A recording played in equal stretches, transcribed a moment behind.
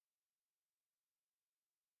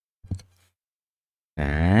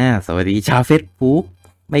สวัสดีชาวเฟซบุ๊ก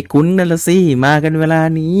ไม่คุ้นนั่นละสิมากันเวลา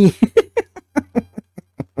นี้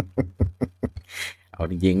เอา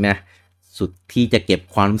จริงๆนะสุดที่จะเก็บ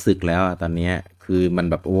ความรู้สึกแล้วตอนนี้คือมัน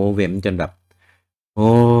แบบโอเวอร์เวมจนแบบโ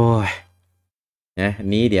อ้ยนะ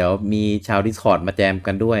นี้เดี๋ยวมีชาว Discord มาแจม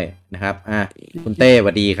กันด้วยนะครับคุณเต้ส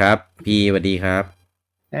วัสดีครับพี่สวัสดีครับ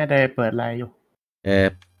แน่ได้เปิดไลน์อยู่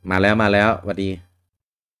มาแล้วสวัสดี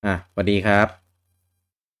สวัสดีครับ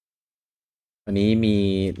วันนี้มี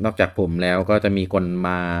นอกจากผมแล้วก็จะมีคนม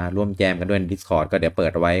าร่วมแจมกันด้วยใน Discord ก็เดี๋ยวเปิ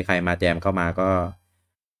ดไว้ใครมาแจมเข้ามาก็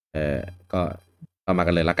เออก็เข้ามา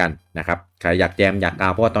กันเลยละกันนะครับใครอยากแจมอยากกา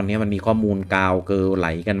วเพราะว่าตอนนี้มันมีข้อมูลกาวเกิลไหล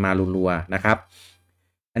กันมารัวๆนะครับ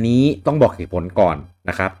อันนี้ต้องบอกเหตุผลก่อน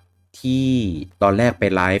นะครับที่ตอนแรกไป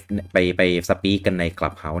ไลฟ์ไปสปีกกันในคลั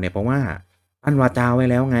บเฮาส์เนี่ยเพราะว่าอันวาจาไว้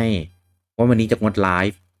แล้วไงว่าวันนี้จะงดไล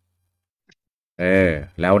ฟ์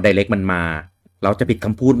แล้วไดเรกมันมาเราจะปิดค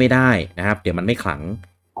ำพูดไม่ได้นะครับเดี๋ยวมันไม่ขลัง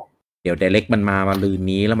เดี๋ยวไดเรกมันมาลืน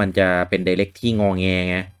นี้แล้วมันจะเป็นไดเรกที่งอแง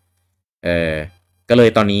ไงก็เลย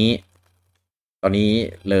ตอนนี้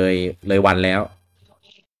เลยวันแล้ว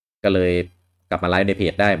ก็เลยกลับมาไลฟ์ในเพ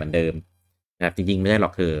จได้เหมือนเดิมนะครับจริงๆไม่ได้หร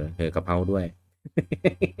อกเธอกับเขาด้วย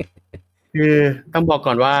คือต้องบอก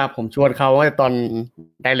ก่อนว่าผมชวนเขาว่าตอน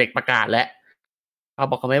ไดเรกประกาศแล้วเขา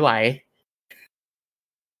บอกเขาไม่ไหว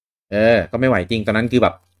ก็ไม่ไหวจริงตอนนั้นคือแบ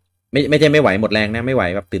บไม่ใช่ไม่ไหวหมดแรงนะไม่ไหว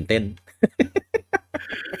แบบตื่นเต้น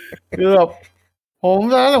คือแบบผม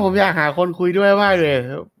แล้วผมอยากหาคนคุยด้วยมากเลย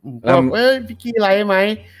บอกพี่กี้ไลฟ์ไหม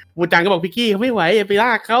บูจังก็บอกพี่กี้เขาไม่ไหวอย่าไปล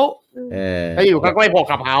ากเขาแล้วอยู่ก็ไม่พอ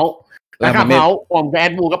ขับเฮาแล้วขับเฮาผมกับแอ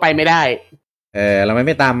ดบูก็ไปไม่ได้เราไ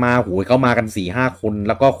ม่ตามมาหูเขามากัน 4-5 คนแ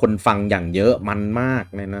ล้วก็คนฟังอย่างเยอะมันมาก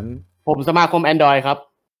ในนั้นผมสมาคม Android ครับ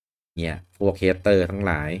เนี่ยพวกเคเตอร์ทั้งห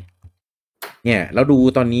ลายเนี่ยแล้วดู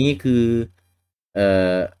ตอนนี้คือ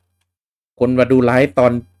คนมาดูไลฟ์ตอ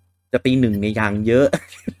นจะตี 1ในอย่างเยอะ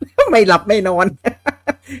ไม่หลับไม่นอน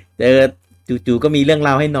เจอจู่ๆก็มีเรื่องร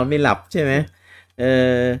าวให้นอนไม่หลับใช่ไหม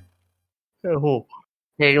โอ้โห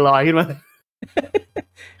เพลงลอยขึ้นมา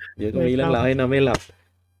เดี๋ยวก็มีเรื่องราวให้นอนไม่หลับ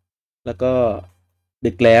แล้วก็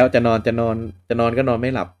ดึกแล้วจะนอนก็นอนไ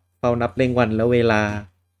ม่หลับเฝ้านับเร่งวันแล้วเวลา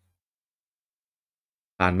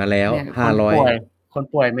ผ่านมาแล้ว500คน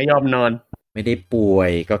ป่วยไม่ยอมนอนไม่ได้ป่ว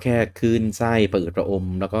ยก็แค่คลื่นไส้ปืดระอม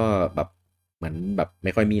แล้วก็แบบเหมือนแบบไ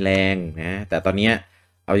ม่ค่อยมีแรงนะแต่ตอนนี้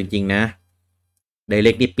เอาจริงๆนะไดเร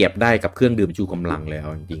กนี่เปรียบได้กับเครื่องดื่มชูกำลังเลยเอ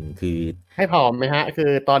าจริงๆคือให้ผอมไหมฮะคือ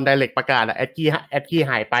ตอนไดเรกประกาศแอดกี้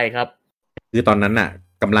หายไปครับคือตอนนั้นน่ะ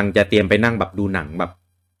กำลังจะเตรียมไปนั่งแบบดูหนังแบบ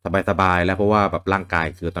สบายๆแล้วเพราะว่าแบบร่างกาย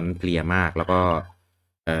คือตอนนั้นเพลียมากแล้วก็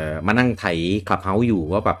มานั่งไถคลับเฮาส์อยู่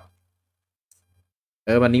ว่าแบบ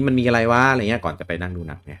วันนี้มันมีอะไรวะอะไรเงี้ยก่อนจะไปนั่งดู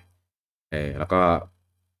หนังไงแล้วก็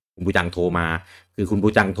คุณบูจังโทรมาคือคุณบู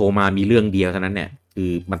จังโทรมามีเรื่องเดียวเท่านั้นเนี่ยคือ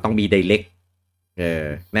มันต้องมีไดเรก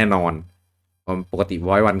แน่นอนปกติ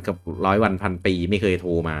100 วันกับ100 วันพันปีไม่เคยโท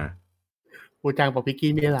รมาบูจังบอกพี่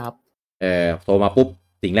กี้ไม่รับโทรมาปุ๊บ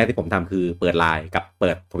สิ่งแรกที่ผมทำคือเปิดไลน์กับเปิ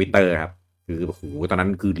ด Twitter ครับคือโอ้โหตอนนั้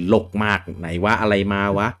นคือโลกมากไหนว่าอะไรมา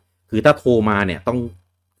วะคือถ้าโทรมาเนี่ยต้อง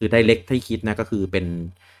คือไดเรกที่คิดนะก็คือเป็น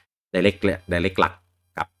ไดเรกหลัก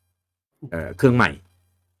กับเครื่องใหม่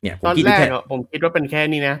เนี่ยตอนแรกผมคิดว่าเป็นแค่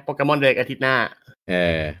นี้นะโปเกมอนเด็กอาทิตย์หน้า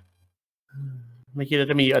ไม่คิดว่า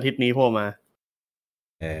จะมีอาทิตย์นี้โผล่มา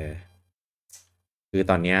คือ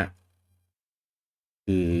ตอนเนี้ย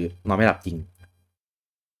คือนอนไม่หลับจริง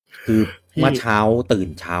คือเมื่อเช้าตื่น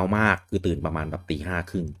เช้ามากคือตื่นประมาณแบบ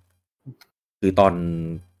5:30คือตอน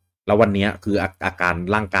แล้ววันนี้คืออาการ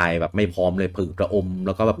ร่างกายแบบไม่พร้อมเลยผืดระอมแ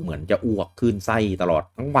ล้วก็แบบเหมือนจะอ้วกขึ้นไส้ตลอด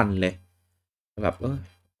ทั้งวันเลยแบบ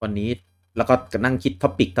วันนี้แล้วก็นั่งคิดท็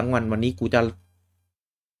อปิกทั้งวันนี้กูจะ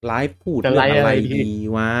ไลฟ์พูดเรื่องอะไรดี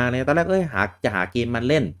วะเนี่ยตอนแรกจะหาเกมมัน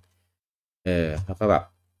เล่นแล้วก็แบบ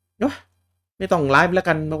ไม่ต้องไลฟ์แล้ว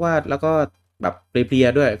กันเพราะว่าแล้วก็แบบเพลีย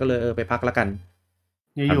ด้วยก็เลยไปพักแล้วกัน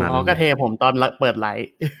อยู่เขาก็เทผมตอนเปิดไลฟ์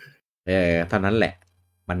เท่านั้นแหละ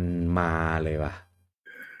มันมาเลยว่ะ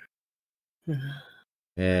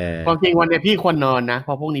ความจริงวันนี้พี่ควรนอนนะเพ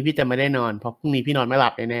ราะพรุ่งนี้พี่จะไม่ได้นอนเพราะพรุ่งนี้พี่นอนไม่หลั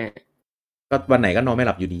บแน่ก็วันไหนก็นอนไม่ห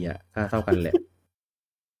ลับอยู่ดีอ่ะเท่ากันแหละ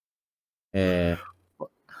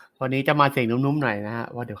วันนี้จะมาเสียงนุ่มๆหน่อยนะฮะ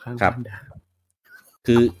ว่าเดี๋ยวข้างบ้านด่า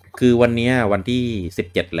คือวันนี้วันที่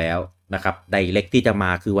17แล้วนะครับไดเรกที่จะม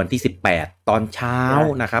าคือวันที่18ตอนเช้า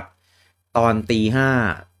นะครับตอน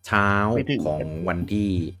5:00เช้าของวันที่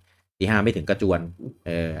5:00ไม่ถึงกระจวน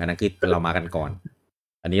อันนั้นคือเรามากันก่อน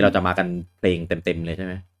อันนี้เราจะมากันเพลงเต็มๆเลยใช่ไ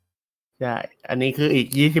หมใช่อันนี้คืออีก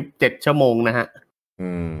27 ชั่วโมงนะฮะ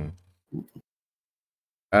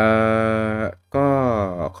ก็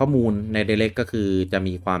ข้อมูลในไดเรกก็คือจะ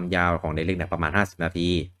มีความยาวของไดเรกเนี่ยประมาณ50 นาที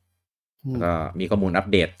แล้วก็มีข้อมูลอัป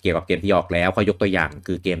เดตเกี่ยวกับเกมที่ออกแล้วเขายกตัวอย่าง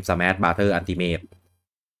คือเกม Smash Battle Ultimate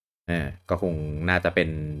ก็คงน่าจะเป็น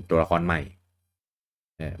ตัวละครใหม่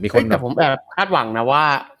มีคนแต่ผมแบบคาดหวังนะว่า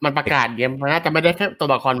มันประกาศเกมมันน่าจะไม่ได้แค่ตัว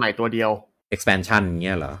ละครใหม่ตัวเดียว expansion เ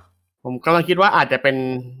งี้ยเหรอผมกำลังคิดว่าอาจจะเป็น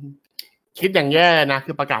คิดอย่างแย่นะ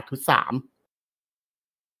คือประกาศชุด3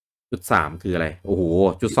คืออะไรโอ้โห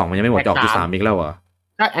ชุด2มันยังไม่หมดออกชุด3อีกแล้วเหรอ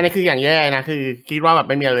ใช่อันนี้คืออย่างแย่นะคือคิดว่าแบบ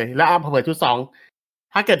ไม่มีเลยแล้วพอเปิดชุด2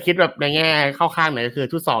ถ้าเกิดคิดแบบในแง่เข้าข้างหน่อยก็คือ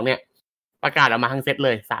ชุด2เนี่ยประกาศออกมาทั้งเซตเล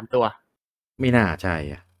ย3ตัวไม่น่าใช่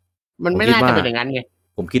อ่ะมันไม่น่าจะเป็นอย่างนั้นไง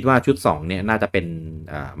ผมคิดว่าชุด2เนี่ยน่าจะเป็น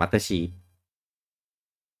มัตเตอร์ชีฟ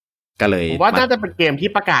ก็เลยผมว่าน่าจะเป็นเกมที่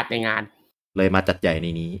ประกาศในงานเลยมาจัดใหญ่ใน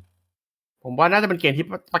นี้ผมว่าน่าจะเป็นเกมที่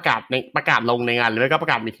ประกาศลงในงานหรือไม่ก็ปร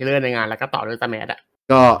ะกาศมีเทเลอร์ในงานแล้วก็ต่อด้วยสแมท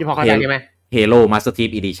ก็ที่พอเข้าใจใช่ไหม Halo Master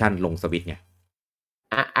Chief Edition ลงสวิตไง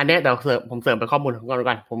อันนี้เดี๋ยวผมเสริมไปข้อมูลของก่อน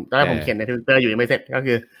ตอนแรกผมเขียนใน Twitter อยู่ยังไม่เสร็จก็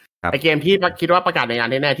คือไอเกมที่คิดว่าประกาศในงา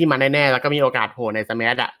นแน่ๆที่มาแน่ๆแล้วก็มีโอกาสโผล่ในสแม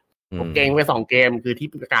ทผมเก่งไป2เกมคือที่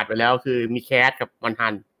ประกาศไปแล้วคือมีแคสกับวันฮั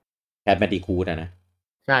นแคสแมดดีคูดนะ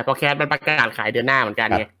ใช่เพราะแคสมันประกาศขายเดือนหน้าเหมือนกัน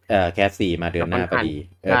ไงแคส4มาเดือนหน้าพอดี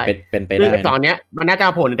เป็นไปได้ซึ่ง2เนี้ยมันน่าจะ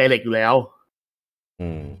โผล่ในไดเรกอยู่แล้ว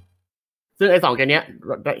ซึ่งไอ้2เกมเนี้ย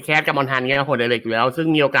แคสกับวันฮันเนี้ยโผล่ในไดเรกอยู่แล้วซึ่ง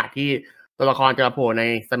มีโอกาสที่ตัวละครจะโผล่ใน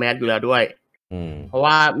สแมทอยู่แล้วด้วยเพราะ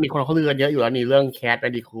ว่ามีคนเขาลือกันเยอะอยู่แล้วนี่เรื่องแคสแม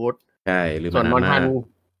ดดีคูดใช่หรือส่วนวัน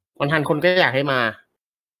ฮันคนก็อยากให้มา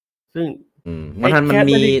ซึ่งวันฮันมัน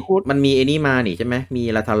มีไอ้นี่มานี่ใช่ไหมมี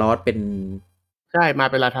ลาทารอสเป็นใช่มา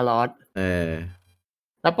เป็นลาทารอส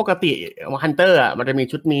แล้วปกติฮันเตอร์มันจะมี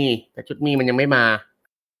ชุดมีแต่ชุดมีมันยังไม่มา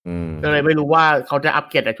ก็เลยไม่รู้ว่าเขาจะอัป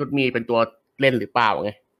เกรดชุดมีเป็นตัวเล่นหรือเปล่าไ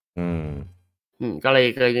งก็เลย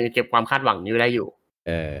เก็บความคาดหวังนี้ไว้ได้อยู่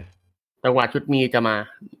แต่ว่าชุดมีจะมา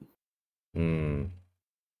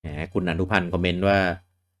แหมคุณอนุพันธ์คอมเมนต์ว่า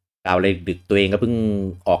ดาวเลยดึกตัวเองก็เพิ่ง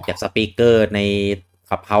ออกจากสปีกเกอร์ใน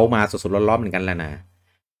ขับเฮ้ามาสดๆร้อนๆเหมือนกันแล้วนะ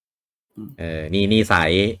นี่ส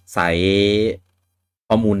าย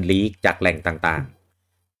ข้อมูลลีกจากแหล่งต่าง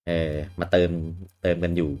ๆมาเติมกั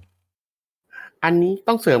นอยู่อันนี้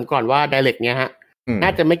ต้องเสริมก่อนว่าไดเรกเนี้ยฮะน่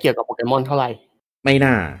าจะไม่เกี่ยวกับโปเกมอนเท่าไหร่ไม่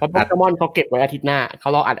น่าเพราะโปเกมอนเขาเก็บไว้อาทิตย์หน้าเขา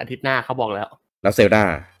รออัดอาทิตย์หน้าเขาบอกแล้วเซลดา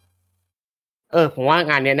ผมว่า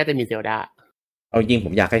งานนี้น่าจะมีเซลดาเอาจริงผ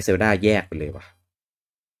มอยากให้เซลดาแยกไปเลยว่ะ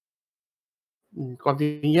ความจริ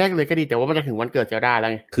งแยกเลยก็ดีแต่ว่ามันจะถึงวันเกิดเซลดาแล้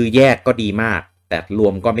วไงคือแยกก็ดีมากแต่รว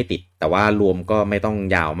มก็ไม่ติดแต่ว่ารวมก็ไม่ต้อง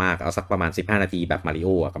ยาวมากเอาสักประมาณ15นาทีแบบมาริโ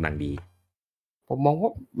อ้กำลังดีผมมองว่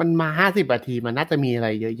ามันมา50นาทีมันน่าจะมีอะไร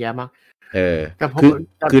เยอะแยะมากแต่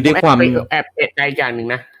คือด้วยความแอบเอ็ดใจอย่างหนึ่ง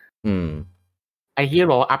นะไอ้ที่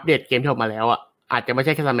บอกว่าอัปเดตเกมที่ออกมาแล้วอาจจะไม่ใ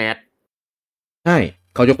ช่แค่สแมทใช่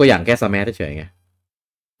เขายกตัวอย่างแค่สแมทเฉยๆไง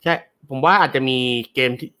ใช่ผมว่าอาจจะมีเก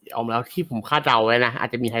มที่ออกมาแล้วที่ผมคาดเดาไว้นะอาจ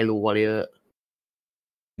จะมีไฮรูวอริเออร์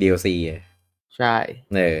DLC ใช่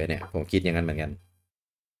เนี่ยผมคิดอย่างนั้นเหมือนกัน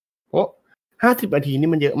โอ้50นาทีนี่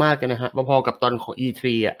มันเยอะมากกันนะฮะพอๆกับตอนของ E3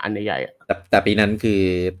 อันใหญ่ๆแต่ปีนั้นคือ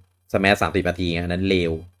สแมท30นาทีอันนั้นเล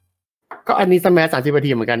วก็อันนี้สแมท30นาที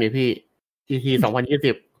เหมือนกันนี่พี่ E3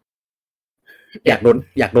 2020อยาก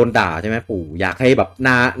โดนด่าใช่ไหมปู่อยากให้แบบ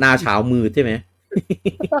หน้าเช้ามืดใช่ไหม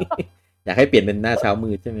อยากให้เปลี่ยนเป็นหน้าเช้า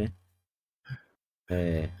มืดใช่ไหม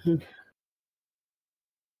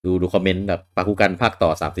ดูคอมเมนต์แบบปากุกันภาคต่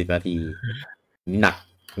อ30นาทีนี่ห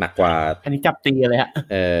นักกว่าอันนี้จับตีเลยฮะ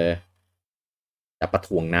จับประ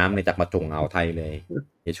ถ่วงน้ำเลยจับมาจงเอาไทยเลย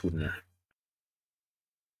เยชุนเนี่ย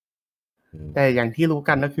แต่อย่างที่รู้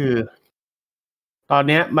กันก็คือ ตอน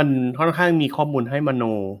นี้มันค่อนข้างมีข้อมูลให้มโน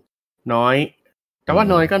น้อยแต่ว่า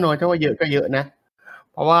น้อยก็น้อยแต่ว่าเยอะก็เยอะนะ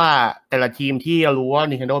เพราะว่าแต่ละทีมที่เรารู้ว่า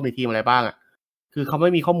Nintendo มีทีมอะไรบ้างคือเขาไม่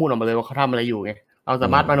มีข้อมูลออกมาเลยว่าเขาทำอะไรอยู่ไงเราสา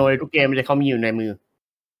มารถมโนในทุกเกมที่เขามีอยู่ในมือ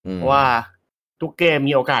เพราะว่าทุกเกม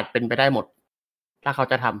มีโอกาสเป็นไปได้หมดถ้าเขา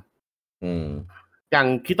จะทำอย่าง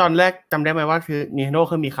ที่ตอนแรกจำได้ไหมว่าคือ Nintendo เ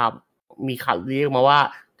คยมีข่าวเรียกมาว่า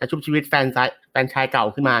จะชุบชีวิตแฟนชายเก่า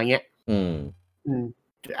ขึ้นมาอย่างเงี้ย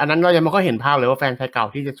อันนั้นเรายังไม่ค่อยเห็นภาพเลยว่าแฟนชายเก่า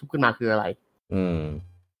ที่จะชุบขึ้นมาคืออะไร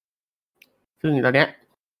ซึ่งตอนเนี้ย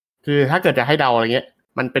คือถ้าเกิดจะให้เดาอะไรเงี้ย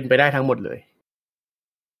มันเป็นไปได้ทั้งหมดเลย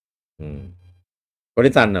โคเด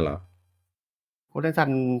นซันน่ะเหรอโคเดนซัน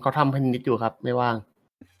เขาทำพันนิดอยู่ครับไม่ว่าง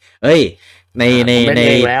เอ้ยใน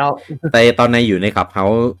ตอนในอยู่ในขับเฮา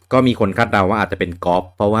ก็มีคนคาดเดาว่าอาจจะเป็นกอล์ฟ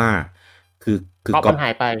เพราะว่าคือกอล์ฟมันหา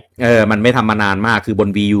ยไปมันไม่ทำมานานมากคือบน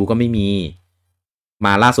Wii U ก็ไม่มีม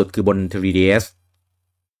าล่าสุดคือบน 3DS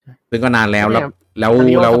ซึ่งก็นานแล้ว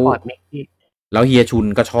เฮียชุน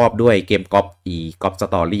ก็ชอบด้วยเกมกอล์ฟกอล์ฟส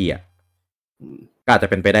ตอรี่ก็อาจจะ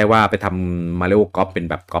เป็นไปได้ว่าไปทำมาริโอกอล์ฟเป็น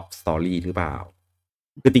แบบกอล์ฟสตอรี่หรือเปล่า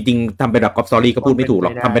คือจริงๆทำเป็นแบบกอล์ฟสตอรี่ก็พูดไม่ถูกหร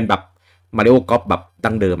อกทำเป็นแบบมาริโอกอล์ฟแบบ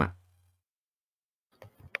ดั้งเดิม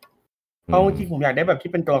เพราะจริงผมอยากได้แบบ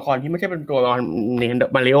ที่เป็นตัวละครที่ไม่ใช่เป็นตัวละครใน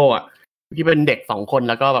มาริโออ่ะที่เป็นเด็ก2 คน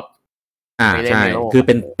แล้วก็แบบใช่คือ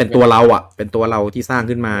เป็นตัวเราอ่ะเป็นตัวเราที่สร้าง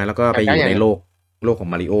ขึ้นมาแล้วก็ไปอยู่ในโลกของ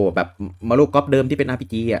มาริโอแบบมาริโอก๊อปเดิมที่เป็น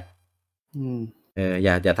RPG อ่ะอ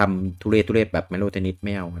ย่าทำทุเรศแบบมาริโอเทนนิสไ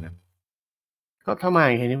ม่เอานะก็ถ้ามา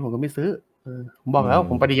อย่างนี้ผมก็ไม่ซื้อผมบอกแล้ว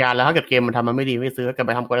ผมปฏิญาณแล้วถ้าเกิดเกมมันทำมันไม่ดีไม่ซื้อก็ไ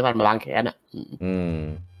ปทำโกลเด้นมาล้างแค้นอ่ะ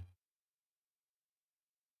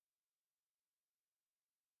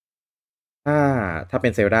ถ้าเป็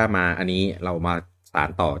นเซลดามาอันนี้เรามาสาน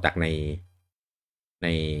ต่อจากใน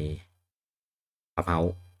ขับเฮา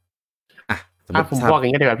อ่ะสมมติผมบอกอย่า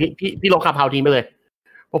งนี้เดี๋ยวพี่ลบขับเฮาทิ้งไปเลย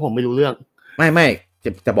เพราะผมไม่รู้เรื่องไม่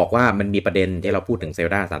จะบอกว่ามันมีประเด็นที่เราพูดถึงเซล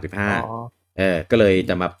ดา35ก็เลย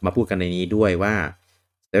จะมาพูดกันในนี้ด้วยว่า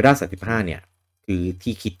เซลดา35เนี่ยคือ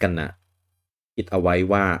ที่คิดกันนะคิดเอาไว้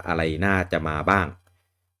ว่าอะไรน่าจะมาบ้าง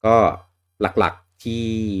ก็หลักๆ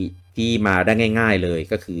ที่มาได้ง่ายๆเลย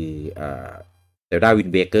ก็คือเซลดาวิน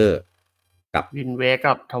เวเกอร์กับวินเว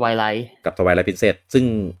กับทวายไลท์พรินเซสซึ่ง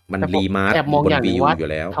มันรีมาร์บนวิวอยู่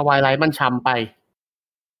แล้วทวายไลท์มันช้ำไป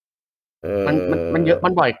มันเยอะมั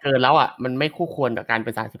นบ่อยเกินแล้วอ่ะมันไม่คู่ควรกับการเ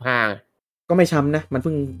ป็น35ก็ไม่ช้ำนะมันเ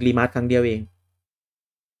พิ่งรีมาร์ครั้งเดียวเอง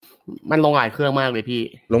มันลงหลายเครื่องมากเลยพี่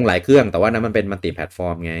ลงหลายเครื่องแต่ว่านั้นมันเป็นมัลติแพลตฟอ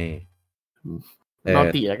ร์มไงมัล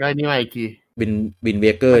ติแล้วก็นี่มาอีกทีวินเว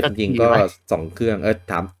เกอร์จริงๆก็2 เครื่อง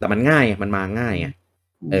ถามแต่มันง่ายมันมาง่ายไง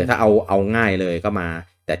ถ้าเอาง่ายเลยก็มา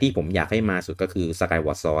แต่ที่ผมอยากให้มาสุดก็คือ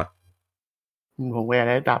Skyward Sword ผมก็อยาก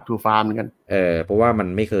ได้ดาบทูฟาร์มเหมือนกันเพราะว่ามัน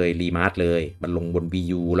ไม่เคยรีมาร์เลยมันลงบน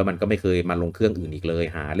Wii U แล้วมันก็ไม่เคยมาลงเครื่องอื่นอีกเลย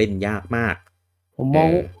หาเล่นยากมากผมมอ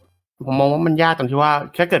งว่ามันยากตรงที่ว่า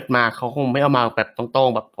แค่เกิดมาเขาคงไม่เอามาแบบตรง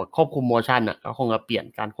ๆแบบควบคุมโมชั่นอ่ะเขาคงจะเปลี่ยน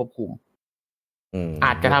การควบคุมอ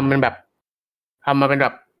าจจะทำมันแบบทำมาเป็นแบ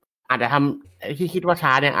บอาจจะทำที่คิดว่า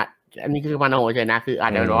ช้าเนี่ยอันนี้คือมันโหเฉยนะคืออา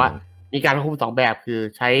จจะเป็นว่ามีการควบคุม2 แบบคือ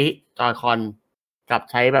ใช้จอยคอนกับ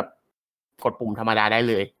ใช้แบบกดปุ่มธรรมดาได้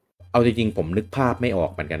เลยเอาจริงๆผมนึกภาพไม่ออ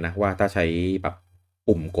กเหมือนกันนะว่าถ้าใช้แบบ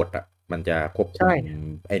ปุ่มกดอ่ะมันจะควบคุม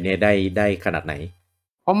ไอ้นี่ได้ขนาดไหน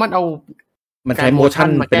เพราะมันใช้โมชั่น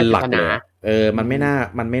เป็นหลักเลยมันไม่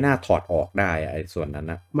น่าถอดออกได้ไอ้ส่วนนั้น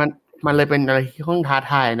นะมันเลยเป็นอะไรที่ค่อนข้างท้า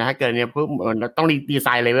ทายนะเกิดเนี่ยเพิ่มต้องดีไซ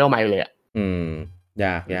น์เลเวลใหม่เลยอ่ะย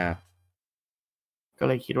ากก็เ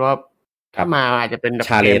ลยคิดว่าถ้ามาอาจจะเป็นแบบ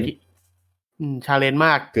เกมที่ชาเลนจ์ม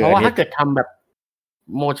ากเพราะว่าถ้าเกิดทำแบบ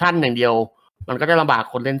โมชั่นอย่างเดียวมันก็จะลำบาก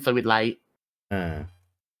คนเล่นสวิตไลท์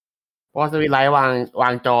เพราะสวิตไลท์วา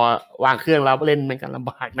งจอวางเครื่องแล้วเล่นมันกันลำ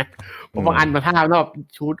บากนะเพราะบางอันมาท่าเนาะ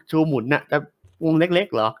ชูหมุนน่ะแต่วงเล็ก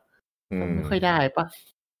ๆเหรอไม่ค่อยได้ปะ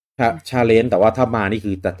ชาเลนจ์แต่ว่าถ้ามานี่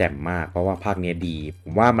คือจะแจ่มมากเพราะว่าภาคนี้ดีผ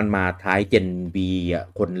มว่ามันมาท้ายเจน B อ่ะ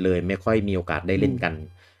คนเลยไม่ค่อยมีโอกาสได้เล่นกัน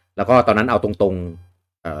แล้วก็ตอนนั้นเอาตรง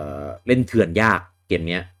ๆเล่นเถื่อนยากเกม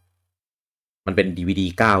เนี้ยมันเป็น DVD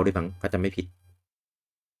 9ด้วยมั้งถ้าจำไม่ผิด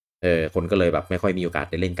คนก็เลยแบบไม่ค่อยมีโอกาส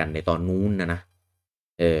ได้เล่นกันในตอนนู้นนะ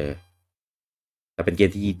แต่เป็นเก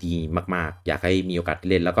มที่ดีมากๆอยากให้มีโอกาส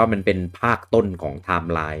เล่นแล้วก็มันเป็นภาคต้นของไท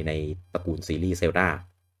ม์ไลน์ในตระกูลซีรีส์เซลดา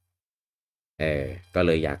ก็เล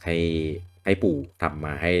ยอยากให้ปู่ทำม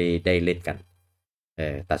าให้ได้เล่นกัน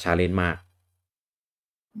แต่ชาเลนจ์มาก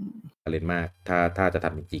ถ้าจะท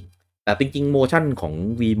ำจริงๆแต่จริงๆโมชั่นของ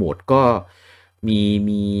V Mode ก็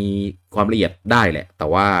มีความละเอียดได้แหละแต่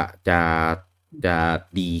ว่าจะ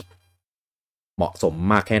ดีเหมาะสม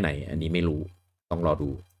มากแค่ไหนอันนี้ไม่รู้ต้องรอ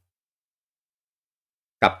ดู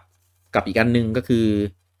กับอีกอันนึงก็คือ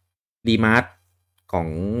รีมาร์ของ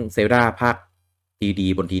เซลดาภาค 3D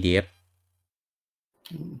บน TDS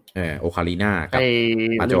โอคาลีนากับ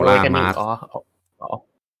มาโจล่ามาร์ส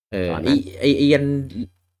ไออัน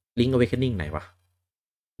ลิงก์อเวคเคนนิ่งไหนวะ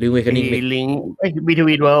ลิงก์อเวคเคนนิ่งลิงก์บีทู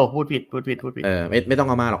วีเวิลด์พูดผิดไม่ต้อง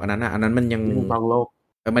เอามาหรอกอันนั้นมันยังบางโลก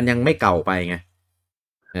มันยังไม่เก่าไปไง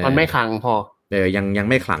มันไม่ขลังพอยัง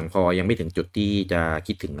ไม่ขลังพอยังไม่ถึงจุดที่จะ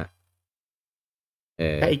คิดถึงละ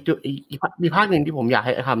แต่อีกจุดมีภาคหนึ่งที่ผมอยากใ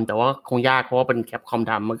ห้ทำแต่ว่าคงยากเพราะว่าเป็นแคปคอม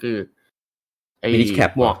ทำก็คือไอ้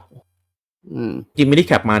หมวกจริงมินิแ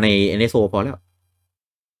คปมาใน NSO พอแล้ว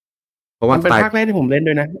เพราะว่าเป็นภาคแรกที่ผมเล่น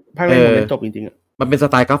ด้วยนะภาคแรกผมเล่นจบจริงๆอ่ะมันเป็นส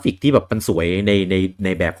ไตล์กราฟิกที่แบบมันสวยใน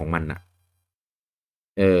แบบของมันอ่ะ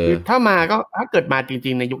ถ้ามาก็ถ้าเกิดมาจ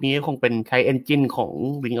ริงๆในยุคนี้คงเป็นใช้เอนจินของ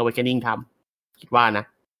Link's Awakening ทำคิดว่านะ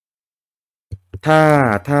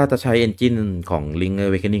ถ้าจะใช้ engine ของ Link's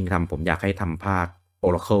Awakening ทำผมอยากให้ทำภาค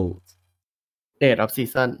Oracle Age of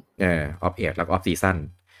Season of Age แล้วก็ of Season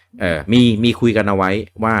มีคุยกันเอาไว้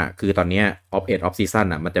ว่าคือตอนนี้ of Age of Season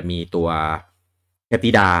อ่ะมันจะมีตัวแค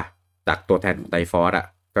ปิดาจากตัวแทนไดฟอร์สอ่ะ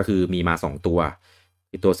ก็คือมีมา2ตัว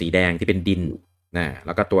ตัวสีแดงที่เป็นดินนะแ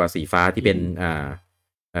ล้วก็ตัวสีฟ้าที่เป็น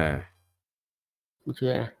ชื่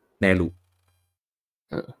อแนรุ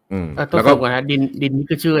แล้วก็ดินนี่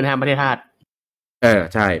คือชื่อนะฮะไม่ได้ธาตุ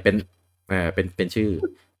ใช่เป็นชื่อ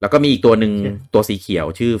แล้วก็มีอีกตัวหนึ่งตัวสีเขียว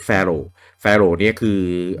ชื่อแฟโรเนี่ยคือ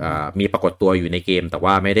มีปรากฏตัวอยู่ในเกมแต่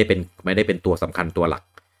ว่าไม่ได้เป็นตัวสำคัญตัวหลัก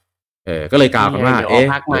ก็เลยกล่าวกันว่า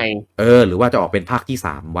หรือว่าจะออกเป็นภาคที่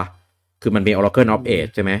3วะคือมันมี Oracle of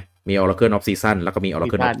Age ใช่ไหมมี Oracle of Season แล้วก็มี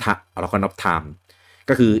Oracle of Time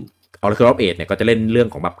ก็คือ Oracle of Age เนี่ยก็จะเล่นเรื่อง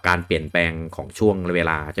ของแบบการเปลี่ยนแปลงของช่วงเว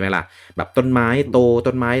ลาใช่ไหมล่ะแบบต้นไม้โต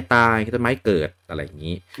ต้นไม้ตายต้นไม้เกิดอะไรอย่าง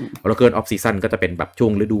นี้ Oracle of Season ก็จะเป็นแบบช่ว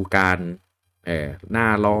งฤดูกาลหน้า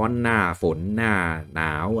ร้อนหน้าฝนหน้าหน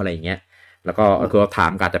าวอะไรอย่างเงี้ยแล้วก็ Oracle of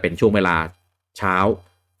Time ก็จะเป็นช่วงเวลาเช้า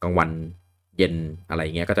กลางวันเย็นอะไรเ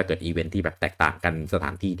งี้ยก็จะเกิดอีเวนท์ที่แบบแตกต่างกันสถ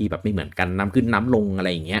านที่ที่แบบไม่เหมือนกันน้ำขึ้นน้ำลงอะไร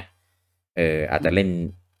อย่างเงี้ยอาจจะเล่น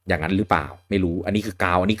อย่างนั้นหรือเปล่าไม่รู้อันนี้คือก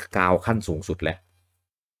าวขั้นสูงสุดแล้ว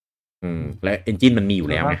และเอนจินมันมีอยู่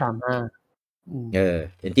แล้วไง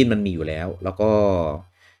เอนจินมันมีอยู่แล้วก็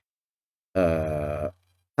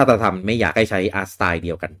ถ้าจะทำไม่อยากให้ใช้อาร์ตสไตล์เ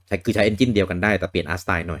ดียวกันคือใช้เอนจินเดียวกันได้แต่เปลี่ยนอาร์ตสไ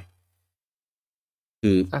ตล์หน่อย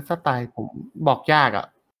คืออาร์ตสไตล์ผมบอกยากอ่ะ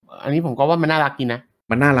อันนี้ผมก็ว่ามันน่ารักดีนะ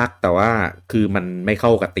มันน่ารักแต่ว่าคือมันไม่เข้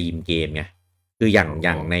ากับธีมเกมไงคืออ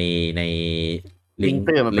ย่างในลิงก์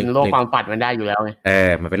มันเป็นโลกความฝันมันได้อยู่แล้วไง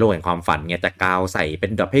มันเป็นโลกแห่งความฝันไงจะกาวใส่เป็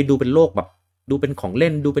นแบบให้ดูเป็นโลกแบบดูเป็นของเล่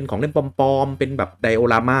นดูเป็นของเล่นปลอมๆเป็นแบบไดโอ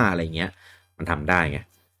รามาอะไรเงี้ยมันทำได้ไง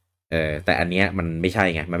แต่อันเนี้ยมันไม่ใช่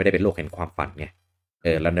ไงมันไม่ได้เป็นโลกแห่งความฝันไง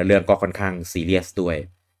แล้วเนื้อเรื่องก็ค่อนข้างซีเรียสด้วย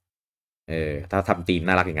ถ้าทำธีม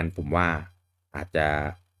น่ารักอย่างนั้นผมว่าอาจจะ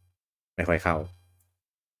ไม่ค่อยเข้า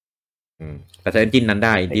แต่ใช้เอนจินนั้นไ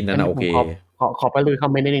ด้เอนจินนั้นโอเคขอไปลุยคอม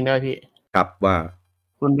เมนต์นิดนึงได้ไหมพี่ครับว่า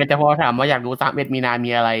คุณเบญจพรถามว่าอยากรู้31มีนามี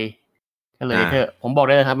อะไรเฉลยเถอะผมบอกไ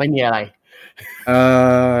ด้เลยครับไม่มีอะไร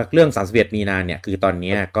เรื่อง31มีนาเนี่ยคือตอน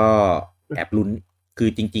นี้ก็แอบลุ้นคือ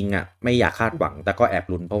จริงๆอ่ะไม่อยากคาดหวังแต่ก็แอบ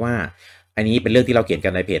ลุ้นเพราะว่าอันนี้เป็นเรื่องที่เราเขียนกั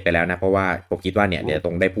นในเพจไปแล้วนะเพราะว่าผมคิดว่าเนี่ยเดี๋ยวต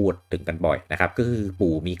รงได้พูดถึงกันบ่อยนะครับก็คือ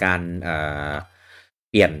ปู่มีการ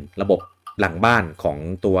เปลี่ยนระบบหลังบ้านของ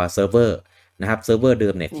ตัวเซิร์ฟเวอร์นะครับเซิร์ฟเวอร์เดิ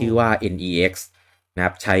มเนี่ยชื่อว่า NEX นะค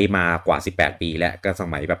รับใช้มากว่า18ปีแล้วก็ส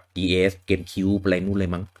มัยแบบ DS GameCube อะไรนู่นเล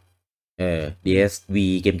ยมั้งDSV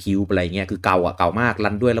GameCube อะไรเงี้ยคือเก่ามากรั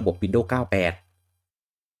นด้วยระบบ Windows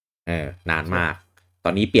 98นานมากต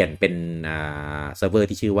อนนี้เปลี่ยนเป็นเซิร์ฟเวอร์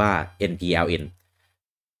ที่ชื่อว่า NPLN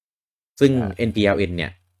ซึ่ง NPLN เนี่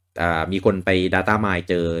ยมีคนไป Data Mine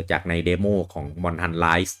เจอจากในเดโมของ Monhan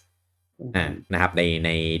Rise นะครับใน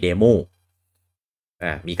เดโม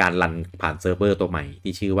มีการรันผ่านเซิร์ฟเวอร์ตัวใหม่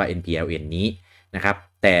ที่ชื่อว่า NPLN นี้นะครับ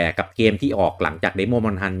แต่กับเกมที่ออกหลังจากเดโม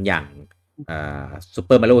Monhan อย่าง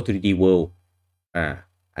Super Mario 3D World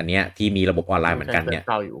อันเนี้ยที่มีระบบออนไลน์เหมือนกันเนี่ย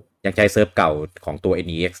ยังใช้เซิร์ฟเก่าของตัว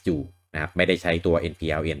NEX อยู่นะครับไม่ได้ใช้ตัว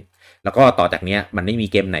NPLN แล้วก็ต่อจากเนี้ยมันไม่มี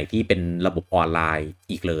เกมไหนที่เป็นระบบออนไลน์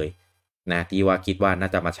อีกเลยนะที่ว่าคิดว่าน่า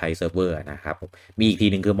จะมาใช้เซิร์ฟเวอร์นะครับมีอีกที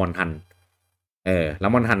นึงคือมอนฮันแล้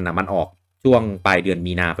วมอนฮันนะมันออกช่วงปลายเดือน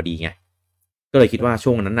มีนาพอดีไงก็เลยคิดว่าช่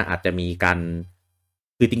วงนั้นนะอาจจะมีการ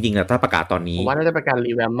คือจริงๆนะถ้าประกาศตอนนี้ผมว่าน่าจะเป็นการ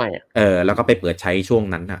รีแวมใหม่แล้วก็ไปเปิดใช้ช่วง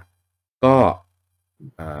นั้นนะก็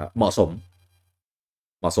เหมาะส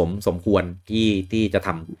มสมควรที่จะท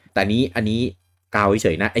ำแต่อันนี้กาวเฉ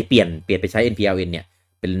ยๆนะไอเปลี่ยนไปใช้ NPLN เนี่ย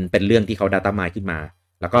เป็นเรื่องที่เขา Data Mine ขึ้นมา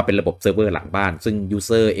แล้วก็เป็นระบบเซิร์ฟเวอร์หลังบ้านซึ่ง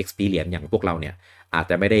User Experience อย่างพวกเราเนี่ยอาจ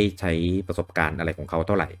จะไม่ได้ใช้ประสบการณ์อะไรของเขาเ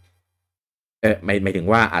ท่าไหร่หมายถึง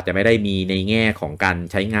ว่าอาจจะไม่ได้มีในแง่ของการ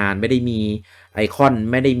ใช้งานไม่ได้มีไอคอน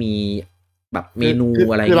ไม่ได้มีแบบเมนู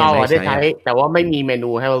อะไรคือเราได้ใช้แต่ว่าไม่มีเมนู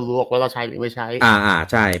ให้เรารู้ว่าเราใช้หรือไม่ใช้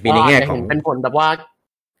ใช่เป็นในแง่ของเป็นผลแบบว่า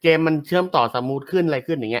เกมมันเชื่อมต่อสมูทขึ้นอะไร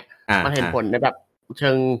ขึ้นอย่างเงี้ยมันเห็นผลในแบบเ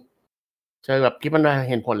ชิงแบบที่มัน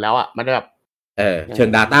เห็นผลแล้วอ่ะมันแบบเชิง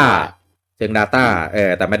data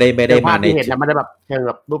แต่ไม่ได้มาในเห็นแล้วมันแบบเชิงแ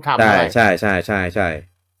บบรูปธรรมใช่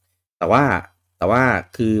แต่ว่า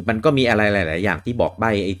คือมันก็มีอะไรหลายๆอย่างที่บอกใ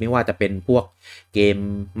บ้ไม่ว่าจะเป็นพวกเกม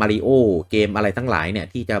มาริโอเกมอะไรทั้งหลายเนี่ย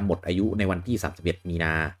ที่จะหมดอายุในวันที่31มีน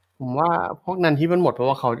าผมว่าพวกนั้นที่มันหมดเพราะ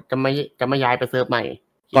ว่าเขาจะไม่ย้ายไปเซิร์ฟใหม่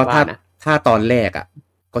ก็ถ้าตอนแรกอ่ะ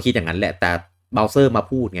ก็คิดอย่างนั้นแหละแต่เบราว์เซอร์มา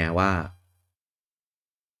พูดไงว่า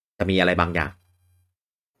จะมีอะไรบางอย่าง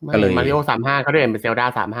ก็เลยมาริโอ35เขาเปลี่ยนเป็นเซลดา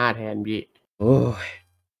35แทนพี่โอ้ย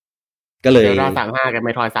ก็เลยเซลดา35กับเม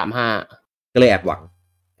โทรอย35ก็เลยแอบหวัง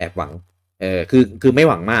คือไม่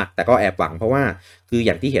หวังมากแต่ก็แอบหวังเพราะว่าคืออ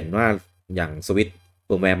ย่างที่เห็นว่าอย่างสวิตช์เ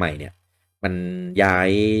ฟิร์มแวร์ใหม่เนี่ยมันย้าย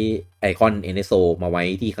ไอคอน NSO มาไว้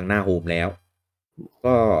ที่ข้างหน้าโฮมแล้ว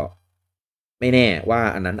ก็ไม่แน่ว่า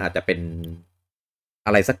อันนั้นอาจจะเป็นอ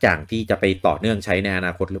ะไรสักอย่างที่จะไปต่อเนื่องใช้ในอน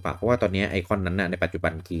าคตหรือเปล่าเพราะว่าตอนนี้ไอคอนนั้นนะในปัจจุบั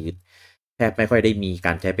นคือแทบไม่ค่อยได้มีก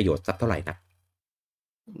ารใช้ประโยชน์สักเท่าไหร่นัก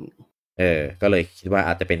ก็เลยคิดว่าอ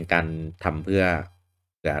าจจะเป็นการทำเพื่อ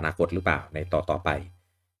อนาคตหรือเปล่าในต่อไป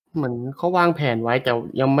เหมือนเขาวางแผนไว้แต่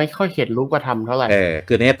ยังไม่ค่อยเห็นรูปธรรมเท่าไหร่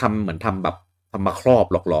คือเนี่ยทำเหมือนทำแบบทำมาครอบ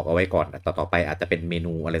หลอกๆเอาไว้ก่อนต่อไปอาจจะเป็นเม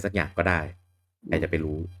นูอะไรสักอย่างก็ได้ใครจะไป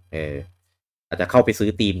รู้อาจจะเข้าไปซื้อ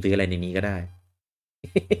ธีมซื้ออะไรในนี้ก็ได้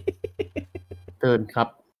เกินครับ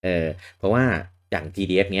เพราะว่าอย่าง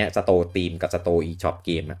TDF เนี้ยสโตร์ธีมกับสโตร์อีช็อปเ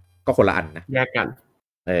กมนะก็คนละอันนะแยกกัน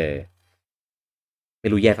ไม่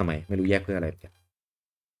รู้แยกทำไมไม่รู้แยกเพื่ออะไรกัน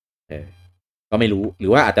ก็ไม่รู้หรื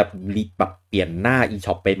อว่าอาจจะแบบเปลี่ยนหน้า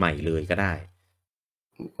eShop ไปใหม่เลยก็ได้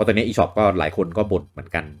เพราะตอนนี้ eShop ก็หลายคนก็บ่นเหมือน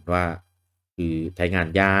กันว่าคือใช้งาน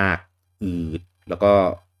ยากอืดแล้วก็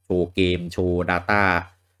โชว์เกมโชว์ Data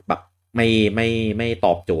แบบไม่ต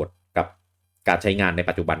อบโจทย์กับการใช้งานใน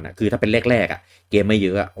ปัจจุบันนะคือถ้าเป็นแรกๆอ่ะเกมไม่เย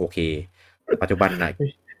อะโอเคปัจจุบันนะ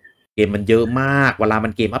เกมมันเยอะมากเวลามั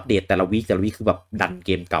นเกมอัปเดตแต่ละวีคคือแบบดันเก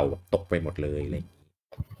มเก่าตกไปหมดเลยอะไรอย่างนี้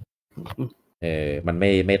มัน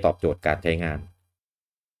ไม่ตอบโจทย์การใช้งาน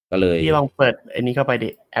ก็เลยพี่ลองเปิดอันนี้เข้าไปดิ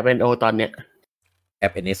แอป NO ตอนเนี้ยแอ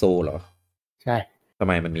ป NSO เหรอใช่ทำไ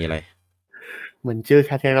มมันมีอะไรเหมือนชื่อ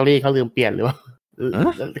category เขาลืมเปลี่ยนหรือว่า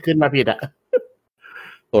ขึ้นมาผิดอ่ะ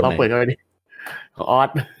ลองเปิดเข้าไปดิของออส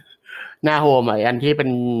หน้าโฮมอันที่เป็น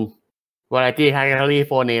variety category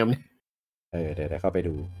for name เดี๋ยวเข้าไป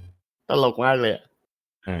ดูตลกมากเลย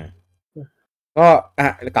ก็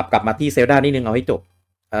กลับมาที่เซลดานิดนึงเอาให้จบ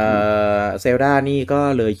เซลดานี่ก็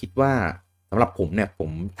เลยคิดว่าสำหรับผมเนี่ยผ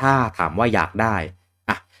มถ้าถามว่าอยากได้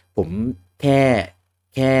ผมแ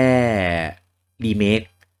ค่รีเมค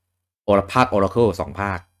ภาค Oracle 2 ภ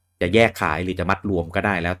าคจะแยกขายหรือจะมัดรวมก็ไ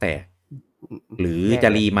ด้แล้วแต่หรือจะ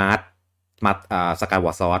รีมาร์สกายว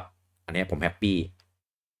อร์ดซอร์สอันนี้ผมแฮปปี้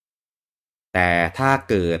แต่ถ้า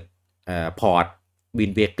เกิดพอร์ตวิ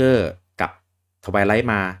นเวเกอร์กับทวายไลท์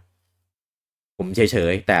มาผมเฉ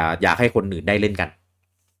ยๆแต่อยากให้คนอื่นได้เล่นกัน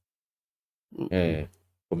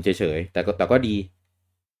ผมเฉยๆแต่ก็ดี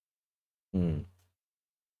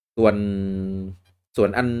ส่วน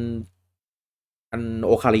อันโ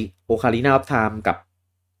อคาลินาออฟไทม์กับ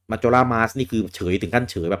มาโจรามาสนี่คือเฉยถึงขั้น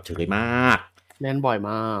เฉยแบบเฉยมากเล่นบ่อย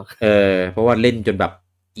มากเพราะว่าเล่นจนแบบ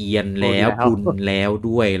เอียนแล้วพุนแล้ว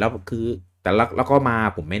ด้วยแล้วคือแต่แล้วก็มา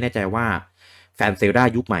ผมไม่แน่ใจว่าแฟนเซลดา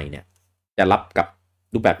ยุคใหม่เนี่ยจะรับกับ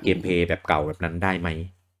รูปแบบเกมเพลย์แบบเก่าแบบนั้นได้ไหม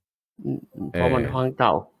เพราะมันค่อนเก่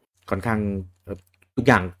าค่อนข้างทุก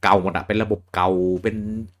อย่างเก่าหมดอะเป็นระบบเก่าเป็น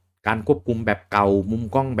การควบคุมแบบเก่ามุม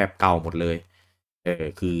กล้องแบบเก่าหมดเลย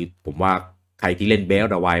คือผมว่าใครที่เล่นเบล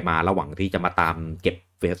ดาวายมาระหว่างที่จะมาตามเก็บ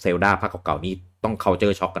เซลดาภาคเก่าๆนี่ต้องเคาเจ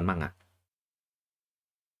อช็อกกันมั่งอะ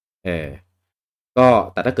ก็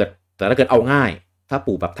แต่ถ้าเกิดเอาง่ายถ้า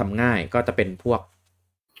ปู่แบบทำง่ายก็จะเป็นพวก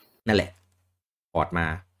นั่นแหละพอร์ตมา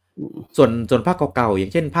ส่วนภาคเก่าๆอย่า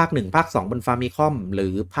งเช่นภาค1ภาค2บนฟามิคอมหรื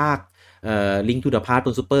อภาคลิงค์ทูเดอะพาสบ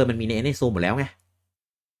นซูเปอร์มันมีใน NSO หมดแล้วไง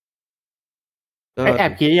แอ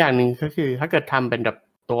บคิดอย่างหนึ่งก็คือถ้าเกิดทำเป็นแบบ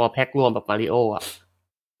ตัวแพ็ครวมแบบมาริโออ่ะ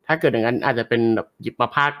ถ้าเกิดอย่างนั้นอาจจะเป็นแบบหยิบมา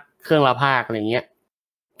ภาคเครื่องละภาคอะไรเงี้ย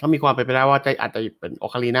ก็มีความเป็นไปได้ว่าอาจจะหยิบเป็นโอ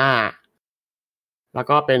คาลิน่าแล้ว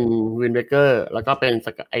ก็เป็นวินเบเกอร์แล้วก็เป็น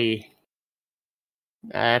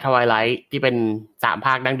ทวายไลท์ที่เป็น3 ภ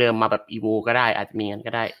าคดั้งเดิมมาแบบอีวูก็ได้อาจจะมีงั้น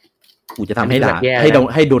ก็ได้กูจะทำให้ด่าใ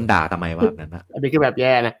ห้โดนด่าทำไมวะแบบนั้นนะอันนี้คือแบบแ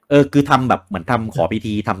ย่นะคือทำแบบเหมือนทำขอพิ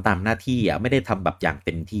ธีทำตามหน้าที่ไม่ได้ทำแบบอย่างเ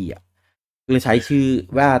ต็มที่คือใช้ชื่อ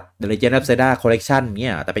ว่า The Legend of Zelda Collection เนี่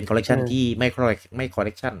ยแต่เป็น Collection ที่ไม่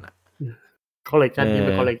Collection Collection ที่เ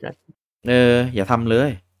ป็น Collection อย่าทำเล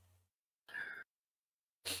ย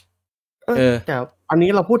แต่อันนี้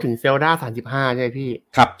เราพูดถึง Zelda 35ใช่ไหมพี่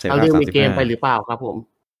ครับเราลืมมีเกมไปหรือเปล่าครับผม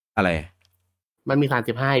อะไรมันมี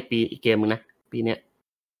35ปีอีกเกมนึงนะปีเนี้ย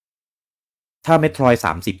ถ้า Metroid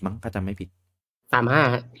 30มั้งถ้าจำไม่ผิด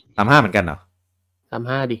35เหมือนกันเหรอ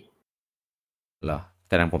35ดิเหรอแ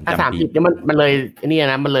ต่นั้นผมจำ30เนี่ยมันเลยนี่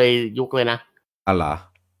นะมันเลยยุคเลยนะเหรอ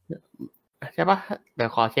ใช่ปะเดี๋ยว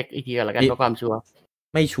ขอเช็คอีกทีก่อนแล้วกันเพื่อความชัวร์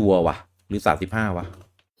ไม่ชัวร์ว่ะหรือ35วะ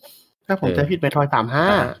ถ้าผมจะผิดไปทอย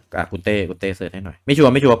35คุณเต้เสิร์ชให้หน่อยไม่ชัว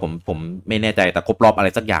ร์ผมไม่แน่ใจแต่ครบรอบอะไร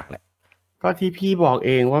สักอย่างแหละก็ที่พี่บอกเ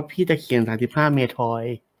องว่าพี่จะเขียน35เมทอย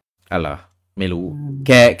เหรอไม่รู้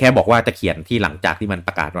แค่บอกว่าจะเขียนที่หลังจากที่มันป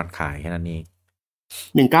ระกาศวันขายแค่นั้นเอง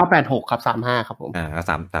1986ครับ35ครับผม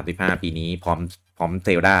35ปีนี้พร้อมเซ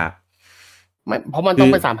ลดาไม่เพราะมันต้อง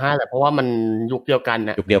เป็น35แหละเพราะว่ามันยุคเดียวกัน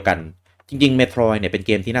นะยุคเดียวกันจริงๆ Metroid เนี่ยเป็นเ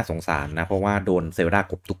กมที่น่าสงสารนะเพราะว่าโดนเซลดา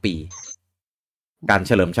กบทุกปีการเ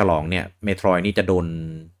ฉลิมฉลองเนี่ย Metroid นี่จะ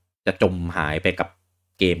จมหายไปกับ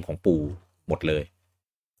เกมของปู่หมดเลย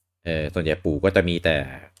ส่วนใหญ่ปู่ก็จะมีแต่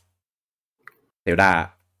เซลดา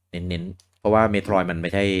เน้นๆเพราะว่า Metroid มันไ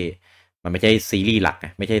ม่ใช่ซีรีส์หลักไง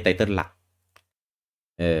ไม่ใช่ไตเติ้ลหลัก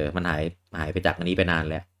มันหายไปจากอันนี้ไปนาน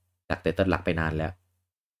แล้วจากไตเติ้ลหลักไปนานแล้ว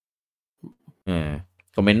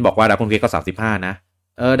คอมเมนต์บอกว่าดาร์คเควสก็35นะ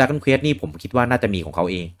Dragon Quest นี่ผมคิดว่าน่าจะมีของเขา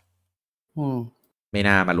เอง ไม่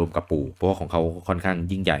น่ามารวมกับปู่เพราะว่าของเขาค่อนข้าง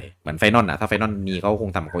ยิ่งใหญ่เหมือนไฟนอลถ้าไฟนอลมีเขาค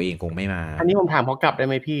งทำเขาเองคงไม่มาอันนี้ผมถามเขากลับได้ไ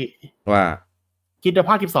หมพี่ว่าคิดว่า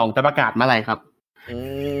ภาค12จะประกาศเมื่อไหร่ครับ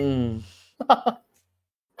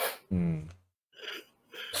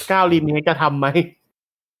9รีเมคจะทำไหม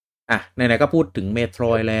ไหนๆก็พูดถึงเมโทร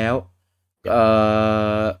แล้ว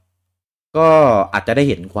ก็อาจจะได้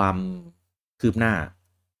เห็นความคืบหน้า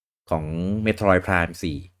ของ Metroid Prime 4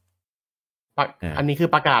อันนี้คือ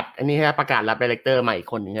ประกาศอันนี้แค่ประกาศรับไดเรคเตอร์ใหม่อีก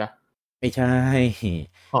คนนึงใช่ไม่ใช่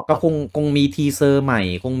ก็คงมีทีเซอร์ใหม่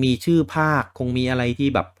คงมีชื่อภาคคงมีอะไรที่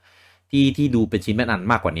แบบที่ดูเป็นชิ้นเป็นอัน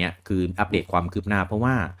มากกว่านี้คืออัปเดตความคืบหน้าเพราะ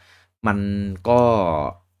ว่ามันก็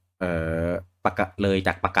ประกาศเลยจ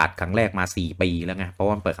ากประกาศครั้งแรกมา4 ปีแล้วไงเพราะ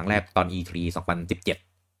ว่าเปิดครั้งแรกตอน E3 2017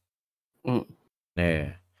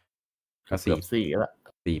ก็4แล้ว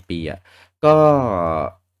4 ปีก็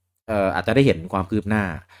อาจจะได้เห็นความคืบหน้า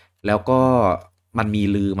แล้วก็มันมี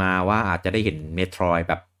ลือมาว่าอาจจะได้เห็นเมโทร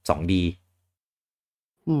แบบ 2D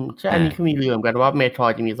ใช่อันนี้คือมีลือเหมือนกันว่าเมโทร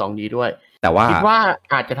จะมี 2D ด้วยแต่ว่าคิดว่า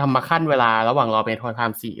อาจจะทำมาขั้นเวลาระหว่างรอเมโทรไพ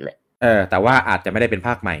ม์4แหละแต่ว่าอาจจะไม่ได้เป็นภ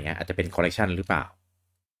าคใหม่อาจจะเป็นคอลเลกชันหรือเปล่า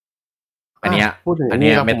อันเนี้ย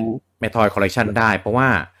เมโทรคอลเลกชันได้เพราะว่า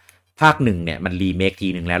ภาค1เนี่ยมันรีเมคที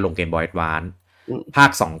นึงแล้วลงเกมบอยแอดวานซ์ภา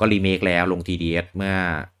ค2ก็รีเมคแล้วลง TDS เมื่อ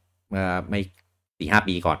ไม่ 4-5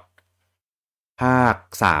 ปีก่อนภาค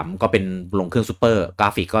3ก็เป็นลงเครื่องซูเปอร์กรา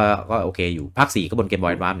ฟิกก็โอเคอยู่ภาค4ก็บนเกมบอ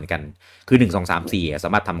ยแอดวานซ์เหมือนกันคือ1 2 3 4สา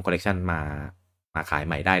มารถทำคอลเลกชันมาขายใ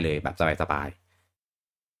หม่ได้เลยแบบสบาย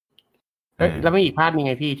แล้วมีอีกภาคนึงไ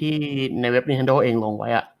งพี่ที่ในเว็บ Nintendo เองลงไว้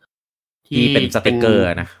ที่เป็นสติกเกอร์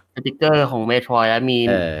นะสติกเกอร์ของเมโทรแล้วมี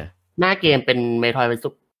หน้าเกมเป็นเมโทรเป็น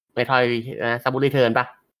เมโทรซาบูรีเทิร์นป่ะ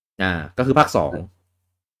ก็คือภาค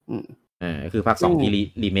2คือภาค2ที่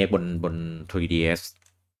รีเมคบน 3DS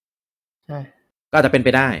ใช่ก็อาจจะเป็นไป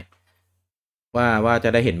ได้ว่าจะ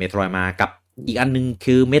ได้เห็นเมโทรมากับอีกอันนึง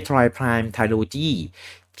คือ Metroid Prime Trilogy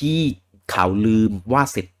ที่ข่าวลืมว่า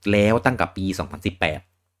เสร็จแล้วตั้งแต่ปี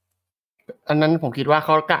 2018อันนั้นผมคิดว่าเข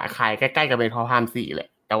ากะขายใกล้ๆกับ Metroid Prime 4เลย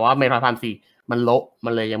แต่ว่า Metroid Prime 4มันมั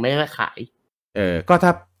นเลยยังไม่ได้ขายก็ถ้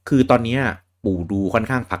าคือตอนนี้ปู่ดูค่อน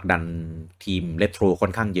ข้างผลักดันทีมเรโทรค่อ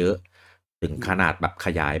นข้างเยอะถึงขนาดแบบข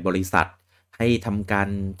ยายบริษัทให้ทำการ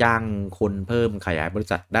จ้างคนเพิ่มขยายบริ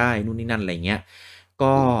ษัทได้นู่นนี่นั่นอะไรเงี้ย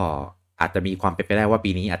ก็อาจจะมีความเป็นไปได้ว่า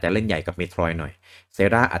ปีนี้อาจจะเล่นใหญ่กับเมโทรหน่อยเซล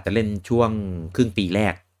ดาอาจจะเล่นช่วงครึ่งปีแร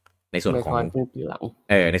กในส่วนของ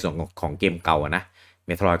ในส่วนของเกมเก่านะเ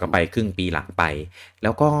มโทรก็ไปครึ่งปีหลังไปแล้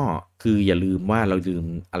วก็คืออย่าลืมว่าเราลืม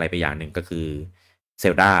อะไรไปอย่างหนึ่งก็คือเซ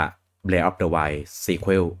ลดาBreath of the Wild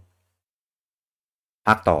Sequel ภ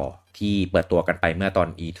าคต่อที่เปิดตัวกันไปเมื่อตอน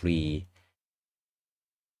E3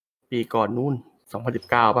 ปีก่อนนู่น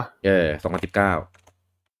2019ป่ะ2019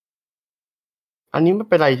อันนี้ไม่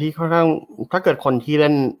เป็นไรที่ค่อนข้างถ้าเกิดคนที่เ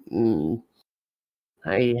ล่น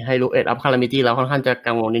ให้รู้อัพคาลามิตี้แล้วค่อนข้างจะ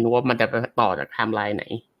กังวลนิดนึงว่ามันจะไปต่อจากไทม์ไลน์ไหน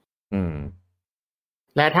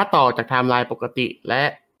และถ้าต่อจากไทม์ไลน์ปกติและ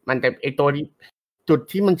มันจะไอตัวจุด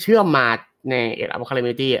ที่มันเชื่อมมาในอัพคาลา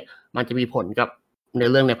มิตี้มันจะมีผลกับใน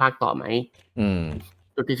เรื่องในภาคต่อไหม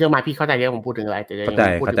จุดที่เชื่อมมาพี่เข้าใจที่ผมพูดถึงอะไรแต่ยัง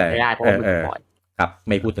พูดถึงไม่ได้เพราะว่ามันปล่อยครับ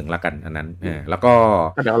ไม่พูดถึงละกันอันนั้นแล้วก็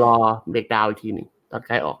เดี๋ยวรอเบรกดาวน์อีกทีนึงตอนใ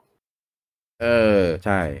กล้ออกใ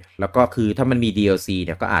ช่แล้วก็คือถ้ามันมี DLC เ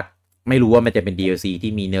นี่ยก็อาจไม่รู้ว่ามันจะเป็น DLC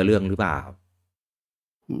ที่มีเนื้อเรื่องหรือเปล่า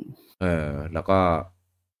แล้วก็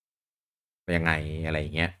ยังไงอะไรอย่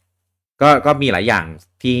างเงี้ยก็มีหลายอย่าง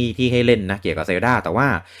ที่ให้เล่นนะเกี่ยวกับ Zelda แต่ว่า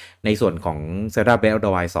ในส่วนของ Zelda Breath of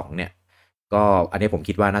the Wild 2เนี่ยก็อันนี้ผม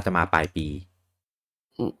คิดว่าน่าจะมาปลายปี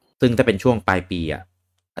ซึ่งถ้าเป็นช่วงปลายปี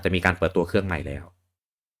อาจจะมีการเปิดตัวเครื่องใหม่แล้ว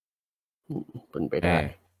เป็นไปได้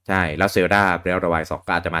ใช่แล้ว Zelda Breath of the Wild 2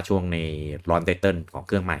ก็อาจจะมาช่วงใน Launch Title ของเ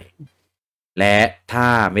ครื่องใหม่และถ้า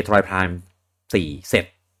Metroid Prime 4เสร็จ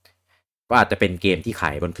ก็อาจจะเป็นเกมที่ขา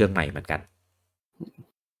ยบนเครื่องใหม่เหมือนกัน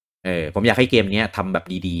ผมอยากให้เกมนี้ทำแบบ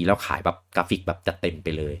ดีๆแล้วขายแบบกราฟิกแบบจัดเต็มไป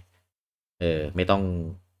เลยไม่ต้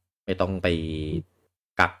องไป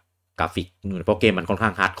กักกราฟิกเพราะเกมมันค่อนข้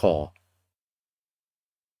างฮาร์ดคอร์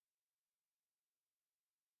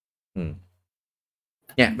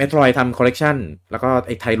เนี่ย Metroid ทำคอลเลกชันแล้วก็ไ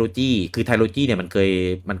อ้ Trilogy คือ Trilogy เนี่ยมันเ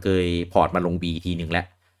คยพอร์ตมาลง B ทีนึงแล้ว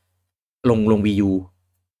ลง Wii U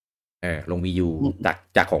ลง Wii U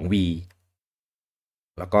จากของ V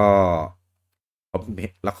แล้วก็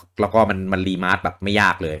มันรีมาสแบบไม่ยา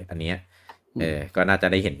กเลยอันนี้ก็น่าจะ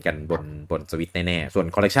ได้เห็นกันบนสวิตช์แน่ๆส่วน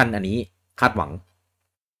คอลเลกชันอันนี้คาดหวัง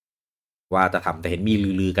ว่าจะทำแต่เห็นมี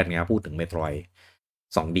ลือๆกันไงพูดถึง Metroid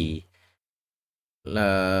 2D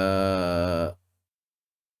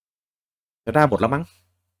เซลดาหมดแล้วมั้ง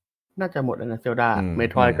น่าจะหมดแล้วนะเซลดาเม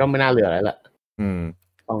โทรก็ไม่น่าเหลืออะไรละ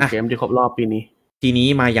 2เกมที่ครบรอบปีนี้ทีนี้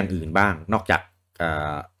มาอย่างอื่นบ้างนอกจาก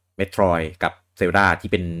เมโทรยกับเซลดาที่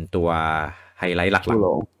เป็นตัวไฮไลท์หลัก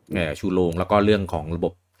ๆชูโรงแล้วก็เรื่องของระบ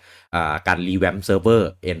บการรีแวมเซิร์ฟเวอร์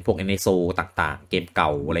พวก NSO ต่างๆเกมเก่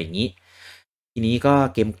าอะไรอย่างนี้ทีนี้ก็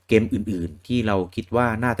เกมอื่นๆที่เราคิดว่า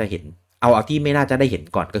น่าจะเห็นเอาที่ไม่น่าจะได้เห็น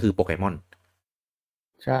ก่อนก็คือโปเกมอน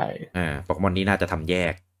ใช่โปเกมอนนี้น่าจะทำแย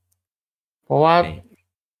กเพราะว่า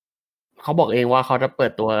เขาบอกเองว่าเขาจะเปิ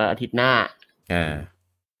ดตัวอาทิตย์หน้า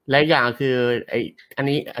และอย่างคืออัน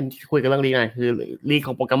นี้คุยกันเรื่องลีกหน่อยคือลีกข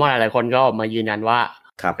องโปเกมอนหลายๆคนก็ออกมายืนยันว่า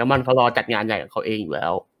โปเกมอนเขารอจัดงานใหญ่ของเขาเองอยู่แล้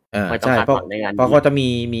วไม่ต้องคาดหวังในงานเพราะก็จะ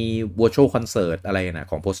มี virtual concert อะไรนะ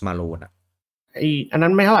ของ Post Malone อันนั้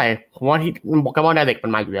นไม่เท่าไหร่ผมว่าที่โปเกมอนไดเรกมั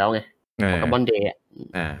นมาอยู่แล้วไงโปเกมอนเดย์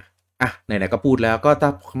ไหนๆก็พูดแล้วก็ถ้า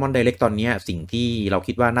Pokemon Direct ตอนนี้สิ่งที่เรา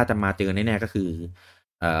คิดว่าน่าจะมาเจอแน่ๆก็คือ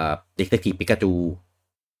Detective Pikachu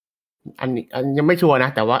อันยังไม่ชัวร์นะ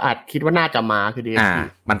แต่ว่าอาจคิดว่าน่าจะมาคือ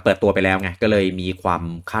มันเปิดตัวไปแล้วไงก็เลยมีความ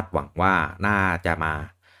คาดหวังว่าน่าจะมา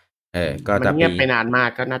ก็จะเงียบไปนานมาก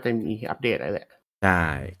ก็น่าจะมีอัปเดตอะไรแหละใช่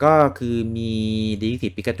ก็คือมี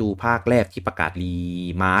Detective Pikachu ภาคแรกที่ประกาศรี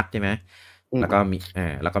มาร์ชใช่ไหมแล้วก็มี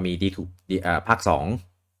ภาค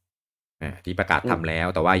2ที่ประกาศทำแล้ว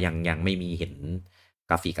แต่ว่ายังไม่มีเห็น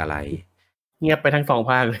กราฟิกอะไรเงียบไปทั้ง2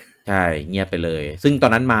ภาคเลยใช่เงียบไปเลยซึ่งตอ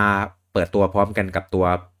นนั้นมาเปิดตัวพร้อมกันกับตัว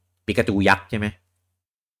ปิกาจูยักษ์ใช่ไหม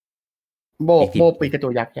โบปิกาจู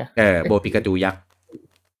ยักษ์โบปิกาจูยักษ์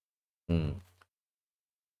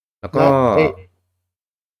แล้วก็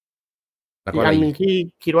อีกอันนึงที่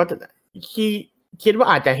คิดว่า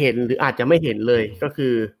อาจจะเห็นหรืออาจจะไม่เห็นเลยก็คื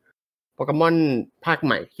อโปเกมอนภาคใ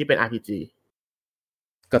หม่ที่เป็น RPG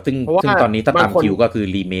ก็ซึ่งตอนนี้ถ้าตามคิวก็คือ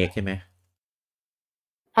รีเมคใช่ไหม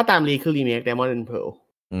ถ้าตามรีคือรีเมค Diamond and Pearl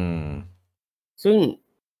ซึ่ง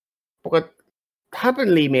ปกติถ้าเป็น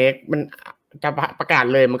รีเมคมันจะประกาศ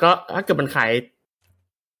เลยมันก็ถ้าเกิดมันขาย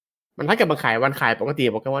วันขายปกติ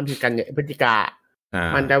โปเกมอนคือกันพฤศจิกา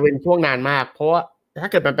มันจะเว้นช่วงนานมากเพราะว่าถ้า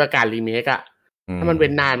เกิดมันประกาศรีเมคถ้ามันเว้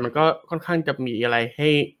นนานมันก็ค่อนข้างจะมีอะไรให้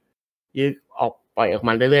ยึดออกปล่อยออกม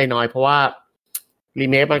าเรื่อยๆน้อยเพราะว่ารี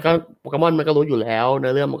เมคมันก็โปเกมอนมันก็รู้อยู่แล้วเนื้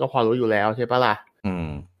อเรื่องมันก็พอรู้อยู่แล้วใช่ปะล่ะ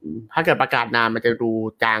ถ้าเกิดประกาศนานมันจะดู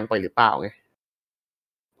จางไปหรือเปล่าไง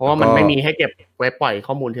เพราะว่ามันไม่มีให้เก็บไว้ปล่อย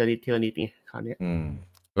ข้อมูลทีละนิดไงคราวนี้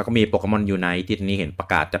แล้วก็มีโปเกมอนยูไนท์ที่นี้เห็นประ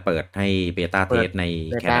กาศจะเปิดให้เบต้าเทสใน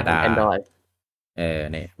แคนาดา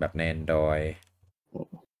เนี่ยแบบใน Android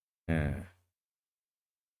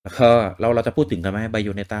แล้วก็เราจะพูดถึงกันไหมไบโ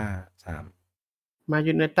อเนต้า3มา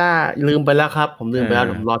ยูเนต้าลืมไปแล้วครับผมลืมไปแล้ว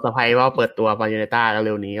ผมรอเซอร์ไพรส์ว่าเปิดตัวมายูเนต้าเ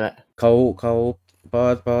ร็วนี้แหละเขาพอ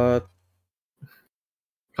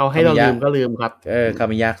เขาให้เราลืมก็ลืมครับคา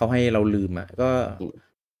มิยะเขาให้เราลืมก็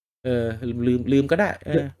ลืมก็ได้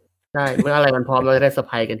ใช่เมื่ออะไรมันพร้อมเราจะได้เซอร์ไ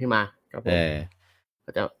พรส์กันที่มาครับผมก็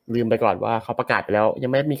จะลืมไปก่อนว่าเขาประกาศไปแล้วยั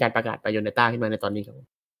งไม่มีการประกาศมายูเนต้าขึ้นมาในตอนนี้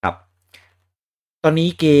ครับตอนนี้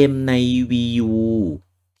เกมใน Wii U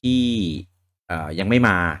ที่ยังไม่ม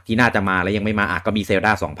าที่น่าจะมาแล้วยังไม่มาก็มีเซลด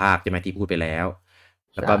า2ภาคใช่ไหมที่พูดไปแล้ว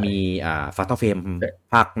แล้วก็มีFatal Frame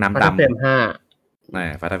ภาคน้ำดำ Fatal Frame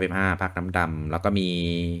Fatal Frame 5ภาคน้ำดำแล้วก็มี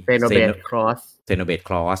Xenoblade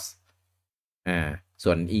Cross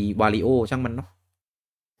ส่วนWario ช่างมันเนาะ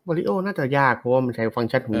Wario น่าจะยากเพราะว่ามันใช้ฟังก์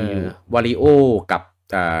ชันของ Wii U Wario กับ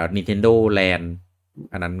Nintendo Land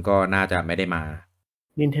อันนั้นก็น่าจะไม่ได้มา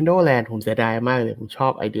Nintendo Land ผมเสียดายมากเลยผมชอ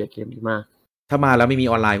บไอเดียเกมนี้มากถ้ามาแล้วไม่มี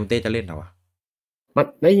ออนไลน์คุณเต้จะเล่นเหรอวะมัน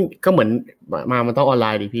ก็เหมือนมันต้องออนไล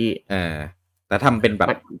น์ดิพี่แต่ทำเป็นแบบ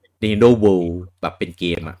Nintendo World แบบเป็นเก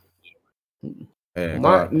ม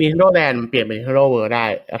ว่า Nintendo Land เปลี่ยนเป็น Nintendo World ได้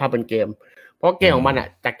แล้วถ้าเป็นเกมเพราะเกมของมัน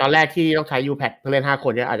จากตอนแรกที่ต้องใช้ U-Pad เพื่อเล่น5ค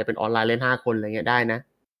นเนี่ยอาจจะเป็นออนไลน์เล่น5คนอะไรเงี้ยได้นะ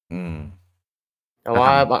แต่ว่า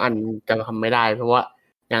บางอันจะทำไม่ได้เพราะว่า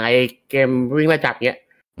อย่างไอเกมวิ่งไล่จับเนี้ย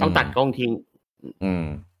ต้องตัดกล้องทิ้ง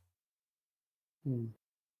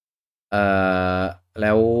แ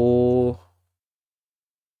ล้ว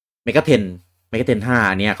เมกาเทน5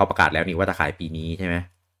อันเนี้ยเขาประกาศแล้วนี่ว่าจะขายปีนี้ใช่ไหม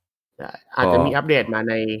อาจจะมีอัปเดตมา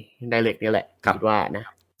ใน Direct นี่แหละคิดว่านะ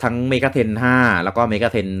ทั้งเมกาเทน5แล้วก็เมกา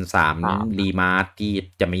เทน3รีมาร์ที่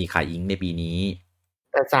จะมีขายอิงในปีนี้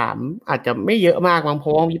แต่3อาจจะไม่เยอะมากมั้งเพรา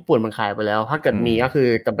ะว่าญี่ปุ่นมันขายไปแล้วถ้าเกิดมีก็คือ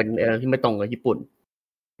จะเป็นที่ไม่ตรงกับญี่ปุ่น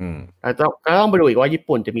แล้วก็ต้องไปดูอีกว่าญี่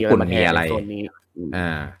ปุ่นจะมีอะไรมาแทนในโซนนี้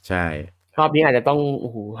ใช่รอบนี้อาจจะต้องโอ้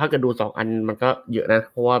โหถ้าเกิดดู2อันมันก็เยอะนะ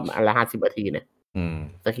เพราะว่าอันละ50นาทีเนี่ย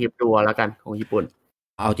สคริปต์ตัวแล้วกันของญี่ปุ่น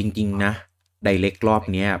เอาจริงๆนะไดเรกรอบ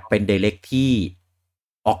นี้เป็นไดเรกที่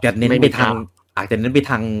ออกจะเน้นไปทางอาจจะเน้นไป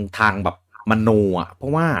ทางแบบมโนเพรา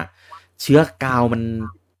ะว่าเชื้อกาวมัน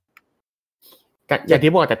อย่าง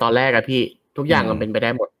ที่บอกแต่ตอนแรกอะพี่ทุกอย่างมันเป็นไปได้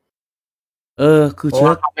หมด คือเชื้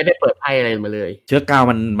อเขาไม่ได้เปิดไพ่อะไรมาเลยเชื้อกาว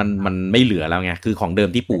มันไม่เหลือแล้วไงคือของเดิม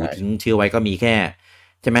ที่ปู่ทิ้งเชื้อไว้ก็มีแค่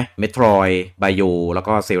ใช่ไหมเมโทรยไบโอแล้ว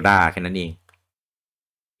ก็เซลดาแค่นั้นเอง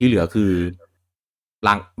ที่เหลือคือ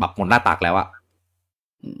ล้างแบบหมดหน้าตักแล้วอะ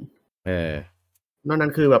นอกนั้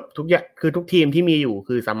นคือแบบทุกอย่างคือทุกทีมที่มีอยู่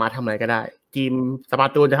คือสามารถทำอะไรก็ได้ทีมสปา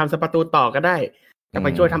ตูนจะทำสปาตูนต่อก็ได้จะไป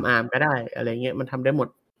ช่วยทำอาร์มก็ได้อะไรเงี้ยมันทำได้หมด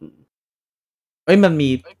มันมี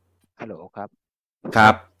ฮัลโหลครับครั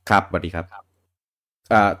บสวัสดีครับ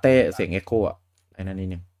เต้เสียงเอ็กโคอ่ะไอ้นั่นนี่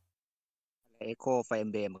เนี่ยเอ็กโคไฟ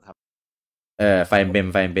เบมครับไฟเบม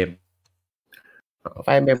ไฟเบ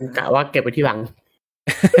มกะว่าเก็บไว้ที่หลัง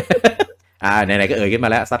ไหนๆก็ขึ้นมา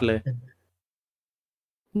แล้วซัดเลย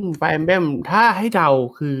ไฟเบมถ้าให้เดา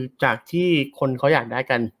คือจากที่คนเขาอยากได้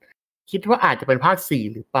กันคิดว่าอาจจะเป็นภาค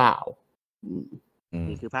4หรือเปล่า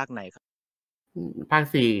นี่คือภาคไหนครับภาค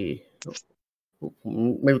4ผม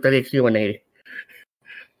ไม่รู้จะเรียกชื่อมันไง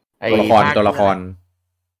ตัวละคร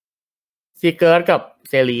ซีเกิร์ตกับ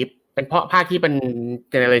เซรีฟเป็นเพราะภาคที่เป็น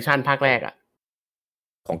เจเนอเรชันภาคแรกอ่ะ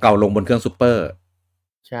ของเก่าลงบนเครื่องซูเปอร์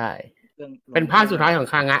ใช่เป็นภาคสุดท้ายของ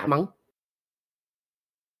คางะมั้ง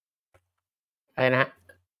อะไรนะ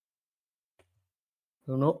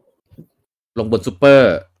นุลงบนซูเปอ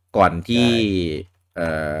ร์ก่อนที่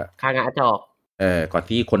คางะจะออกก่อน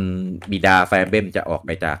ที่คนบิดาไฟเบมจะออกไป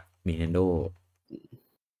จาก Nintendo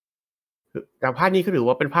แต่ภาคนี้ก็ถือ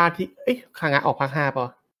ว่าเป็นภาคที่คางะออกภาค5ป่ะ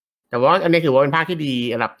แต่ว่าอันนี้ถือว่าเป็นภาคที่ดี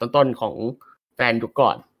อันดับต้นๆของแฟนยุคก่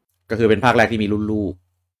อนก็คือเป็นภาคแรกที่มีรุ่นลูก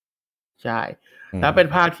ใช่แล้วเป็น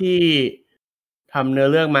ภาคที่ทำเนื้อ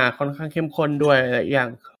เรื่องมาค่อนข้างเข้มข้นด้วยอะไรอย่าง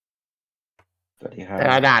สวัสดีครับแต่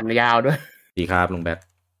ด่านยาวด้วยดีครับลุงแบท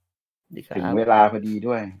ถึงเวลาพอดี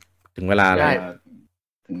ด้วยถึงเวลาแล้ว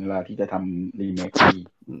ถึงเวลาที่จะทำรีเมค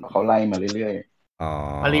เขาไล่มาเรื่อย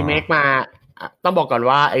ๆรีเมคมาต้องบอกก่อน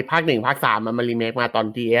ว่าไอ้ภาค1ภาค3มันรีเมคมาตอน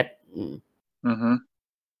TS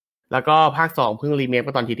แล้วก็ภาค2เพิ่งรีเมคม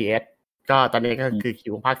าตอน TTS ก็ตอนนี้ก็คือคิ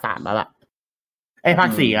วของภาค3แล้วล่ะภาค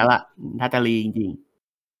4แล้วล่ะถ้าจะรีจริง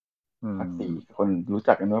ๆภาค4คนรู้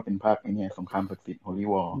จักกันว่าเป็นภาคไอ้นี่สงครามศักดิ์สิทธิ์ Holy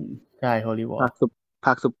War ใช่ Holy War ภา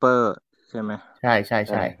คซุปเปอร์ใช่ไหมใช่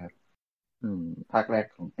ครับภาคแรก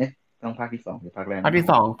ของต้องภาคที่2หรือภาคแรกภาคที่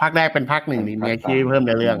2ภาคแรกเป็นภาค1รีเมคที่เพิ่มใ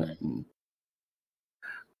นเรื่อง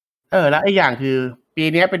แล้วอีกอย่างคือปี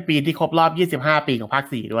นี้เป็นปีที่ครบรอบ25ปีของภาค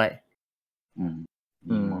4ด้วย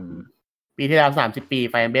ปีที่แล้ว30ปี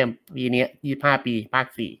ไฟเบมปีนี้25ปีภาค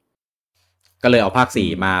4ก็เลยเอาภาค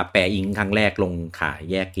4มาแปะอิงครั้งแรกลงขาย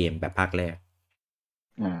แยกเกมแบบภาคแรก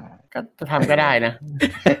ก็จะทำก็ได้นะ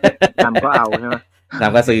ทำก็เอาใช่ไหมท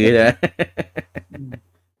ำก็ซื้อใช่ไหม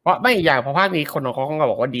เพราะไม่อย่างเพราะภาคนี้คนเขาก็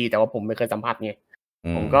บอกว่าดีแต่ว่าผมไม่เคยสัมผัสไง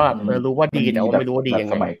ผมก็รู้ว่าดีแต่ว่าไม่รู้ว่าดียังไ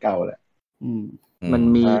งสมัยเก่าแหละมัน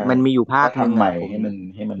มีอยู่ภาคนึงใหม่ให้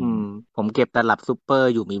มันผมเก็บตลับซุปเปอ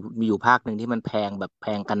ร์อยู่มีอยู่ภาคนึงที่มันแพงแบบแพ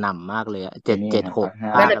งกระหน่ำมากเลย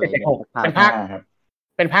776นั่นเป็น776เป็นภาค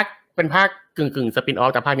เป็นภาคกึ่งสปินออ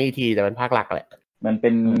ฟแต่ภาคนี้ทีแต่เป็นภาคหลักแหละมันเป็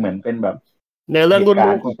นเหมือนเป็นแบบเนื้อเรื่องรุ่น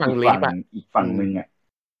ลูกของฝั่งลีฟอีกฝั่งนึงอ่ะ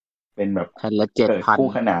เป็นแบบละ 7,000 คู่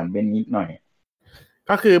ขนานเป็นนิดหน่อย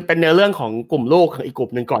ก็คือเป็นเนื้อเรื่องของกลุ่มลูกอีกกลุ่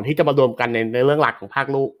มหนึ่งก่อนที่จะมารวมกันในเรื่องหลักของภาค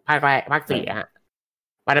ลูกภาคแรกภาค4ฮะ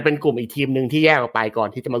มันจะเป็นกลุ่มอีกทีมหนึ่งที่แยกออกไปก่อน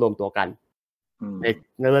ที่จะมารวมตัวกัน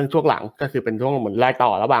ในเรื่องช่วงหลังก็คือเป็นช่วงเหมือนรายต่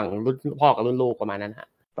อระหว่างรุ่นพ่อกับรุ่นลูกประมาณนั้นฮะ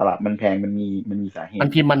ตลาดมันแพงมันมีสาเหตุมัน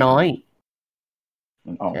พิมพ์มาน้อย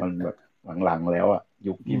มันออกมันแบบหลังๆแล้วอ่ะ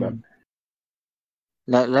ยุคที่แบบ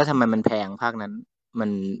แล้วทำไมมันแพงภาคนั้นมัน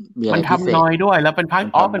มีอะไรพิเศษมันทำน้อยด้วยแล้วเป็นภาค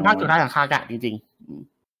เป็นภาคสุดท้ายของคากะจริง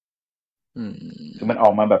คือมันออ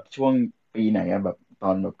กมาแบบช่วงปีไหนอะแบบต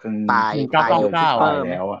อนแบบครึ่งปลาย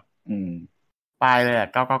แล้วอ่ะปลายเลย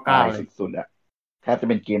999สุดๆอ่ะแทบจะ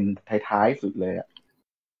เป็นเกมท้ายๆสุดเลยอ่ะ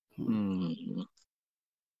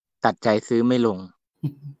ตัดใจซื้อไม่ลง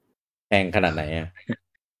แพงขนาดไหนอ่ะ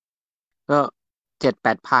ก็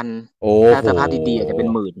 7-8,000ถ้าสภาพดีๆอาจจะเป็น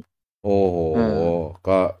หมื่นโอ้โห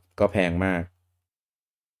ก็แพงมาก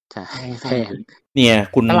ใช่แพงเนี่ย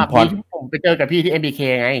คุณพรผมไปเจอกับพี่ที่ MBK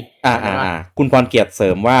ไงคุณพรเกียรติเสริ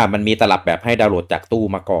มว่ามันมีตลับแบบให้ดาวน์โหลดจากตู้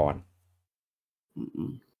มาก่อน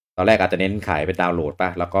ตอนแรกอาจจะเน้นขายเป็นดาวน์โหลดป่ะ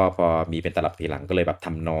แล้วก็พอมีเป็นตลับทีหลังก็เลยแบบท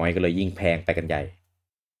ำน้อยก็เลยยิ่งแพงไปกันใหญ่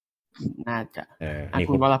น่าจะ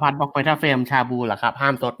คุณวรพัฒน์บอกไปถ้าเฟรมชาบูเหรอครับห้า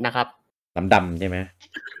มสดนะครับน้ำดำใช่ไหม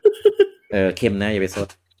เค็มนะอย่าไปสด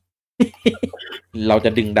เราจะ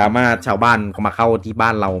ดึงดราม่าชาวบ้านมาเข้าที่บ้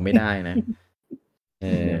านเราไม่ได้นะ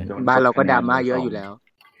บ้านเราก็ดราม่าเยอะอยู่แล้ว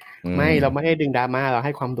ไม่เราไม่ให้ดึงดราม่าเราใ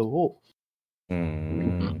ห้ความรู้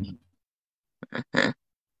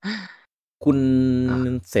คุณ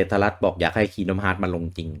เศรษฐรัตน์บอกอยากให้คีโนมฮาร์ทมาลง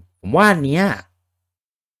จริงผมว่าเนี้ย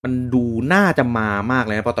มันดูน่าจะมามากเ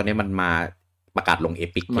ลยนะเพราะตอนนี้มันมา ประกาศลง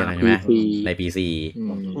Epic ใช่ไหมใน PC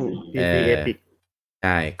PC Epic ใ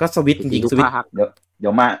ช่ก็สวิตจริงๆสวิตเดี๋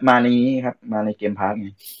ยวมาในนี้ครับมาในเกมพาร์ทไง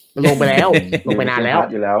ลงไปแล้วลงไปนานแล้ว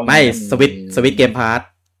อยู่แล้วไม่สวิตเกมพาร์ท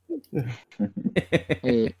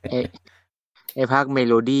ไอ้ภาคเม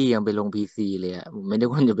โลดี้ยังไปลง PC เลยอ่ะผมไม่ได้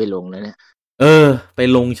ควรจะไปลงแล้วเนี่ยไป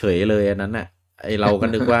ลงเฉยเลยอันนั้นน่ะไอเราก็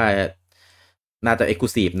นึกว่าน่าจะ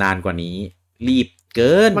Exclusive นานกว่านี้รีบเ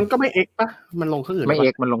กินมันก็ไม่ X ป่ะมันลงเครื่องอื่นไม่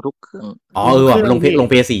X มันลงทุกเครื่องว่ะลง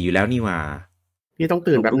PS4 อยู่แล้วนี่หว่าพี่ต้อง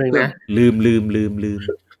ตื่นแป๊บนึงนะลืม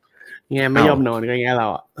ไงไม่ยอมนอนก็อย่างเงี้ยเรา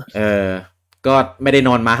อ่ะก็ไม่ได้น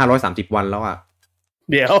อนมา530วันแล้วอ่ะ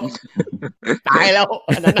เดี๋ยวตายแล้ว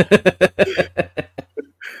อันนั้น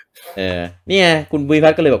เนี่ยคุณบุญพั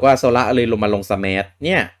ฒน์ก็เลยบอกว่าโซล่าเลยลงมาลงสมาร์ทเ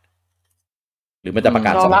นี่ยหรือมันจะประก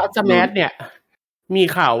าศโซล่าสมาร์ทเนี่ยมี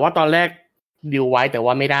ข่าวว่าตอนแรกดีลไว้แต่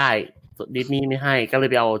ว่าไม่ได้ดิสนีย์ไม่ให้ก็เลย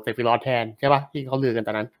ไปเอาเซฟิรอสแทนใช่ป่ะที่เขาลือกันต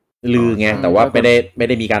อนนั้นลือไงแต่ว่าไม่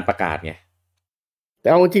ได้มีการประกาศไงแต่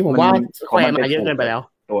เอาจริงผมว่าสแควร์มาเยอะเกินไปแล้ว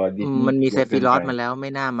ตัวมันมีเซฟิรอสมาแล้วไม่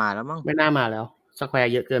น่ามาแล้วมั้งไม่น่ามาแล้วสแคว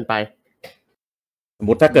ร์เยอะเกินไปสมม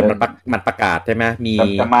ติถ้าเกิดมันประกาศใช่ไหมมี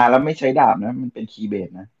จะมาแล้วไม่ใช้ดาบนะมันเป็นคีย์เบส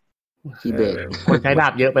นะคีย์เบสคนใช้ดา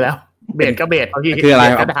บเยอะไปแล้วเบสก็เบสคืออะไร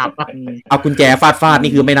เอากุญแจฟาด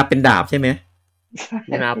นี่คือไม่นับเป็นดาบใช่ไหม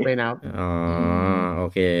ไม่นับอ๋อโอ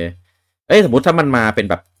เคสมมติถ้ามันมาเป็น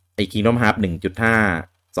แบบไอ้ Kingdom Hearts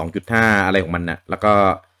 1.5 2.5 อะไรของมันน่ะแล้วก็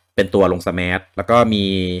เป็นตัวลงสมาร์ทแล้วก็มี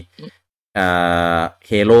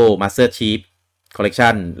Halo Master Chief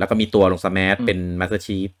Collection แล้วก็มีตัวลงสมาร์ทเป็น Master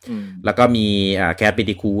Chief แล้วก็มีCrash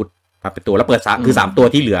Bandicoot เป็นตัวแล้วเปิดคือ3ตัว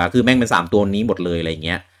ที่เหลือคือแม่งเป็น3ตัวนี้หมดเลยอะไรอย่างเ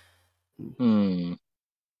งี้ย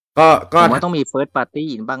ก็ผมว่าต้องมี First Party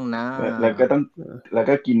บ้างนะแล้ว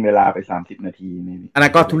ก็กินเวลาไป30นาทีนี่อันนั้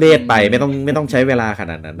นก็ทุเรศไปไม่ต้องใช้เวลาข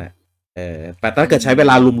นาดนั้นนะแต่ถ้าเกิดใช้เว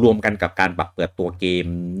ลารวมๆกันกับการปรับเปิดตัวเกม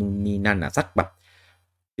นู่นนี่นั่นน่ะสักแบบ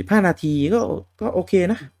15นาทีก็โอเค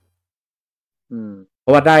นะเพร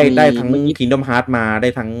าะว่าได้ทั้ง Kingdom Hearts มาได้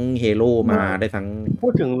ทั้ง Halo มาได้ทั้งพู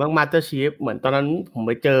ดถึงเรื่อง Master Chief เหมือนตอนนั้นผมไ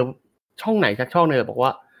ปเจอช่องไหนสักช่องนึงบอกว่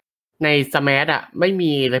าใน Smash อ่ะไม่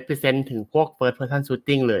มี represent ถึงพวก first person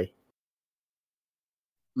shooting เลย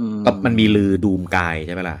ก็มันมีลือดูมกายใ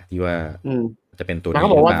ช่ไหมล่ะที่ว่าจะเป็นตัวนี้เข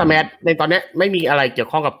าบอกว่า Smash ในตอนนี้ไม่มีอะไรเกี่ยว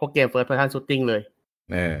ข้องกับพวกเกม first person shooting เลย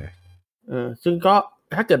ซึ่งก็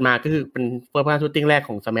ถ้าเกิดมาก็คือเป็น first person shooting แรกข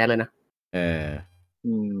อง Smash เลยนะ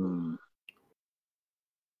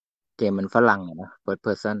เกมมันฝรั่งนะ first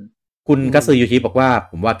person คุณกัตสึยูชิบอกว่า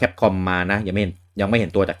ผมว่า Capcom มานะยังไม่เห็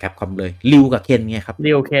นตัวจาก Capcom เลยริวกับเคนไงครับ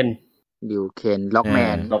ริวเคนล็อกแม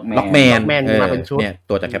นมาเป็นชุดเนี่ย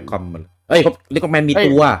ตัวจาก Capcom มันล็อกแมนมี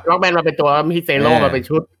ตัวล็อกแมนมาเป็นตัวมีเซโร่มาเป็น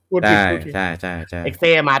ชุดใช่เอ็กเซ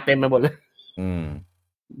มาเต็มไปหมดเลย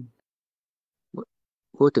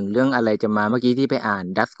พูดถึงเรื่องอะไรจะมาเมื่อกี้ที่ไปอ่าน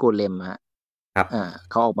ดัสโกเลมฮะครับ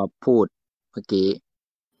เขาออกมาพูดเมื่อกี้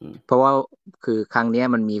เพราะว่าคือครั้งนี้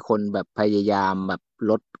มันมีคนแบบพยายามแบบ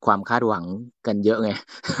ลดความคาดหวังกันเยอะไง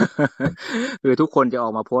คือทุกคนจะออ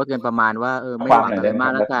กมาโพสต์กันประมาณว่าไม่หวังอะไรมา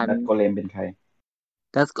กแล้วกันดัสโกเลมเป็นใคร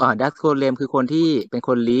ดัสโกเลมคือคนที่เป็นค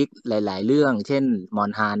นลีกหลายๆเรื่องเช่นมอ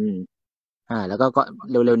นฮันแล้วก็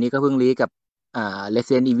เร็วๆนี้ก็เพิ่งลีกกับ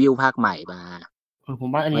Resident Evil ภาคใหม่มาผม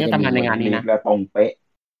ว่าอันนี้ทำงานในงานนี้นะแล้วตรงเป๊ะ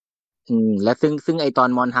และซึ่งไอตอน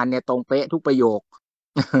มอนฮันเนี่ยตรงเป๊ะทุกประโยค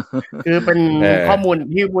คือเป็นข้อมูล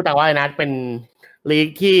ที่พูดแต่ว่านะเป็นลีก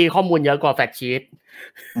ที่ข้อมูลเยอะกว่าแฟกชีต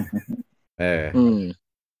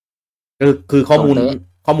คือข้อ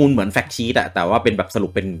มูลเหมือนแฟกชีตอะแต่ว่าเป็นแบบสรุ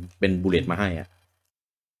ปเป็นบูลเลตมาให้อ่ะ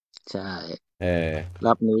ใช่ร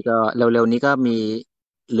อบนี้ก็เร็วๆนี้ก็มี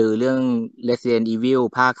หรือเรื่อง Resident Evil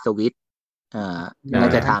ภาคสวิตน่า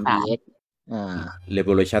จะทำ EX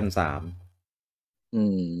Revolution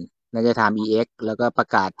 3น่าจะทำ EX แล้วก็ประ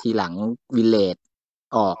กาศทีหลัง Village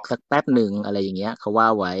ออกสักแป๊บหนึ่งอะไรอย่างเงี้ยเขาว่า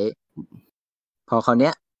ไว้พอคราวเนี้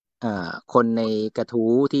ยคนในกระ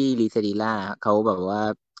ทู้ที่รีเซดีล่าเขาแบบว่า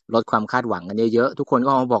ลดความคาดหวังกันเยอะๆทุกคน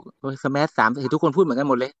ก็มาบอกสแมช3ทุกคนพูดเหมือนกัน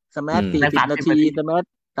หมดเลยสแมช40นาทีสแมช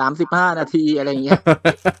35นาทีอะไรอย่างเงี้ย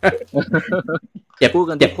เจ็บพูด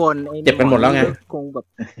กันทุกคนเจ็บกันหมดแล้วไงคงแบบ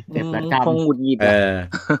คงหงุดหงิด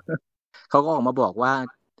เขาก็ออกมาบอกว่า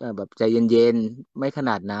แบบใจเย็นๆไม่ข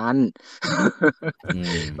นาดนั้น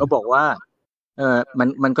เขาบอกว่า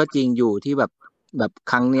มันก็จริงอยู่ที่แบบ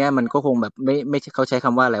ครั้งเนี้ยมันก็คงแบบไม่เขาใช้ค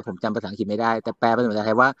ำว่าอะไรผมจำภาษาอังกฤษไม่ได้แต่แปลเป็นภาษาไท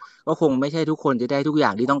ยว่าก็คงไม่ใช่ทุกคนจะได้ทุกอย่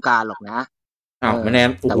างที่ต้องการหรอกนะไม่แน่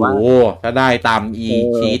โอ้โหถ้าได้ตาม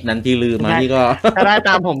ชีทนั้นที่ลืมมานี่ก็ถ้าได้ต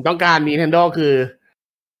ามผมต้องการ Nintendo คือ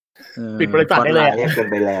ปิดบริษัทได้เลยเกิน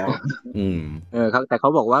ไปแล้วแต่เขา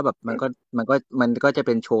บอกว่าแบบมันก็จะเ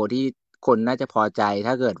ป็นโชว์ที่คนน่าจะพอใจ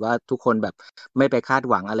ถ้าเกิดว่าทุกคนแบบไม่ไปคาด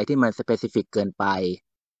หวังอะไรที่มันสเปซิฟิกเกินไป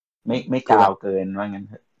ไม่กาวเกินว่างั้น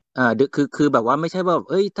คือแบบว่าไม่ใช่ว่า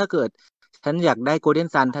เอ้ยถ้าเกิดฉันอยากได้โกลเด้น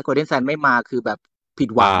ซันถ้าโกลเด้นซันไม่มาคือแบบผิด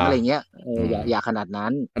หวังอะไรเงี้ยอย่าขนาดนั้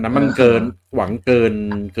นอันนั้นมันเกินหวังเกิ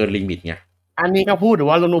นลิมิตไงอันนี้ก็พูดหรือ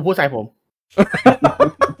ว่าลุงพูดใส่ผม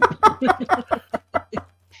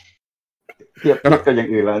เทียบกับอย่าง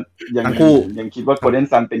อื่นแล้วยังคิดว่าโกลเด้น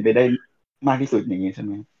ซันเป็นไปได้มากที่สุดอย่างนี้ใช่ไห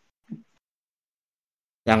ม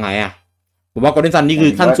ยังไงอ่ะผมว่าโกลเด้นซันนี่คื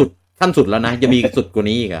อขั้นสุดแล้วนะจะมีสุดกว่า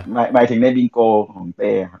นี้อีกอ่ะหมายถึงในบิงโกของเ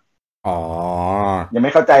ต้ครับอ๋อยังไ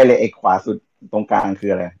ม่เข้าใจเลยไอ้ขวาสุดตรงกลางคือ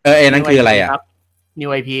อะไรนั่นคืออะไรอ่ะ New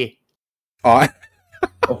IP อ๋อ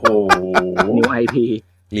โอ้โห New IP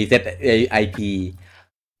รีเซ็ต IP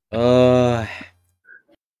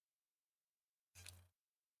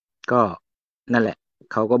ก็นั่นแหละ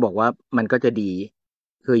เขาก็บอกว่ามันก็จะดี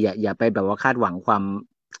คืออย่าไปแบบว่าคาดหวังความ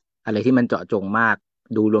อะไรที่มันเจาะจงมาก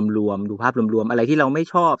ดูรวมๆดูภาพรวมๆอะไรที่เราไม่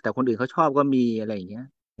ชอบแต่คนอื่นเขาชอบก็มีอะไรอย่างเงี้ย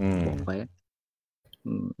บอกไว้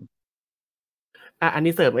อัน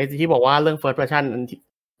นี้เสริมไอ้ที่บอกว่าเรื่อง first person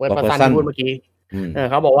first person ที่พูดเมื่อกี้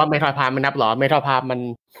เขาบอกว่าเมทัลพาร์ไม่นับหรอเมทัลพาร์มัน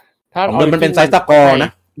ถ้ามันเป็นไซส์ตะกอน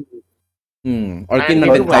ะออริจินมัน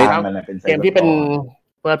เป็นไซส์เกมที่เป็น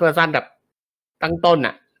first person แบบตั้งต้น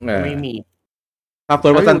อ่ะไม่มีถ้า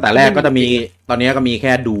first person แต่แรกก็จะมีตอนนี้ก็มีแ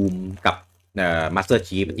ค่ Doom กับMaster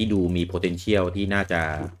Chief ที่ดูมี potential ที่น่า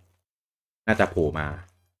จะโผล่มา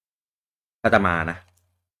ถ้าจะมานะ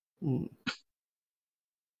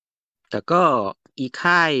แต่ก็อี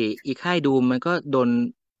ค่ายดูมันก็โดน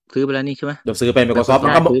ซื้อไปแล้วนี่ใช่ไหมโดนซื้อไป Microsoft แล้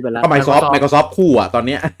วก็ Microsoft คู่อ่ะตอนเ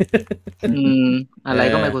นี้ยอะไร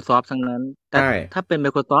ก็ Microsoft ทั้งนั้นแต่ถ้าเป็น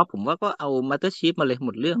Microsoft ผมว่าก็เอา Master Chief มาเลยห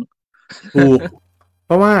มดเรื่องถูกเพ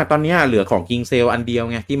ราะว่าตอนนี้เหลือของ King Cell อันเดียว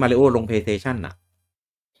ไงที่ Mario ลง PlayStation น่ะ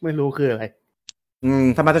ไม่รู้คืออะไร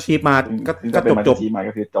ถ้า Master Chief มาก็จบมา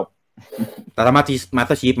ก็คือจบแต่ถ้า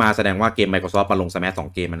Master Chief มาแสดงว่าเกม Microsoft มาลง Smash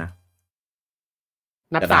 2 เกมนะ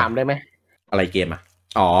นับ3ได้ไหมอะไรเกมอ่ะ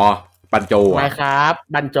อ๋อบันโจไม่ครับ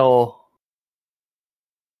บันโจ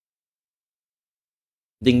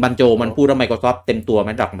จริงบันโจมันพูดว่า Microsoft เต็มตัวไหม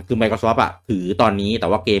ดักคือ Microsoft อ่ะถือตอนนี้แต่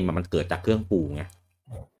ว่าเกมมันเกิดจากเครื่องปู่ไง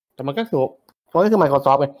แต่มันก็คือ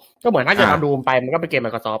Microsoft ไงก็เหมือนถ้าจะเอาดูมไปมันก็เป็นเกม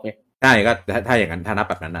Microsoft ไงใช่ก็ถ้าอย่างนั้นถ้านับ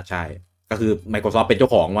แบบนั้นนะใช่ก็คือ Microsoft เป็นเจ้า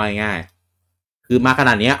ของว่าง่ายคือมาขน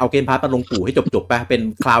าดนี้เอาเกมพาสมาลงปู่ให้จบไปเป็น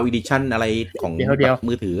Cloud Edition อะไรของ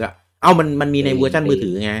มือถืออ่ะมันมีในเวอร์ชันมือ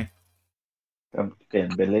ถือไงก็เปลี่ยน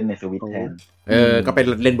เป็นเล่นในสวิตช์แทนก็เป็น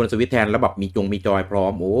เล่นบนสวิตช์แทนแล้วแบบมีจอยพร้อ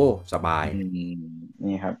มโอ้สบาย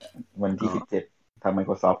นี่ครับวันที่17ทาง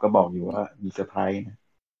Microsoft ก็บอกอยู่ว่ามีเซอร์ไพรส์นะ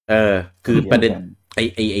คือประเด็นไ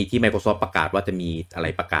อที่ Microsoft ประกาศว่าจะมีอะไร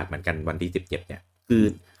ประกาศเหมือนกันวันที่17เนี่ยคือ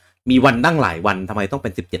มีวันตั้งหลายวันทำไมต้องเป็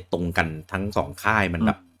น17ตรงกันทั้ง2ค่ายมันแ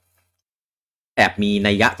บบแอบมี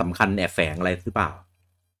นัยยะสำคัญแอบแฝงอะไรหรือเปล่า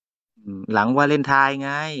หลังวาเลนไทน์ไ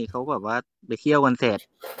งเขาแบบว่าไปเที่ยวกันเสร็จ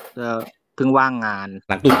เพิ่งว่างงาน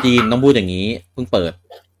หลังตุ๊จีนต้องพูดอย่างนี้เพิ่งเปิด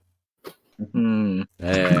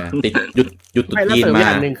ติดหยุดตุ๊จีนมาอ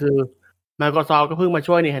ย่างนึงคือ Microsoft ก็เพิ่งมา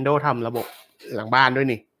ช่วย Nintendo ทำระบบหลังบ้านด้วย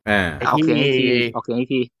นี่โอเค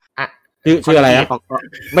ทีชื่ออะไรครับ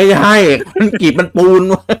ไม่ใช่มันกีบมันปูน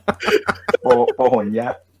โปหนยะ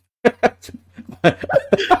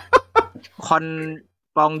คอน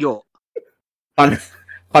ปองโย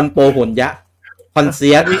คอนโปหนยะคอนเซี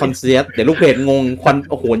ยสเดี๋ยวลูกเพจงงคอน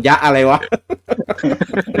โหนยะอะไรวะ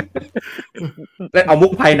เล่นเอามุ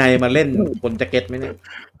กภายในมาเล่นคนจะเก็ตไหมเนี่ย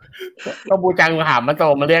ก็บูจังถามมันโต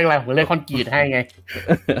มาเรียกอะไรผมเรียกคอนกรีตให้ไง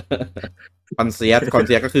คอนเซียส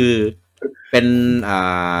ก็คือเป็น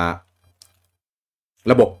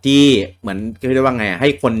ระบบที่เหมือนเรียกว่าไงให้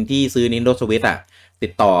คนที่ซื้อ Nintendo Switch อ่ะติ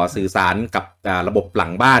ดต่อสื่อสารกับระบบหลั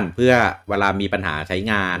งบ้านเพื่อเวลามีปัญหาใช้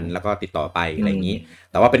งานแล้วก็ติดต่อไปอะไรอย่างนี้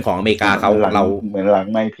แต่ว่าเป็นของอเมริกาเราเหมือนหลัง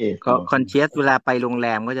ไม่เพจก็คอนเชียสเวลาไปโรงแร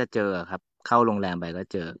มก็จะเจอครับเข้าโรงแรมไปก็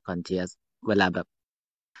เจอคอนเชียสเวลาแบบ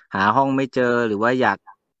หาห้องไม่เจอหรือว่าอยาก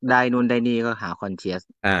ได้นู่นได้นี่ก็หาคอนเชียส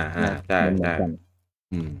ใช่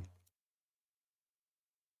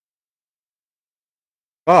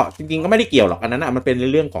ก็จริงๆก็ไม่ได้เกี่ยวหรอกอันนั้นมันเป็น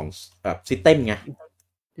เรื่องของแบบซิสเต็มไง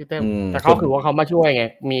แต่เขาถือว่าเขามาช่วยไง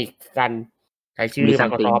มีการใช้ชื่อ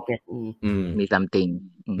Microsoft ไงมีซัมติง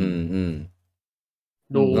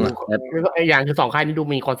ดูอย่างคือ2ค่ายนี้ดู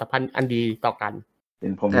มีความสัมพันธ์อันดีต่อกันเป็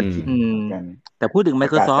นพรหมลิขิตกันแต่พูดถึง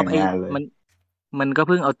Microsoft มันก็เ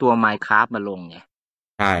พิ่งเอาตัว Minecraft มาลงไง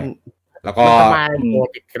ใช่แล้วก็มาโปร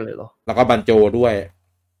ติดกันเลยเหรอแล้วก็บันโจด้วย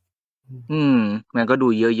มันก็ดู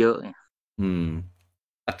เยอะๆไง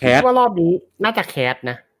แคสว่ารอบนี้น่าจะแคส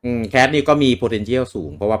นะแคสนี่ก็มี potential สู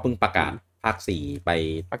งเพราะว่าเพิ่งประกาศภาค4ไป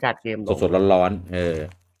ประกาศเกมสดๆร้อน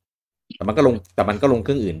ๆแต่มันก็ลงเค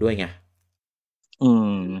รื่องอื่นด้วยไง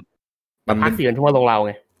ภาค4มันทั่วลงเราไ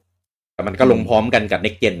ง แต่มันก็ลงพร้อมกันกับ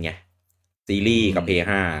Next Gen ไงซีรีส์กับ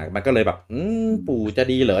PS5 มันก็เลยแบบปู่จะ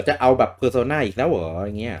ดีเหรอจะเอาแบบ Persona อีกแล้วเหรออ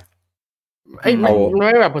ย่างเงี้ยมันไ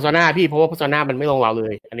ม่แบบ Persona พี่เพราะว่า Persona มันไม่ลงเราเล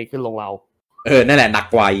ยอันนี้ขึ้นลงเรานั่นแหละหนัก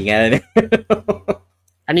กว่าอีกไงเนี่ย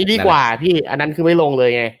อันนี้ดีกว่าพี่อันนั้นคือไม่ลงเลย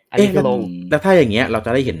ไงอันนี้คือลงแล้วถ้าอย่างเงี้ยเราจ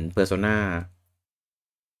ะได้เห็น Persona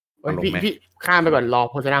พี่ข้ามไปก่อนรอ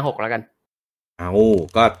Persona 6แล้วกันเอา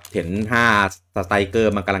ก็เห็น5สไตรเกอ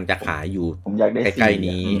ร์มันกำลังจะขายอยู่ผมอยากได้ใกล้ๆ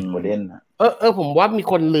นี้โกลเด้นผมว่ามี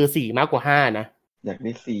คนลือ4มากกว่า5นะอยากไ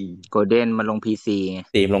ด้4โกลเด้นมันลง PC ไง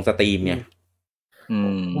สตรีมลงสตรีมไง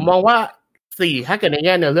ผมมองว่า4ถ้าเกิดในแ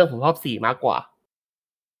ง่เนื้อเรื่องผมชอบ4มากกว่า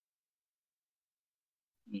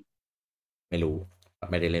ไม่รู้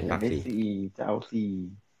ไม่ได้เล่นภาค4จะเอา4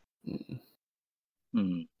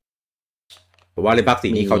ผมว่าเล่นภาค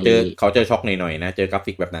4นี้เขาเจอช็อกหน่อยๆนะเจอกรา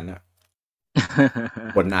ฟิกแบบนั้นนะ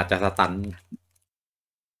คนอาจจะสตัน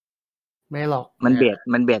ไม่หรอกมันเบีย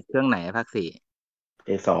ดเครื่องไหนภาค4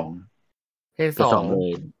 PS2 เล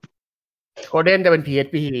ยโกลเด้นจะเป็น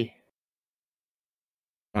PSP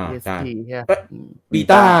ใช่ วี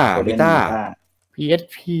ต้า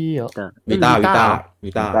PSP เหรอวีต้าวีต้า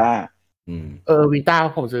วีต้า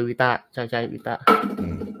ผมซื้อวีต้าใช่วีต้า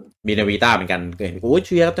มีในวีต้าเหมือนกันเห็นโอ้ยเ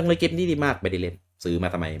ชียร์จังเลยเกมนี้ดีมากไม่ได้เล่นซื้อมา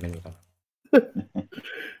ทำไมไม่รู้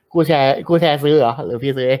กูแชร์ซื้อเหรอหรือ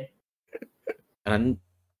พี่ซื้ออันนั้น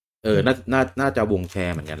น่าจะวงแช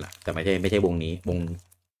ร์เหมือนกันแหละแต่ไม่ใช่วงนี้วง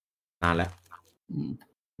นานแล้ว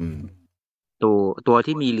ตัว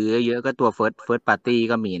ที่มีเหลือเยอะก็ตัว first party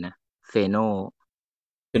ก็มีนะเซโน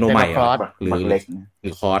ใหม่หรือเล็กหรื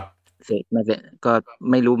อคอร์สก็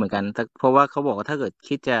ไม่รู้เหมือนกันเพราะว่าเขาบอกว่าถ้าเกิด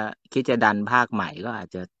คิดจะดันภาคใหม่ก็อาจ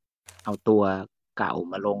จะเอาตัวเก่า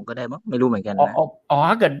มาลงก็ได้มั้งไม่รู้เหมือนกันนะ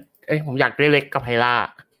ถ้าเกิดผมอยากได้เล็กกับไพล่า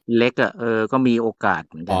เล็กก็มีโอกาส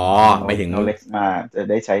เหมือนกันไม่ถึงเอาเล็กมาจะ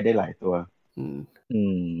ได้ใช้ได้หลายตัว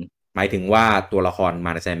หมายถึงว่าตัวละครม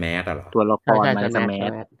าในแซมแมสเหรอตัวละครมาในแซมแม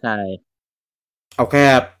สใช่เอาแ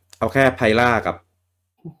ค่ไพล่ากับ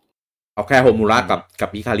เอาแค่โฮมูระกับ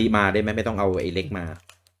อิคาริมาได้ไหมไม่ต้องเอาไอ้เล็กมา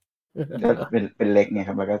เป็นเล็กไงค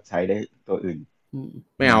รับแล้วก็ใช้ได้ตัวอื่น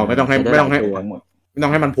ไม่เอาไม่ต้องให้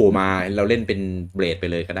มันโผล่มาเราเล่นเป็นเบลดไป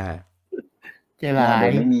เลยก็ได้เจลาย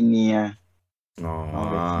ไม่มีเนีย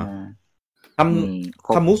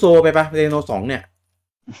ทำมูโซไปปะเรโน2เนี่ย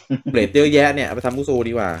เบลดเยอะแยะเนี่ยไปทำมูโซ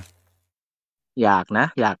ดีกว่าอยากนะ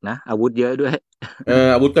อาวุธเยอะด้วย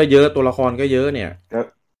อาวุธก็เยอะตัวละครก็เยอะเนี่ย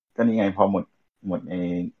ก็นี่ไงพอหมดใน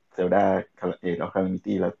เซลดาแล้วคารามิ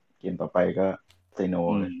ตี้แล้วเกมต่อไปก็เซโน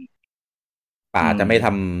ป่าจะไม่ท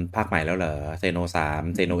ำภาคใหม่แล้วเหรอเซโน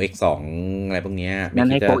3เซโน X2 อะไรพวกเนี้ยงั้น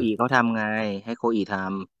ให้โคอีเขาทำไงให้โคอีทำ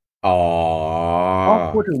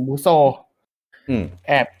พูดถึงมูโซแ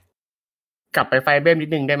อบกลับไปไฟเบมนิด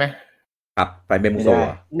นึงได้ไหมครับไฟเบมมูโซ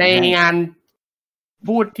ในงาน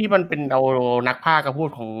พูดที่มันเป็นเอานักพากย์กับพูด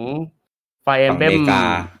ของไฟเบม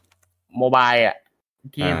โมบาย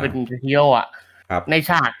ที่เป็นเที่ยวใน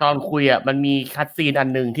ฉากตอนคุยมันมีคัตซีนอัน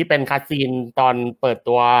หนึ่งที่เป็นคัตซีนตอนเปิด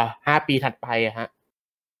ตัว5 ปีถัดไปฮะ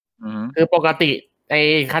คือปกติใน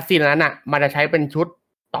คัตซีนนั้นมันจะใช้เป็นชุด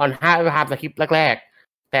ตอน5ภาพสคริปต์แรก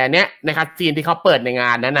ๆแต่เนี้ยในคัตซีนที่เขาเปิดในง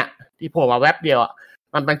านนั้นที่โผล่มาแวบเดียว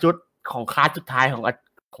มันเป็นชุดของคลาสสุดท้ายข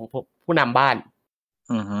องผู้นำบ้าน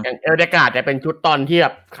อย่างเอลเดกาจะเป็นชุดตอนที่แบ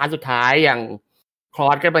บคลาสสุดท้ายอย่างคลอ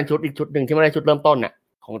สก็เป็นชุดอีกชุดหนึ่งที่ไม่ได้ชุดเริ่มต้น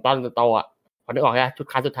ของตอนโตพอนึกออกใช่ไหมชุด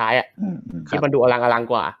คลาสสุดท้ายที่มันดูอลัง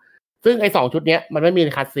กว่าซึ่งไอ้2ชุดเนี้ยมันไม่มีใน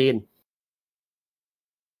คัตซีน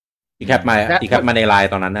ที่แคปมาในไลน์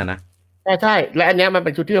ตอนนั้นนะใช่และอันเนี้ยมันเ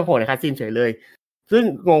ป็นชุดที่โผล่ในคัตซีนเฉยเลยซึ่ง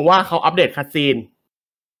งงว่าเขาอัปเดตคัตซีน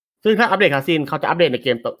ซึ่งถ้าอัปเดตคัตซีนเขาจะอัปเดตในเก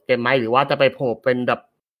มไหมหรือว่าจะไปโผล่เป็นแบบ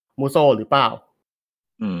มูโซหรือเปล่า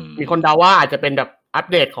มีคนเดาว่าอาจจะเป็นแบบอัป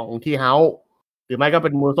เดตของทีเฮาส์หรือไม่ก็เป็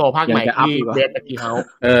นมูโซภาคใหม่ที่เบสจากทีเฮาส์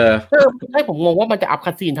ให้ผมงงว่ามันจะอัพ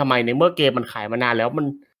คัตซีนทำไมในเมื่อเกมมันขายมานานแล้วมัน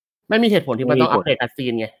ไม่มีเหตุผลที่มันต้องอัปเดตคัตซี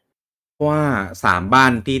นไงเพราะว่า3บ้า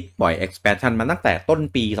นที่ปล่อย expansion มาตั้งแต่ต้น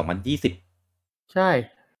ปี2020ใช่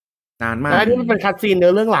นานมากแล้วนี่มันเป็นคัตซีน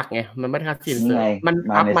เรื่องหลักไงมันไม่คัตซีนมัน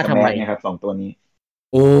อัพมาทำไมครับ2ตัวนี้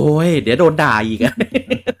โอ้ยเดี๋ยวโดนด่าอีก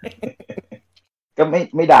ก็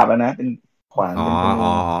ไม่ด่าแล้วนะเป็นขวานอ๋อ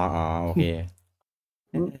โอเค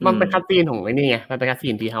มันเป็นคัตซีนของไอ้นี่ไงมันเป็นคัตซี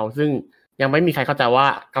นทีเฮาส์ซึ่งยังไม่มีใครเข้าใจว่า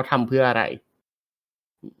เขาทำเพื่ออะไร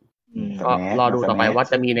ก็รอดูต่อไปว่า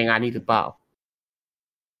จะมีในงานนี้หรือเปล่า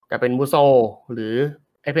จะเป็นมูโซหรือ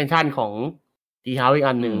ไอเพนชั่นของทีเฮาส์อีก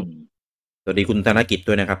อันหนึ่งสวัสดีคุณธนกิจ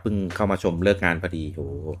ด้วยนะครับเพิ่งเข้ามาชมเลิกงานพอดีโห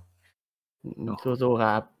สู้ๆค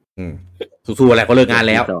รับสู้ๆอะไรเขาเลิกงาน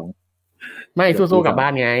แล้วไม่สู้ๆกลับบ้า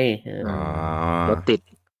นไงรถติด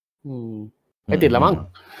ไม่ติดแล้วมั้ง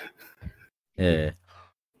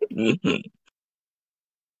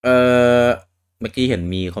เมื่อกี้เห็น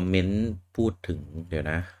มีคอมเมนต์พูดถึงเดี๋ยว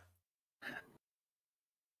นะ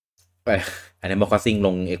อันนี้ Animal Crossing ล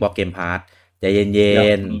ง Xbox Game Pass ใจเย็นใจเ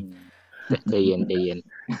ย็น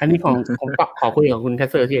อันนี้ของขอคุยกับคุณแคส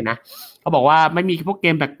เซอร์สินะเขาบอกว่าไม่มีพวกเก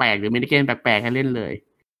มแปลกๆหรือมินิเกมแปลกๆให้เล่นเลย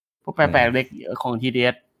พวกแปลกๆเล็กของ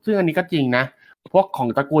TDS ซึ่งอันนี้ก็จริงนะพวกของ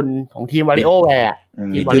ตระกูลของทีม WarioWare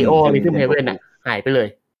ทีม Wario Rhythm Heaven น่ะหายไปเลย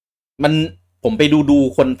มันผมไปดู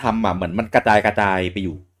คนทำเหมือนมันกระจายไปอ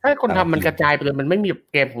ยู่ถ้าคนทำมันกระจายไปเลยมันไม่มี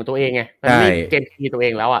เกมของตัวเองไงมันไม่มีเกมทีตัวเอ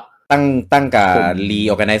งแล้วตั้งกับ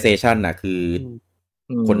reorganization น่ะคือ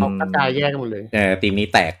คนกระจายแยกกันหมดเลยทีมนี้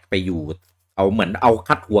แตกไปอยู่เอาเหมือนเอา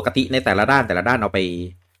คัดหัวกะทิในแต่ละด้านเอาไ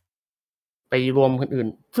ปรวมคนอื่น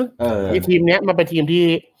ซึ่งไอ้ทีมเนี้ยมันเป็นทีมที่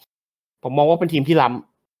ผมมองว่าเป็นทีมที่ล้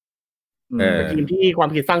ำเป็นทีมที่ความ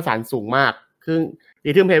คิดสร้างสรรค์สูงมากคือ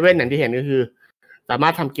Rhythm Heavenอย่างที่เห็นก็คือสามา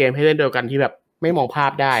รถทำเกมให้เล่นโดยกันที่แบบไม่มองภา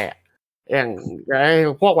พได้อย่าง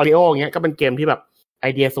พวก Wario อย่างเงี้ยก็เป็นเกมที่แบบไอ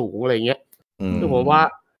เดียสูงอะไรเงี้ยคือผมว่า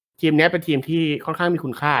ทีมนี้เป็นทีมที่ค่อนข้างมีคุ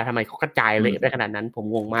ณค่าทำไมเขากระจายเลยได้ขนาดนั้นผม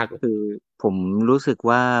งงมากคือผมรู้สึก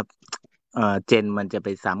ว่าเจนมันจะไป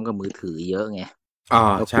ซ้ำกับมือถือเยอะไงใช่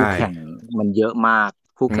คู่แข่งมันเยอะมาก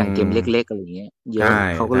คู่แข่งเกมเล็กๆอะไรเงี้ยเยอะ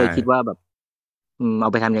เขาก็เลยคิดว่าแบบเอา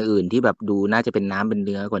ไปทำอย่างอื่นที่แบบดูน่าจะเป็นน้ำเป็นเ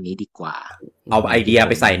นื้อกว่านี้ดีกว่าเอาไอเดีย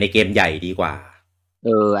ไปใส่ในเกมใหญ่ดีกว่า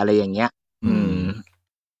อะไรอย่างเงี้ย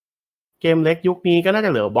เกมเล็กยุคนี้ก็น่าจะ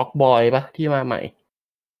เหลือบล็อกบอยป่ะที่มาใหม่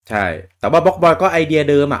ใช่แต่ว่าบล็อกบอยก็ไอเดีย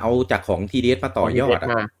เดิมเอาจากของ TDS มาต่อยอด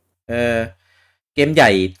เกมให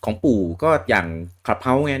ญ่ของปู่ก็อย่างขับเฮ้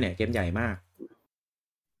าไงเนี่ยเกมใหญ่มาก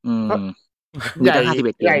ใ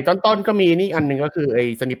หญ่ต้นก็มีนี่อันนึงก็คือไอ้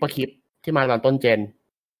สนิปเปอร์คิดที่มาตอนต้นเจน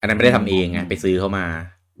อันนั้นไม่ได้ทำเองไงไปซื้อเข้ามา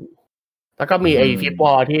แล้วก็มีไอ้ฟิปบอ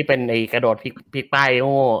ลที่เป็นไอ้กระโดดพลิกป้ายโ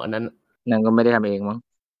ง่อันนั้นนั่นก็ไม่ได้ทำเองมั้ง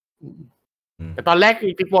แต่ตอนแรก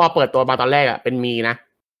ฟิปบอลเปิดตัวมาตอนแรกเป็นมีนะ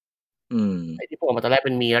ไอ้ที่โผล่มาตอนแรกเ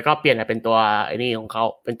ป็นมีแล้วก็เปลี่ยนเป็นตัวไอ้นี่ของเขา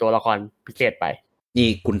เป็นตัวละครพิเศษไปนี่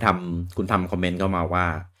คุณทำคอมเมนต์เข้ามาว่า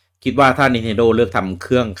คิดว่าถ้า Nintendo เลือกทำเค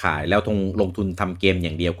รื่องขายแล้วลงทุนทำเกมอ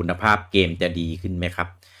ย่างเดียวคุณภาพเกมจะดีขึ้นไหมครับ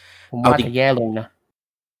ผมว่าจะแย่ลงนะ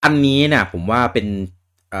อันนี้เนี่ยผมว่าเป็น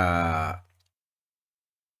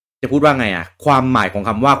จะพูดว่าไงความหมายของค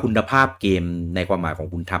ำว่าคุณภาพเกมในความหมายของ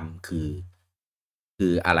คุณทำคื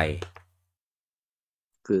ออะไร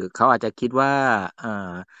คือเขาอาจจะคิดว่า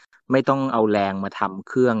ไม่ต้องเอาแรงมาทำ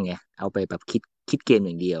เครื่องไงเอาไปแบบคิดเกมอ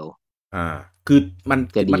ย่างเดียวคือมัน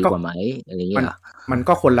จะดีกว่าไหมอะไรเงี้ยมัน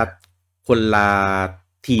ก็คนละ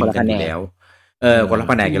ทีมกันอยู่แล้วคนละ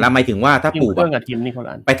แผนกอยู่แล้วหมายถึงว่าถ้าปู่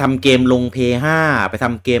ไปทำเกมลง PS5 ไปท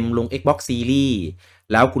ำเกมลง Xbox Series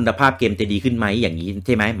แล้วคุณภาพเกมจะดีขึ้นไหมอย่างนี้ใ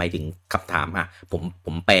ช่ไหมหมายถึงคำถามผ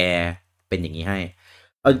มแปลเป็นอย่างนี้ให้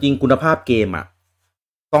เอาจริงคุณภาพเกม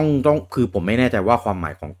ต้องคือผมไม่แน่ใจว่าความหม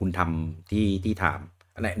ายของคุณทำที่ถาม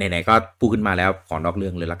ไหนๆก็พูดขึ้นมาแล้วขอนอกเรื่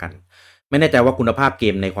องเลยละกันไม่แน่ใจว่าคุณภาพเก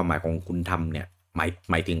มในความหมายของคุณทำเนี่ย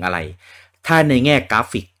หมายถึงอะไรถ้าในแง่กรา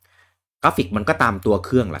ฟิกมันก็ตามตัวเค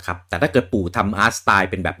รื่องแหละครับแต่ถ้าเกิดปู่ทำอาร์ตสไตล์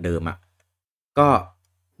เป็นแบบเดิมก็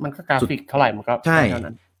มันก็กราฟิกเท่าไหร่มันก็ใช่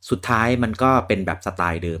สุดท้ายมันก็เป็นแบบสไต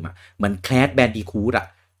ล์เดิมเหมือนแคลสแบนดิคูด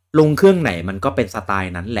ลงเครื่องไหนมันก็เป็นสไต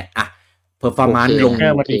ล์นั้นแหละเพอร์ฟอร์แมนซ์ลง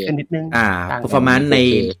เพอร์ฟอร์แมนซ์ใน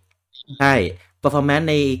ใช่ performance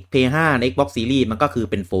ใน PS5 ใน Xbox Series มันก็คือ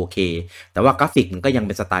เป็น 4K แต่ว่ากราฟิกมันก็ยังเ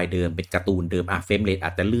ป็นสไตล์เดิมเป็นการ์ตูนเดิมเฟรมเรทอ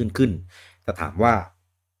าจจะลื่นขึ้นแต่ถามว่า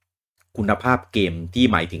คุณภาพเกมที่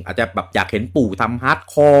หมายถึงอาจจะแบบอยากเห็นปู่ทำฮาร์ด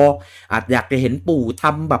คอร์อาจอยากจะเห็นปู่ท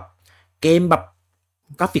ำแบบเกมแบบ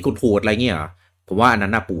กราฟิกโหดๆอะไรเงี้ยผมว่าอันนั้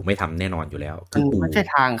นปู่ไม่ทำแน่นอนอยู่แล้วคือปู่ไม่ใช่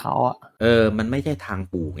ทางเขามันไม่ใช่ทาง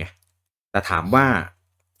ปู่ไงแต่ถามว่า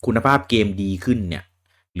คุณภาพเกมดีขึ้นเนี่ย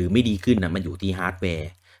หรือไม่ดีขึ้นมันอยู่ที่ฮาร์ดแวร์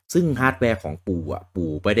ซึ่งฮาร์ดแวร์ของ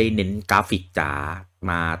ปู่ไม่ได้เน้นกราฟิกจ๋า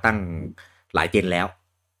มาตั้งหลายเจนแล้ว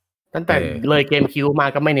ตั้งแต่เลยเกมคิวมา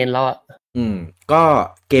ก็ไม่เน้นแล้วก็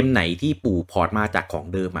เกมไหนที่ปู่พอร์ตมาจากของ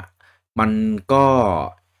เดิมมันก็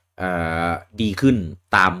ดีขึ้น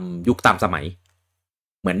ตามยุคตามสมัย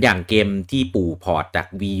เหมือนอย่างเกมที่ปู่พอร์ตจาก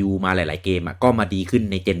Wii U มาหลายๆเกมก็มาดีขึ้น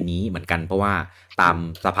ในเจนนี้เหมือนกันเพราะว่าตาม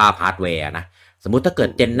สภาพฮาร์ดแวร์นะสมมุติถ้าเกิด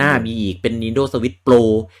เจนหน้ามีอีกเป็น Nintendo Switch Pro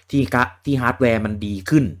ที่ฮาร์ดแวร์มันดี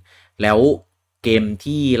ขึ้นแล้วเกม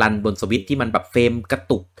ที่รันบนสวิตช์ที่มันแบบเฟรมกระ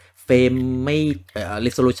ตุกเฟรมไม่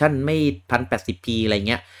resolution ไม่ 1080p อะไร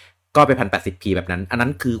เงี้ยก็ไป 1080p แบบนั้นอันนั้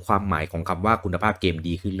นคือความหมายของคำว่าคุณภาพเกม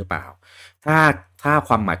ดีขึ้นหรือเปล่าถ้าค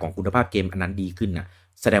วามหมายของคุณภาพเกมอันนั้นดีขึ้น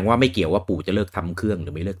แสดงว่าไม่เกี่ยวว่าปู่จะเลิกทำเครื่องหรื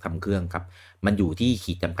อไม่เลิกทำเครื่องครับมันอยู่ที่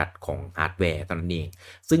ขีดจำกัดของฮาร์ดแวร์ตอนนั้นเอง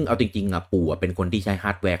ซึ่งเอาจริงๆปู่เป็นคนที่ใช้ฮา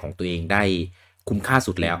ร์ดแวร์ของตัวเองได้คุ้มค่า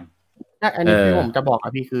สุดแล้วอันนี้ที่ผมจะบอก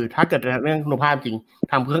พี่คือถ้าเกิดเรื่องคุณภาพจริง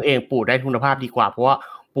ทำเครื่องเองปู่ได้คุณภาพดีกว่าเพราะว่า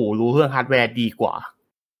ปู่รู้เรื่องฮาร์ดแวร์ดีกว่า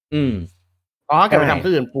เพราะถ้าเกิดไปทำเค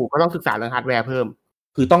รื่องอื่นปู่ก็ต้องศึกษาเรื่องฮาร์ดแวร์เพิ่ม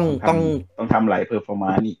คือต้องทำหลายเพอร์ฟอร์มา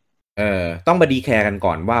นซ์อีกต้องมาดีแคร์กัน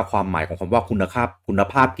ก่อนว่าความหมายของคำว่าคุณ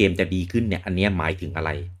ภาพเกมจะดีขึ้นเนี่ยอันนี้หมายถึงอะไร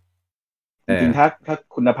จริงๆถ้า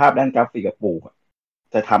คุณภาพด้านกราฟิกกับปู่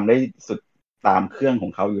จะทำได้สุดตามเครื่องขอ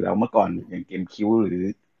งเขาอยู่แล้วเมื่อก่อนอย่างเกมคิวหรือ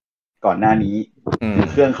ก่อนหน้านี้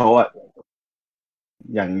เครื่องเขาอะ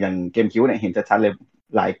อย่างเกมคิวเนี่ยเห็นชัดๆเลย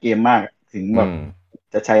หลายเกมมากถึงแบบ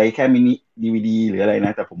จะใช้แค่มินิ DVD หรืออะไรน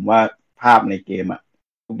ะแต่ผมว่าภาพในเกมอะ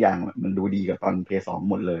ทุกอย่างมันดูดีกว่าตอน PS2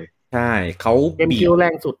 หมดเลยใช่เขาเกมคิวแร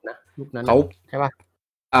งสุดนะยุคนั้นเขาใช่ป่ะ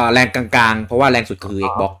แรงกลางๆเพราะว่าแรงสุดคือ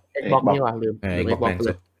Xbox นี่ว่าลืมXbox แรง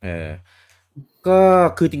สุดก็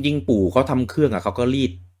คือจริงๆปู่เขาทำเครื่องเขาก็รี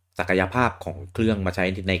ดศักยภาพของเครื่องมาใช้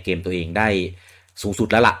ในเกมตัวเองได้สูงสุด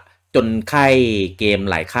แล้วล่ะจนค่ายเกม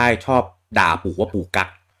หลายค่ายชอบด่าปู่ว่าปู่กัก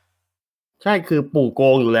ใช่คือปู่โก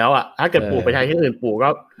งอยู่แล้วอ่ะถ้าเกิดปู่ไปใช้ที่อื่นปู่ก็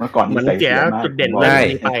เมื่อก่อนมันเสียจุดเด่นเลย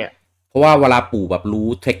นี้ไปอ่ะเพราะว่าเวลาปู่แบบรู้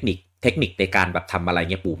เทคนิคในการแบบทำอะไรเ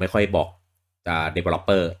งี้ยปู่ไม่ค่อยบอก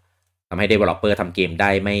developer ทำให้ developer ทำเกมได้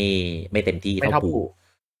ไม่เต็มที่เท่าปู่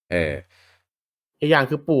อีกอย่าง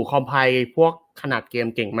คือปู่คอมไพล์พวกขนาดเกม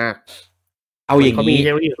เก่งมากเอาอย่างนี้เขามีเท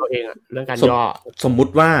คโนโลยีตัวเองอ่ะเรื่องการย่อสมมุ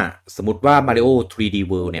ติว่า Mario 3D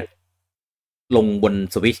World เนี่ยลงบน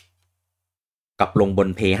Switch กับลงบน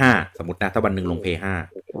PS5 สมมุตินะถ้าวันหนึ่งลง PS5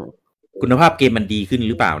 คุณภาพเกมมันดีขึ้น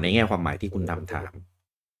หรือเปล่าในแง่ความหมายที่คุณถาม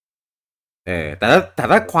แต่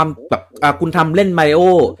ถ้าความแบบคุณทำเล่น Mario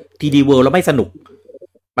 3D World แล้วไม่สนุก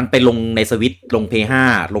มันไปลงใน Switch ลง PS5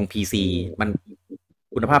 ลง PC มัน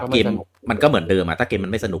คุณภาพเกมมันก็เหมือนเดิมถ้าเกมมั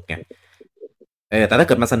นไม่สนุกไงแต่ถ้าเ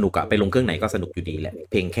กิดมันสนุกไปลงเครื่องไหนก็สนุกอยู่ดีแหละ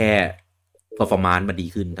เพียงแค่ performance มันดี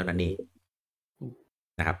ขึ้นเท่านั้นเอง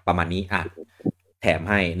นะครับประมาณนี้แถม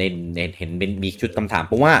ให้ในเห็นเป็นมีชุดคำถาม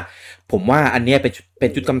ผมว่าอันนี้เป็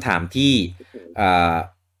นชุดคำถามที่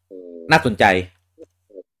น่าสนใจ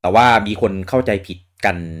แต่ว่ามีคนเข้าใจผิด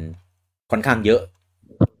กันค่อนข้างเยอะ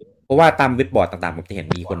เพราะว่าตามเว็บบอร์ดต่างๆผมจะเห็น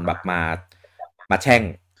มีคนแบบมาแช่ง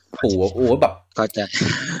ปู่โอ้แบบเข้าใจ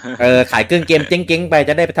ขายเครื่องเกมเจ๊งๆไป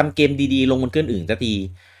จะได้ไปทำเกมดีๆลงบนเครื่องอื่นสักที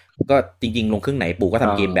ก็จริงๆลงเครื่องไหนปู่ก็ท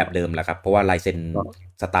ำเกมแบบเดิมแหละครับเพราะว่าลายเซ็น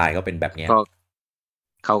สไตล์ก็เป็นแบบนี้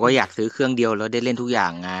เขาก็อยากซื้อเครื่องเดียวแล้วได้เล่นทุกอย่า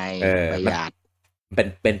งไงประหยัด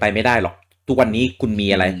เป็นไปไม่ได้หรอกทุกวันนี้คุณมี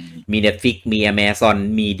อะไรมี Netflix มี Amazon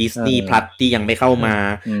มี Disney Plus ที่ยังไม่เข้ามา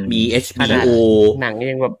มี HBO หนัง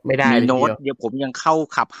ยังแบบไม่ได้มีโน้ตเดี๋ยวผมยังเข้า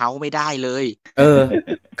ขับเฮาไม่ได้เลย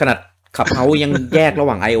ขนาดขับเฮายังแยกระห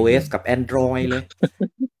ว่าง iOS กับ Android เลย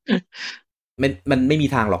มันไม่มี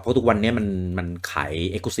ทางหรอกเพราะทุกวันนี้มันขาย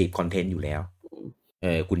Exclusive Content อยู่แล้ว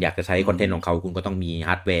คุณอยากจะใช้คอนเทนต์ของเขาคุณก็ต้องมีฮ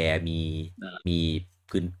าร์ดแวร์มี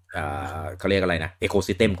พื้นเขาเรียกอะไรนะอีโค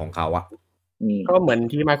ซิสเต็มของเขาก็เหมือน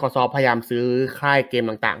ที่ Microsoft พยายามซื้อค่ายเกม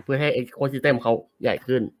ต่างๆเพื่อให้อีโคซิสเต็มเขาใหญ่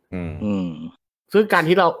ขึ้นซึ่งการ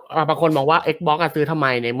ที่เราบางคนมองว่า Xbox ซื้อทำไม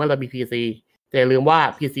ในเมื่อเรามี PC แต่ลืมว่า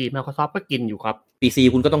PC Microsoft ก็กินอยู่ครับ PC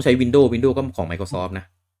คุณก็ต้องใช้ Windows ก็ของ Microsoft นะ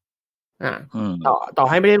ต่อ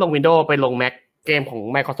ให้ไม่ได้ลง Windows ไปลง Mac เกมของ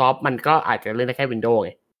Microsoft มันก็อาจจะเล่นได้แค่ Windows ไ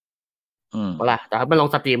งล่ะแต่ถ้ามันลง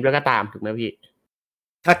Steam ด้วยก็ตามถูกไหมพี่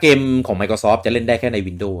ถ้าเกมของ Microsoft จะเล่นได้แค่ใน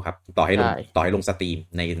Windows ครับต่อให้ลง Steam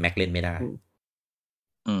ใน Mac เล่นไม่ได้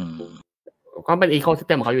ก็เป็น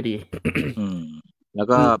Ecosystem ของเขาอยู่ดีแล้ว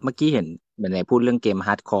ก็เมื่อกี้เห็นเหมือนในพูดเรื่องเกมฮ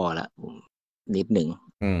าร์ดคอร์แล้วนิดหนึ่ง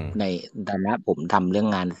ในฐานะผมทำเรื่อง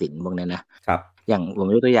งานศิลป์พวกนั้นนะครับอย่างผม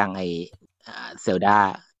ยกตัวอย่างไอเซลดา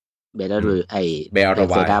เบลหรือไอ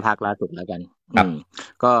เซลดาภาคล่าสุดแล้วกัน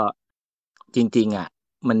ก็จริง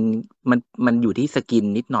ๆมันอยู่ที่สกิน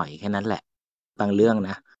นิดหน่อยแค่นั้นแหละบางเรื่อง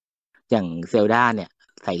นะอย่างเซลดาเนี่ย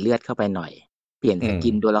ใส่เลือดเข้าไปหน่อยเปลี่ยนสกิ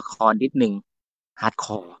นตัวละครนิดนึงฮาร์ดค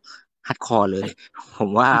อร์เลยผ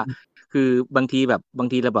มว่าคือบางที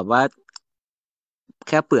เราแบบว่าแ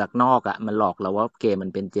ค่เปลือกนอกมันหลอกเราว่าเกมมั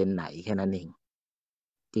นเป็นเจนไหนแค่นั้นเอง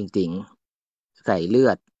จริงๆใส่เลือ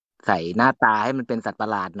ดใส่หน้าตาให้มันเป็นสัตว์ประ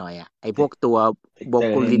หลาดหน่อยไอ้พวกตัวโบ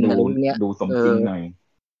กุลินอะไรเงี้ยดูสมจริงหน่อย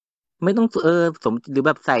ไม่ต้องสมหรือแ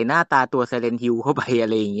บบใส่หน้าตาตัวไซเลนท์ฮิลเข้าไปอะ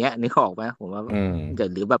ไรอย่างเงี้ยนึกออกไหมผมว่าจะ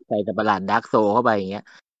หรือแบบใส่สัตว์ประหลาดดาร์กโซเข้าไปอย่างเงี้ย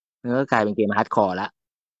มันก็กลายเป็นเกมฮาร์ดคอร์ละ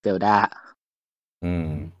เซลดา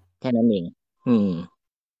แค่นั้นเอง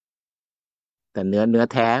แต่เนื้อ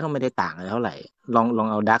แท้ก็ไม่ได้ต่างอะไรเท่าไหร่ลอง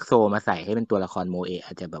เอาดาร์กโซมาใส่ให้เป็นตัวละครโมเอะอ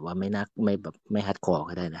าจจะแบบว่าไม่ฮาร์ดคอร์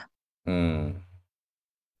ก็ได้นะ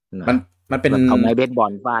มันเป็นเขาไม้เบสบอ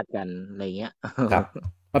ลฟาดกันอะไรเงี้ยครับ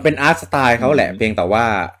มันเป็นอาร์ตสไตล์เขาแหละเพียงแต่ว่า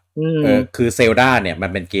คือเซลดาเนี่ยมั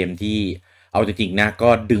นเป็นเกมที่เอาจริงๆนะก็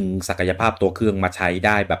ดึงศักยภาพตัวเครื่องมาใช้ไ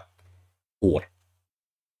ด้แบบโหด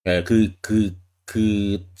คือ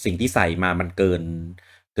สิ่งที่ใส่มามันเกิ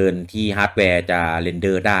นที่ฮาร์ดแวร์จะเรนเด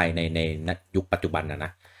อร์ได้ในยุคปัจจุบันน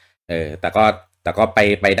ะแต่ก็ แต่ก็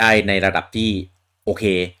ไปได้ในระดับที่โอเค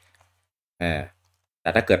แต่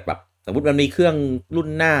ถ้าเกิดแบบสมมติมันมีเครื่องรุ่น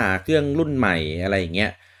หน้าเครื่องรุ่นใหม่อะไรอย่างเงี้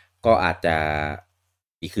ยก็อาจจะ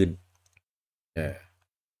ดีขึ้น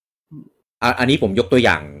อันนี้ผมยกตัวอ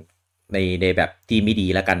ย่างในแบบที่ไม่ดี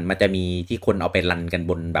แล้วกันมันจะมีที่คนเอาไปรันกัน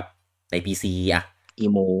บนแบบใน PC อี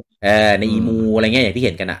โมในอีมูอะไรเงี้ยอย่างที่เ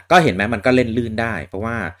ห็นกันอ่ะก็เห็นไหมมันก็เล่นลื่นได้เพราะ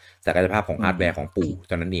ว่าศักยภาพของฮาร์ดแวร์ของปู่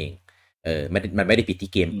ตอนนั้นเองมันไม่ได้ผิด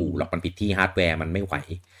ที่เกมปู่หรอกมันผิดที่ฮาร์ดแวร์มันไม่ไหว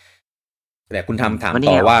แต่คุณถาม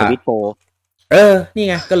ต่อว่าสวิตโปรนี่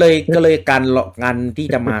ไงก็เลยการงานที่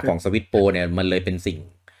จะมาของสวิตโปรเนี่ยมันเลยเป็นสิ่ง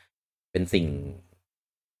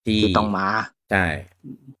ที่ต้องมาใช่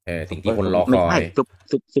สิ่งที่คนรอคอย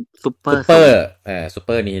ซุปเป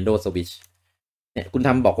อร์ Nintendo Switch เนี่ยคุณท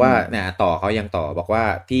ำบอกว่าเนี่ยเขายังต่อบอกว่า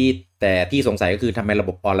ที่สงสัยก็คือทำไมระบ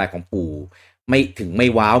บออนไลน์ของปู่ไม่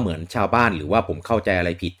ว้าวเหมือนชาวบ้านหรือว่าผมเข้าใจอะไร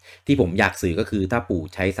ผิดที่ผมอยากสื่อก็คือถ้าปู่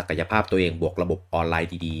ใช้ศักยภาพตัวเองบวกระบบออนไลน์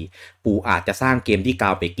ดีๆปู่อาจจะสร้างเกมที่กรา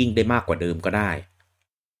วด์เบรกกิ้งได้มากกว่าเดิมก็ได้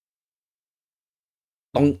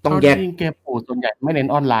ต้องแยกเกมปู่ส่วนใหญ่ไม่เน้น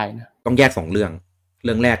ออนไลน์นะต้องแยก2เรื่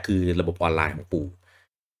องแรกคือระบบออนไลน์ของปู่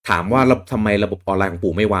ถามว่าทำไมระบบออนไลน์ของ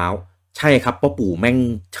ปู่ไม่ว้าวใช่ครับเพราะปู่แม่ง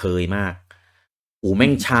เชยมากปู่แม่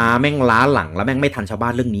งช้าแม่งล้าหลังแล้วแม่งไม่ทันชาวบ้า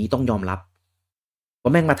นเรื่องนี้ต้องยอมรับว่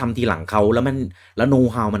าแม่งมาทำทีหลังเขาแล้วโน้ต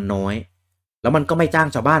ฮาวมันน้อยแล้วมันก็ไม่จ้าง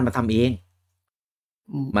ชาวบ้านมาทำเอง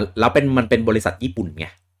แล้วมันเป็นบริษัทญี่ปุ่นไง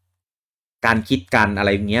การคิดการอะไร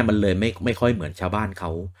เงี้ยมันเลยไม่ค่อยเหมือนชาวบ้านเข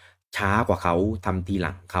าช้ากว่าเขาทำทีห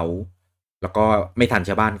ลังเขาแล้วก็ไม่ทันช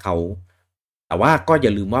าวบ้านเขาแต่ว่าก็อย่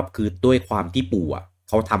าลืมว่าคือด้วยความที่ปู่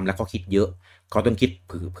เขาทำแล้วเขาคิดเยอะเขาต้องคิดเ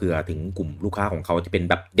ผื่อถึงกลุ่มลูกค้าของเขาจะเป็น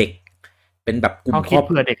แบบเด็กเป็นแบบกลุ่มครอบ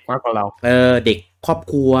ครัวเด็กมากกว่าเราเด็กครอบ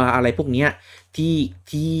ครัวอะไรพวกเนี้ยที่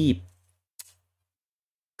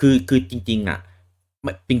คือจริง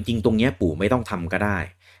ๆจริงๆตรงเนี้ยปู่ไม่ต้องทำก็ได้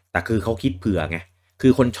แต่คือเขาคิดเผื่อไงคื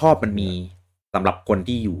อคนชอบมันมีสำหรับคน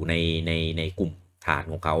ที่อยู่ในกลุ่มฐาน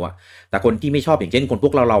ของเขาแต่คนที่ไม่ชอบอย่างเช่นคนพ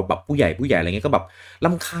วกเราแบบผู้ใหญ่อะไรเงี้ยก็แบบร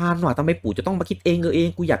ำคาญว่ะทำไมปู่จะต้องมาคิดเอง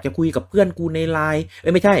กูอยากจะคุยกับเพื่อนกูในไลน์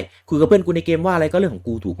ไม่ใช่คุยกับเพื่อนกูในเกมว่าอะไรก็เรื่องของ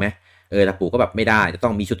กูถูกไหมแต่ปู่ก็แบบไม่ได้จะต้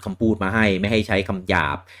องมีชุดคำพูดมาให้ไม่ให้ใช้คำหยา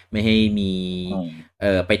บไม่ให้มี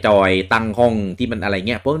ไปจอยตั้งห้องที่มันอะไรเ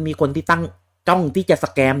งี้ยเพราะมันมีคนที่ตั้งจ้องที่จะส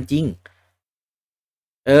แกมจริง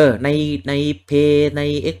ในเพย์ใน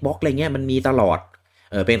Xbox อะไรเงี้ยมันมีตลอด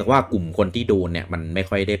เพียงแต่ว่ากลุ่มคนที่โดนเนี่ยมันไม่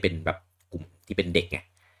ค่อยได้เป็นแบบกลุ่มที่เป็นเด็กไง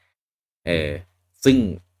ซึ่ง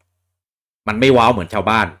มันไม่ว้าวเหมือนชาว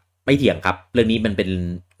บ้านไม่เถียงครับเรื่องนี้มันเ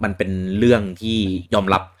ป็นเรื่องที่ยอม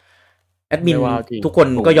รับแอดมินทุกคน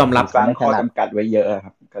ก็ยอมรับสร้างข้อจำกัดไว้เยอะค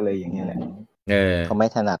รับก็เลยอย่างนี้แหละเขาไม่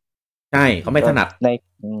ถนัดใช่เขาไม่ถนัด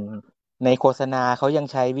ในโฆษณาเขายัง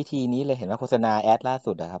ใช้วิธีนี้เลยเห็นว่าโฆษณาแอดล่า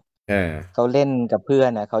สุดครับเขาเล่นกับเพื่อน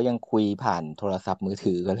นะเขายังคุยผ่านโทรศัพท์มือ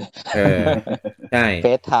ถือกันเลยใช่เฟ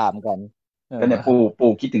ซไทม์กันก็เนี่ย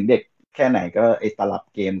ปู่คิดถึงเด็กแค่ไหนก็ไอ้ตลับ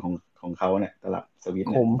เกมของเขาเนี่ยตลับสวิตช์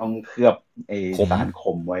เนี่ยต้องเคลือบไอ้สารข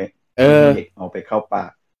มไว้เด็กเอาไปเข้าปา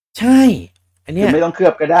กใช่อันนี้ไม่ต้องเคลื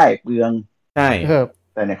อบก็ได้เปลืองใช่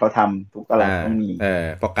แต่เนี่ยเขาทำทุกตลับต้องมี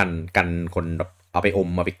เพราะกันคนแบบเอาไปอม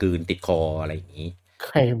มาไปกลืนติดคออะไรอย่างนี้ใค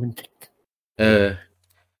รมัน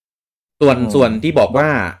ส่วนที่บอกว่า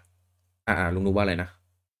ลุงรู้ว่าอะไรนะ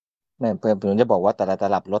แม่เพื่อนผมจะบอกว่าแต่ละต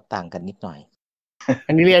ลับลดต่างกันนิดหน่อย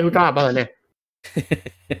อันนี้เรียนรู้ตลับป่ะเนี่ย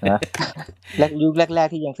ยุคแรก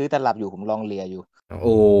ที่ยังซื้อตลับอยู่ผมลองเลียอยู่โ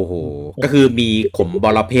อ้โหก็คือมีขมบอ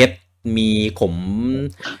ระเพ็ดมีขม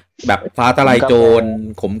แบบฟ้าทลายโจร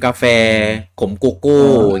ขมกาแฟขมโกโก้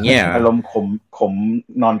อย่างเงี้ยอารมณ์ขม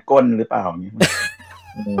นอนก้นหรือเปล่าอย่างงี้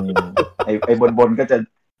ไอ้บนก็จะ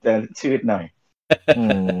ชืดหน่อย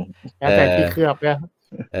แต่ที่เคลือบเนี่ย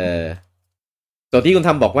ส่วนที่คุณท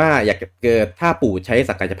ำบอกว่าอยากเกิดถ้าปู่ใช้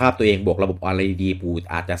ศักยภาพตัวเองบวกระบบออนไลน์ดีปู่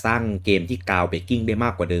อาจจะสร้างเกมที่กราวด์เบรกกิ้งได้ม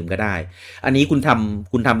ากกว่าเดิมก็ได้อันนี้คุณท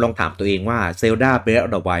ำลองถามตัวเองว่า Zelda Breath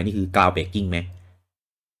of the Wild นี่คือกราวด์เบรกกิ้งไหม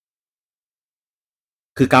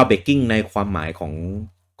คือกราวด์เบรกกิ้งในความหมาย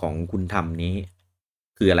ของคุณทำนี้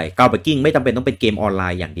คืออะไรกราวด์เบรกกิ้งไม่จำเป็นต้องเป็นเกมออนไล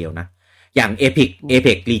น์อย่างเดียวนะอย่าง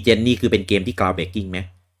Apex Legends นี่คือเป็นเกมที่กราวด์เบรกกิ้งไหม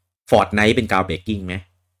Fortnite เป็นกราวด์เบรกกิ้งไหม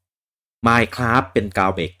Minecraft เป็นกรา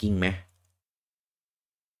วด์เบรกกิ้งไหม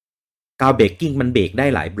กราวด์เบรกกิ้งมันเบรกได้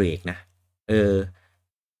หลายเบรกนะ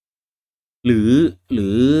หรื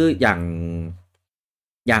ออย่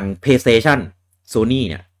าง PlayStation Sony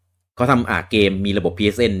เนี่ยเขาทำเกมมีระบบ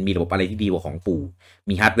PSN มีระบบอะไรที่ดีกว่าของปู่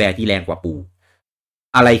มีฮาร์ดแวร์ที่แรงกว่าปู่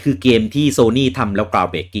อะไรคือเกมที่ Sony ทำแล้วกราว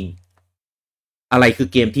ด์เบรกกิ้งอะไรคือ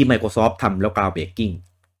เกมที่ Microsoft ทำแล้วกราวด์เบรกกิ้ง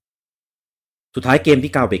สุดท้ายเกม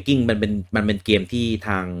ที่กราวด์เบรกกิ้งมันเป็นเกมที่ท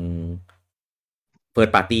าง Third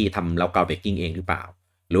Party ทำแล้วกราวด์เบรกกิ้งเองหรือเปล่า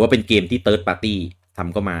หรือว่าเป็นเกมที่ Third Party ท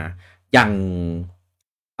ำก็มา อย่าง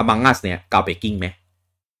Among Us เนี่ยกราวเบรกกิ้งไหม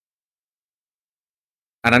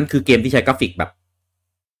อันนั้นคือเกมที่ใช้กราฟิกแบบ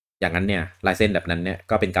อย่างนั้นเนี่ยลายเส้นแบบนั้นเนี่ย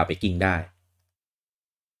ก็เป็นกราวเบรกกิ้งได้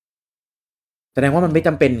แสดงว่ามันไม่จ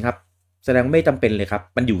ำเป็นครับแสดงว่าไม่จำเป็นเลยครับ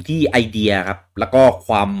มันอยู่ที่ไอเดียครับแล้วก็ค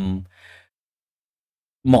วาม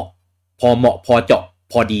เหมาะพอเจาะ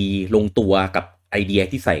พอดีลงตัวกับไอเดีย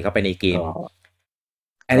ที่ใส่เข้าไปในเกม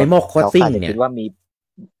Animal Crossing เนี่ย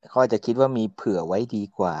เขาจะคิดว่ามีเผื่อไว้ดี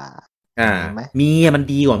กว่ามีมัน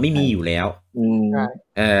ดีกว่าไม่มีอยู่แล้ว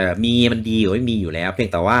มีมันดีกว่าไม่มีอยู่แล้วเพียง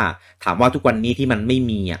แต่ว่าถามว่าทุกวันนี้ที่มันไม่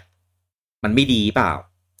มีอ่ะมันไม่ดีเปล่า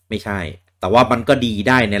ไม่ใช่แต่ว่ามันก็ดี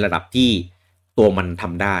ได้ในระดับที่ตัวมันท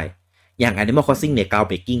ำได้อย่าง Animal Crossing เนี่ย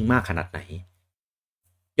groundbreakingมากขนาดไหน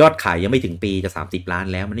ยอดขายยังไม่ถึงปีจะ30 ล้าน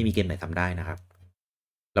แล้วมันไม่มีเกมไหนทำได้นะครับ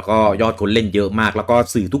แล้วก็ยอดคนเล่นเยอะมากแล้วก็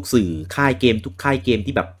สื่อทุกสื่อค่ายเกมทุกค่ายเกม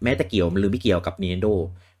ที่แบบแม้จะเกี่ยวหรือไม่เกี่ยวกับ Nintendo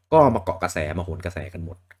ก็มาเกาะกระแสมาโหนกระแสกันห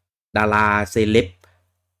มดดาราเซเลบ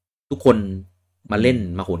ทุกคนมาเล่น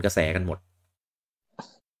มาโหนกระแสกันหมด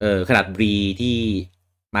ขนาดบรีที่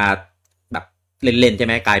มาแบบเล่นๆใช่ไ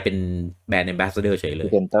หมกลายเป็นแบรนด์แอมบาสเดอร์เฉยเลย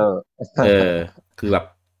คือแบบ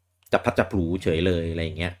จับพัดจับผูเฉยเลยอะไรอ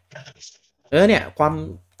ย่างเงี้ยเนี่ยความ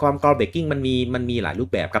groundbreaking มันมีหลายรูป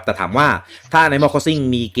แบบครับแต่ถามว่าถ้าใน Animal Crossing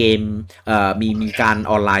มีเกมมีการ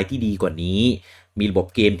ออนไลน์ที่ดีกว่านี้มีระบบ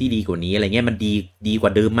เกมที่ดีกว่านี้อะไรเงี้ยมันดีกว่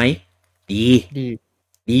าเดิมไหมดี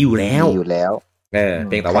อยู่แล้วเ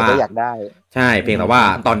พียงแต่ว่าอยากได้ใช่เพียงแต่ว่า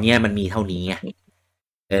ตอนนี้มันมีเท่านี้ไง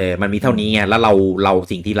มันมีเท่านี้ไงแล้วเรา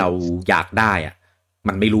สิ่งที่เราอยากได้อ่ะ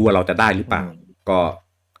มันไม่รู้ว่าเราจะได้หรือเปล่าก็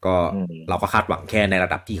เราก็คาดหวังแค่ในระ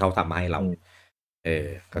ดับที่เขาทำมาให้เรา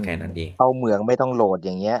ก็แค่นั้นเองเข้าเมืองไม่ต้องโหลดอ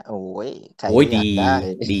ย่างเงี้ยโอ้ย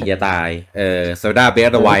ดีจะตายZelda Breath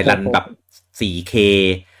of the Wild รันแบบ 4K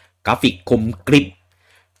กราฟิกคมกริบ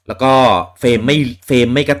แล้วก็เฟรม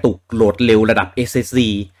ไม่กระตุกโหลดเร็วระดับ SSD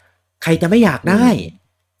ใครจะไม่อยากได้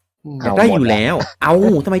ได้อยู่แล้ว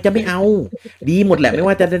ทำไมจะไม่เอาดีหมดแหละไม่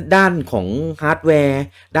ว่าจะด้านของฮาร์ดแวร์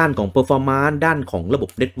ด้านของเปอร์ฟอร์มานซ์ด้านของระบบ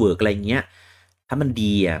เน็ตเวิร์กอะไรเงี้ยถ้ามัน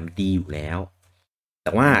ดีมันดีอยู่แล้วแ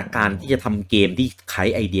ต่ว่าการที่จะทำเกมที่ใช้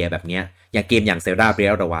ไอเดียแบบเนี้ยอย่างเกมอย่าง Zelda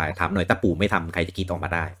Breath of the Wild ถามหน่อยถ้าปู่ไม่ทำใครจะคิดออกมา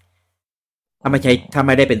ได้ถ้าไ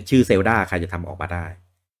ม่ได้เป็นชื่อ Zelda ใครจะทำออกมาได้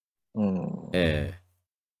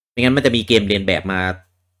ไม่งั้นมันจะมีเกมเรียนแบบมา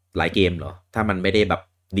หลายเกมเหรอถ้ามันไม่ได้แบบ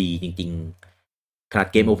ดีจริงๆขนาด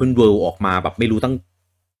เกม Open World ออกมาแบบไม่รู้ตั้ง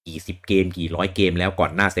กี่สิบเกมกี่ร้อยเกมแล้วก่อ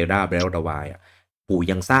นหน้า Zelda Breath of the Wild ปู่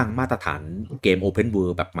ยังสร้างมาตรฐานเกม Open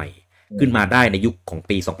World แบบใหม่ขึ้นมาได้ในยุคของ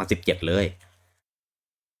ปี2017เลย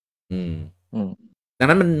ดัง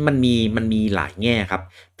นั้นมันมีหลายแง่ครับ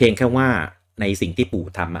เพียงแค่ว่าในสิ่งที่ปู่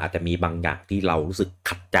ทำอาจจะมีบางอย่างที่เรารู้สึก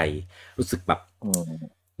ขัดใจรู้สึกแบบ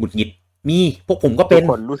หงุดหงิดมีพวกผมก็เป็น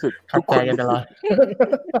คนรู้สึกขัดใจกันตลอด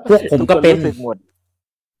พวกผมก็เป็น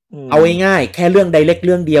เอาง่ายๆแค่เรื่องใดเล็กเ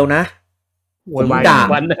รื่องเดียวนะผม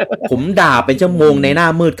ด่าเป็นชั่วโมงในหน้า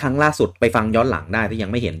มืดครั้งล่าสุดไปฟังย้อนหลังได้ถ้ายั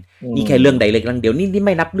งไม่เห็นนี่แค่เรื่องใดเล็กเรื่องเดียวนี่ไ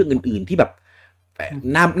ม่นับเรื่องอื่นๆที่แบบ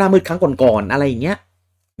หน้ามืดครั้งก่อนๆอะไรอย่างเงี้ย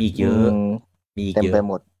มีเยอะเต็มไป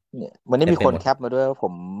หมดเนี่ยวันนี้มีคนแคปมาด้วยว่าผ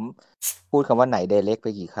มพูดคำว่าไหนเดเล็กไป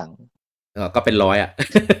กี่ครั้งก็เป็น100อ่ะ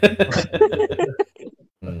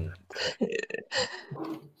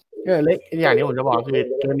เล็กอย่างนี้ผมจะบอกคือ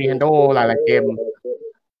Nintendo หลายๆเกม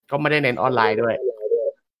ก็ไม่ได้เน้นออนไลน์ด้วย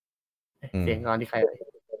เสียงก่อนที่ใคร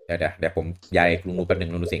เดี๋ยวผมย้ายลุงนูแป๊บนึ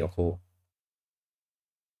งลุงนูเสียงกับครู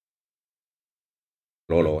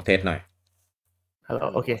โลเทสหน่อยฮัลโหล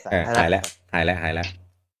โอเคหายแล้ว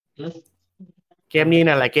เกมนี้เ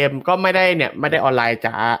นี่ยหลายเกมก็ไม่ได้ออนไลน์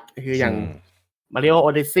จ๋าคืออย่าง Mario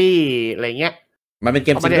Odyssey อะไรเงี้ยมันเป็นเก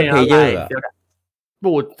มซิงเกิลเพลเยอร์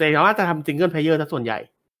บูดแต่ว่าจะทำซิงเกิลเพลเยอร์ซะส่วนใหญ่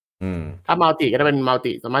ถ้ามัลติก็จะเป็นมัล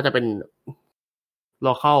ติสามารถจะเป็น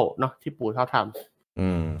local เนาะที่ปู่ชอบทำ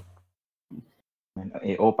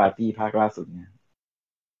AO Party ภาคล่าสุดเ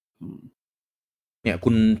นี่ยคุ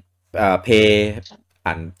ณเพถ้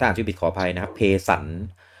าอ่านชื่อผิดขออภัยนะครับเพสัน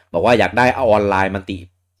บอกว่าอยากได้เอาออนไลน์มันติ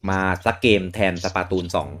มาสักเกมแทนสปาตูน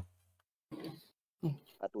2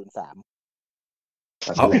สปาตูน3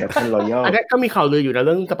อันนี้ก็มีข่าวลืออยู่นะเ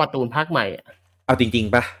รื่องสปาตูนภาคใหม่เอาจริง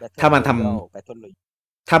ๆป่ะถ้ามัน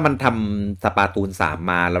ทำสปาตูน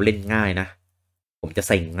3มาแล้วเล่นง่ายนะผมจะเ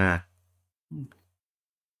ซ็งมาก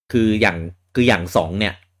คืออย่าง2เนี่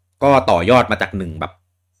ยก็ต่อยอดมาจาก1แบบ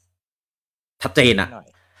ชัดเจนอะ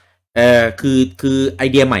คือไอ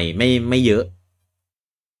เดียใหม่ไม่เยอะ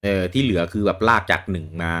ที่เหลือคือแบบลากจาก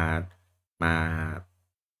1มา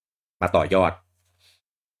ต่อยอด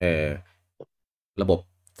ระบบ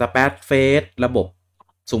สเปซเฟสระบบ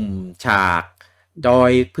สุ่มฉากจอ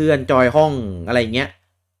ยเพื่อนจอยห้องอะไรเงี้ย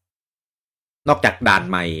นอกจากด่าน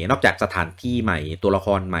ใหม่นอกจากสถานที่ใหม่ตัวละค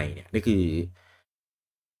รใหม่เนี่ยนี่คือ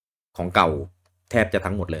ของเก่าแทบจะ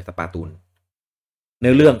ทั้งหมดเลยสปาตูนเ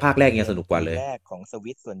นื้อเรื่องภาคแรกยังสนุกกว่าเลยแรกของส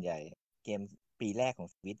วิตส่วนใหญ่เกมปีแรกของ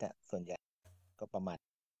สวิตอ่ะส่วนใหญ่ก็ประมาณ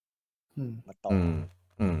มาต่อ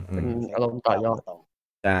เป็นอารมณ์ต่อยอด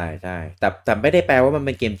ใช่ใช่แต่ไม่ได้แปลว่ามันเ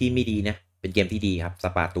ป็นเกมที่ไม่ดีนะเป็นเกมที่ดีครับส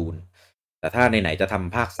ปาตูนแต่ถ้าไหนๆจะท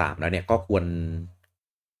ำภาค3แล้วเนี่ยก็ควร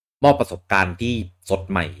มอบประสบการณ์ที่สด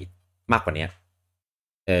ใหม่มากกว่านี้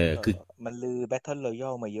คือมันลือ Battle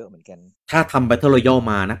Royale มาเยอะเหมือนกันถ้าทำ Battle Royale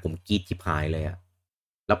มานะผมกรี๊ดชิบหายเลยอะ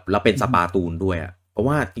แล้วเป็นสปาตูนด้วยอะเพราะ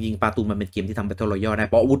ว่าจริงๆสปาตูนมันเป็นเกมที่ทำ Battle Royale ได้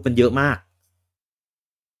เพราะอาวุธมันเยอะมาก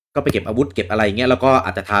ก็ไปเก็บอาวุธเก็บอะไรเงี้ยแล้วก็อ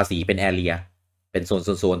าจจะทาสีเป็นแอเรียเป็นโซ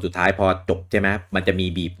นสุดท้ายพอจบใช่ไหมมันจะมี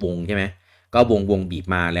บีบวงใช่ไหมก็วงบีบ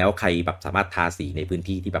มาแล้วใครแบบสามารถทาสีในพื้น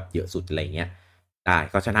ที่ที่แบบเยอะสุดอะไรเงี้ยได้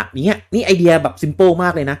ก็ชนะนี่ไอเดียแบบซิมเปิลม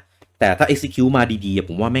ากเลยนะแต่ถ้า execute มาดีๆผ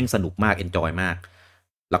มว่าแม่งสนุกมาก enjoy มาก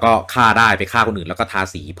แล้วก็ฆ่าได้ไปฆ่าคนอื่นแล้วก็ทา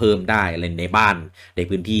สีเพิ่มได้อะไรในบ้านใน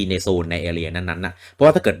พื้นที่ในโซนในแอเรียนั้นๆนะเพราะว่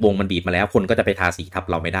าถ้าเกิดวงมันบีบมาแล้วคนก็จะไปทาสีทับ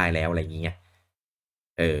เราไม่ได้แล้วอะไรอย่างเงี้ย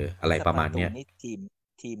อะไรประมาณเนี้ย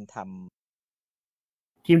ทีมท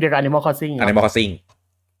ำทีมเดียวกับ Animal Crossing Animal Crossing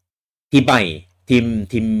ทีมใหม่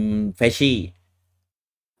ทีมเฟชชี่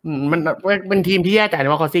มันเป็นทีมที่แยกจาก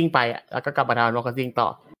Animal Crossing ไปอ่ะแล้วก็กลับมาทำ Animal Crossing ต่อ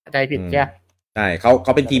ใจผิดใช่เข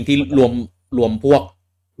าเป็นทีมที่รวมพวก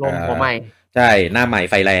หัวใหม่ใช่หน้าใหม่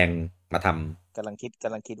ไฟแรงมาทำกำลัง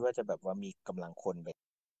คิดว่าจะแบบว่ามีกำลังคน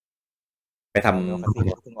ไปทำ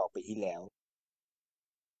เพิ่งออกไปที่แล้ว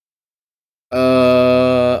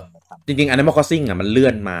จริงๆ Animal Crossing อ่ะมันเลื่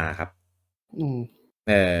อนมาครับ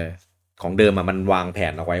ของเดิมมันวางแผ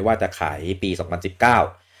นเอาไว้ว่าจะขายปี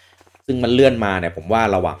2019ซึ่งมันเลื่อนมาเนี่ยผมว่า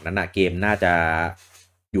ระหว่างนั้นนะเกมน่าจะ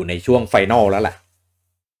อยู่ในช่วงไฟนอลแล้วแหละ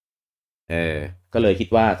ก็เลยคิด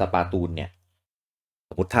ว่าสปาตูนเนี่ย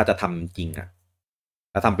สมมติถ้าจะทำจริงอ่ะ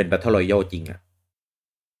ถ้าทำเป็น Battle Royale จริงอ่ะ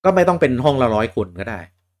ก็ไม่ต้องเป็นห้องละ100 คนก็ได้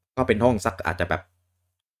ก็เป็นห้องสักอาจจะแบบ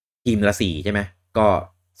ทีมละ4ใช่ไหมก็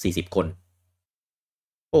40 คน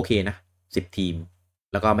โอเคนะ10 ทีม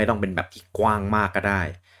แล้วก็ไม่ต้องเป็นแบบที่กว้างมากก็ได้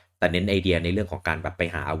แต่เน้นไอเดียในเรื่องของการแบบไป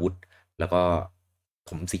หาอาวุธแล้วก็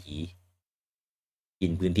ถมสีกิ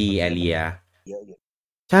นพื้นที่แอเรียเยอะอยู่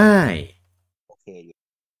ใช่โอเคอยู่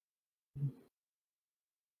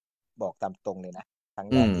บอกตามตรงเลยนะครั้ง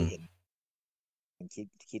แรกที่เห็น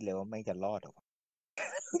คิดเลยว่าไม่จะรอดหรอก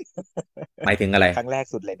หมายถึงอะไรครั้งแรก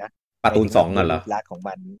สุดเลยนะปาตูน2อ่ะเหรอรัดของ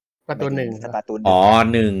มันปาตูน1ปาตูนอ๋อ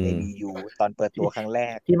1อยู่ตอนเปิดตัวครั้งแร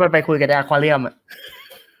กที่มันไปคุยกับในอควาเรียมอ่ะ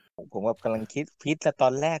ผมว่ากำลังคิดพิษแต่ตอ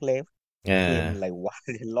นแรกเลยเกมอะไรวะ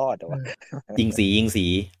จะรอดเหรอวะยิงสี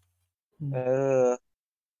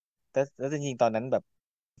แล้วจริงๆตอนนั้นแบบ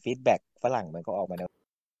ฟีดแบ็กฝรั่งมันก็ออกมาแล้ว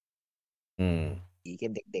เก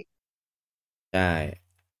มเด็กๆใช่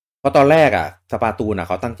เพราะตอนแรกอ่ะสปาตูนอ่ะเ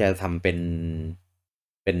ขาตั้งใจทำเ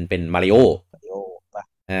ป็นมาริโอป่ะ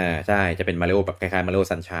ใช่จะเป็นมาริโอแบบคล้ายๆมาริโอ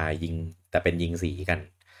ซันชายยิงแต่เป็นยิงสีกัน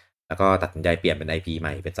แล้วก็ตัดสินใจเปลี่ยนเป็น IP ให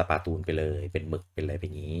ม่เป็นสปาตูนไปเลยเป็นหมึกเป็นอะไรแบ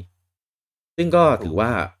บนี้ซึ่งก็ถือ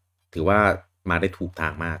ว่ามาได้ถูกทา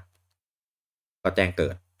งมากก็แจ้งเกิ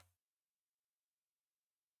ด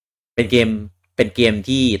เป็นเกม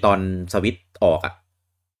ที่ตอนสวิตออกอ่ะ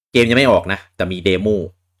เกมยังไม่ออกนะแต่มีเดโม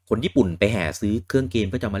คนญี่ปุ่นไปแห่ซื้อเครื่องเกม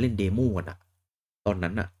เพื่อจะมาเล่นเดโมกันอ่ะตอน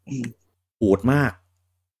นั้นอ่ะโหดมาก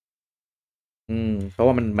เพราะ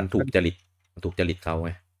ว่ามันถูกจริตเขาไ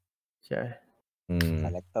งใช่ค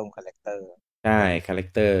าแรคเตอร์ใช่คาแรค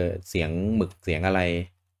เตอร์เสียงหมึกเสียงอะไร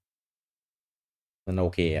มันโอ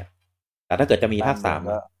เคอ่ะแต่ถ้าเกิดจะมีภาค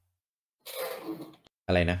3ก็อ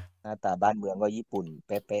ะไรนะหน้าตาบ้านเมืองก็ญี่ปุ่นเ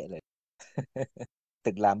ป๊ะๆเลย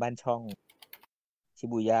ตึกรามบ้านช่องชิ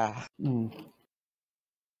บูย่า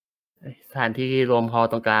สถานที่รวมพอ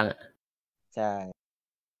ตรงกลางอ่ะใช่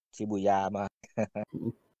ชิบูย่ามา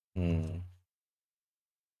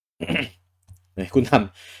คุณท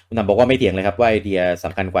ำบอกว่าไม่เถียงเลยครับว่าไอเดียส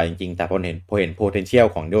ำคัญกว่าจริงๆแต่พอเห็น potential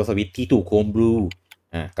ของ Neo Switch ที่ถูกโฮมบลู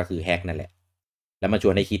ก็คือแฮกนั่นแหละแล้วมาช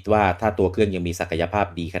วนให้คิดว่าถ้าตัวเครื่องยังมีศักยภาพ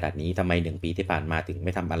ดีขนาดนี้ทำไม1 ปีที่ผ่านมาถึงไ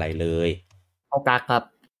ม่ทำอะไรเลยเอาตาครับ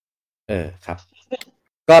ครับ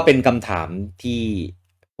ก็เป็นคำถามที่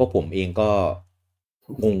พวกผมเองก็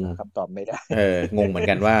งงคำตอบไม่ได้งงเหมือน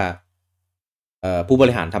กันว่าผู้บ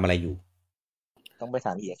ริหารทำอะไรอยู่ต้องไปถ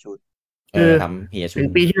ามเฮียชุดทำเฮียชุด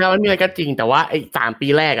ปีที่แล้วมันมีอะไรก็จริงแต่ว่าไอ้3 ปี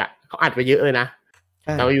แรกอ่ะเขาอัดไปเยอะเลยนะ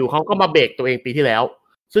แต่อยู่เขาก็มาเบรกตัวเองปีที่แล้ว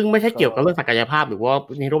ซึ่งไม่ใช่เกี่ยวกับเรื่องศักยภาพหรือว่า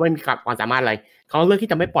นีโร่ไม่มีความสามารถอะไรเขาเลือกที่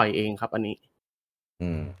จะไม่ปล่อยเองครับอันนี้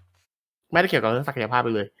ไม่ได้เกี่ยวกับเรื่องศักยภาพไป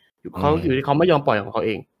เลยเขาอยู่ที่เขาไม่ยอมปล่อยของเขาเ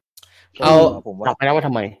องผมตอบไปแล้วว่าท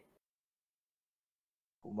ำไม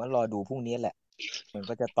ผมว่ารอดูพรุ่งนี้แหละมัน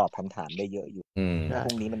ก็จะตอบคำถามได้เยอะอยู่พ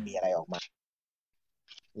รุ่งนี้มันมีอะไรออกมา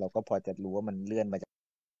เราก็พอจะรู้ว่ามันเลื่อนมาจาก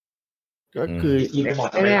ก็คือ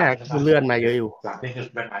แน่ๆคือเลื่อนมาเยอะอยู่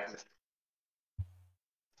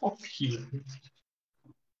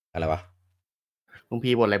อะไรวะลุง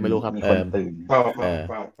พีบ่นอะไรไม่รู้ครับมีคนตื่น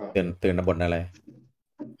ตื่นบ่นอะไร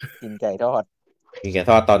กินไก่ทอด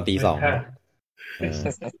ตอนตี 2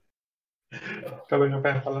ก็เป็นแฟ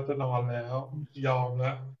นเขาแล้วจะนอนแล้วยอมแ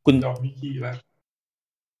ล้วยอมพี่กี้แล้ว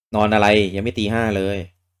นอนอะไรยังไม่ตี 5เลย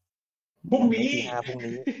พรุ่งนี้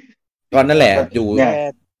ตอนนั้นแหละอยู่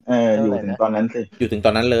อยู่ถึงตอนนั้นสิอยู่ถึงต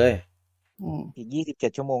อนนั้นเลยอีก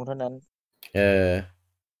27 ชั่วโมงเท่านั้น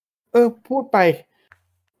พูดไป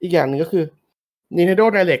อีกอย่างนึงก็คือ Nintendo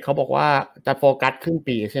Direct เขาบอกว่าจะโฟกัสครึ่ง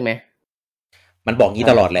ปีใช่ไหมมันบอกงี้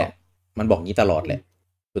ตลอดแหละ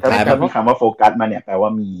สุดท้ายถ้ามีคำว่าโฟกัสมาเนี่ยแปลว่า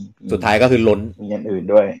มีสุดท้ายก็คือล้นมีอย่างอื่น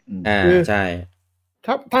ด้วยใช่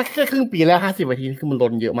ถ้าแค่ครึ่งปีแล้ว50 นาทีคือมันล้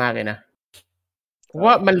นเยอะมากเลยนะเพราะ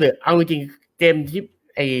ว่ามันเหลือเอาจริงๆเกมที่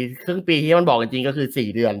ไอ้ครึ่งปีที่มันบอกจริงๆก็คือ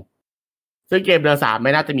4 เดือนซึ่งเกมเดือน3ไ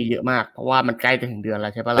ม่น่าจะมีเยอะมากเพราะว่ามันใกล้จะถึงเดือนแล้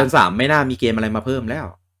วใช่ปะล่ะเดือน3ไม่น่ามีเกมอะไรมาเพิ่มแล้ว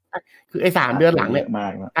คือไอ้3เดือนหลังเนี่ย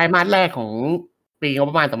ไตรมาสแรกของปีงบ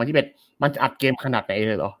ประมาณ2021มันจะอัดเกมขนาดไหน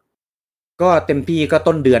เลยเหรอก็เต็มที่ก็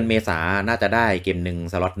ต้นเดือนเมษาน่าจะได้เกมนึง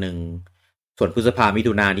สล็อตนึงส่วนพฤษภามิ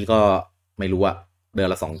ถุนายนนี่ก็ไม่รู้อะเดือน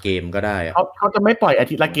ละ2 เกมก็ได้เขาจะไม่ปล่อยอา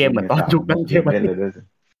ทิตย์ละเกมเหมือนตอนยุคนั้นใช่ไหม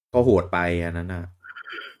ก็โหดไปอันนั้นน่ะ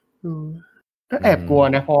ก็แอบกลัว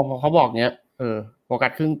นะพอเขาบอกเนี้ยโฟกั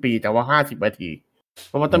สครึ่งปีแต่ว่า50 นาทีเ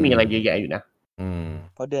พราะมันต้องมีอะไรเยอะแยะอยู่นะ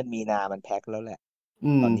เพราะเดือนมีนามันแพ็คแล้วแหละ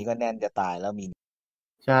ตอนนี้ก็แน่นจะตายแล้วมี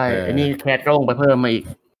ใช่อันนี้แคสก็ลงไปเพิ่มมาอีก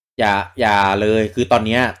อย่าเลยคือตอน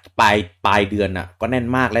นี้ปลายเดือนอ่ะก็แน่น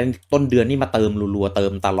มากแล้วต้นเดือนนี่มาเติมรัวๆเติ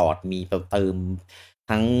มตลอดมีเติม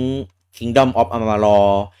ทั้ง Kingdom of Amalur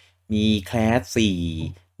มี Class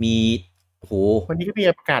 4มีโหวันนี้ก็มี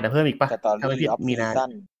ประกาศเพิ่มอีกป่ะถ้าไม่ผิดมีนา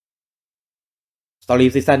Story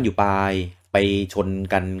Season อยู่ปลายไปชน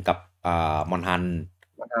กันกับมอนฮัน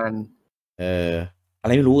อะไ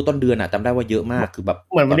รไม่รู้ต้นเดือนอ่ะจำได้ว่าเยอะมากคือแบบ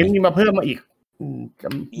เหมือนวันนี้มีมาเพิ่มมาอีก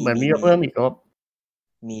เหมือนมีมาเพิ่มอีกก็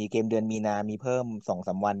มีเกมเดือนมีนามีเพิ่ม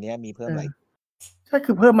 2-3 วันเนี้ยมีเพิ่มอะไรใช่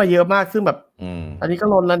คือเพิ่มมาเยอะมากซึ่งแบบอันนี้ก็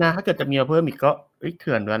ล้นแล้วนะถ้าเกิดจะมีมาเพิ่มอีกก็เ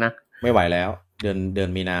ถื่อนแล้วนะไม่ไหวแล้วเดือน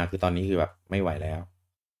มีนาคือตอนนี้คือแบบไม่ไหวแล้ว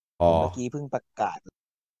เมื่อกี้เพิ่งประกาศ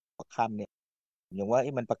ค่ำเนี่ยอย่างว่า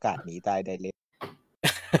มันประกาศหนีตายไดเรก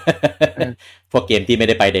พวกเกมที่ไม่ไ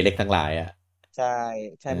ด้ไปไดเรกทั้งหลายอ่ะใ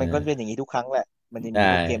ช่มันก็เป็นอย่างนี้ทุกครั้งแหละมันจะ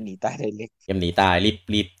มีเกมหนีตายไดเรกเกมหนีตาย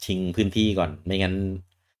รีบชิงพื้นที่ก่อนไม่งั้น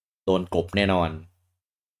โดนกบแน่นอน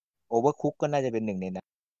โอเวอร์คุกก็น่าจะเป็นหนึ่งในนั้น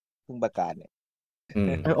เพิ่งประกาศเนี่ย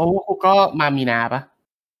โอเวอร์คุกก็มามีนาปะ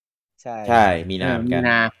ใช่มีนาเหมือนกัน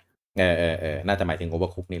น่าจะหมายถึงโอเวอ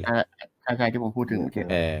ร์คุกนี่แหละใช่ที่ผมพูดถึง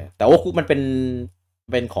แต่โอเวอร์คุกมันเ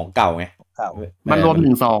ป็นของเก่าไงมันรวม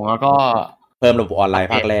1-2แล้วก็เพิ่มระบบออนไลน์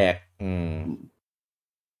ภาคแรก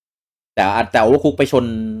แต่โอเวอร์คุกไปชน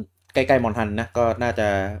ใกล้ๆมอนฮันนะก็น่าจะ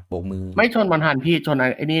โบกมือไม่ชนมอนฮันพี่ชน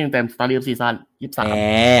ไอ้นี่เต็ม Story of Season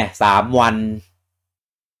 3 วัน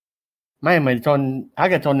ไม่เหมือนชนถ้า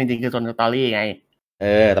เกิดชนจริงๆคือชนสตอรี่ไง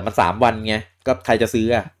แต่มัน3 วันไงก็ใครจะซื้อ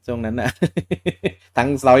อ่ะช่วงนั้นน่ะ ทั้ง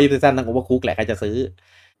Story Season ทั้ง Overcooked แหละใครจะซื้อ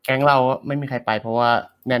แก๊งเราไม่มีใครไปเพราะว่า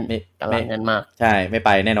แน่นตารางแน่นมากใช่ไม่ไป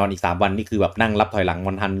แน่นอนอีก3 วันนี่คือแบบนั่งรับถอยหลัง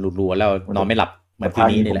วันทันรัวๆแล้วนอนไม่หลับเหมือนคืน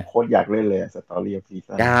นี้นี่แหละโคตรอยากเล่นเลย Story of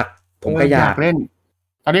Season อยากผมก็อยากเล่น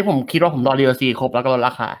ตอนนี้ผมคิดว่าผมรอ DLC ครบแล้วก็ลดร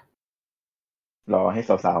าคารอให้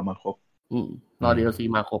สาวๆมาครบรอ DLC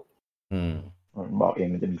มาครบบอกเอง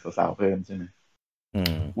มันจะมีสาวๆเพิ่มใช่ไหม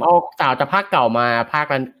เอาสาวจากภาคเก่ามาภาค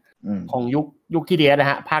นั้นของยุคที่เดียนะ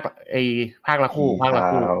ฮะภาคละคู่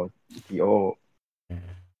ทีโอ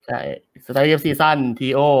ใช่สตาร์เอฟซีซั่นที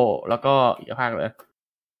โอแล้วก็อีกภาคเลย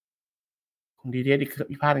ของทีเดีย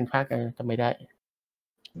อีกภาคหนึ่งภาคจำไม่ได้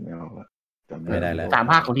จำไม่ได้แล้ว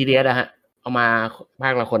3 ภาคของทีเดียนะฮะเอามาภา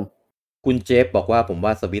คละคนคุณเจฟบอกว่าผมว่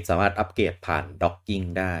าสวิตสามารถอัปเกรดผ่านด็อกกิ้ง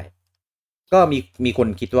ได้ก็มีคน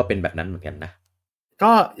คิดว่าเป็นแบบนั้นเหมือนกันนะ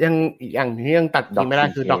ก็ยังอย่างที่ยังตัดทิ้งไม่ได้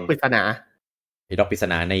คือด็อกปริศนาด็อกปริศ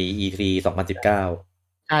นาใน E3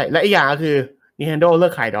 2019ใช่และอีกอย่างก็คือ Nintendo เลิ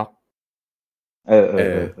กขายด็อก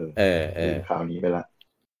ข่าวนี้ไปละ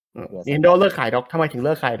Nintendo เลิกขายด็อกทำไมถึงเ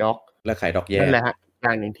ลิกขายด็อกแยกนั่นแหละฮะอ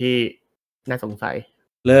ย่างหนึ่งที่น่าสงสัย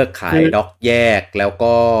เลิกขายด็อกแยกแล้ว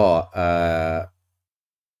ก็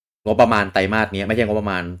งบประมาณไตรมาสนี้ไม่ใช่งบประ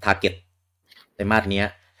มาณทาร์เก็ตไตรมาสนี้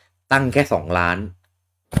ตั้งแค่2 ล้าน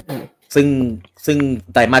ซึ่ง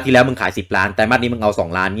ไตรมาสที่แล้วมึงขาย10 ล้านไตรมาสนี้มึงเอา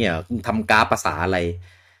2 ล้านเนี่ยทำกราฟภาษาอะไร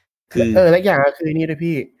คือและอย่างก็คือนี่ด้วย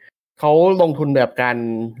พี่เขาลงทุนแบบการ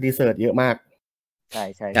รีเสิร์ชเยอะมากใช่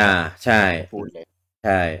ใช่พูดเลยใ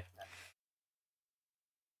ช่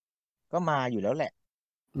ก็มาอยู่แล้วแหละ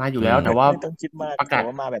มาอยู่แล้วแต่ว่าต้องคิดมากประกาศ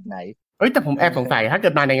ว่ามาแบบไหนแต่ผมแอบสงสัยถ้าเกิ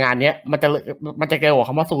ดมาในงานเนี้ยมันจะเกี่ยวกับ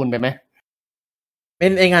คำว่าซูนไปไหมเป็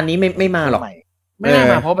นไองานนี้ไม่มาหรอกไม่น่า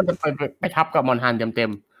มาเพราะมันจะไปทับกับมอนฮันเต็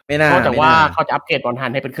มๆไม่น่าเพราะแต่ว่าเขาจะอัปเกรดมอนฮั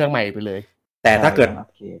นให้เป็นเครื่องใหม่ไปเลยแต่ถ้าเกิ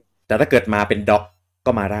ดมาเป็นด็อก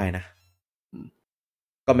ก็มาได้นะ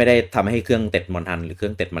ก็ไม่ได้ทำให้เครื่องเต็ดมอนฮันหรือเครื่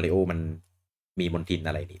องเต็ดมาริโอมันมีมนทิน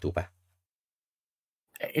อะไรนี่ถูกปะ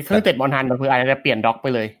เครื่องเต็ดมอนฮันก็คืออาจจะเปลี่ยนด็อกไป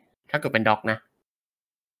เลยถ้าเกิดเป็นด็อกนะ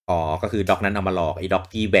ก็คือด็อกนั้นเอามาหลอกไอ้ด็อก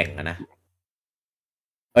ที่แหว่งนะ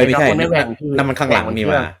ไม่ใช่นั่นมันข้างหลังนี่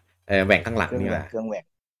ว่าแหว่งข้างหลังนี่ว่าเครื่องแหว่ง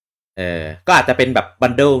ก็อาจจะเป็นแบบบั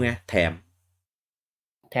นเดิลไงแถม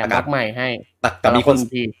ด็อกใหม่ให้แต่มีคน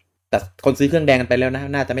แต่คนซื้อเครื่องแดงกันไปแล้วนะ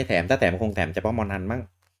น่าจะไม่แถมถ้าแถมคงแถมเฉพาะมอนฮันมั้ง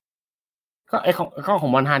ก็ขอ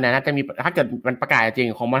งมอนฮันเนี่ยน่าจะมีถ้าเกิดมันประกาศจริง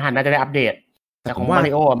ของมอนฮันน่าจะได้อัปเดตแต่ของมา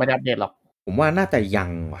ริโอไม่ได้อัปเดตหรอกผมว่าน่าจะยั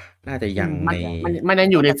งว่ะน่าจะยังในมันยัง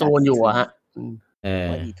อยู่ในโซนอยู่อะฮะ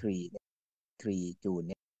ว่า E3 จูนเ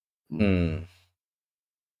นี่ย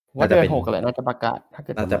ว่าเดือน6กันแหละน่าจะประกาศถ้าเ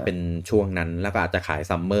กิดน่าจะเป็นช่วงนั้นแล้วก็อาจจะขาย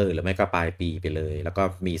ซัมเมอร์หรือไม่ก็ปลายปีไปเลยแล้วก็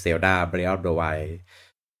มี Zelda Breath of the Wild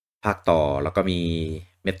ภาคต่อแล้วก็มี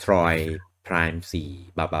Metroid Prime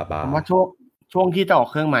 4บาผมว่าช่วงที่จะออก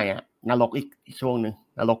เครื่องใหม่อ่ะนรกอีกช่วงนึง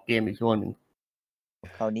นรกเกมอีกช่วงนึง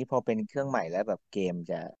คราวนี้พอเป็นเครื่องใหม่แล้วแบบเกม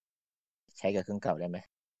จะใช้กับเครื่องเก่าได้ไหม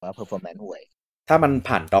ว่า performance ห่วยถ้ามัน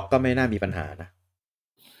ผ่านด็อกก็ไม่น่ามีปัญหานะ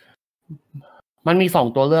มันมี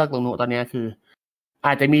2ตัวเลือกตรงนู้นตอนนี้คืออ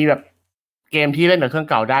าจจะมีแบบเกมที่เล่นกับเครื่อง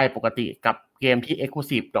เก่าได้ปกติกับเกมที่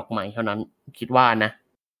exclusive ด็อกใหม่เท่านั้นคิดว่านะ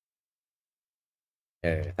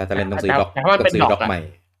ถ้าจะเล่นต้องซื้อด็อกใหม่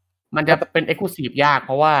มันจะเป็น exclusive ยากเ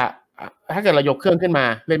พราะว่าถ้าเกิดเรายกเครื่องขึ้นมา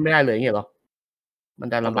เล่นไม่ได้เลยอย่างเงี้ยหรอมัน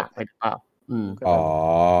จะลำบากไปหรือเปล่า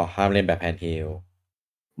ห้ามเล่นแบบแฮนด์เฮล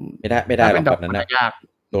ไม่ได้หรอกแบบนั้นนะ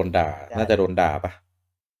โดนด่าน่าจะโดนด่าปะ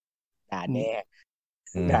ด่าแน่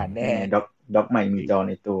ด็อกใหม่มีจอ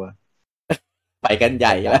ในตัวไปกันให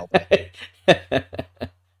ญ่แล้ว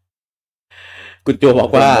คุณโจบอ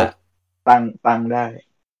กว่าตั้งได้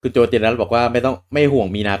คุณโจเจนรัตบอกว่าไม่ห่วง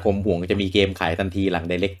มีนาคมห่วงจะมีเกมขายทันทีหลัง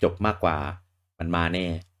ไดเรกจบมากกว่ามันมาแน่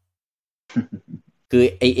คือ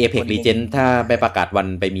ไอApex Legends ถ้าไม่ประกาศวัน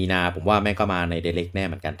ไปมีนาผมว่าแม่งก็มาในไดเรกแน่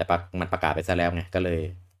เหมือนกันแต่มันประกาศไปซะแล้วไงก็เลย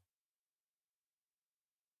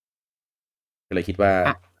คิดว่า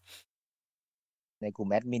ในกลุ่ม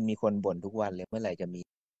แอดมินมีคนบ่นทุกวันเลยเมื่อไหร่จะ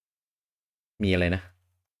มีอะไรนะ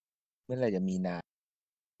เมื่อไหร่จะมีนา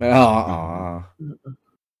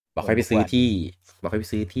บอกให้ไปซื้อที่ก็ไม่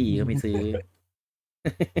ซื้อ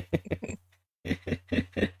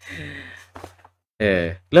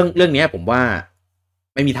เรื่องนี้ผมว่า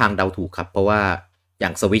ไม่มีทางเดาถูกครับเพราะว่าอย่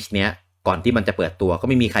าง Switch เนี้ยก่อนที่มันจะเปิดตัวก็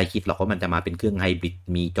ไม่มีใครคิดหรอกว่ามันจะมาเป็นเครื่องไฮบริด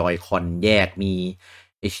มีจอยคอนแยกมี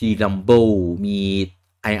HD Rumble มี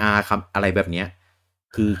IR ครับอะไรแบบเนี้ย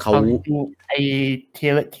คือเขาไอ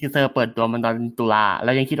ทีเซอร์เปิดตัวมันตอนตุลาแ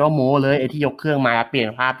ล้วยังคิดว่าโม้เลยไอที่ยกเครื่องมาเปลี่ยน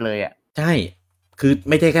ภาพเลยอ่ะใช่คือ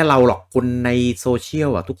ไม่ใช่แค่เราหรอกคนในโซเชียล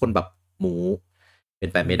อ่ะทุกคนแบบหมูเป็น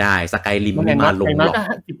ไปไม่ได้สกายริมไม่มาลงหรอก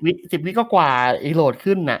10 วิก็กว่าไอโหลด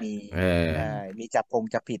ขึ้นน่ะมีจั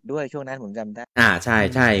บผิดด้วยช่วงนั้นผมจำได้ใ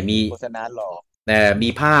ช่มีโฆษณาหลอกแต่มี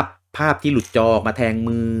ภาพที่หลุดจอมาแทง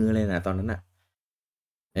มืออะไรนะตอนนั้นน่ะ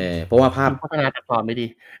เพราะว่าภาพโฆษณาตัดต่อไม่ดี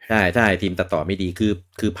ใช่ทีมตัดต่อไม่ดี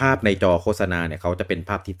คือภาพในจอโฆษณาเนี่ยเขาจะเป็น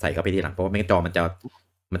ภาพที่ใส่เข้าไปทีหลังเพราะว่าแม่งจอมัน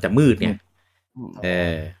จะมืดเนี่ย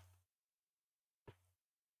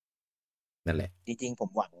นั่นแหละจริงๆผม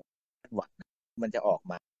หวังมันจะออก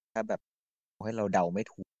มาถ้าแบบให้เราเดาไม่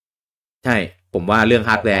ถูกใช่ผมว่าเรื่องฮ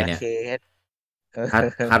าร์ดแวร์เนี่ย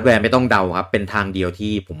ฮาร์ดแวร์ไม่ต้องเดาครับเป็นทางเดียว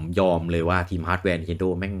ที่ผมยอมเลยว่าทีมฮาร์ดแวร์ Nintendo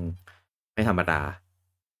แม่งไม่ธรรมดา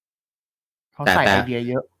เขาใส่ไอเดีย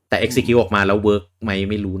เยอะแต่ execute ออกมาแล้วเวิร์กไหม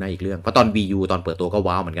ไม่รู้นะอีกเรื่องเพราะตอน Wii U ตอนเปิดตัวก็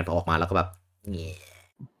ว้าวเหมือนกันพอออกมาแล้วก็แบบเงี้ย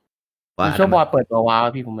ว่าช่วงบอร์ดเปิดตัวว้าว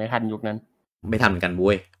พี่ผมไม่ทันยุคนั้นไม่ทันกัน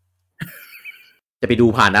บุ้ยจะไปดู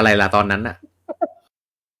ผ่านอะไรล่ะตอนนั้นน่ะ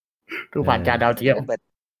ดูผ่านจานดาวเทียมเ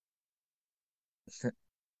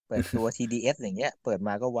ปิดตัว CDS อย่างเงี้ยเปิดม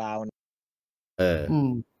าก็ว้าว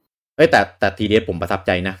แต่ TDS ผมประทับใ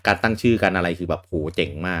จนะการตั้งชื่อกันอะไรคือแบบโหเจ๋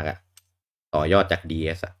งมากอะต่อยอดจาก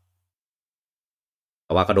DS อะแ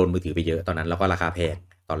ต่ว่าก็โดนมือถือไปเยอะตอนนั้นแล้วก็ราคาแพง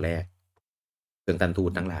ตอนแรกเครื่องตันทู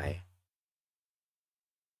นทั้งหลาย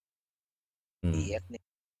DS เนี่ย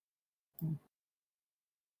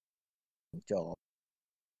จอ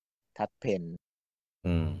ทัชเพน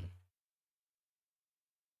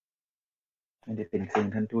ไม่ได้เป็นเครื่อง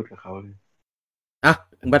ท่านทูตกับเขาเลย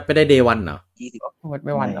บัตรไม่ได้ Day 1เหรอบัตรไ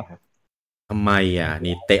ม่วันหรอทำไม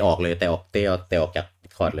นี่เตะออกเลยเตะออกจาก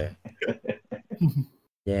Discord เลย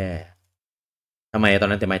แย่ทำไมตอน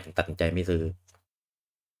นั้นทำไมถึงตัดสินใจไม่ซื้อ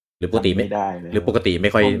หรือปกติไม่ได้เลยหรือปกติไ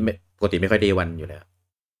ม่ค่อยเดย์วันอยู่แล้ว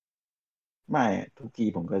ไม่ทุกที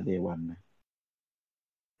ผมก็เดย์วันนะ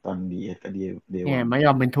ตอนดีก็เดย์วันเนี่ยไม่ย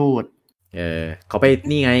อมเป็นทูตเขาไป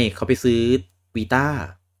นี่ไงเขาไปซื้อวีต้า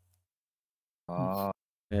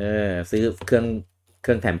ซื้อเค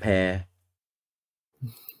รื่องแถมแพร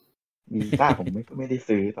วีต้าผมไม่ได้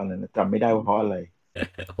ซื้อตอนนั้นจำไม่ได้ว่าเพราะอะไร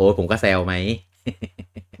โอ้ผมก็แซวไหม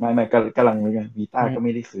ไม่กำลังเลยกันวีต้าก็ไ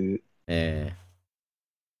ม่ได้ซื้อ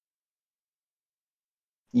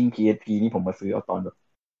ยิ่ง PSP นี่ผมมาซื้อเอาตอนแบบ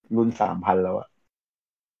รุ่น 3,000 แล้วอะ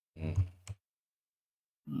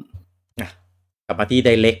กลับมาที่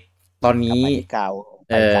Direct ตอนนี้กาว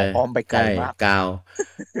อ้อมไปไกลมากกาว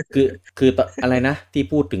คืออะไรนะที่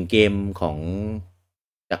พูดถึงเกมของ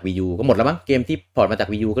จาก Wii U ก็หมดแล้วมั้งเกมที่พอร์ตมาจาก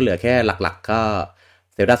Wii U ก็เหลือแค่หลักๆก็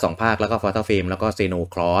Zelda 2 ภาคแล้วก็ Fatal Frame แล้วก็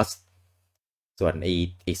Xenocross ส่วนไ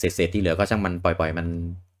อ้เศษที่เหลือก็ช่างมันปล่อยมัน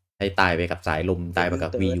ให้ตายไปกับสายลมตายไปกั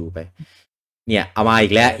บ Wii U ไปเนี่ยเอามาอี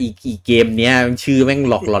กแล้วอีเกมเนี้ยชื่อแม่ง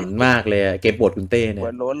หลอกหลอนมากเลยเกมโปรดคุณเต้เนี่ยหั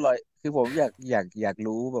วโล้นลอยคือผมอยาก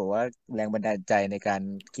รู้แบบว่าแรงบันดาลใจในการ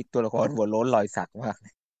คิดตัวละครหัวโล้นรอยสักมาก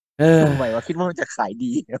ทำไมว่าคิดว่ามันจะขาย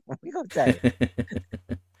ดีผมไม่เข้าใจ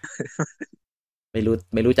ไม่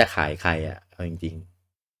รู้จะขายใครอ่ะเอาจริง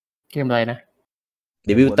ๆเกมอะไรนะเด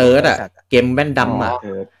วิลเติร์ดอ่ะเกมแว่นดำอ่ะ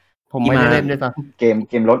ผมไม่ได้เล่นด้วยซ้ำ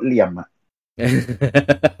เกมรถเหลี่ยมอ่ะ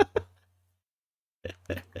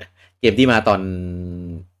เกมที่มาตอ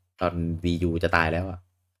น Wii U จะตายแล้วอ่ะ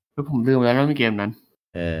ผมลืมแล้วว่ามีเกมนั้น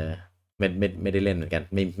ไม่ได้เล่นเหมือนกัน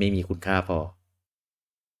ไม่มีคุณค่าพอ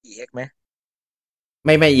EX ไหมไ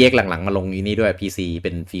ม่ EX หลังๆมาลงอีนี้ด้วย PC เป็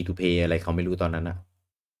นฟรีทูเพย์อะไรเขาไม่รู้ตอนนั้นนะ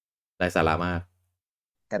ไร้สาระมาก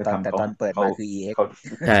แต่ตอนเปิดมาคือ EX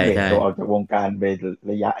ใช่ตัวออกจากวงการไป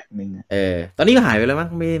ระยะนึงตอนนี้ก็หายไปแล้วมั้ง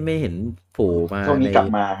ไม่เห็นโผล่มาช่วงนี้กลั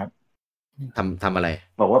บมาครับทำอะไร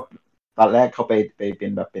บอกว่าตอนแรกเขาไปเป็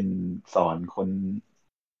นแบบเป็นสอนคน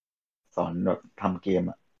สอนแบบทำเกม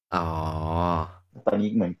อ่ะตอนนี้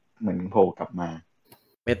เหมือนโผล่กลับมา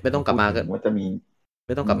ไม่ต้องกลับมาก็ว่าจะมีไ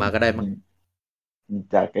ม่ต้องกลับมาก็ได้มั้งมี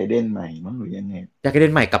จากไกเด้นใหม่มั้งหรือยังไงจากไกเด้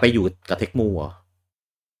นใหม่กลับไปอยู่กับเทคมูเหรอ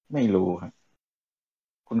ไม่รู้ครับ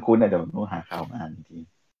คุ้นๆนะเดี๋ยวต้องหาข่าวมาอ่านที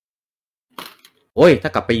โอ้ยถ้า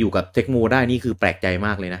กลับไปอยู่กับเทคมูได้นี่คือแปลกใจม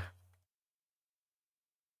ากเลยนะ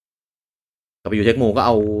กลับไปอยู่เทคมูก็เ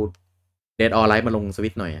อาเดดออไลท์มาลงสวิ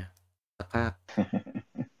ตช์หน่อยสักภาค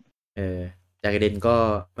จากไกเด้นก็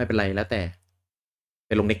ไม่เป็นไรแล้วแต่ไ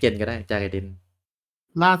ปลงเน็กเจนก็ได้จากไกเด้น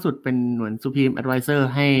ล่าสุดเป็นเหมือน Supreme Advisor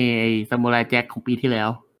ให้ไอ้ Samurai Jack ของปีที่แล้ว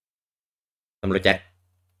Samurai Jack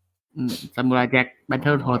Samurai Jack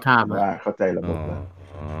Battle Total ว่าเข้าใจระบบแล้ว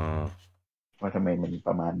ว่าทำไมมันป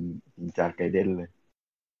ระมาณจากไกเด้นเลย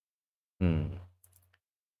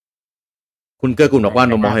คุณเกื้อกูลบอกว่า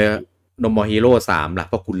No More Hero 3 ล่ะ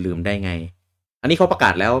เพราะคุณลืมได้ไงอันนี้เขาประกา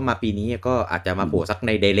ศแล้วมาปีนี้ก็อาจจะมาโผล่สักใ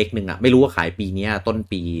น Direct นึงอ่ะไม่รู้ว่าขายปีนี้ต้น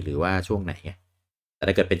ปีหรือว่าช่วงไหนแต่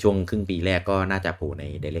ถ้าเกิดเป็นช่วงครึ่งปีแรกก็น่าจะโผล่ใน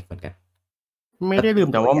Direct เหมือนกันไม่ได้ลืม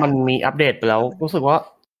แต่ว่ามันมีอัปเดตไปแล้วรู้สึกว่า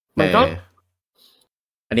มันก็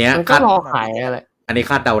อันนี้คาดรอขายอะไรอันนี้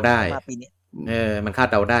คาดเดาได้มันคาด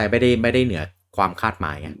เดาได้ไม่ได้เหนือความคาดหม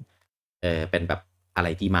ายเป็นแบบอะไร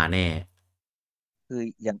ที่มาแน่คือ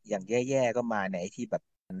อย่างแย่ๆก็มาในที่แบบ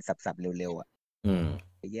มันสับๆเร็วๆอ่ะ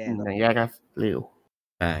แย่ก็เร็ว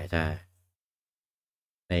ใช่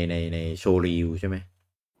ในโชว์รีวิวใช่ไหม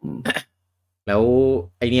แล้ว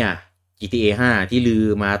ไอเนี่ย GTA 5 ที่ลือ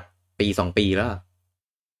มาปี2 ปีแล้ว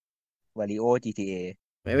Wario GTA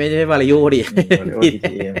ไม่ใช่ Wario ดิ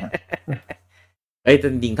GTA จ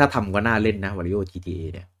ริงๆถ้าทำก็น่าเล่นนะ Wario GTA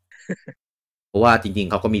เนี่ยเพราะว่าจริงๆ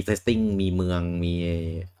เขาก็มีเซตติ้งมีเมืองมี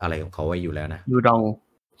อะไรของเขาไว้อยู่แล้วนะยูดอง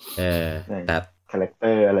แต่คาแรคเต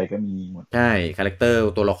อร์อะไรก็มีหมดใช่คาแรคเตอร์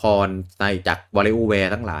ตัวละครในจาก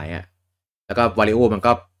WarioWare ทั้งหลายแล้วก็ Wario มัน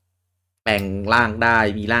ก็แปลงร่างได้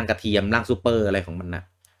มีร่างกระเทียมร่างซูเปอร์อะไรของมันนะ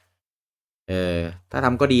ถ้าท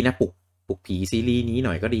ำก็ดีนะปลุกผีซีรีส์นี้ห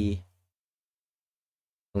น่อยก็ดี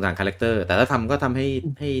สงสารคาแรคเตอร์แต่ถ้าทำก็ทำใ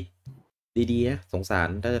ห้ดีๆนะสงสาร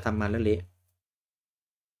ถ้าจะทำมาแล้วเละ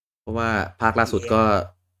เพราะว่าภาคล่าสุดก็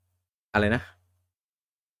อะไรนะ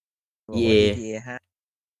EA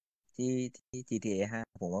ที่ GTA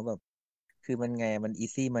 5ผมว่าแบบคือมันไงมัน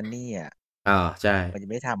easy money ใช่มันจะ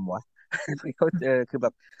ไม่ทำวะเขาคือแบ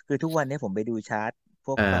บคือทุกวันนี้ผมไปดูชาร์ตพ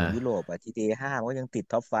วกฝั่งยุโรปGTA 5มันก็ยังติด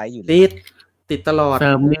ท็อป5อยู่ติดตลอดเ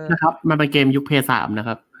ติมนิดนะครับมันเป็นเกมยุค PS3 นะค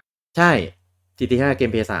รับใช่ GTA 5 เกม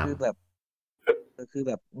PS3 คือ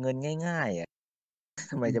แบบเงินง่ายๆ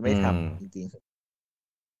ทำไมจะไม่ทำจริง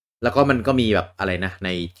ๆแล้วก็มันก็มีแบบอะไรนะใน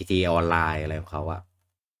GTA ออนไลน์อะไรของเขา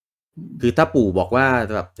คือถ้าปู่บอกว่า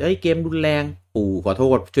แบบเกมรุนแรงปู่ขอโท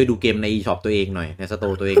ษช่วยดูเกมใน eShop ตัวเองหน่อยในสโต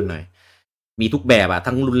ร์ตัวเองหน่อย มีทุกแบบอะ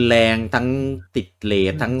ทั้งรุนแรงทั้งติดเร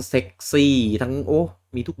ททั้งเซ็กซี่ทั้งโอ้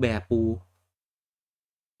มีทุกแบบปู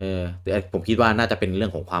แต่ผมคิดว่าน่าจะเป็นเรื่อ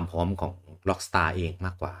งของความพร้อมของ Rockstar เองม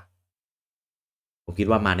ากกว่าผมคิด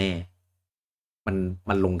ว่ามาแน่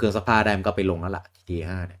มันลงเครื่องซักผ้าได้มันก็ไปลงแล้วล่ะ GTA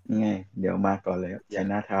 5เนี่ยไงเดี๋ยวมาก่อนเลยยา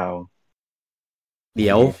หน้าเทาเ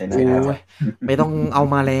ดี๋ยวไม่ต้องเอา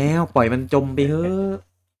มาแล้วปล่อยมันจมไปเถอะ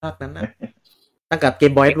ภาคนั้นนะตั้งแต่เก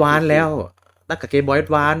มบอยแอดวานซ์แล้วตั้งแต่เกมบอยแอด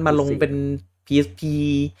วานซ์มาลงเป็น PSP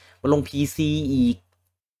มาลง PC อีก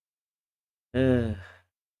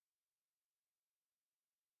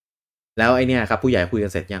แล้วไอเนี่ยครับผู้ใหญ่คุยกั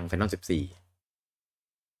นเสร็จยัง Final 14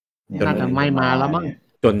น่าจะไม่มาแล้วมั้ง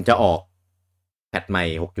จนจะออกแพทใหม่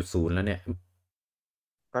 6.0 แล้วเนี่ย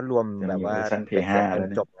ก็รวมแบบว่า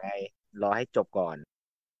จบไงรอให้จบก่อน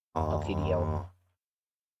ออกทีเดียว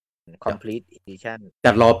Complete Edition จ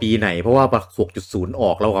ะรอปีไหนเพราะว่า 6.0 อ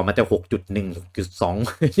อกแล้วมันจะ 6.1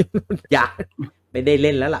 6.2 ยากไม่ได้เ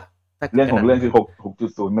ล่นแล้วล่ะเรื่องของเรื่องคือ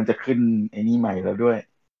 6.0 มันจะขึ้นไอ้นี่ใหม่แล้วด้วย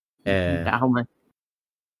จะเอาไหม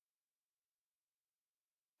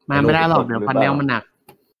มาไม่ได้หรอกเดี๋ยวพันแนวมันหนัก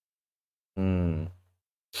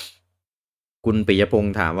คุณปิยพง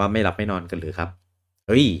ษ์ถามว่าไม่หลับไม่นอนกันหรือครับเ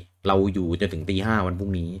ฮ้ยเราอยู่จนถึง 5:00 วันพรุ่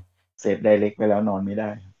งนี้เสร็จไดเรกไปแล้วนอนไม่ได้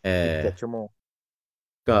7 ชั่วโมง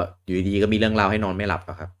ก็อยู่ดีๆก็มีเรื่องราวให้นอนไม่หลับ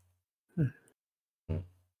ครับ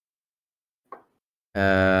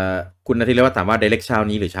คุณอาทิตย์เลยว่าถามว่าไดเรกเช้า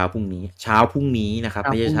นี้หรือเช้าพรุ่งนี้นะครับ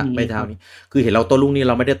ไม่ใช่เช้านี้คือเห็นเราต้นรุ่งนี่เ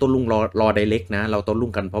ราไม่ได้ต้นรุ่งรอไดเรกนะเราต้นรุ่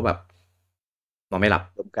งกันเพราะแบบนอนไม่หลับ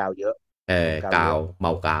ดมกาวเยอะกาวเม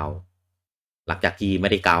ากาวหลังจากที่ไม่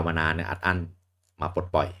ได้กาวมานานเนี่ยอัดอั้นมาปลด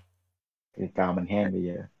ปล่อยคือกาวมันแห้งไปเ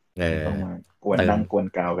ยอะต้องมากวนนั่งกวน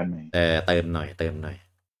กาวกันหน่อยเติมหน่อย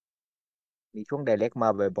มีช่วงไดเรกมา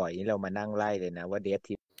บ่อยๆนี่เรามานั่งไล่เลยนะว่าเดฟ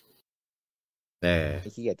ทีมไ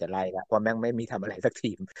ม่ขี้เกียจจะไล่ละเพราะแม่งไม่มีทำอะไรสัก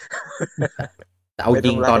ทีมแต่เอาจ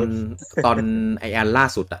ริงตอนไออันล่า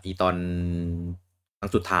สุดอ่ะอีตอนครั้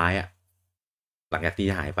งสุดท้ายอ่ะหลังจากที่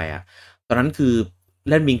หายไปอ่ะตอนนั้นคือ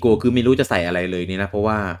เล่นบิงโกคือไม่รู้จะใส่อะไรเลยนี่นะเพราะ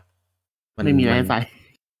ว่าไม่มีอะไรใส่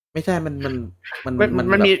ไม่ใช่มันมี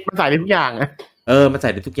มันใส่ได้ทุกอย่างอ่ะมันใส่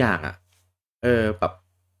ได้ทุกอย่างอ่ะแบบ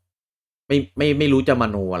ไม่รู้จะม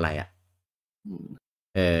โนอะไรอ่ะ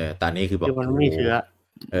แต่อันนี้คือแบบมันไม่เชื้อ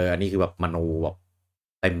อันนี้คือแบบมโนแบบ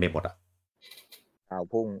เต็มไปหมดอ่ะกาว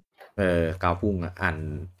พุ่งกาวพุ่งอ่ะ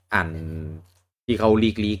อ่านที่เขา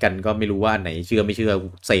ลีกันก็ไม่รู้ว่าไหนเชื่อไม่เชื่อ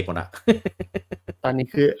เสพหมดอ่ะตอนนี้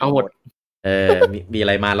คือเอาหมดมีอะ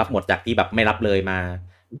ไรมารับหมดจากที่แบบไม่รับเลยม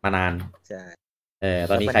านานใช่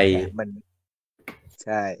ตอนนี้ใครมันใ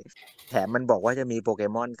ช่แถมมันบอกว่าจะมีโปเก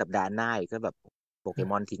มอนสัปดาห์หน้าก็แบบโปเก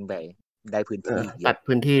มอนทิ้งไปได้พื้นที่ตัด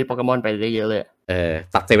พื้นที่โปเกมอนไปได้เยอะเลย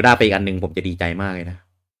ตัดเซลดาไปอีกอันนึงผมจะดีใจมากเลยนะ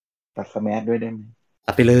ตัดสแมัชด้วยได้ไหม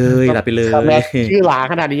ตัดไปเลยชื่อหลา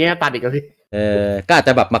ขนาดนี้ตัดอีกแล้วพี่ก็อาจจ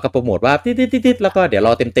ะแบบมากระโปรโมทว่าติดแล้วก็เดี๋ยวร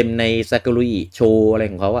อเต็มในซากุรุอิโชว์อะไร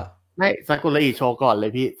ของเขาอะไม่ซากุรุอิโชว์ก่อนเล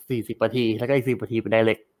ยพี่40 นาทีแล้วก็อีก10 นาทีเป็นไดเ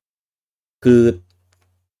รกคือ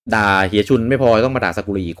ด่าเฮียชุนไม่พอต้องมาด่าซา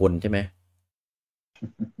กุรุอิคนใช่ไหม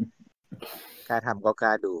กล้าทำก็กล้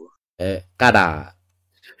าดูกล้าด่า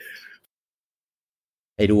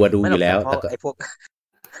ไอ้ดูอยู่แล้วแต่ไอ้พ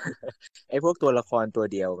วกตัวละครตัว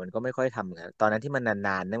เดียวมันก็ไม่ค่อยทำกันตอนนั้นที่มันน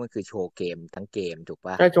านๆนั่นมันคือโชว์เกมทั้งเกมถูก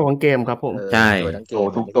ป่ะใช่โชว์ทั้งเกมครับผมใช่โช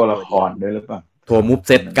ว์ทุกตัวละครด้วยหรือเปล่าโชว์มูฟเ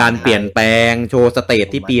ซตการเปลี่ยนแปลงโชว์สเตจ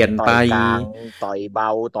ที่เปลี่ยนไปต่อยเบา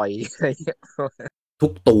ต่อยอะไรเงี้ยทุ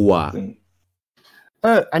กตัว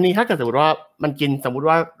อันนี้ถ้าเกิดสมมติว่ามันสมมติ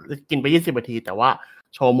ว่ากินไป20 นาทีแต่ว่า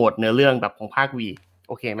โชว์โหมดเนื้อเรื่องแบบของภาควี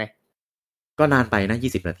โอเคไหมก็นานไปนะ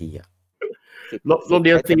20 นาทีอ่ะรวม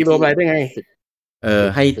DLC รวมอะไรได้ไง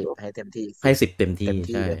ให้เต็มที่ให้10เต็มที่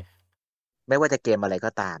ใช่ไม่ว่าจะเกมอะไร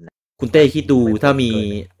ก็ตามนะคุณเต้คิดดูถ้า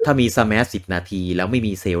มีสแมช10 นาทีแล้วไม่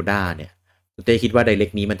มีเซลดาเนี่ยคุณเต้คิดว่าไดเร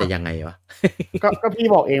กนี้มันจะยังไงวะก็พี่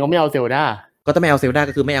บอกเองว่าไม่เอาเซลดาก็ถ้าไม่เอาเซลดา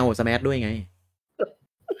ก็คือไม่เอาสแมชด้วยไง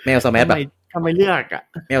ไม่เอาสแมชแบบทำไมเลือกอ่ะ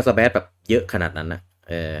ไม่เอาสแมชแบบเยอะขนาดนั้นนะ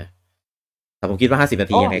แต่ผมคิดว่า50 นา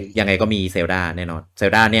ทียังไงก็มีเซลดาแน่นอนเซล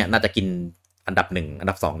ดาเนี่ยน่าจะกินอันดับ1อัน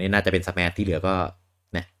ดับ2นี่น่าจะเป็นสแมชที่เหลือก็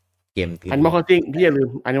เนี่ยเกมอันมอคอซิ่งพี่อย่าลืม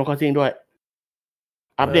อันมอคอซิ่งด้วย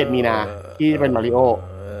อัปเดตมีนาที่เป็นมาริโอ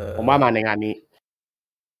ผมว่ามาในงานนี้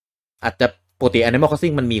อาจจะปกติ Animal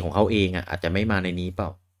Crossing มันมีของเขาเองอ่ะอาจจะไม่มาในนี้เปล่า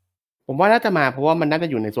ผมว่าน่าจะมาเพราะว่ามันน่าจะ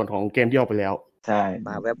อยู่ในส่วนของเกมที่ออกไปแล้วใช่ม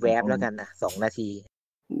าแวบๆแล้วกันนะ2 นาที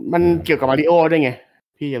มันเกี่ยวกับมาริโอด้วยไง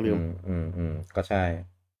พี่อย่าลืมก็ใช่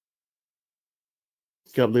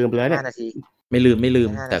เกือบลืมไปแล้วเนี่ย5 นาทีไม่ลืม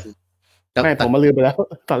แต่ไม่ผมมาลืมไปแล้ว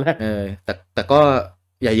ตอนแรกแต่ก็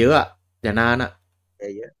อย่าเยอะอ่ะอย่านานอ่ะ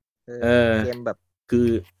เยอะเกมแบบคือ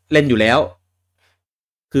เล่นอยู่แล้ว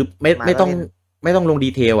คือไม่ต้องลงดี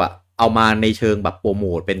เทลอ่ะ เอามาในเชิงแบบโปรโม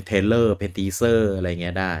ทเป็นเทรลเลอร์เป็นทีเซอร์อะไรเ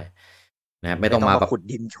งี้ยได้นะไม่ต้องมาแบบขุด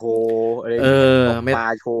ดินโชว์อะไรไม่มา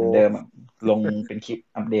โชว์เดิมลงเป็นคลิป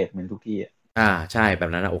อัปเดตเหมือนทุกที่ใช่แบ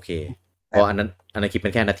บนั้นโอเคเพราะอันนั้นคลิปเป็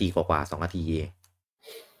นแค่นาทีกว่า2 นาทีเอง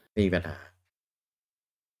ไม่มีปัญหา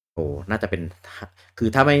โอ้น่าจะเป็นคือ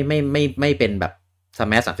ถ้าไม่เป็นแบบส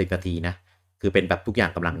แมช30 นาทีนะคือเป็นแบบทุกอย่า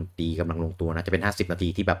งกำลังดีกำลังลงตัวนะจะเป็น50 นาที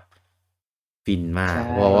ที่แบบฟินมาก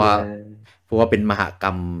เพราะว่าเป็นมหกร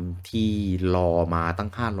รมที่รอมาตั้ง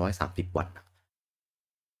530 วัน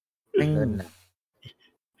แม่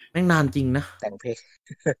งนานจริงนะแต่งเพลง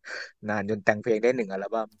นานจนแต่งเพลงได้1 อัล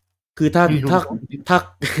บั้มคือถ้า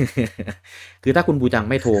คือถ้าคุณบูจัง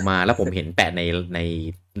ไม่โทรมาแล้วผมเห็นแปะ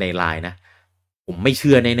ในไลน์นะผมไม่เ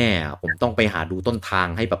ชื่อแน่ๆผมต้องไปหาดูต้นทาง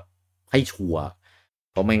ให้แบบให้ชัวร์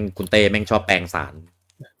เพราะคุณเต้แม่งชอบแปลงสาร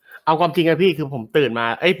เอาความจริงอะพี่คือผมตื่นมา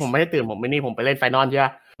ผมไม่ได้ตื่นผมไปเล่นไฟนอลใช่ไหม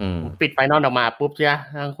ผมปิดไฟนอลออกมาปุ๊บใช่ไหม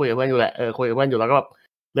นั่งคุยกับเพื่อนอยู่แหละคุยกับเพื่อนอยู่แล้วก็แบบ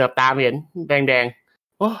เหลือบตาเห็นแดง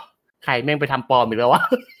ๆโอ้ใครแม่งไปทำปลอมอีกแล้ววะ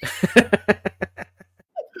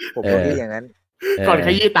ผมก็คิดอย่างนั้นก่อนข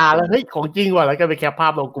ยี้ตาแล้วเฮ้ยของจริงว่ะแล้วก็ไปแคปภา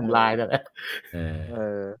พลงกลุ่มไลน์นั่นแหละ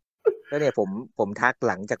ก็เนี่ยผมทัก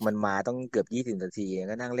หลังจากมันมาต้องเกือบ20 นาที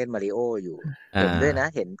ก็นั่งเล่นมาริโออยู่เห็นด้วยนะ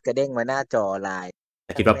เห็นกระเด้งมาหน้าจอไลน์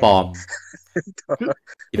คิดว่าปลอม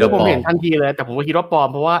คือผมเห็นทันทีเลยแต่ผมก็คิดว่าปลอม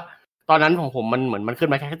เพราะว่าตอนนั้นของผมมันเหมือนมันขึ้น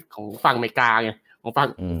มาแค่ของฝั่งอเมริกาไงของฝั่ง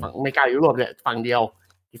อเมริกายุโรปเนี่ยฝั่งเดียว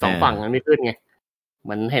อีก2 ฝั่งมันไม่ขึ้นไงเห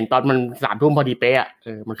มือนเห็นตอนมัน3 ทุ่มพอดีเป๊ะ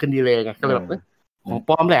มันขึ้นดีเลยไงก็เลยแบบของป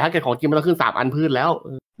ลอมแหละถ้าเกิดของจริงมันต้องขึ้น3 อันพื้นแล้ว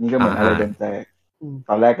นี่ก็เหมือนอะไรเดินใจ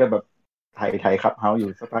ตอนแรกก็แบบไถขับเฮาอยู่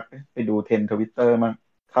สักพักไปดูเทรนด์ Twitter มั่ง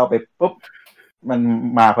เข้าไปปุ๊บมัน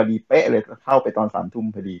มาพอดีเป๊ะเลยเข้าไปตอน3 ทุ่ม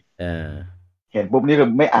พอดีเห็นปุ๊บนี่ก็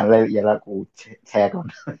ไม่อ่านรายละเอียดละกูแชร์ก่อน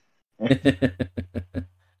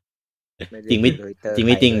จริงไม่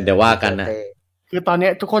จริงเดี๋ยวว่ากันนะคือตอนนี้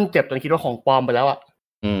ทุกคนเจ็บจนคิดว่าของปลอมไปแล้วอ่ะ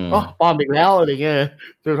ปลอมอีกแล้วอะไรเงี้ย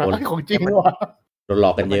คือของจริงว่ะโดนหล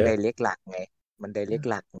อกกันเยอะมันได้เล็กหลักไงมันได้เล็ก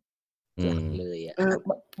หลักเลยอ่ะ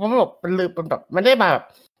เพราะมันแบบมันเลยเป็นแบบมันได้มาแบบ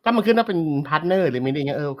ถ้ามันขึ้นว่าเป็นพาร์ทเนอร์หรือไม่ได้เ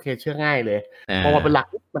งี้ยโอเคเชื่อง่ายเลยพอมาเป็นหลัก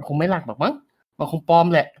มันคงไม่หลักแบบมั้งมันคงปลอม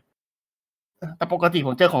แหละแต่ปกติผ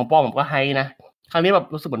มเจอของปลอมผมก็ไฮนะคราวนี้แบบ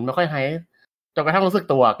รู้สึกเหมือนไม่ค่อยไฮจนกระทั่งรู้สึก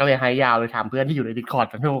ตัวก็เลยไฮยาวเลยถามเพื่อนที่อยู่ใน Discord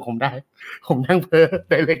กันว่าผมนั่งเพ้อ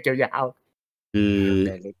ได้เล็กยาว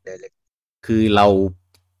คือเรา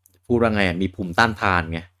พูดว่าไงมีภูมิต้านทาน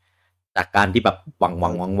ไงจากการที่แบบหวั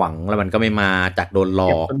งแล้วมันก็ไม่มาจากโดนหล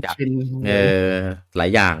อกจากหลาย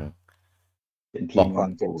อย่างบอกควา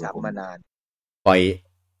มเจ็บช้ำมานานปล่อย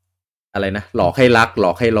อะไรนะหลอกให้รักหล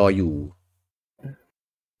อกให้รออยู่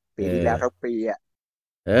ปีที่แล้วทั้งปีอ่ะ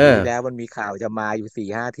ปีแล้วมันมีข่าวจะมาอยู่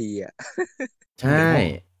 4-5 ทีอ่ะใช่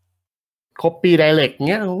ครบปีไดเรกเ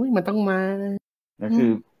งี้ยมันต้องมาก็คื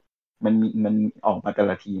อมันออกมาแต่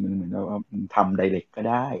ละทีมันเหมือนว่ามันทำไดเรกก็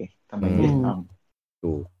ได้ทำไมไม่ทำ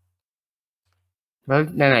ถูกแล้ว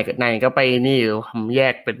ไหนก็ไปนี่ทำแย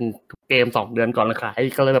กเป็นเกม2 เดือนก่อนขาย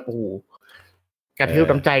ก็เลยแบบโอ้โหกระทืบ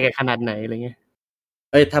น้ำใจกันขนาดไหนอะไรเงี้ย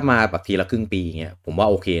ถ้ามาแบบทีละครึ่งปีเงี้ยผมว่า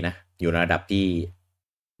โอเคนะอยู่ในระดับที่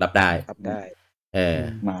รับได้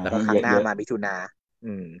มาแล้วครั้งหน้ามามิถุนา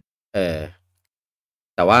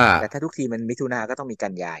แต่ว่าแต่ถ้าทุกทีมันมิถุนาก็ต้องมีกั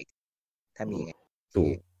นยายถ้ามีถู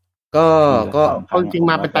กก็จริง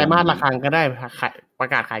มาเป็นไตรมาสละครั้งก็ได้ประ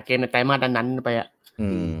กาศขายเกมในไตรมาสนั้นไปอ่ะ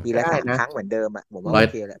ปีละ3 ครั้งเหมือนเดิมอ่ะผมว่าโ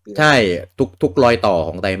อเคแหละใช่ทุกรอยต่อข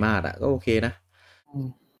องไตรมาสอ่ะก็โอเคนะ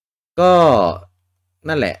ก็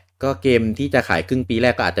นั่นแหละก็เกมที่จะขายครึ่งปีแร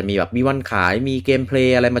กก็อาจจะมีแบบมีวันขายมีเกมเพล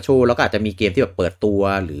ย์อะไรมาโชว์แล้วก็อาจจะมีเกมที่แบบเปิดตัว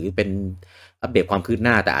หรือเป็นอัปเดตความคืบห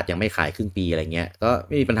น้าแต่อาจยังไม่ขายครึ่งปีอะไรเงี้ยก็ไ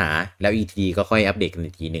ม่มีปัญหาแล้ว E3 ก็ค่อยอัปเดตกัน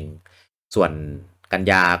อีกทีนึงส่วนกัน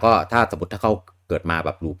ยาก็ถ้าสมมติถ้าเขาเกิดมาแบ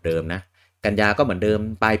บรูปเดิมนะกันยาก็เหมือนเดิม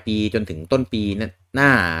ปลายปีจนถึงต้นปีหน้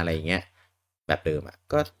าอะไรเงี้ยแบบเดิมอ่ะ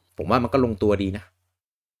ก็ผมว่ามันก็ลงตัวดีนะ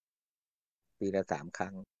ปีละ3 ครั้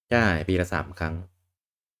งใช่ปีละ3 ครั้ง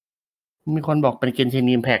มีคนบอกเป็นเกนชิน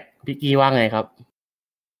อิมแพคพี่กี้ว่าไงครับ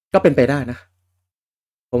ก็เป็นไปได้นะ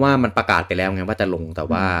เพราะว่ามันประกาศไปแล้วไงว่าจะลงแต่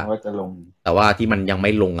ว่าที่มันยังไ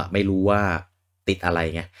ม่ลงอ่ะไม่รู้ว่าติดอะไร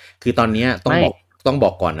ไงคือตอนนี้ต้องบ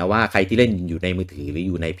อกก่อนนะว่าใครที่เล่นอยู่ในมือถือหรืออ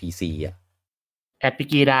ยู่ใน PC อ่ะแอดพี่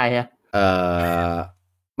กี้ได้ฮะ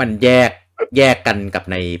มันแยกกันกับ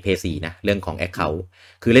ใน PS4 นะเรื่องของ Account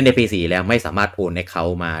คือเล่นใน PS4 แล้วไม่สามารถโอน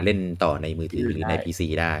Account มาเล่นต่อในมือถือหรือใน PC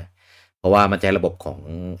ได้เพราะว่ามันใช้ระบบของ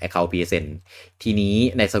Account PSN ทีนี้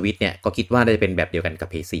ใน Switch เนี่ยก็คิดว่าจะเป็นแบบเดียวกันกับ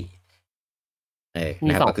PS4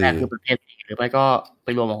 มี2 แบบคือเป็น PS4 หรือไม่ก็ไป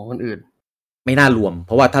รวมของคนอื่นไม่น่ารวมเ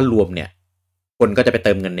พราะว่าถ้ารวมเนี่ยคนก็จะไปเ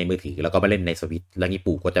ติมเงินในมือถือแล้วก็มาเล่นใน Switch แล้วงี้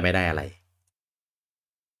ปู่ก็จะไม่ได้อะไร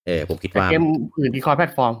ผมคิดว่าเกมอื่นที่คอร์แพล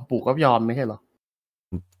ตฟอร์มปู่ก็ยอมไม่ใช่หรอ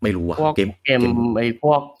ไม่รู้อะเกมไอ้พ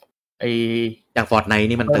วกไอ้อย่าง Fortnite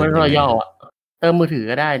นี่มันเติมรอย่ออ่ะเติมมือถือ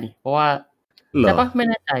ก็ได้นี่เพราะว่าใช่ปะไม่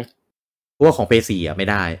แน่ใจเพราะว่าของ PS4 อ่ะไม่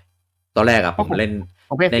ได้ตอนแรกอ่ะผมเล่น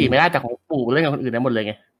ของ PS4 ไม่ได้แต่ของปู่เล่นกับคนอื่นได้หมดเลย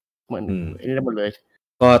ไงเหมือนนี่ได้หมดเลย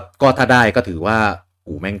ก็ถ้าได้ก็ถือว่า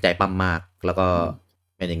ปู่แม่งใจปั้มมากแล้วก็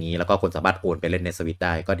เป็นอย่างนี้แล้วก็คนสามารถโอนไปเล่นในสวิตไ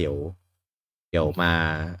ด้ก็เดี๋ยวมา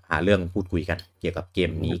หาเรื่องพูดคุยกันเกี่ยวกับเกม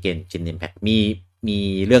นี้เกม Genshin Impact มี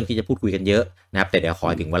เรื่องที่จะพูดคุยกันเยอะนะครับแต่เดี๋ยวขอ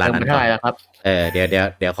ถึงเวลานั้นก่อนเ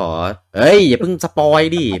ดี๋ยวขออย่าเพิ่งสปอย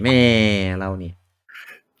ดิแม่เรานี่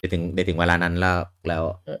เดี๋ยวถึงเวลานั้นแล้ว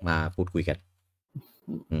มาพูดคุยกัน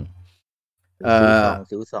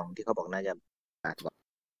ซิล2ที่เขาบอกน่าจะตัดก่อน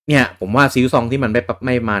เนี่ยผมว่าซิลซองที่มันไ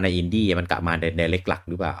ม่มาในอินดี้มันกลับมาในเล็กหลัก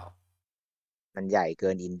หรือเปล่ามันใหญ่เกิ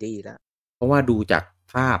นอินดี้แล้วเพราะว่าดูจาก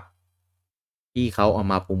ภาพที่เขาเอา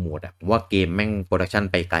มาโปรโมทผมว่าเกมแม่งโปรดักชัน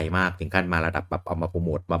ไปไกลมากถึงขั้นมาระดับแบบเอามาโปรโม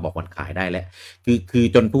ทมาบอกวันขายได้แล้วคือ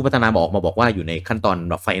จนผู้พัฒนาบอกว่าอยู่ในขั้นตอน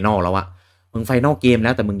แบบไฟนอลแล้วอะมึงไฟนอลเกมแล้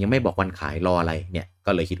วแต่มึงยังไม่บอกวันขายรออะไรเนี่ย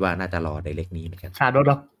ก็เลยคิดว่าน่าจะรอไดเรกนี้เหมือนกันชาโดว์ด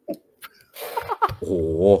รอปโอ้โห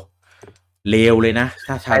เลวเลยนะ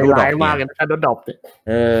ถ้าชาโดว์ดรอปเนี่ยชาโดว์ดรอป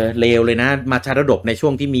เลวเลยนะมาชาโดว์ดรอปในช่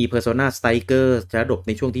วงที่มี Persona Striker ชาโดว์ดรอปใ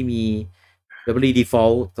นช่วงที่มี Bravely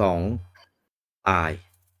Default 2ตาย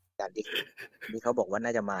จากที่เขาบอกว่าน่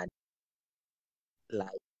าจะมาไล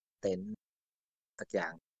ท์เต็นสักอย่า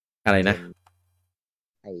งอะไรนะ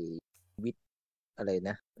ไอวิทอะไร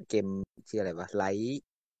นะเกมชื่ออะไรวะไล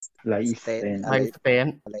ท์สเตนอะ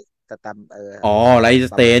ไรตามไลท์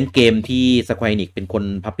สเตนเกมที่ Square Enix เป็นคน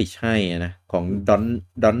พับลิชให้นะของ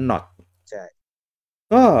ดอนน็อตใช่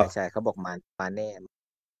ใช่เขาบอกมาแน่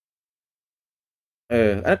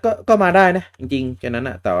ก็มาได้นะจริงๆแค่นั้นน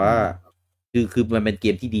ะแต่ว่าคือมันเป็นเก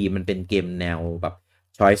มที่ดีมันเป็นเกมแนวแบบ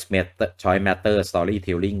choice matter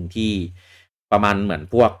storytelling ที่ประมาณเหมือน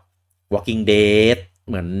พวก Walking Dead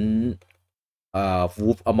เหมือน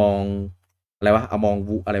Wolf Among อะไรวะ Among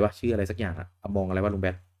Wolf อะไรวะชื่ออะไรสักอย่างอะ Among อะไรวะลุงแบ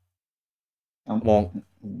ท Among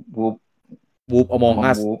Wolf Among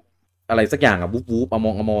Us อะไรสักอย่างอะ Wolf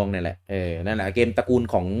Among เนี่ยแหละนั่นแหละเกมตระกูล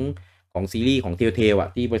ของซีรีส์ของ Telltale อ่ะ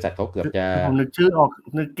ที่บริษัทเขาเกือบจะผมนึกชื่อออก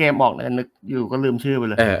นึกเกมออกนะนึกอยู่ก็ลืมชื่อไป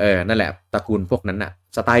เลยนั่นแหละตระกูลพวกนั้นน่ะ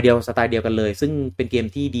สไตล์เดียวกันเลยซึ่งเป็นเกม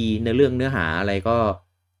ที่ดีในเรื่องเนื้อหาอะไรก็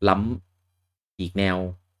ล้ำอีกแนว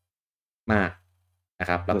มากนะ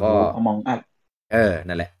ครับแล้วก็มองอัด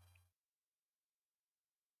นั่นแหละ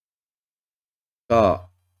ก็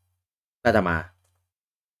น่าจะมา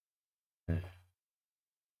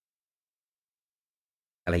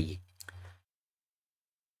อะไรอีก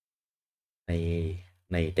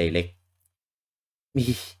ใน Direct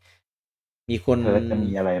มีคนจะ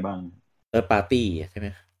มีอะไรบ้างปาร์ตี้ใช่ไหม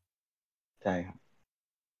ใช่ครับ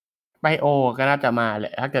ไบโอก็น่าจะมาแหล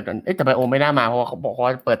ะถ้าเกิดแต่ไบโอไม่น่ามาเพราะเขาบอกว่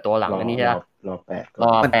าเปิดตัวหลังอันนี้ใช่ไหมร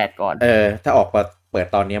อ8ก่อนถ้าออกมาเปิด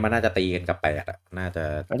ตอนนี้มันน่าจะตีกันกับ8อ่ะน่าจะ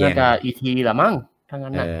ET หรือมั้งทั้งนั้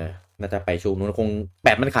นน่าจะไปช่วงนู้นคง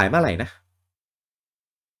8มันขายเมื่อไหร่นะ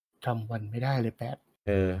จำวันไม่ได้เลย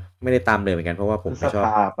8ไม่ได้ตามเลยเหมือนกันเพราะว่าผมไม่ชอบ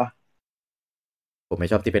ผมไม่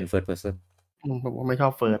ชอบที่เป็น first person ผมไม่ชอ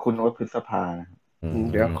บเฟิร์สคุณโน้ตพฤษภา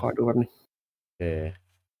เดี๋ยวขอดูแป๊บนึง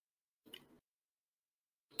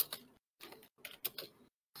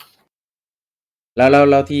แ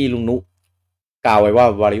ล้วที่ลุงนุกล่าวไว้ว่า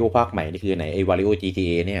วาริโอภาคใหม่นี่คือไหนไอ้วาริโอ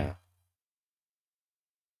GTA เนี่ย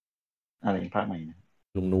อะไรภาคใหม่นะ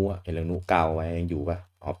ลุงนุเห็นลุงนุกล่าวไว้ยังอยู่ป่ะ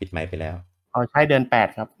ปิดไมค์ไปแล้วใช่เดือน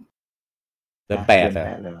8ครับเดือน8เลย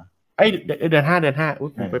เดือน5อุ๊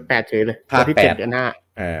ยผมไป8เฉยเลยภาคที่7เดือน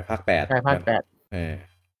5ภาค8ใช่ภาค8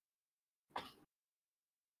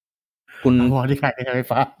คุณที่ขายในไฟ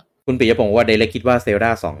ฟ้าคุณปิยพงศ์ว่าเดลคิดว่าเซลด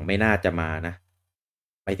า2ไม่น่าจะมานะ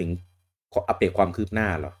ไปถึงอัปเดตความคืบหน้า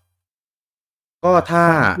เหรอก็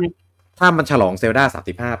ถ้ามันฉลองเซลดา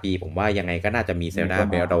35ปีผมว่ายังไงก็น่าจะมีเซลดา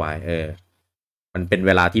เบลดไวมันเป็นเ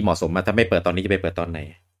วลาที่เหมาะสมถ้าไม่เปิดตอนนี้จะไปเปิดตอนไหน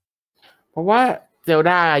เพราะว่าเซล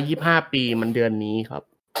ดา25ปีมันเดือนนี้ครับ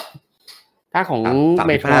ถ้าของเ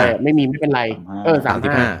มทรอยไม่เป็นไร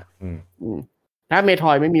35ถ้าเมทร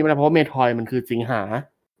อยไม่มีเพราะเมทรอยมันคือสิงหา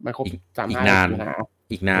มันครบ35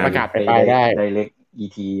อีกนานประกาศไปได้ Direct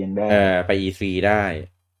ET ยังได้ไป E3 ได้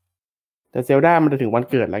แต่เซลดามันจะถึงวัน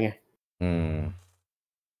เกิดแล้วไง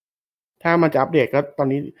ถ้ามันจะอัปเดตก็ตอน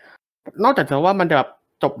นี้นอกจากจะว่ามันจะแบบ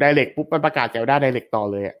จบ Direct ปุ๊บมันประกาศเซลดา Direct ต่อ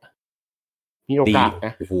เลยอ่ะมีโอกาสน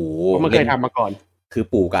ะโอ้โหมันเคยทำมาก่อนคือ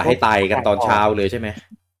ปู่กะให้ตายกันตอนเช้าเลยใช่ไหม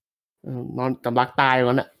นอนจำรักตาย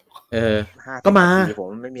วันน่ะก็มาผม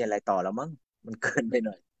ไม่มีอะไรต่อแล้วมั้งมันเกินไปห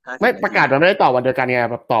น่อยไม่ประกาศมันไม่ได้ต่อวันเดียวกันไง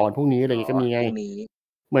แบบต่อวันพรุ่งนี้อะไรอย่างงี้ก็มีไง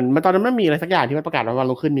เหมือนตอนนั้นไม่มีอะไรสักอย่างที่มันประกาศวัน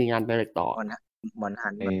รุ่งขึ้นมีงาน Direct ต่อมอนฮั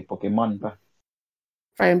นโปเกมอนป่ะ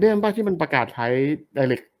ไฟเอ็มเบลบ้างที่มันประกาศใช้ได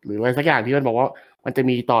เรกหรืออะไรสักอย่างที่มันบอกว่ามันจะ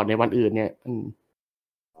มีต่อในวันอื่นเนี่ย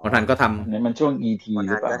คนทันก็ทำเนี่ยมันช่วง ET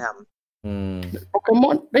หรือเปล่าโปเกม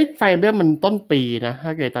อนได้ไฟเอ็มเบลมันต้นปีนะถ้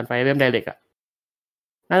าเกิดตอนไฟเอ็มเบลไดเรก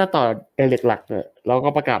น่าจะต่อไดเรกหลักเนี่ยแล้วก็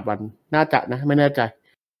ประกาศวันน่าจะนะไม่แน่ใจ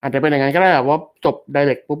อาจจะเป็นอย่างนั้นก็ได้แบบว่าจบไดเ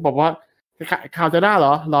รกปุ๊บบอกว่าข่าวจะได้เหร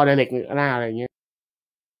อรอไดเรกหน้าอะไรอย่างเงี้ย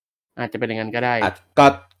อาจจะเป็นอย่างนั้นก็ได้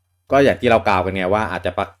ก็อย่างที่เรากล่าวกันไงว่าอาจจ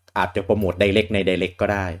ะโปรโมทไดเรกในไดเรกก็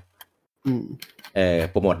ได้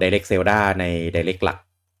โปรโมทไดเรกเซลดาในไดเรกหลัก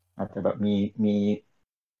อาจจะแบบมี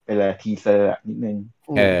เป็นอะไรทีเซอร์นิดนึง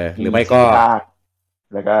หรือไม่ก็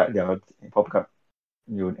แล้วก็เดี๋ยวพบกับ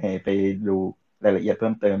อยู่ไปดูรายละเอียดเพิ่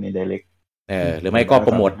มเติมในไดเรกหรือไม่ก็โป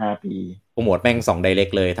รโมท5 ปีโปรโมทแม่ง2ไดเรก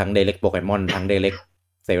เลยทั้งไดเรกโปเกมอนทั้งไดเรก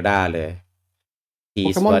เซลดาเลยโป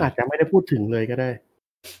เกมอนอาจจะไม่ได้พูดถึงเลยก็ได้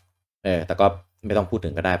แต่ก็ไม่ต้องพูดถึ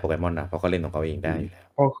งก็ได้โปเกมอนนะเพราะเขาเล่นของเขาเองได้อยู่แล้ว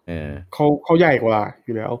เขาใหญ่กว่าอ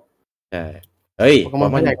ยู่แล้วใช่เฮ้ยโปเก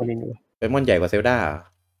มอนใหญ่กว่านินโปเกมอนใหญ่กว่าเซลดา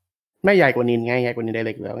ไม่ใหญ่กว่านินไงใหญ่กว่านินไดเ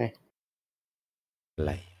รกแล้วไงอะไ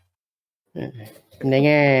รในแ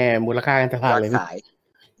ง่มูลค่าการตลาดเลยย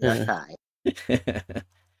อดขาย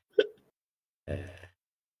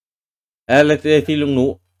แล้วที่ลุงนุ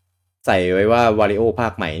ใส่ไว้ว่าวาริโอภา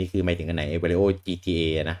คใหม่นี่คือหมายถึงอันไหนวาริโอ GTA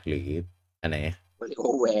นะหรืออันไหนวาริโอ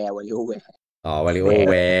แวร์วาริโอแวร์วาริโอ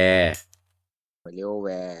แว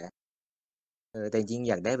ร์แต่จริง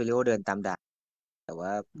อยากได้วาริโอเดินตามด่านแต่ว่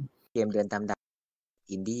าเกมเดินตามด่าน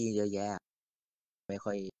อินดี้เยอะแยะไม่ค่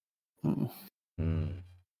อย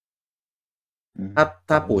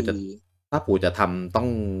ถ้าปู่จะทำ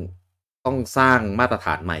ต้องสร้างมาตรฐ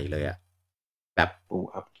านใหม่เลยอะแบบปู่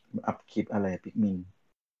อัพคลิปอะไรปิกมิน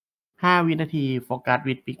5 วินาทีโฟกัส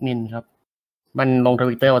วิดปิกมินครับมันลง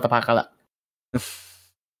Twitter วัตพักกันละ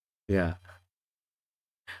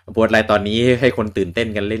บทอะไรตอนนี้ให้คนตื่นเต้น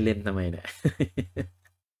กันเล่นๆทำไมเนี่ย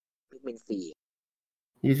ปิกมิน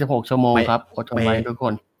26 ชั่วโมงครับอดทนไว้ทุกค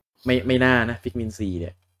นไม่น่านะปิกมิน4เ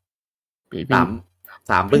นี่ย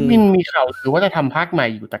3ปิกมินมีข่าวคือว่าจะทำภาคใหม่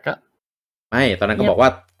อยู่แต่ก็ไม่ตอนนั้นเขาบอก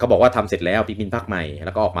ว่าทำเสร็จแล้วปิกมินภาคใหม่แ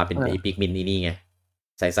ล้วก็ออกมาเป็นปิกมินนี่ไง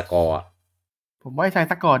ใส่สกอร์ผมว่าใส่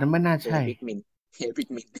สกอร์นั้นไม่น่าใช่ปิกมินเฮ้ปิก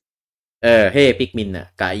มินปิกมินน่ะ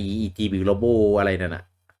กับอีจีบิโรโบอะไรนั่นน่ะ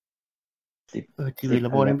จีบิโร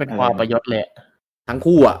โบนี่เป็นความประยศเลยทั้ง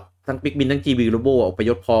คู่อ่ะทั้งปิกมินทั้งจีบิโรโบประ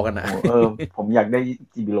ยศพอกันน่ะผมอยากได้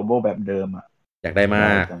จีบิโรโบแบบเดิมอ่ะอยากได้มา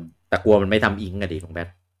กแต่กลัวมันไม่ทำอิงอ่ะดิของแบท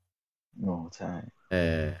ใช่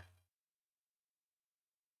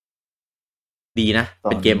ดีนะเ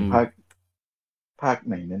ป็นเกมภาค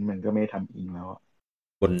ไหนนั้นมันก็ไม่ทำอิงแล้ว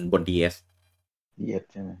บน DS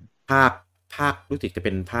ใช่ไหมภาครู้สึกจะเ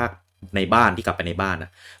ป็นภาคในบ้านที่กลับไปในบ้านน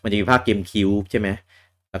ะมันจะมีภาคเกมคิวใช่ไหม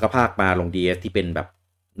แล้วก็ภาคมาลง DS ที่เป็นแบบ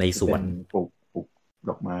ในสวนปลูก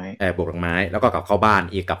ดอกไม้ปลูกดอกไม้แล้วก็กลับเข้าบ้าน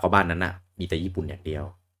กลับเข้าบ้านนั้นน่ะมีแต่ญี่ปุ่นอย่างเดียว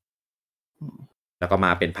แล้วก็ม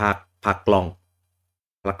าเป็นภาคกล้อ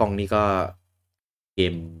งนี่ก็เก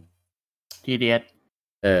ม TDS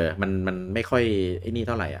มันไม่ค่อยไอ้นี่เ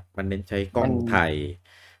ท่าไหร่อ่ะมันเน้นใช้กล้องถ่าย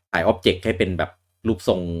ออบเจกต์ให้เป็นแบบรูปท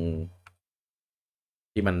รง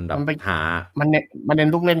ที่มันแบบหามันเน้น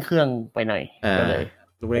ลูกเล่นเครื่องไปหน่อยเลย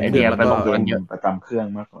ลูกเล่นเครื่องแล้วก็ประจำเครื่อง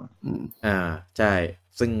มากกว่าใช่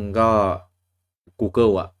ซึ่งก็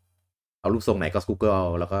Google อ่ะเอารูปทรงไหนก็ Google เอา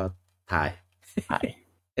แล้วก็ถ่าย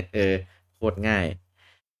โคตรง่าย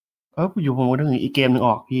อยู่ผมนึกถึงอีกเกมนึงอ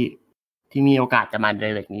อกพี่ที่มีโอกาสจะมาได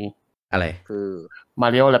เรกนี้อะไรคือ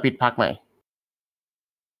Mario Rabbids ภาคใหม่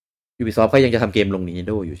Ubisoft ก็ยังจะทำเกมลง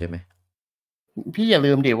Nintendo อยู่ใช่ไหมพี่อย่า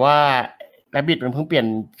ลืมดิว่า Rabbids มันเพิ่งเปลี่ยน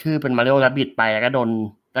ชื่อเป็น Mario Rabbids ไปแล้ว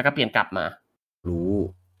ก็เปลี่ยนกลับมารู้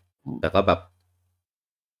แต่ก็แบบ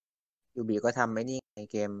Ubi ก็ทำไม่นี่ใน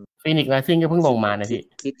เกม Phoenix Rising ก็เพิ่งลงมานะพี่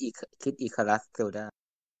คิดอีคารัสเซลดา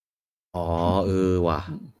ว่ะ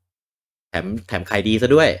แถมขายดีซะ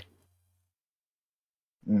ด้วย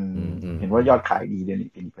เห็นว่ายอดขายดีเดี๋ยวนี้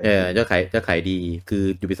ยอดขายดีคือ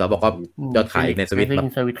Ubisoft บอกว่ายอดขายในสวิตแบ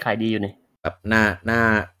บสวิตขายดีอยู่นี่แบบหน้า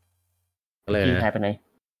อะไรนะหายไปไหน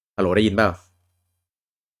ฮัลโหลได้ยินเปล่า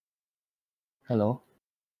ฮัลโหล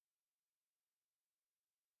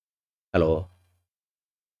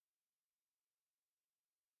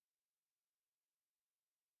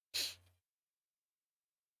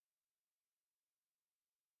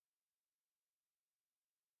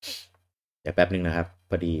เดี๋ยวแป๊บนึงนะครับ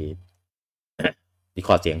พอดี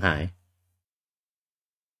Discord เสียงหาย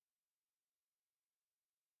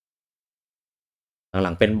ห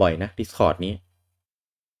ลังๆเป็นบ่อยนะ Discord นี้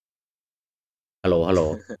ฮัลโหล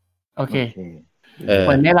โอเคเห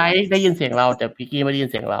มือนในไลฟ์ได้ยินเสียงเราแต่พิกกี้ไม่ได้ยิน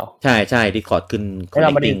เสียงเราใช่ Discord ขึ้น เร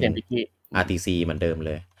าไม่ได้ยินเสียงพิกกี้ RTC เหมือนเดิมเ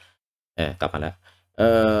ลยกลับมาแล้ว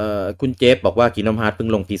คุณเจฟบอกว่าKingdom Heartsเพิ่ง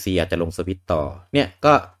ลง PC อาจจะลงสวิตต่อเนี่ย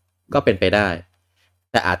ก็เป็นไปได้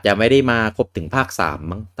แต่อาจจะไม่ได้มาครบถึงภาค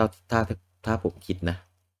3มั้งถ้าผมคิดนะ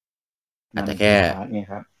อาจจะแค่นี่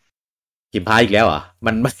ครับเกมพาร์ทอีกแล้วเหรอ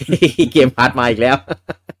มันไม่เกมพาร์ทมาอีกแล้ว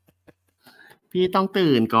พี่ต้อง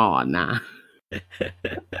ตื่นก่อนนะ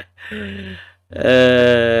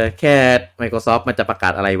แค่ Microsoft มันจะประกา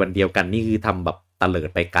ศอะไรวันเดียวกันนี่คือทำแบบตะเลิด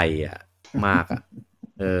ไปไกลอ่ะมากอ่ะ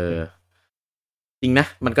จริงนะ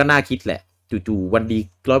มันก็น่าคิดแหละจู่ๆวันดี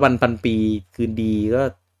100 วันพันปีคืนดีก็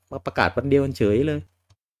มาประกาศวันเดียวเฉยเลย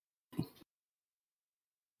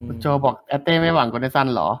โจบอกแอตเต้ไม่หวังคนในซัน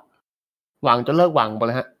หรอหวังจนเลิกหวังไปเ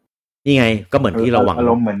ลยฮะนี่ไงก็เหมือนที่เราหวังอา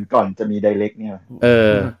รมณ์เหมือนก่อนจะมีไดเรกเนี่ย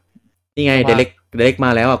นี่ไงไดเรกมา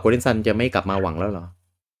แล้วอ่ะโกลเด้นซันจะไม่กลับมาหวังแล้วเหรอ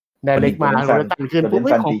ไดเรกมาโกลเด้นซันคืนปุ๊บไ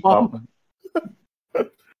ม่ของปลอม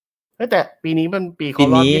แต่ปีนี้มันปีครบ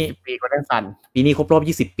รอบ20 ปีโกลเด้นซันปีนี้ครบรอ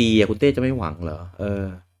บ20 ปีอ่ะคุณเต้จะไม่หวังเหรอ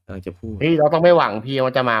กำลังจะพูดเราต้องไม่หวังพี่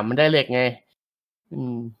มันจะมามันได้เล็กไง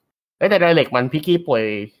แต่ไดเรกมันพี่กี้ป่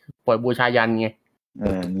วยบูชายันไง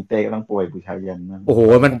มีเต้ก็ต้องป่วยบูชายันโอ้โห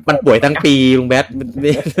มันป่วยทั้งปีลุงแบท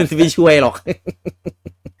ไม่ช่วยหรอก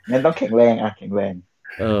งั้นต้องแข็งแรงแข็งแรง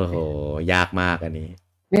โหยากมากอันนี้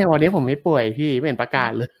เนี่ยวันนี้ผมไม่ป่วยพี่ไม่เห็นประกา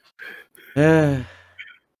ศเลย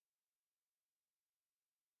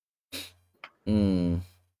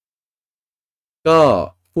ก็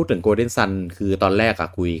พูดถึง Golden Sun คือตอนแรก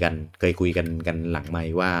เคยคุยกันหลังไม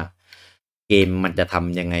ค์ว่าเกมมันจะท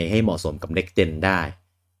ำยังไงให้เหมาะสมกับ Next Gen ได้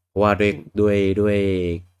เพราะว่าด้วย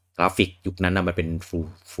กราฟิกยุคนั้นมันเป็น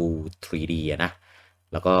full 3D นะ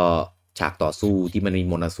แล้วก็ฉากต่อสู้ที่มันมี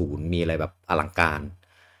มนสูรมีอะไรแบบอลังการ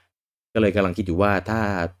ก็เลยกำลังคิดอยู่ว่าถ้า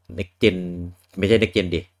Next Gen ไม่ใช่ Next Gen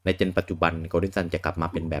ดิในเจนปัจจุบัน Golden Sun จะกลับมา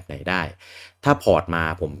เป็นแบบไหนได้ถ้าพอร์ตมา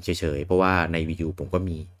ผมเฉยๆเพราะว่าใน Wii U ผมก็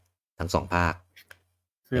มีทั้ง2ภาค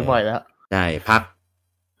ซื้อบ่อยแล้วใช่ภา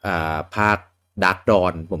ค Dark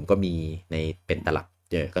Dawn ผมก็มีในเป็นตลับ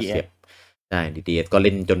ก็เสียบใช่ DDS ก็เ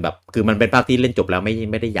ล่นจนแบบคือมันเป็นภาคที่เล่นจบแล้วไ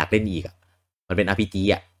ม่ได้อยากเล่นอีกมันเป็น RPG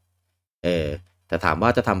แต่ถามว่า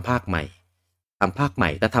จะทำภาคใหม่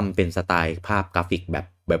ถ้าทำเป็นสไตล์ภาพกราฟิกแบบ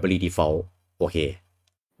Bravely Default โอเค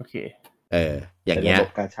อย่างเงี้ยระบ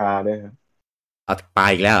บกาชาด้วยครับเอาไป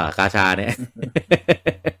อีกแล้วกาชาเนี่ย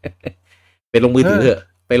ไปลงมือถือเถอ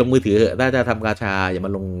ะถ้าจะทำกาชาอย่าม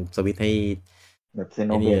าลงสวิตให้แบบเซโ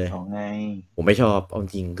นเบสของไงผมไม่ชอบเอาจ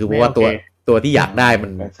ริงคือเพราะว่าตัวที่อยากได้มั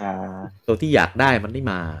นตัวที่อยากได้มันไม่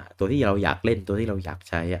มาตัวที่เราอยากเล่นตัวที่เราอยาก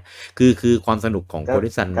ใช้คือความสนุกของโกลเด้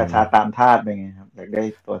นซันกาชาตามธาตุเป็นไงครับอยากได้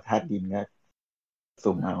ตัวธาตุดินก็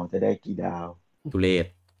สุ่มเอาจะได้กี่ดาวทุเรศ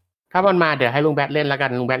ถ้ามันมาเดี๋ยวให้ลุงแบทเล่นแล้วกั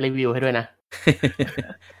นลุงแบทรีวิวให้ด้วยนะ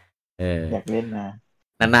อยากเล่นนะ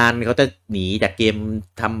นานๆเขาจะหนีจากเกม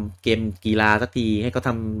ทำเกมกีฬาสักทีให้เขาท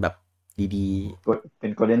ำแบบดีๆเป็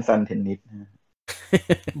นโกลเด้นซันเทนนิส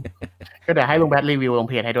ก็เดี๋ยวให้ลุงแบทรีวิวลง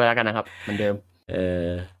เพจให้ด้วยแล้วกันนะครับเหมือนเดิม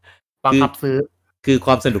บังคับซื้อคือค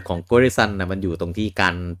วามสนุกของโกลเด้นซันนะมันอยู่ตรงที่กา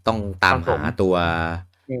รต้องตามหาตัว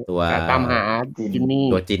ตามหาจินนี่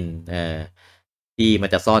ตัวจินที่มัน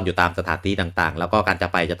จะซ่อนอยู่ตามสถานที่ต่างๆแล้วก็การจะ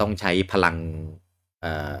ไปจะต้องใช้พลัง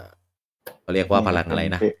เขาเรียกว่าพลังอะไร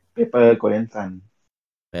นะเปเปอร์โกลเด้นซัน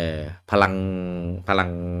พลั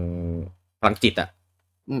งจิต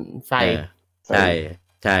ใส่ใ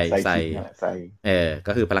ส่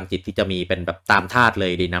ก็คือพลังจิตที่จะมีเป็นแบบตามธาตุเล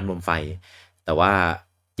ยดินน้ำลมไฟแต่ว่า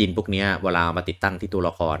จินพวกนี้เวลามาติดตั้งที่ตัวล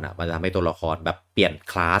ะครมันจะทำให้ตัวละครแบบเปลี่ยน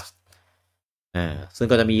คลาสซึ่ง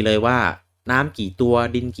ก็จะมีเลยว่าน้ำกี่ตัว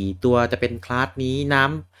ดินกี่ตัวจะเป็นคลาสนี้น้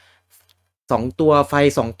ำ2ตัวไฟ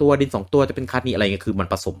2ตัวดิน2ตัวจะเป็นคลาสนี้อะไรเงี้ยคือมัน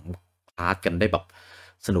ผสมคลาสกันได้แบบ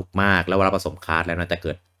สนุกมากแล้วเวลาผสมคลาสแล้วจะเ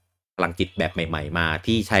กิดพลังจิตแบบใหม่ๆมา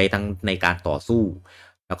ที่ใช้ทั้งในการต่อสู้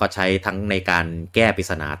แล้วก็ใช้ทั้งในการแก้ปริ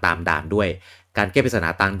ศนาตามด่านด้วยการแก้ปริศนา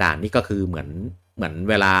ตามด่านนี่ก็คือเหมือน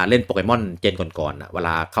เวลาเล่นโปเกมอนเจนก่อนๆเวล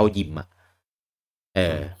าเข้ายิม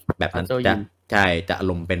แบบนั้นจะอา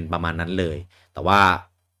รมณ์เป็นประมาณนั้นเลยแต่ว่า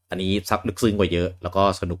อันนี้ซับลึกซึ้งกว่าเยอะแล้วก็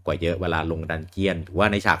สนุกกว่าเยอะเวลาลงดันเจียนหรือว่า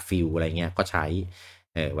ในฉากฟิลอะไรเงี้ยก็ใช้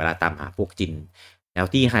เวลาตามหาพวกจินแล้ว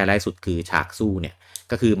ที่ไฮไลท์สุดคือฉากสู้เนี่ย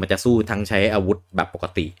ก็คือมันจะสู้ทั้งใช้อาวุธแบบปก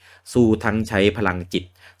ติสู้ทั้งใช้พลังจิต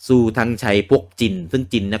สู้ทั้งใช้พวกจินซึ่ง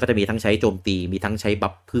จินเนี่ยก็จะมีทั้งใช้โจมตีมีทั้งใช้บั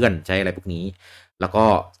ฟเพื่อนใช้อะไรพวกนี้แล้วก็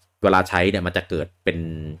เวลาใช้เนี่ยมันจะเกิดเป็น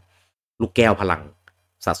ลูกแก้วพลัง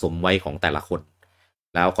สะสมไว้ของแต่ละคน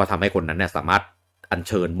แล้วก็ทำให้คนนั้นเนี่ยสามารถอัญเ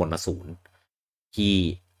ชิญมนต์อสูรที่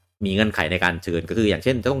มีเงื่อนไขในการเชิญก็คืออย่างเ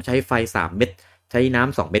ช่นจะต้องใช้ไฟ3 เม็ดใช้น้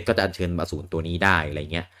ำ2 เม็ดก็จะอัญเชิญอสูรตัวนี้ได้อะไร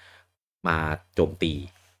เงี้ยมาโจมตี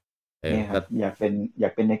เนี่ยครับอยากเ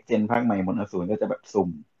ป็น next gen ภาคใหม่มนต์อสูรก็จะแบบสุ่ม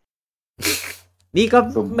นี่ก็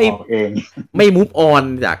ไม่มูฟออน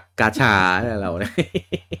จากกาชาเราเนี่ย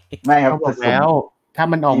ไม่ครับบอกแล้ว ถ้า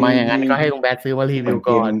มันออกมาอย่างนั้นก็ให้ลุงแบดซื้อมารีวิว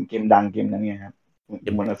ก่อนเกมดังเกมนั้นไงครับ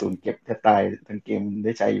มอนสูนเก็บแทบตายทั้งเกมไ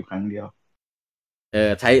ด้ใช้อยู่ครั้งเดียว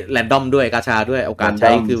ใช้แรนดอมด้วยกาชาด้วยโอกาสใ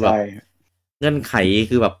ช้คือแบบเงื่อนไข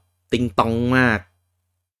คือแบบติงตองมาก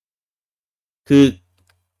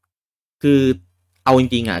คือเอาจ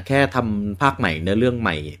ริงๆอ่ะแค่ทำภาคใหม่เนื้อเรื่องให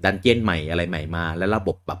ม่ดันเจี้ยนใหม่อะไรใหม่มาแล้วระบ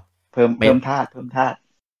บแบบเพิ่มธาตุ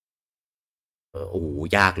โอ้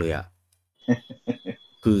ยากเลยอ่ะ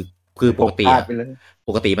คือปก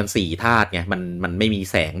ติมัน4ธาตุไงมันไม่มี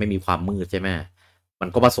แสงไม่มีความมืดใช่ไหมมัน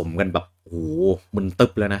ก็ผสมกันแบบโอ้มึนตึ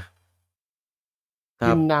บแล้วนะ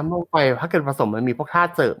ดินน้ำลมไฟถ้าเกิดผสมมันมีพวกธา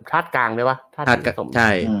ตุเสริมธาตุกลางด้วยวะธาตุผสมใช่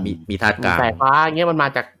มีธาตุกลางสายฟ้าเงี้ยมันมา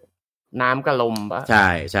จากน้ำกับลมปะใ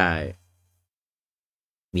ช่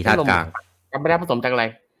มีธาตุกลางก็ไม่ได้ผสมจากอะไร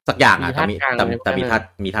สักอย่างอ่ะแต่มีธา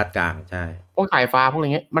ตุกลางใช่พวกสายฟ้าพวกอะไร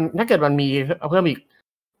เงี้ยมันถ้าเกิดมันมีเพิ่มอีก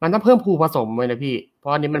มันต้องเพิ่มภูผสมเลยนะพี่เพรา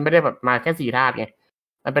ะอันนี้มันไม่ได้แบบมาแค่4ธาตุไง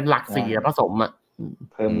มันเป็นหลัก4แล้วผสมอ่ะ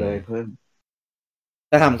เพิ่ม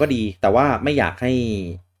ถ้าทำก็ดีแต่ว่าไม่อยากให้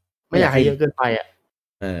เยอะเกินไปอ่ะ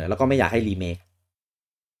แล้วก็ไม่อยากให้รีเมค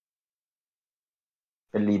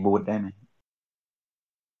เป็นรีบูทได้ไหม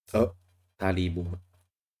ถ้ารี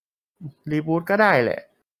บูทก็ได้แหละ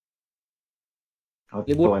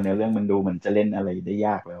ตัวเนื้อเรื่องมันดูเหมือนจะเล่นอะไรได้ย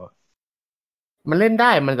ากแล้วมันเล่นไ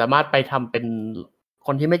ด้มันสามารถไปทำเป็นค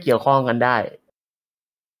นที่ไม่เกี่ยวข้องกันได้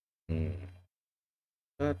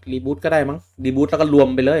ก็รีบูทก็ได้มั้งรีบูทแล้วก็รวม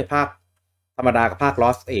ไปเลยภาคธรรมดากับภาค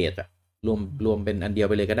Lost Age อ่ะรวมเป็นอันเดียว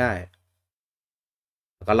ไปเลยก็ได้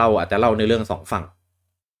แล้วก็อาจจะเล่าในเรื่อง2ฝั่ง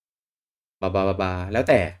บาแล้ว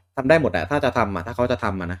แต่ทำได้หมดอะถ้าจะทำอะถ้าเขาจะท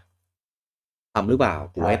ำอะนะทำหรือเปล่า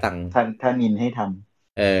กูให้ตังค์ถ้านินให้ท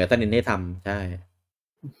ำถ้านินให้ทำใช่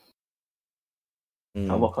เ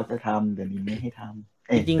ขาบอกเขาจะทำแต่นินไม่ให้ท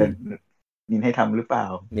ำจริงนินให้ทำหรือเปล่า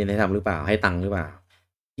นินให้ทำหรือเปล่าให้ตังค์หรือเปล่า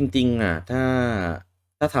จริงๆอะ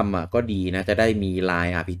ถ้าทำอะก็ดีนะจะได้มีลาย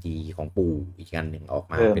RPG ของปู่อีกอันหนึ่งออก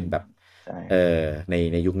มาเป็นแบบ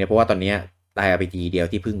ในยุคนี้เพราะว่าตอนนี้ลาย RPG เดียว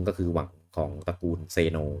ที่พึ่งก็คือหวังของตระกูลเซ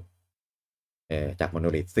โนจากมอนโน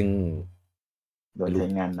ลิธซึ่งโดนใช้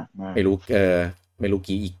งานหนักมากไม่รู้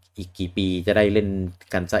อีกกี่ปีจะได้เล่น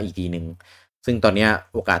กันซะอีกทีนึงซึ่งตอนนี้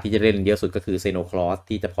โอกาสที่จะเล่นเยอะสุดก็คือเซโนคลอส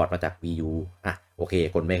ที่จะพอร์ตมาจาก Wii U อ่ะโอเค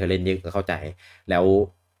คนไม่เคยเล่นเยอะก็เข้าใจแล้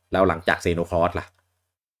วหลังจากเซโนคลอสล่ะ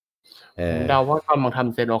เดาว่ากำลังท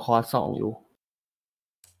ำเซโนคลอส2อยู่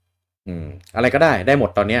อะไรก็ได้หมด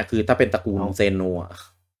ตอนนี้คือถ้าเป็นตระกูลเซโน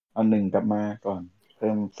เอา1กลับมาก่อนเ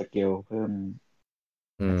พิ่มสเกลเพิ่ม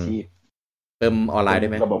อาชีพเพิ่มออนไลน์ได้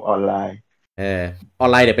ไหมระบบออนไลน์ออน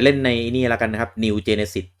ไลน์เดี๋ยวไปเล่นในนี่แล้วกันนะครับ New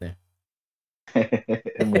Genesis เนี่ย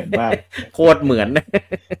เหมือนมากโคตรเหมือน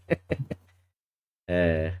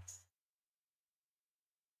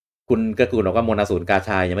คุณบอกว่าโมนาศูนย์กาช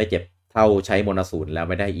ายยังไม่เจ็บเท่าใช้โมนาศูนย์แล้ว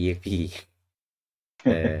ไม่ได้ EXP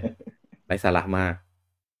ไร้สาระมาก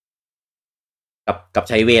กับ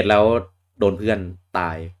ใช้เวทแล้วโดนเพื่อนต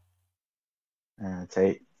าย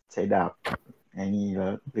ใช้ดาบไอ้นี่แล้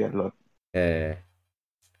วเลือดลด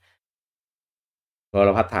เร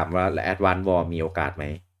าพัดถามว่าแล้ว Advance War มีโอกาสไหม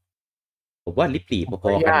ผมว่าลิปลีพ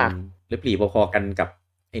อๆกันกับ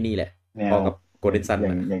ไอ้นี่แหละพอกับ Golden Sun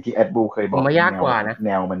อย่างที่แอดบูเคยบอกมันยากกว่านะแ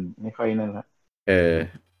นวมันไม่ค่อยนั่นละ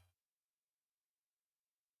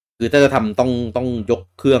คือถ้าจะทำต้องยก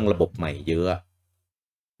เครื่องระบบใหม่เยอะ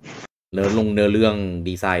เนื้อเรื่อง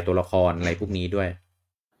ดีไซน์ตัวละครอะไรพวกนี้ด้วย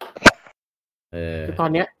คือตอน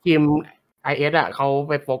นี้ทีม IS อ่ะเขา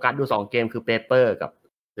ไปโฟกัสดู2เกมคือเปเปอร์กับ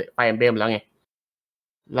Fire Emblemแล้วไง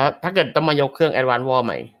แล้วถ้าเกิดต้องมายกเครื่อง Advance War ใ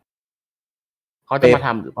หม่เขาจะมาท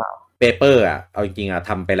ำหรือเปล่าเปเปอร์อ่ะเอาจริงๆอ่ะ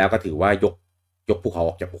ทำไปแล้วก็ถือว่ายกภูเขา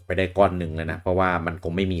ออกจากอกไปได้ก้อนหนึ่งเลยนะเพราะว่ามันค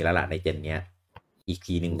งไม่มีแล้วล่ะในเจนเนี้ยอีก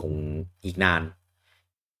ทีหนึ่งคงอีกนาน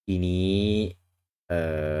ทีนี้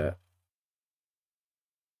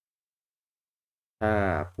ถ้า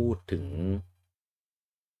พูดถึง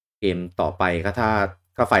เกมต่อไปก็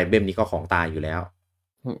ถ้าไฟเบมนี้ก็ของตายอยู่แล้ว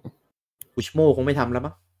พุชโมคงไม่ทำแล้ว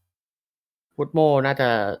มั้งพุชโมน่าจะ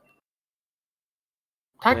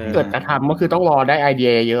ถ้าเกิดจะทำก็คือต้องรอได้ไอเดี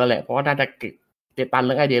ยเยอะแหละเพราะว่าน่าจะติดตันเ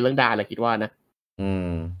รื่องไอเดียเรื่องดาแหละคิดว่านะ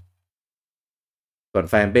ส่วน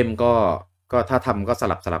แฟนเบมก็ถ้าทำก็ส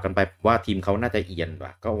ลับกันไปว่าทีมเขาน่าจะเอียนว่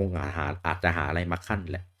ะก็คงอาจจะหาอะไรมาขั้น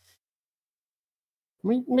แหละ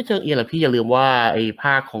ไม่เชิงเอียนหรอกพี่อย่าลืมว่าไอ้ภ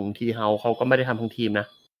าคของทีเฮาเขาก็ไม่ได้ทำทั้งทีมนะ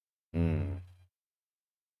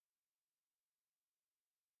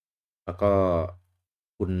แล้วก็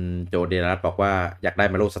คุณโจเดรัสบอกว่าอยากได้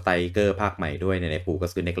มาโลสไตรเกอร์ภาคใหม่ด้วยในปู่ก็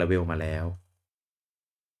ซื้อ Next Level มาแล้ว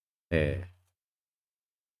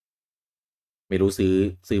ไม่รู้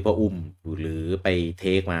ซื้อเพราะอุ้มหรือไปเท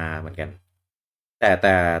คมาเหมือนกันแ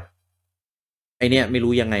ต่ไอเนี้ยไม่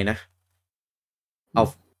รู้ยังไงนะ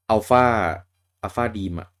อัลฟาดี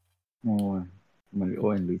มอ่ะโอ้มาริโอ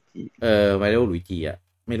และลุยจิมาริโอลุยจิอ่ะ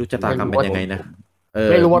ไม่รู้จะตามเป็นยังไงนะ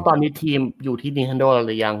ไม่รู้ว่าตอนนี้ทีมอยู่ที่ Nintendo ห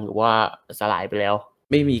รือยังหรือว่าสลายไปแล้ว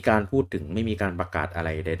ไม่มีการพูดถึงไม่มีการประกาศอะไร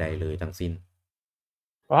ใดๆเลยทั้งสิ้น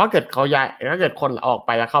เพราะถ้าเกิดเขาย้ายถ้าเกิดคนออกไป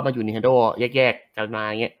แล้วเข้ามาอยู่ Nintendo แยกๆกันมา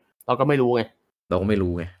อย่างเงี้ยเราก็ไม่รู้ไง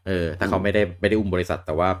ถ้าเขาไม่ได้อุ้มบริษัทแ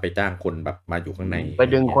ต่ว่าไปจ้างคนแบบมาอยู่ข้างในไป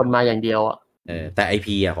ดึงคนมาอย่างเดียวอ่ะแต่ IP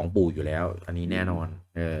อ่ะของปู่อยู่แล้วอันนี้แน่นอน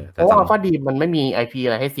เพราะว่าดีมันไม่มี IP อ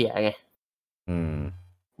ะไรให้เสียไง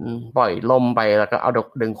ปล่อยล่มไปแล้วก็เอา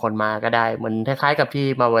ดึงคนมาก็ได้เหมือนคล้ายๆกับที่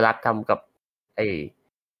มาเวลัสทำกับไอ้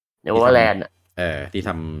เนเวอร์แลนด์ที่ท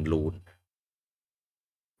ำรูน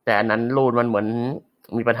แต่อันนั้นรูนมันเหมือน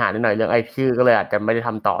มีปัญหานิดหน่อยเรื่องไอ้ชื่อก็เลยอาจจะไม่ได้ท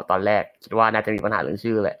ำต่อตอนแรกคิดว่าน่าจะมีปัญหาเรื่อง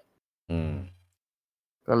ชื่อแหละ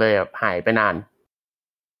ก็เลยหายไปนาน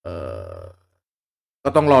ก็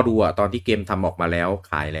ต้องรอดูอ่ะตอนที่เกมทำออกมาแล้ว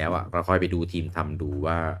ขายแล้วอ่ะเราค่อยไปดูทีมทำดู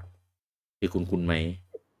ว่าคือคุณไหม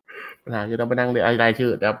ปัญหาคือต้องไปนั่งเดี๋ยวอะไรชื่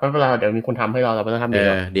อเดี๋ยวเวลาเดี๋ยวมีคนทำให้เราไม่ต้องทำเอ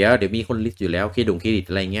งเดี๋ยวมีคนลิสต์อยู่แล้วเครดิต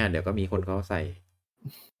อะไรเงี้ยเดี๋ยวก็มีคนเขาใส่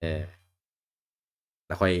แ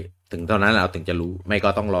ล้วค่อยถึงตอนนั้นเราถึงจะรู้ไม่ก็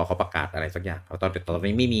ต้องรอเขาประกาศอะไรสักอย่างเพราะตอน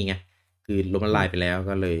นี้ไม่มีไงคือล้มละลายไปแล้ว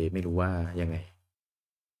ก็เลยไม่รู้ว่ายังไง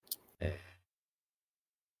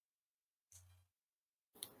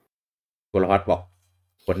กุลพัฒน์บอก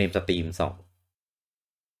กดเนมสตรีม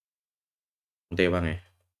2คุณเต้ว่าไง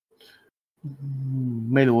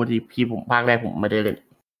ไม่รู้ดิพี่ผมภาคแรกผมไม่ได้เล่น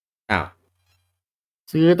อ้าว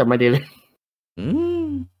ซื้อแต่ไม่ได้เล่น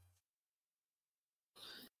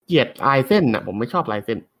เกลียดลายเส้นน่ะผมไม่ชอบลายเ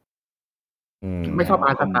ส้นไม่ชอบอ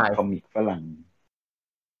าร์ตสไตล์คอมิกฝรั่ง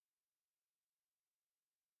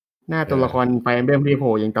หน้าตัวละครไฟเบมที่โผ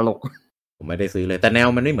ล่ยังตลกผมไม่ได้ซื้อเลยแต่แนว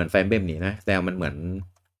มันไม่เหมือนไฟเบมนี่นะแนวมันเหมือน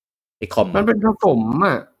ไอคอมมันเป็นผสม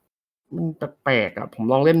อ่ะมันแปลกอ่ะผม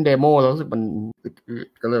ลองเล่นเดโมแล้วรู้สึกมัน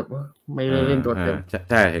ก็เลยว่าไม่ได้เล่นตัวเต็ม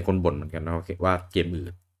ใช่เห็นคนบ่นเหมือนกันว่าเกมอื่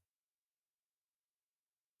น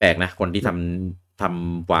แปลกนะคนที่ท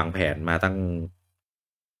ำวางแผนมาตั้ง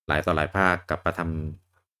หลายต่อหลายภาคกลับมาท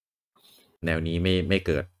ำแนวนี้ไม่เ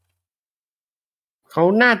กิดเขา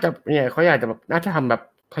น่าจะเนี่ยเขาอยากจะแบบน่าจะทำแบบ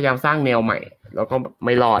พยายามสร้างแนวใหม่แล้วก็ไ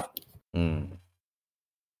ม่รอด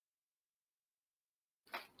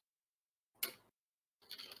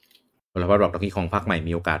เราว่าบอกที่ของภาคใหม่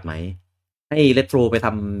มีโอกาสไหมให้เรโทรไปท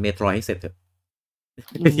ำเมโทรให้เสร็จเถอะ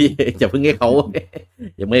อย่าเพิ่งให้เขา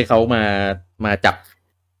อย่าไม่ให้เขามาจับ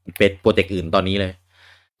เป็นโปรเจกต์อื่นตอนนี้เลย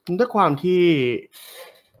ด้วยความที่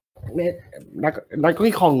แล้วก็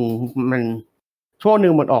ของมันช่วงนึ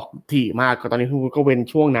งมันออกถี่มากก็ตอนนี้ก็เว้น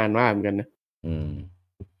ช่วงนานมากเหมือนกันนะ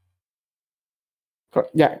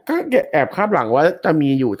ก็แอบคาดหวังว่าจะมี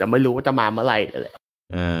อยู่แต่ไม่รู้ว่าจะมาเมื่อไหร่เลย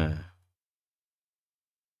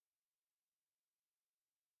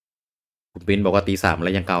คุณปิ้นบอกว่าตี 3แล้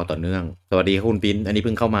วยังเกาต่อเนื่องสวัสดีคุณปิ้นอันนี้เ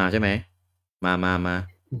พิ่งเข้ามาใช่ไหมมา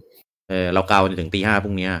เราเกาจนถึงตี 5พ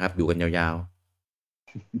รุ่งนี้ครับอยู่กันยาว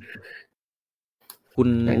ๆคุณ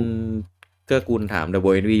เกื้อกูลถาม The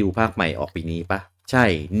World End Withภาคใหม่ออกปีนี้ปะใช่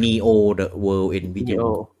Neo The World End With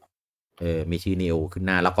มีชื่อ Neo ขึ้นห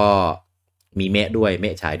น้าแล้วก็มีเมะด้วยเม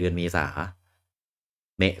ะฉายเดือนเมษา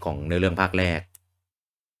เมะของในเรื่องภาคแรก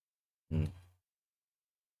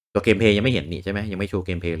ตัวเกมเพลย์ยังไม่เห็นนี่ใช่ไหมยังไม่โชว์เก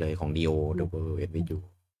มเพลย์เลยของ Neo The World End With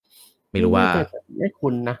ไม่รู้ว่าไม่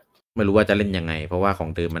คุ้นนะไม่รู้ว่าจะเล่นยังไงเพราะว่าของ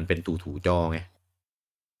เดิมมันเป็นถูจอไง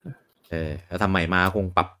แล้วทำใหม่มาคง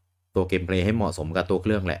ปรับตัวเกมเพลย์ให้เหมาะสมกับตัวเค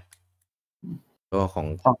รื่องแหละก็ของ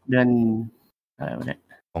เดือนอะไรวะเนี่ย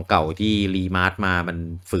ของเก่าที่รีมาสมามัน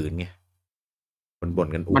ฝืนไงบ่น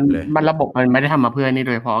กันอุบเลยมันระบบมันไม่ได้ทำมาเพื่อนี่โ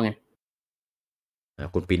ดยเฉพาะไง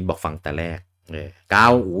คุณปินบอกฟังแต่แรกก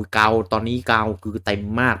าวตอนนี้กาวคือเต็ม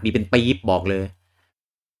มากมีเป็นปี๊บบอกเลย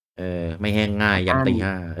ไม่แห้งง่ายยันตี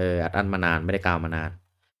 5อัดอั้นมานานไม่ได้กาวมานาน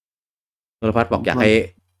นรพัฒน์บอกอยากให้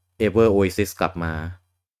Ever Oasis กลับมา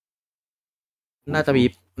น่าจะ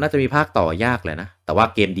มีภาคต่อยากแหละนะแต่ว่า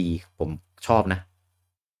เกมดีผมชอบนะ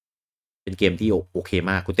เป็นเกมที่โอเค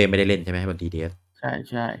มากคุณเต้ไม่ได้เล่นใช่ไหมบน TDS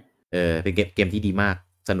ใช่เป็นเกมที่ดีมาก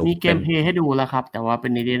สนุกมีเกมเพลย์ให้ดูแล้วครับแต่ว่าเป็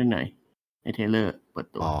นนิดหน่อยในเทเลอร์เปิด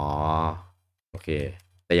ตัวโอเค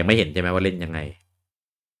แต่ยังไม่เห็นใช่ไหมว่าเล่นยังไง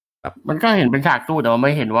แบบมันก็เห็นเป็นฉากสู้แต่ว่าไม่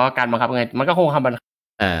เห็นว่าการบังคับยังไงมันก็คงทำมัน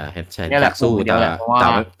เห็นใช่ฉากสู้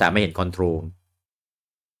แต่ไม่เห็นคอนโทรล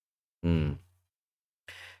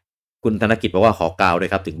คุณธนกิจบอกว่าขอกาวด้ว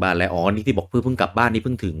ยครับถึงบ้านแล้วนี่ที่บอกเพิ่งกลับบ้านนี่เ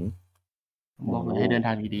พิ่งถึงบอกเลยให้เดินท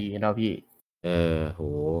างดีๆนะพี่โห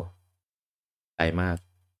ไกลมาก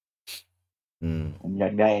ผมอยา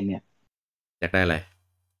กได้เนี่ยอยากได้อะไร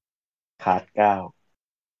ขาดก้าว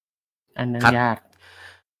อันนั้นยาก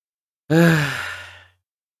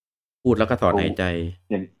พูดแล้วก็ถอนหายใจ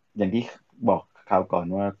อย่างที่บอก คราวก่อน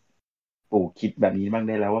ว่าปู่คิดแบบนี้บ้างไ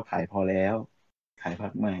ด้แล้วว่าขายพอแล้วขายภา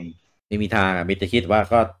คใหม่ไม่มีทางมิตรจะคิดว่า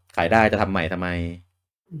ก็ขายได้จะทำใหม่ทำไม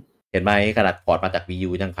เห็นไหมกระดาษพอร์ตมาจาก Wii U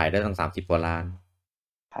ยังขายได้ตั้ง30 กว่าล้าน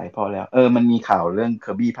ขายพอแล้วมันมีข่าวเรื่องเค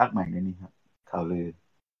อร์บี้ภาคใหม่ด้วยนี่ครับข่าวลือ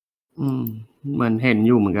เหมือนเห็นอ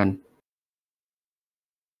ยู่เหมือนกัน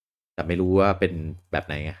แต่ไม่รู้ว่าเป็นแบบไ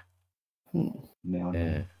หนไงแนว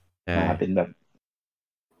มาเป็นแบบ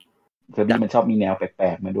เคอร์บี้มันชอบมีแนวแปล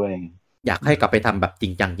กๆมาด้วยอยากให้กลับไปทำแบบจริ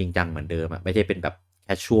งจังเหมือนเดิมอ่ะไม่ใช่เป็นแบบแค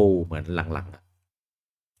ชชวลเหมือนหลั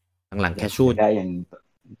งๆแคชชวลได้อย่าง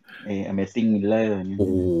Amazing Miller นี่โอ้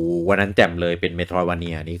วันนั้นแจ่มเลยเป็น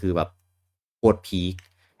Metroidvania นี่คือแบบโคตรพีค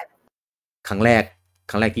ครั้งแรก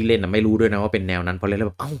ที่เล่นนะไม่รู้ด้วยนะว่าเป็นแนวนั้นพอเล่นแล้ว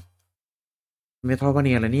แบบเอ้า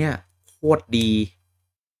Metroidvania แล้วเนี่ยโคตรดี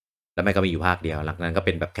แล้วมันก็มีอยู่ภาคเดียวหลังนั้นก็เ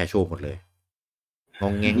ป็นแบบแคชชวลหมดเลยง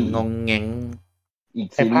งแงงอีก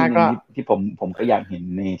ซีรีส์นึงที่ผมก็อยากเห็น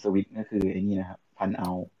ในสวิตช์ก็คือไอ้นี่นะครับพันเอ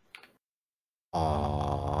าอ๋อ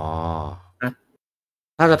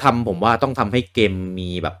ถ้าจะทำผมว่าต้องทำให้เกมมี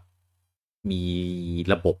แบบมี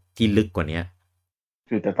ระบบที่ลึกกว่านี้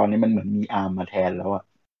คือแต่ตอนนี้มันเหมือนมีอาร์มมาแทนแล้วอ่ะ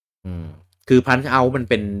คือพันเอามัน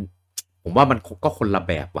เป็นผมว่ามันก็คนละ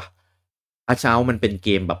แบบว่ะพันเอามันเป็นเก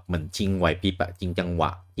มแบบเหมือนชิงไหวพริบอะยิงจังห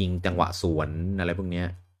วะสวนอะไรพวกเนี้ย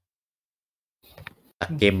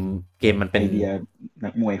เกมมันเป็นไอเดียนั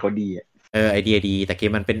กมวยเขาดีอ่ะไอเดียดีแต่เก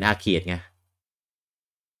มมันเป็นอาร์เคดไง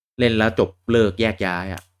เล่นแล้วจบเลิกแยกย้าย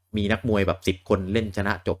อ่ะมีนักมวยแบบ10 คนเล่นชน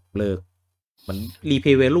ะจบเลิกมันรีเพ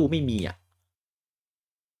ย์แวลูไม่มีอ่ะ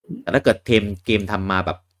แต่ถ้าเกิดเกมทำมาแ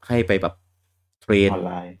บบให้ไปแบบเทรนออน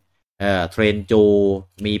ไลน์เทรนโจ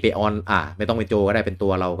มีไปไม่ต้องเป็นโจก็ได้เป็นตั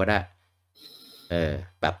วเราก็ได้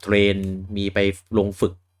แบบเทรนมีไปลงฝึ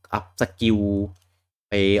กอัพสกิล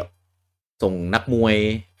ไปส่งนักมวย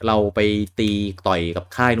เราไปตีต่อยกับ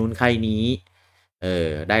ค่ายนู้นค่ายนี้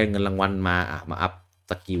ได้เงินรางวัลมาอัพ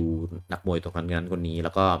สกิลนักมวยตัวนั้นคนนี้แ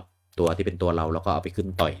ล้วก็ตัวที่เป็นตัวเราแล้วก็เอาไปขึ้น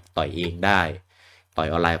ต่อยเองได้ต่อย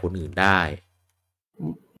ออนไลน์คนอื่นได้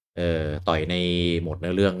ต่อยในโหมดเ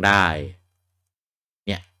นื้อเรื่องได้เ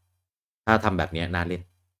นี่ยถ้าทำแบบนี้น่าเล่น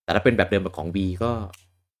แต่ถ้าเป็นแบบเดิมแบบของ B ก็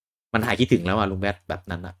มันหายคิดถึงแล้วลุงแบทแบบ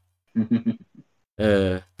นั้นอ่ะ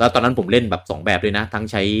แล้วตอนนั้นผมเล่นแบบ2แบบเลยนะทั้ง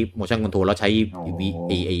ใช้ motion control แล้วใช้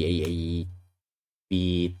V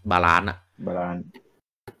บาลานซ์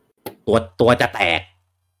ตัวจะแตก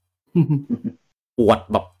ปวด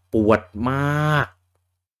แบบปวดมาก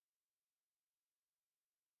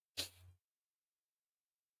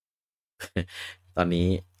ตอนนี้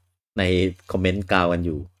ในคอมเมนต์กล่าวกันอ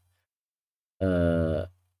ยู่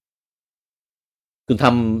คุณท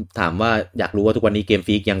ำถามว่าอยากรู้ว่าทุกวันนี้เกม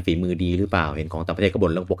ฟีกยังฝีมือดีหรือเปล่าเห็นของต่างประเทศก็บ่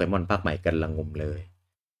นเรื่องโปเกมอนภาคใหม่กันละงมเลย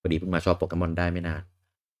พอดีเพิ่งมาชอบโปเกมอนได้ไม่นาน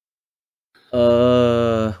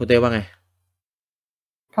คุณเต้ว่าไง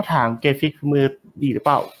ถ้าถามเกมฟีกมือดีหรือเป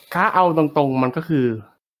ล่าถ้าเอาตรงๆมันก็คือ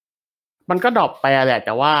มันก็ดรอปไปแหละแ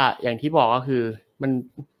ต่ว่าอย่างที่บอกก็คือมัน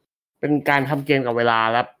เป็นการทำเกมกับเวลา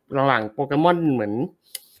แล้วหลังๆโปเกมอนเหมือน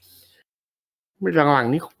หลัง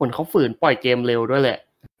ๆนี่เหมือนเขาฝืนปล่อยเกมเร็วด้วยแหละ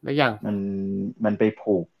แล้วอย่างมันไป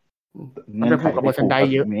ผูกมันไปผูกกับเมอร์ชันได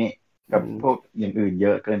เยอะกับพวกอย่างอื่นเย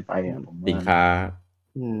อะเกินไปอ่ะผมสินค้า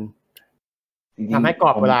ทำให้กร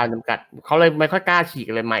อบเวลาจำกัดเขาเลยไม่ค่อยกล้าฉีก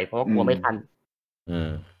อะไรใหม่เพราะว่ากลัวไม่ทัน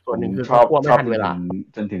ส่วนหนึ่งคือเขากลัวไม่ทันเวลา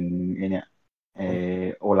จนถึงไอเนี่ย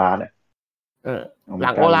โอลาสห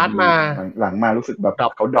ลังโอลาสมาหลังมารู้สึกแบบ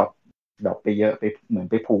เขาดรอปไปเยอะไปเหมือน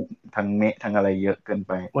ไปผูกทางเมะทางอะไรเยอะเกินไ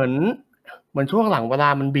ปเหมือนช่วงหลังเวลา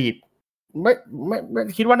มันบีบไม่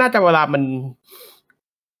คิดว่าน่าจะเวลา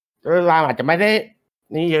อาจจะไม่ได้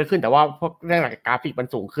นี่เยอะขึ้นแต่ว่าพวกเรื่องกราฟิกมัน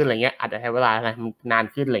สูงขึ้นอะไรเงี้ยอาจจะใช้เวลามันนาน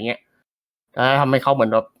ขึ้นอะไรเงี้ยแล้วทำให้เขาเหมือ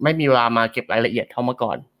นแบบไม่มีเวลามาเก็บรายละเอียดเท่าเมื่อก่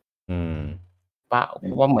อนป่ะเ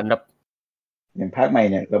พราะว่าเหมือนแบบอย่างภาคใหม่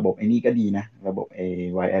เนี่ยระบบไอ้นี่ก็ดีนะระบบ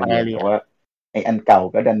Y Area แต่ว่าไอ้อันเก่า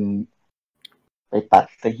ก็ดันไปตัด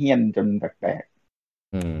เสี้ยนจนแปลก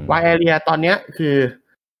Y Area ตอนเนี้ยคือ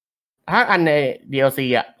ถ้าอันใน DLC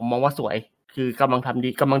อ่ะผมมองว่าสวยคือกำลัง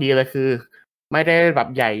ดีเลยคือไม่ได้แบบ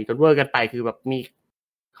ใหญ่จนเวอร์กันไปคือแบบมี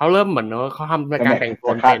เขาเริ่มเหมือนเขาทำในการแต่งโซ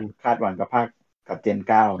นเป็นคาดหวังกับภาคกับเจน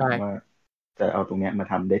 9ว่าจะเอาตรงเนี้ยมา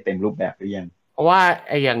ทำได้เต็มรูปแบบหรือยังเพราะว่า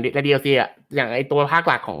ไอ้อย่างใน DLC อ่ะอย่างไอ้ตัวภาค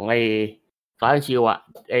หลักของไอ้ซอยชิลอ่ะ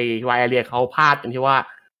ไอ้ Y Area เขาพลาดตรงที่ว่า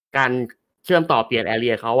การเชื่อมต่อเปลี่ยน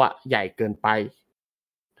Area เขาอ่ะใหญ่เกินไป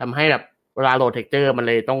ทำให้แบบเวลาโหลดเท็กเจอร์มันเ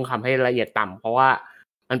ลยต้องทำให้ละเอียดต่ำเพราะว่า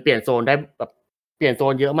มันเปลี่ยนโซนได้แบบเปลี่ยนโซ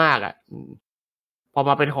นเยอะมากอ่ะพอม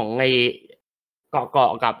าเป็นของไอ้เกาะ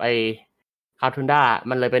กับไอ้คาทูนด้า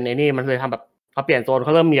มันเลยเป็นไอ้นี่มันเลยทำแบบเขาเปลี่ยนโซนเข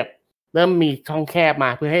าเริ่มมีช่องแคบมา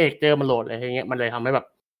เพื่อให้เท็กเจอร์มันโหลดอะไรอย่างเงี้ยมันเลยทำให้แบบ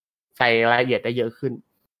ใส่รายละเอียดได้เยอะขึ้น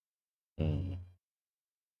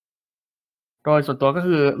โดยส่วนตัวก็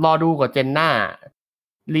คือรอดูกับเจนหน้า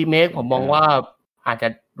รีเมคผมมองว่าอาจจะ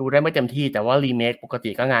ดูได้ไม่เต็มที่แต่ว่ารีเมคปกติ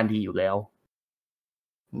ก็งานดีอยู่แล้ว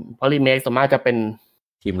เพราะรีเมคส่วนมากจะเป็น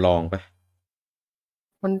ทีมรองไป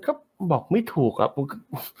มันก็บอกไม่ถูกครับ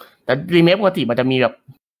แต่รีเมคปกติมันจะมีแบบ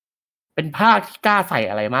เป็นภาคที่กล้าใส่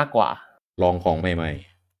อะไรมากกว่าลองของใหม่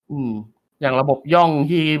ๆอย่างระบบย่อง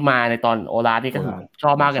ที่มาในตอนโอลาสนี่ก็คือช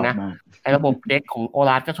อบมากเลยนะไอ้ระบบเด็กของโอ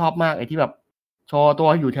ลาสก็ชอบมากไอ้ที่แบบโชว์ตัว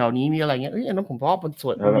อยู่แถวนี้มีอะไรเงี้ยอันนั้นผมชอบมันส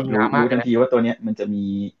วยมันดีงามมากรู้ทันทีว่าตัวเนี้ยมันจะมี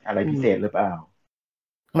อะไรพิเศษหรือเปล่า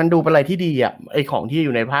มันดูเป็นอะไรที่ดีอ่ะไอ้ของที่อ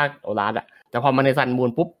ยู่ในภาคโอลาสอ่ะแต่พอมาในซันมูน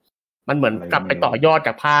ปุ๊บมันเหมือนกลับไปต่อยอดจ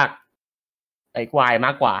ากภาคไอ้ควายม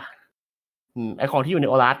ากกว่าไอ้ของที่อยู่ใน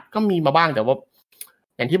โอลาสก็มีมาบ้างแต่ว่า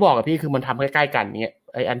อย่างที่บอกกับพี่คือมันทำใกล้ๆกันเงี้ย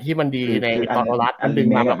ไอ้อันที่มันดีในตอนโอลาสอันดึง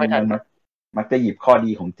มาไม่ทันมักจะหยิบข้อ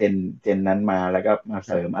ดีของเจนนั้นมาแล้วก็มาเ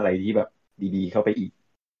สริมอะไรที่แบบดีๆเข้าไปอีก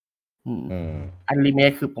อันรีเม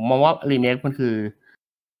คคือผมมองว่ารีเมคมันคือ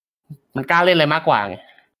มันกล้าเล่นอะไรมากกว่าไง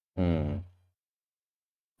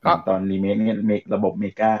ก็ตอนรีเมคเนี่ยระบบเม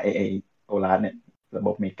กาไอโอลาสเนี่ยระบ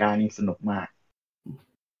บเมกานี่สนุกมาก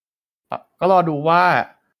ก็รอดูว่า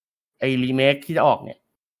ไอรีเมคที่จะออกเนี่ย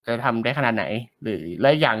จะทำได้ขนาดไหนหรือและ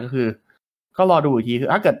อย่างก็คือก็รอดูอีกทีคือ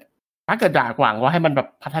ถ้าเกิดหวังว่าให้มันแบบ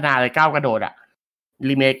พัฒนาอะไรก้าวกระโดดอะ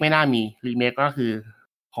รีเมคไม่น่ามีรีเมคก็คือ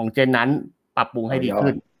ของเจนนั้นปรับปรุงให้ดี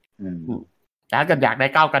ขึ้นแต่ถ้าเกิดอยากได้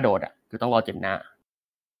ก้าวกระโดดอะคือต้องรอเจนหน้า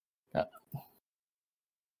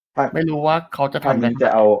ไม่รู้ว่าเขาจะทำได้จะ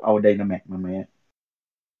เอาไดนาแม็กมาไหม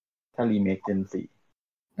ถ้ารีเมคเจน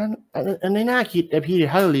4อันนี้น่าคิดไอพี่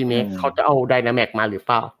ถ้ารีเมคเขาจะเอาไดนาแม็กมาหรือเ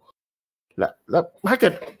ปล่าแล้วถ้าเกิ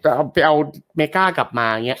ดจะเอาไปเอาเมกากลับมา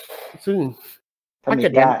เงี้ยซึ่งถ้าเม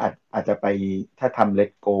กาอาจจะไปถ้าทำเล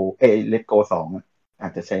ตโกเลตโก2อา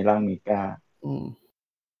จจะใช้ร่างเมกา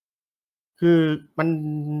คือ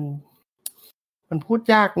มันพูด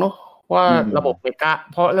ยากเนาะว่าระบบเมกา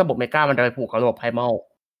เพราะระบบเมกามันจะไปผูกกับระบบไพรมัล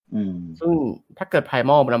ซึ่งถ้าเกิดไพร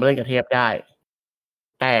มัลมันมาเล่นกับเทพได้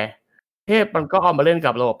แต่เทพมันก็เอามาเล่น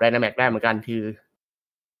กับระบบไดนาแม็กได้เหมือนกันคือ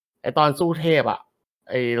ไอตอนสู้เทพอะ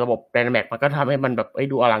ไอระบบไดนาแม็กมันก็ทำให้มันแบบ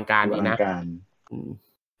ดูอลังการดีนะ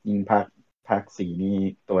ยิงภาค4นี่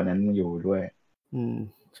ตัวนั้นอยู่ด้วย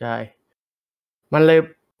ใช่มันเลย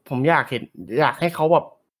ผมอยากให้เขาแบบ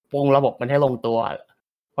ปรุงระบบมันให้ลงตัว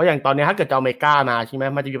เพราะอย่างตอนนี้ถ้าเกิดจะเอาเมกามาใช่ไหม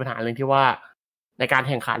มันจะมีปัญหาเรื่องที่ว่าในการแ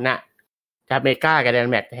ข่งขันน่ะจะเมกากับไดน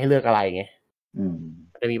าแม็กให้เลือกอะไรไง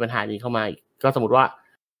มันจะมีปัญหานี้เข้ามาอีกก็สมมติว่า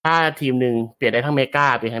ถ้าทีมหนึ่งเปลี่ยนได้ทั้งเมกา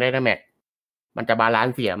เปลี่ยนทั้งไดนาแม็กมันจะบาลาน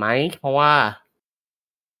ซ์เสียไหมเพราะว่า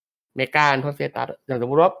เมกาทดเซตัสอย่างสม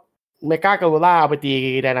มติว่าเมกากาโรล่าเอาไปตี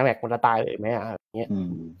ไดนาแม็กมันจะตายเลยไหมอย่างเงี้ย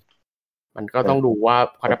มันก็ต้องดูว่า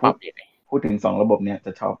เขาจะปรับยังไงพูดถึง2ระบบเนี่ยจ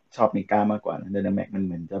ะชอบเมกามากกว่าไดนาแม็กมันเ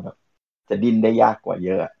หมือนจะแบบจะดิ้นได้ยากกว่าเย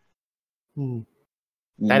อะ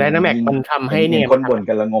แต่ไดนาแม็กมันทำให้เนี่ยคนบ่น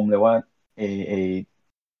กันละงมเลยว่า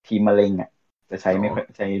ทีมมะเร็งจะใช้ไม่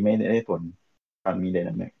ได้ผลตอนมีไดน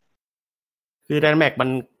าแม็กคือไดนาแม็กมัน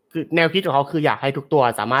คือแนวคิดของเขาคืออยากให้ทุกตัว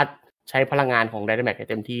สามารถใช้พลังงานของไดนาแม็กได้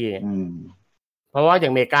เต็มที่เพราะว่าอย่า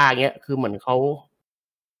งเมกาเงี้ยคือเหมือนเขา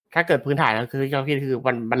ถ้าเกิดพื้นฐานก็คือเขาคิดคือ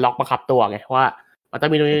มันล็อกบังคับตัวไงว่ามันต้อง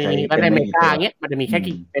มีตรงนี้แล้วในเมกาเงี้ยมันจะมีแค่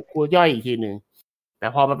เป็นคู่ย่อยอีกทีนึงแต่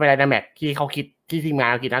พอมันเป็นไดนาแม็กที่เขาคิดที่ทีมงาน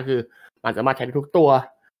เขาคิดก็คือมันสามารถใช้ทุกตัว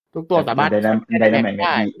สามารถไดนาแม็ก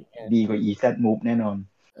ดีกว่า EZ Move แน่นอน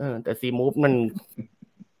แต่ C Move มัน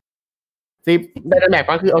ไดนาแม็ก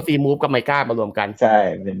ก็คือเอา C Move กับเมกามารวมกันใช่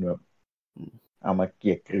เป็นแบบเอามาเก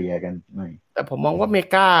ลี่ยกันหน่อยแต่ผมมองว่าเม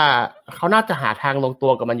กาเขาน่าจะหาทางลงตั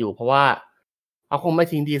วกับมันอยู่เพราะว่าเขาคงไม่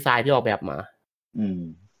ทิ้งดีไซน์ที่ออกแบบมา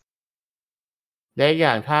และอ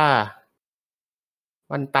ย่างถ้า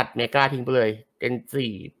มันตัดเมกาทิ้งไปเลยเป็น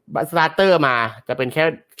4สตาร์เตอร์มาจะเป็นแค่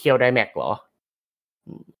เคียวไดแม็กเหรอ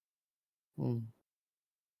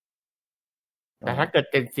แต่ถ้าเกิด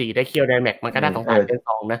เจน4ได้เคียวไดแม็กมันก็น่าสงสารเจน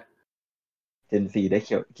2นะเจน4ได้เ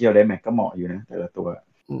คียวไดแม็กก็เหมาะอยู่นะแต่ละตัว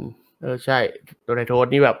ใช่ตัวในโทษ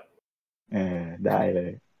นี่แบบได้เล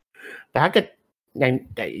ยแต่ถ้าเกิดอ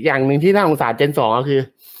ย่างหนึ่งที่น่าสงสารเจน2ก็คือ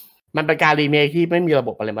มันเป็นการรีเมคที่ไม่มีระบ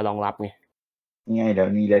บอะไรมารองรับไงง่ายเดี๋ยว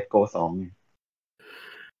นี้เลตโก2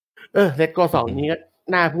เลตโก2นี้ก็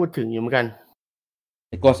น่าพูดถึงอยู่เหมือนกัน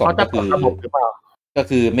เลตโก2ก็คือระบบหรือเปล่าก็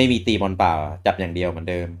คือไม่มีตีบอลเปล่าจับอย่างเดียวเหมือน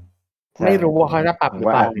เดิมไม่รู้ว่าเขาจะปรับหรือ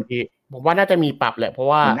เปล่าพี่ผมว่าน่าจะมีปรับแหละเพราะ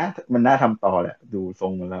ว่ามันน่าทำต่อแหละดูทร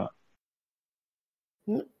งมันแล้ว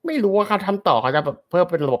ไม่รู้ว่าเขาทำต่อเขาจะแบบเพิ่ม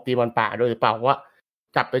เป็นระบบตีบอลป่าด้วยหรือเปล่าว่า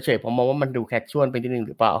จับไปเฉยผมมองว่ามันดูแคชชวลไปนิดนึงห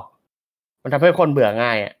รือเปล่ามันทำให้คนเบื่อง่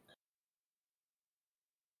าย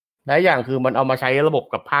และอย่างคือมันเอามาใช้ระบบ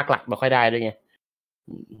กับภาคหลักไม่ค่อยได้ด้วยไง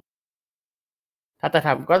ถ้าจะท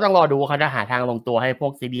ำก็ต้องรอดูว่าเขาจะหาทางลงตัวให้พว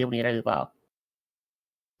กซีดีพวกนี้ได้หรือเปล่า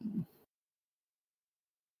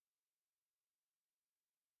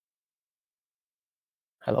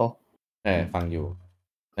ฮัลโหลฟังอยู่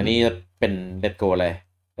อันนี้เป็นเลตโกอะไร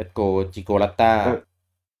เลตโกจิโกลัตต้า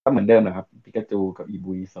ก็เหมือนเดิมแหละครับปิกาจูกับอี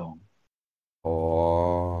บุย2อ๋อ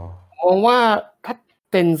มองว่าถ้า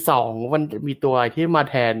เจน2มันมีตัวที่มา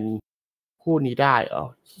แทนคู่นี้ได้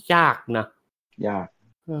ยากนะยาก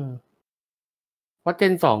เพราะเจ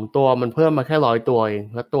น2ตัวมันเพิ่มมาแค่100ตัวเอง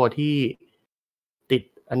แล้วตัวที่ติด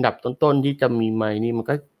อันดับต้นๆที่จะมีไหมนี่มัน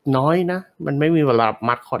ก็น้อยนะมันไม่มีเวลา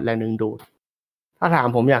มัดคอร์ดแรงดึงดูดถ้าถาม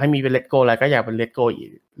ผมอยากให้มีเป็นเลตโกอะไรก็อยากเป็นเลตโ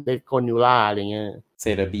กนิวล่าอะไรเงี้ยเซ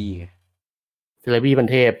เลบี้เป็น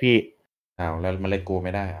เทพพี่แล้วมันเลตโกไ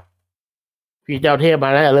ม่ได้ครับพี่เจ้าเทพมา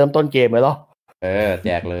แล้วเริ่มต้นเกมเลยเหรอแจ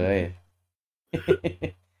กเลย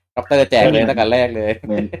ด็อกเตอร์แจกเลยตั้งแต่แรกเลยเห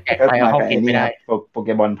มือนก็มากับไอ้นี่โปเก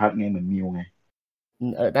มอนพัทไงเหมือนมิวไง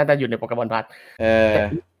น่าจะอยู่ในโปเกมอนพัท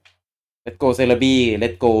Let's go เซเลบี้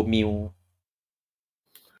Let's go มิว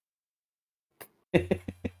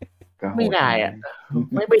ไม่ได้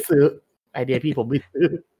ไม่ซื้อไอเดียพี่ผมไม่ซื้อ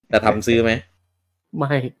แต่ทำซื้อไหมไ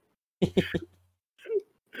ม่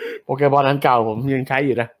โปเกมอนอันเก่าผมยังใช้อ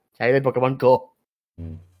ยู่นะใช้เป็นโปเกมอนโก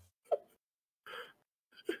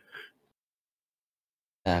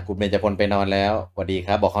คุณเบญจพลไปนอนแล้วสวัสดีค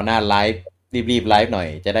รับบอกเขาหน้าไลฟ์รีบไลฟ์หน่อย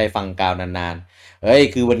จะได้ฟังกาวนาน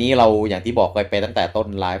ๆคือวันนี้เราอย่างที่บอกไปตั้งแต่ต้น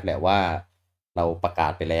ไลฟ์แหละว่าเราประกา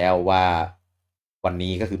ศไปแล้วว่าวัน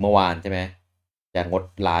นี้ก็คือเมื่อวานใช่ไหมจะงด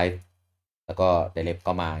ไลฟ์แล้วก็ไดเรก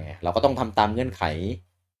ก็มาไงเราก็ต้องทำตามเงื่อนไข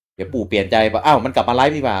เดี๋ยวปู่เปลี่ยนใจป่ะมันกลับมาไล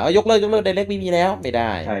ฟ์ดีกว่ายกเลิกไดเรกไม่มีแล้วไม่ไ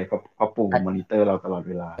ด้ใช่เพราะปู่มอนิเตอร์เราตลอด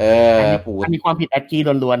เวลาปู่มีความผิดแอดจี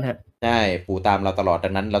ล้วนๆฮะใช่ปู่ตามเราตลอดดั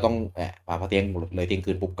งนั้นเราต้องพอเที่ยงเลยเที่ยง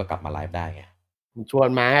คืนปุ๊บก็กลับมาไลฟ์ได้ไงชวน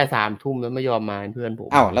มา3 ทุ่มแล้วไม่ยอมมาเพื่อนผม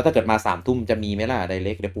แล้วถ้าเกิดมา3 ทุ่มจะมีไหมล่ะไดเร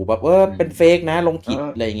กเดี๋ยวปู่แบบเป็นเฟกนะลงผิด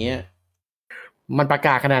อะไรอย่างเงี้ยมันประก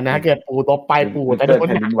าศขนาดนั้นเกิดปู่ตบไปปู่แต่โดน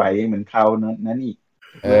แผ่นดินไหวเหมือนคราวนั้นอีก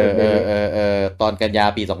ตอนกันยา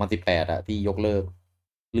ปี2018ที่ยกเลิก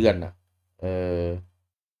เลื่อน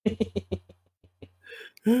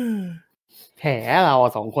แถเรา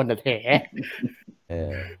2 คนแต่แถ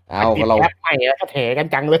เราแอปใหม่แล้วก็แถกัน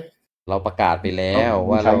จังเลยเราประกาศไปแล้ว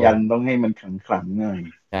ว่าเรายันต้องให้มันขลังหน่อย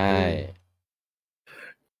ใช่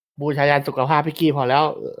บูชายันสุขภาพพี่กี้พอแล้ว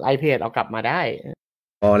ไลฟ์เพจเอากลับมาได้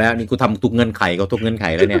พอแล้วนี่กูทำทุกเงื่อนไขก็ทุกเงื่อนไข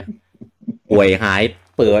แล้วเนี่ยป่วยหา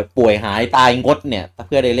ยตายงดเนี่ยเ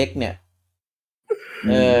พื่อไดเรกเนี่ย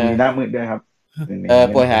มีหน้ามืดด้วยครับ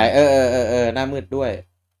ป่วยหายหน้ามืดด้วย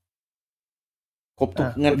ครบทุก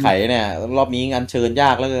เงื่อนไขเนี่ยรอบนี้งานเชิญย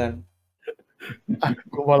ากเหลือเกิน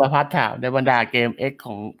คุณวรพัฒน์ถามในบรรดาเกม X ข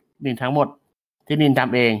องนินทั้งหมดที่นินท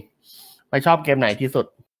ำเองไม่ชอบเกมไหนที่สุด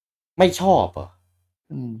ไม่ชอบเหรอ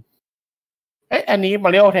อันนี้มา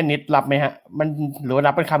ริโอเทนนิสรับไหมฮะมันหรือว่า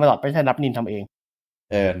รับเป็นคาเมลอดไม่ใช่รับนินทำเอง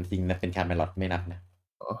จริงนะเป็นคาเมลอดไม่นับนะ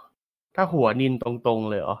ถ้าหัวนินตรงๆ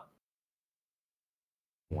เลย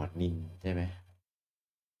หัวนินใช่ไหม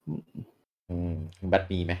บัต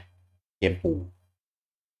มีไหมเกมปู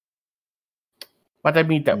มันจะ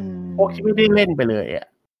มีแต่พวกที่ไม่ได้เล่นไปเลย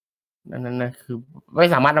นั่นนะคือไม่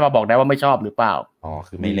สามารถมาบอกได้ว่าไม่ชอบหรือเปล่า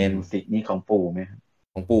คือไม่เล่นสินี่ของปู่ไหม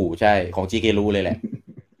ของปู่ใช่ของจีเกรู้เลยแหละ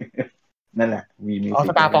นั่นแหละมี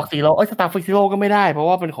สตาร์ฟ็อกซ์ซีโร่สตาร์ฟ็อกซ์ซีโร่ก็ไม่ได้เพราะ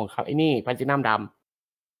ว่าเป็นของไอ้นี่แพลตินัมดำ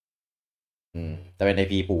แต่เป็นใน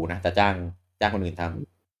ปีปู่นะแต่จ้างคนอื่นท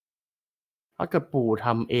ำถ้าเกิดปู่ท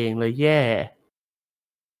ำเองเลยแย่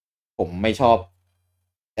ผมไม่ชอบ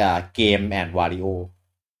เกมแอนด์วาริโอ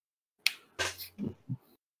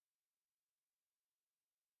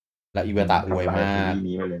แล้วอีเวตาอวยมาก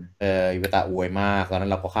อีเวตาอวยมากตอนนั้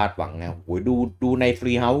นเราก็คาดหวังไงโอ้ยดูในฟ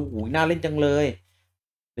รีเฮาส์โอ้ยน่าเล่นจังเลย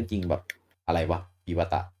เล่นจริงแบบอะไรวะอีเว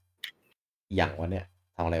ตาอย่างวะเนี่ย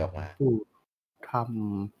ทำอะไรออกมาปู่ท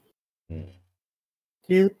ำ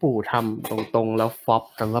ที่ปู่ทำตรงๆแล้วฟอป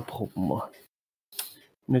สำหรับผม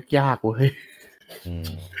นึกยากเว้ย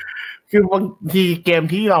คือบางทีเกม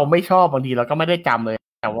ที่เราไม่ชอบบางทีเราก็ไม่ได้จำเลย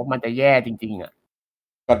แต่ว่ามันจะแย่จริงๆ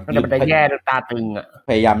มันจะแย่ตาตึง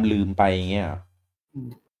พยายามลืมไปเงี้ย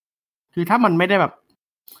คือถ้ามันไม่ได้แบบ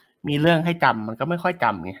มีเรื่องให้จำมันก็ไม่ค่อยจ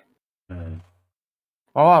ำไง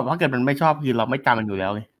เพราะว่าถ้าเกิดมันไม่ชอบคือเราไม่จำมันอยู่แล้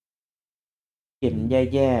วไงเกมแ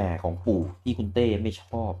ย่ๆของปู่ที่คุณเต้ไม่ช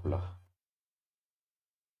อบเหรอ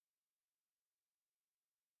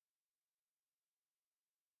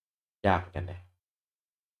ยากกันเลย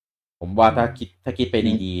ผมว่าถ้าคิดไป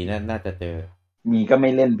ดีๆน่าจะเจอมีก็ไม่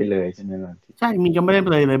เล่นไปเลยใช่ไหมล่ะใช่มีก็ไม่เล่นไป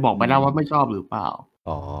เลยบอกไปแล้วว่าไม่ชอบหรือเปล่า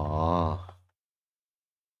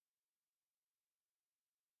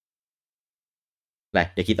แหละ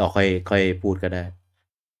เดี๋ยวคิดออกค่อยพูดก็ได้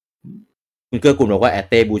คุณเกื้อกูลบอกว่าแอต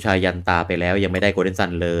เต้บูชายันตาไปแล้วยังไม่ได้โกลเด้นซั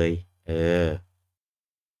นเลย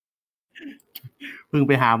เพิ่งไ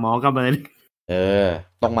ปหาหมอกันเลย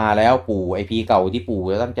ต้องมาแล้วปู่ไอพีเก่าที่ปู่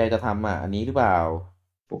ตั้งใจจะทำอันนี้หรือเปล่า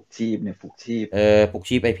ปลุกชีพเนี่ยปลุกชีพปลุก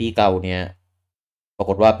ชีพไอพีเก่าเนี่ยปรา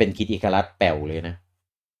กฏว่าเป็นคิดอิคารัสแป๋วเลยนะ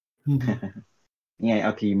นี่ไงเอ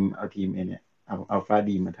าทีมเนี่ยเอาฟา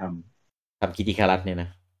ดีมาทำคิดอิคารัสเนี่ยนะ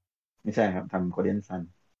ไม่ใช่ครับทำโคเดนซัน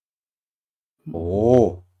โอ้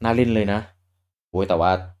น่าเล่นเลยนะโอ้ยแต่ว่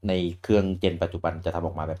าในเครื่องเจนปัจจุบันจะทำอ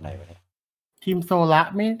อกมาแบบไหนวะเนี่ยทีมโซละ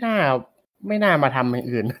ไม่น่ามาทำอย่าง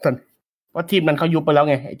อื่นตอนเพราะทีมนั้นเขายุบไปแล้ว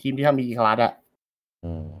ไงไอ้ทีมที่ทำอีคารัส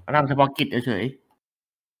เขาทำเฉพาะกิจเฉย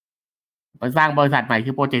ๆไปสร้างบริษัทใหม่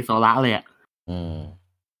คือโปรเจกต์โซละเลย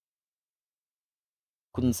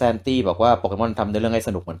คุณแซนตี้บอกว่าโปเกมอนทำในเรื่องให้ส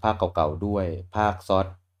นุกเหมือนภาคเก่าๆด้วยภาคซอส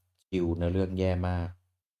ชิวในเรื่องแย่มาก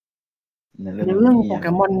ในเรื่องโปเก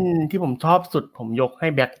มอนที่ผมชอบสุดผมยกให้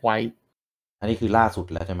แบล็คไวท์อันนี้คือล่าสุด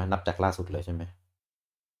แล้วใช่ไหมนับจากล่าสุดเลยใช่ไหม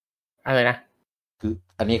อะไรนะคือ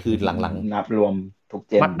อันนี้คือหลังๆนับรวมทุกเ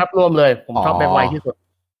จนนับรวมเลยผมชอบแบล็คไวท์ที่สุด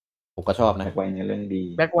ผมก็ชอบนะแบล็คไวท์ในเรื่องดี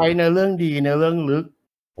แบล็คไวท์ในเรื่องดีในเรื่องลึก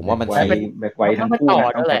ผมว่ามันใช้แบล็คไวท์ทั้งคู่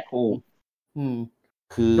นั่นแหละคู่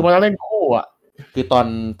คือมันต้องเล่นคู่คือตอ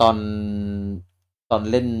น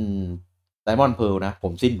เล่น Diamond Pearl นะผ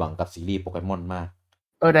มสิ้นหวังกับซีรีส์โปเกมอนมาก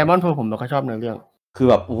Diamond Pearl ผมก็ชอบเนื้อเรื่องคือ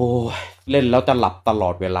แบบโอ้เล่นแล้วจะหลับตลอ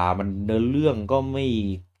ดเวลามันเนื้อเรื่องก็ไม่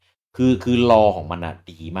คือรอของมัน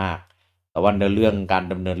ดีมากแต่ว่าเนื้อเรื่องการ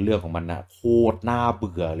ดำเนินเรื่องของมันโคตรน่าเ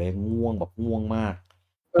บื่อเลยง่วงแบบง่วงมาก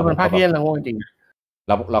มันภาคเย็นแล้วง่วงจริง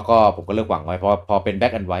แล้วก็ผมก็เลิกหวังไว้พอเป็นแบ็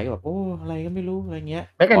คแอนด์ไวท์แบบโอ้อะไรก็ไม่รู้อะไรเงี้ย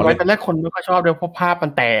แบ็คแอนด์ไวท์ตอนแรกคนไม่ค่อยชอบด้วยเพราะภาพมั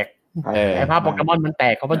นแตกไอ้ภาพโปเกมอนมันแต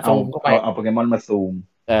กเขาซูมเข้าไปเอาโปเกมอนมาซูม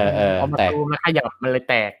เอามาซูมแล้วขยับมันเลย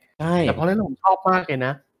แตกใช่แต่พอเล่นผมชอบมากเลยน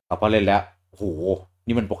ะพอเล่นแล้วโห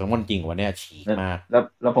นี่มันโปเกมอนจริงวะเนี่ยฉีกมาก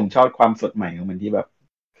แล้วผมชอบความสดใหม่ของมันที่แบบ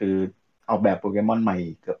คือออกแบบโปเกมอนใหม่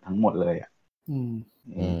เกือบทั้งหมดเลย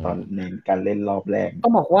ตอนในการเล่นรอบแรกต้อ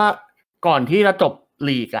งบอกว่าก่อนที่จะจบ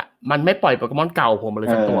ลีกมันไม่ปล่อยโปเกมอนเก่าผมเลย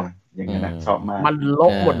สักตัวอย่างนั้นชอบมากมันล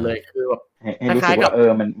บหมดเลยคือแบบให้รู้สึกว่า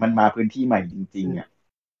มันมาพื้นที่ใหม่จริง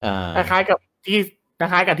ๆคล้ายๆกับ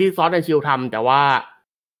ที่ซอสในชิลทำแต่ว่า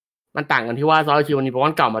มันต่างกันที่ว่าซอสในชิลมีโปเกม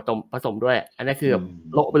อนเก่ามาผสมด้วยอันนี้คือแบบ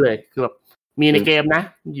โละไปเลยคือแบบมีในเกมนะ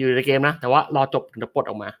อยู่ในเกมนะแต่ว่ารอจบถึงจะปลด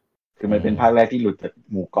ออกมาคือมันเป็นภาคแรกที่หลุดจาก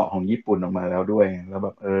หมู่เกาะของญี่ปุ่นออกมาแล้วด้วยแล้วแบ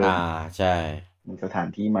บใช่มันสถาน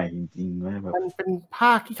ที่ใหม่จริงๆว่าแบบมันเป็นภ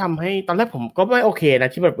าคที่ทำให้ตอนแรกผมก็ไม่โอเคนะ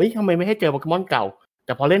ที่แบบทำไมไม่ให้เจอโปเกมอนเก่าแ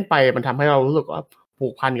ต่พอเล่นไปมันทำให้เรารู้สึกว่าผู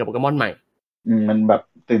กพันกับโปเกมอนใหม่มันแบบ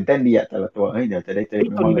ตื่นเต้นดีแต่ละตัวเดี๋ยวจะได้เจอ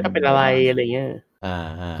ตัวนี้มันจะเป็นอะไรอะไรเงี้ย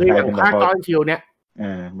คืออย่างภาคตอนชิลเนี้ย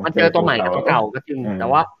มันเจอตัวใหม่กับตัวเก่าก็จริงแต่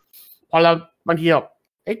ว่าพอเราบางทีแบบ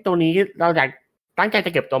ตัวนี้เราอยากตั้งใจจ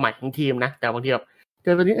ะเก็บตัวใหม่ทั้งทีมนะแต่บางทีแบบเจ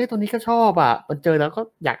อตัวนี้ตัวนี้ก็ชอบมันเจอแล้วก็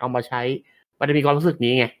อยากเอามาใช้มันจะมีความรู้สึก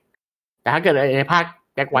นี้ไงแต่ถ้าเกิดในภาค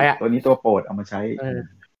แจ็คไว้ตัวนี้ตัวโปรดเอามาใช้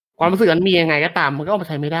ความรู้สึกนั้นมียังไงก็ตามมันก็เอามา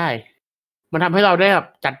ใช้ไม่ได้มันทำให้เราได้แบบ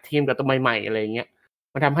จัดทีมกับตัวใหม่ๆอะไรเงี้ย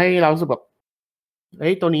มันทำให้เรารู้สึกแบบ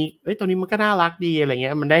ตัวนี้มันก็น่ารักดีอะไรเ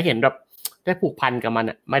งี้ยมันได้เห็นแบบได้ผูกพันกับมัน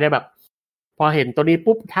ไม่ได้แบบพอเห็นตัวนี้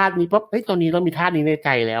ปุ๊บธาตุนี้ปุ๊บตัวนี้ต้องมีธาตุนี้ในใจ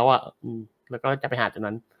แล้วแล้วก็จะไปหาตัว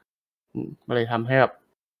นั้นมันเลยทำให้แบบ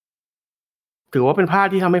ถือว่าเป็นภาค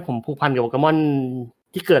ที่ทำให้ผมผูกพันกับโปเกมอน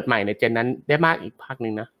ที่เกิดใหม่ในเจนนั้นได้มากอีกภาคนึ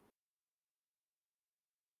งนะ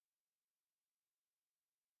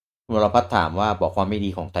วรพัฒน์ถามว่าบอกความไม่ดี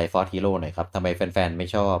ของไทฟอร์ฮีโร่หน่อยครับทำไมแฟนๆไม่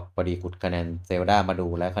ชอบพอดีขุดคะแนนเซลดามาดู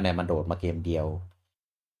แล้วคะแนนมันโดดมาเกมเดียว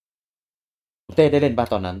คุณเต้ได้เล่นป่ะ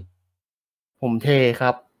ตอนนั้นผมเทค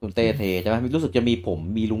รับคุณเต้เทใช่ไหมรู้สึกจะมีผม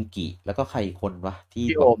มีลุงกิแล้วก็ใครคนวะที่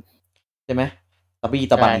ใช่ไหมตะบี้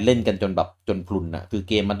ตะบันเล่นกันจนพลุนคือ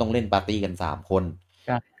เกมมันต้องเล่นปาร์ตี้กัน3 คน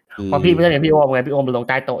พอพี่ไม่ใช่พี่โอมไงพี่โอมไปลง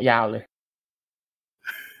ใต้โต๊ะยาวเลย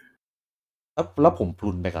แล้วผมพ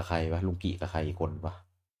ลุนไปกับใครวะลุงกิกับใครคนวะ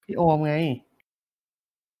พี่โอมไง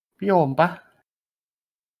พี่โอมปะ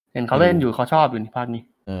เห็นเขาเล่นอยู่เขาชอบอยู่ในภาคนี้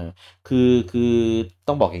คือ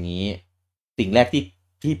ต้องบอกอย่างนี้สิ่งแรก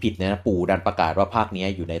ที่ผิดเนี่ยนะปู่ดันประกาศว่าภาคนี้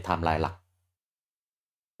อยู่ในไทม์ไลน์หลัก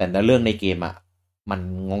แต่ในเรื่องในเกมมัน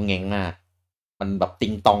งงแงงมากมันแบบติ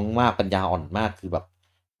งตองมากปัญญาอ่อนมากคือแบบ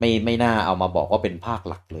ไม่น่าเอามาบอกว่าเป็นภาค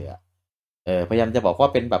หลักเลยพยายามจะบอกว่า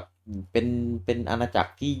เป็นแบบเป็นอาณาจัก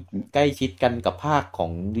รที่ใกล้ชิดกันกับภาคขอ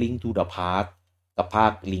ง Link to the Past กับภา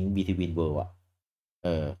ค Link Between World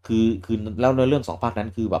คือแล้วในเรื่อง2 ภาคนั้น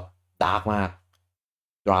คือแบบดาร์กมาก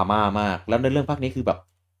ดราม่ามากแล้วในเรื่องภาคนี้คือแบบ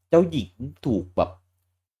เจ้าหญิงถูกแบบ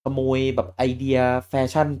ขโมยแบบไอเดียแฟ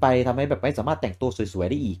ชั่นไปทำให้แบบไม่สามารถแต่งตัวสวยๆ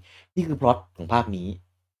ได้อีกนี่คือพล็อตของภาคนี้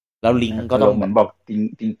แล้วลิงก็ต้องเหมือนบอก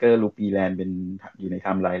ติงเกอร์ลูปีแลนด์เป็นอยู่ในไท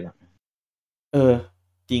ม์ไลน์หลัก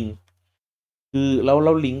จริงคือแล้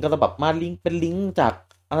วลิงก็ต้องแบบมาลิงเป็นลิงจาก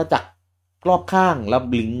อาณาจักรรอบข้างแล้ว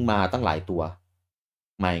ลิงมาตั้งหลายตัว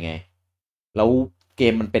มาไง แล้วเก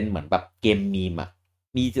มมันเป็นเหมือนแบบเกมมีมอ่ะ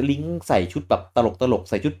มีลิงก์ใส่ชุดแบบตลก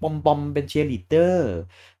ใส่ชุดปอมเป็นเชียร์ลีดเดอร์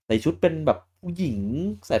ใส่ชุดเป็นแบบผู้หญิง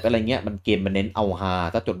ใส่อะไรเงี้ยมันเกมมันเน้นเอาฮา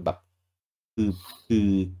ซะจนแบบคือ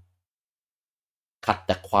ขัด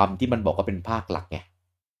จากความที่มันบอกว่าเป็นภาคหลักไง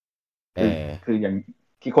คืออย่าง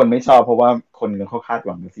ที่คนไม่ชอบเพราะว่าคนเขาคาดห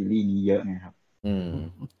วังกับซีรีส์นี้เยอะไงครับ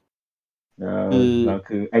แล้ว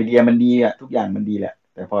คือไอเดียมันดีอ่ะทุกอย่างมันดีแหละ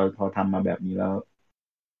แต่พอทำมาแบบนี้แล้ว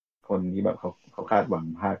คนที่แบบเขาคาดหวัง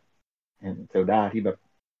ภาคเซลดาที่แบบ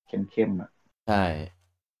เข้มๆอ่ะใช่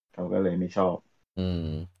เขาก็เลยไม่ชอบ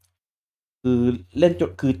คือเล่นจ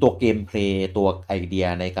ดคือตัวเกมเพลย์ตัวไอเดีย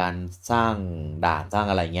ในการสร้างด่านสร้าง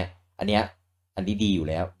อะไรเงี้ยอันนี้ดีอยู่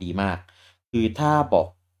แล้วดีมากคือถ้าบอก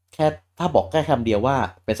แค่คำเดียวว่า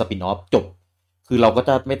เป็นสปินออฟจบคือเราก็จ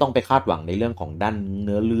ะไม่ต้องไปคาดหวังในเรื่องของด้านเ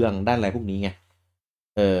นื้อเรื่องด้านอะไรพวกนี้ไง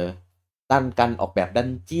ด้านการออกแบบดัน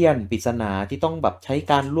เจียนปริศนาที่ต้องแบบใช้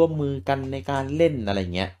การร่วมมือกันในการเล่นอะไร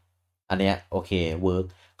เงี้ยอันเนี้ยโอเคเวิร์ก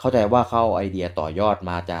เข้าใจว่าเข้าไอเดียต่อยอด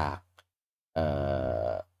มาจาก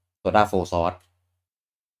โซดาโฟซอส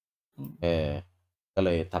ก็เล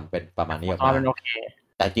ยทำเป็นประมาณนี้ออกมา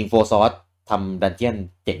แต่จริงโฟซอสทำดันเจียน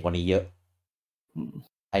เจ๋งกว่านี้เยอะ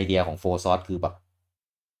ไอเดียของโฟซอสคือแบบ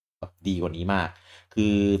ดีกว่านี้มากคื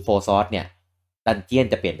อโฟซอสเนี่ยดันเจียน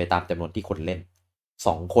จะเปลี่ยนไปตามจำนวนที่คนเล่น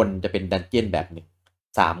2 คนจะเป็นดันเจียนแบบหนึ่ง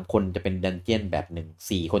3 คนจะเป็นดันเจียนแบบหนึ่ง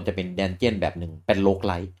4 คนจะเป็นดันเจียนแบบหนึ่งเป็นโลก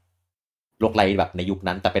ไลท์แบบในยุค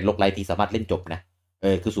นั้นแต่เป็นโลกไลท์ที่สามารถเล่นจบนะ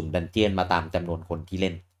คือสุ่มดันเจียนมาตามจำนวนคนที่เ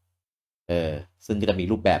ล่นซึ่งก็จะมี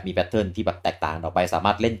รูปแบบมีแพทเทิร์นที่แบบแตกต่างออกไปสาม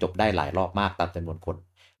ารถเล่นจบได้หลายรอบมากตามจำนวนคน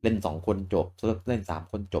เล่น2 คนจบเล่น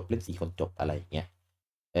3 คนจบเล่น4 คนจบอะไรอย่างเงี้ย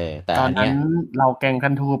แต่ตอนนั้นเราแกงคั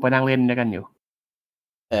นทูไปนั่งเล่นด้วยกันอยู่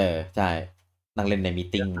ใช่นั่งเล่นในมี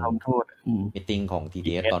ติ้งของ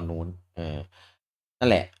TDS ตอนนู้นนั่น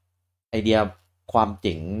แหละไอเดียความเ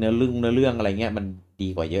จ๋งเนื้อเรื่องอะไรเงี้ยมันดี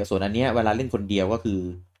กว่าเยอะส่วนอันเนี้ยเวลาเล่นคนเดียวก็คือ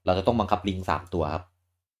เราจะต้องบังคับลิง3 ตัวครับ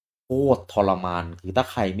โคตรทรมานคือถ้า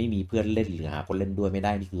ใครไม่มีเพื่อนเล่นหรือหาคนเล่นด้วยไม่ไ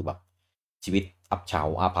ด้นี่คือแบบชีวิตอับเฉา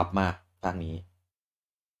อาภัพมากภาคนี้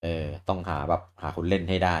ต้องหาคนเล่น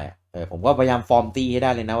ให้ได้ผมก็พยายามฟอร์มตี้ให้ได้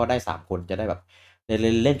เลยนะว่าได้3 คนจะได้แบบ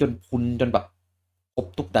เล่นจนพุนจนแบบครบ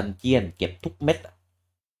ทุกดันเจียนเก็บทุกเม็ด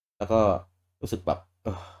แล้วก็รู้สึกแบบ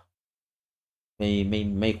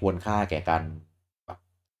ไม่ควรค่าแก่การแบบ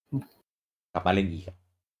กลับมาเล่นอีก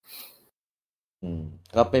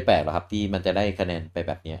ก็ไม่แปลกหรอกครับที่มันจะได้คะแนนไปแ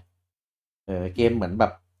บบเนี้ยเกมเหมือนแบ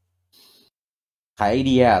บขายไอเ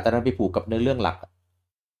ดียแต่นั้นไปผูกกับเนื้อเรื่องหลัก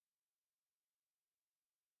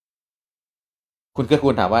คุณก็ค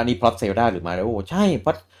วรถามว่านี่พล็อตเซลดาหรือมาริโอใช่พ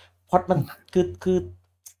ล็อตมันคือ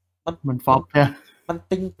มันฟอกเนี่ยมัน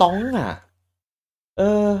ติงตองอ่ะ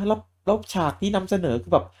แล้วฉากที่นำเสนอคื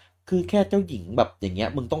อแบบคือแค่เจ้าหญิงแบบอย่างเงี้ย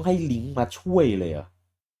มึงต้องให้ลิงก์มาช่วยเลยอ่ะ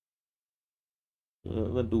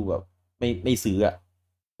มันดูแบบไม่ซื้ออ่ะ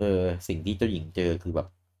สิ่งที่เจ้าหญิงเจอคือแบบ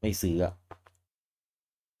ไม่ซื้ออ่ะ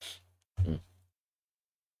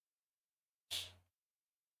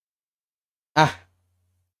อ่ะ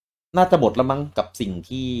น่าจะหมดแล้วมั้งกับสิ่ง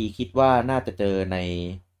ที่คิดว่าน่าจะเจอใน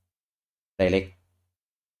Direct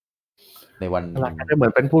ในวันหลังจะเหมือ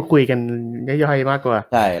นเป็นพูดคุยกันย่อยๆมากกว่า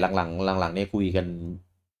ใช่หลังนี่คุย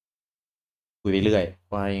ไปเรื่อย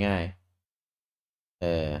ว่าง่าย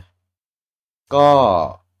ก็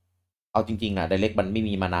เอาจริงๆอ่ะ Direct มันไม่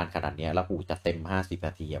มีมานานขนาดนี้แล้วกูจะเต็ม50 น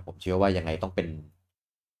าทีอ่ะผมเชื่อว่ายังไงต้องเป็น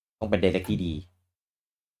Direct ที่ดี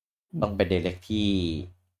ต้องเป็นDirectที่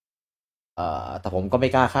แต่ผมก็ไม่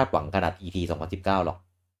กล้าคาดหวังขนาด ET 2019หรอก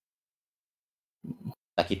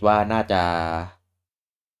แต่คิดว่าน่าจะ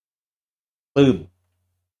ปลื้ม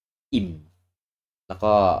อิ่มแล้ว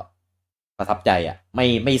ก็ประทับใจอ่ะ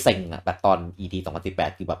ไม่เซ็งอ่ะแบบตอน ET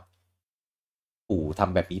 2018คือแบบท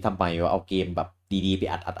ำแบบนี้ทำไมวะเอาเกมแบบดีๆไป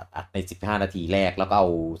อัดใน15 นาทีแรกแล้วก็เอา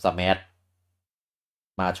สแมท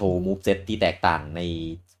มาโชว์มูฟเซตที่แตกต่างใน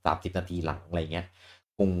30 นาทีหลังอะไรเงี้ย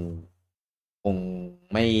คง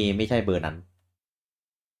ไม่ใช่เบอร์นั้น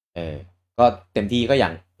ก็เต็มที่ก็อย่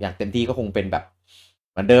างเต็มที่ก็คงเป็นแบบ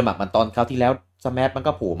เหมือนเดิมอ่ะมันตอนคราวที่แล้วสแมทมัน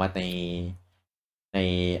ก็โผล่มาใน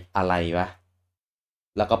อะไรวะ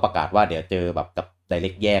แล้วก็ประกาศว่าเดี๋ยวเจอแบบกับไดเร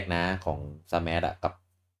กแยกนะของสแมทอ่ะกับ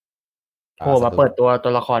โผล่มาเปิดตั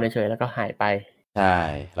วละครเฉยๆแล้วก็หายไปใช่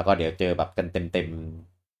แล้วก็เดี๋ยวเจอแบบกันเต็ม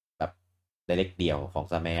แบบไดเรกเดี่ยวของ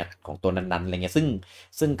สแมทของตัวนั้นๆอะไรเงี้ย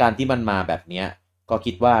ซึ่งการที่มันมาแบบเนี้ยก็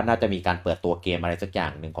คิดว่าน่าจะมีการเปิดตัวเกมอะไรสักอย่า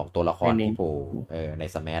งหนึ่งของตัวละครที่โผล่ใน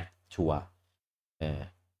สแมทชัวร์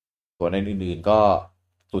ตัวอื่นๆก็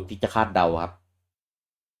สุดที่จะคาดเดาครับ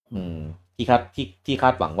ที่คา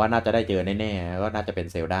ดหวังว่าน่าจะได้เจอแน่ๆก็น่าจะเป็น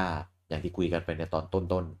เซลดาอย่างที่คุยกันไปในตอน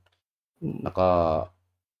ต้นๆแล้วก็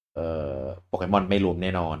โปเกมอนไม่รวมแ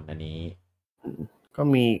น่นอนอันนี้ ก็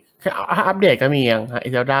มีอัปเดตก็มีอย่าง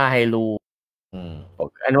เซลดาไฮรู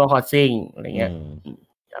Animal Crossing อะไรเงี้ย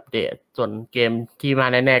อัปเดตส่วนเกมที่มา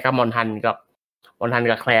แน่ๆก็มอนทันกับ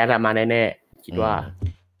แคลสมาแน่ๆคิดว่า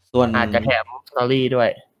ส่วนอาจจะแถมสตอรี่ด้วย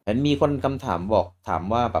เห็นมีคนคำถามถาม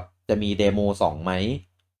ว่าแบบจะมีเดโม2ไหม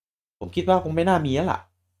ผมคิดว่าคงไม่น่ามีแล้วล่ะ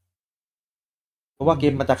เพราะว่าเก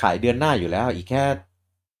มมันจะขายเดือนหน้าอยู่แล้วอีกแค่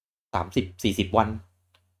30-40 วัน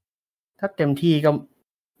ถ้าเต็มที่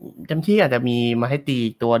อาจจะมีมาให้ตี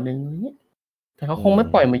ตัวนึงแต่เขาคงไม่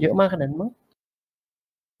ปล่อยมาเยอะมากขนาดนั้นมั้ง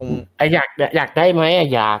อยากได้ไหม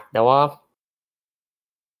อยากแต่ว่า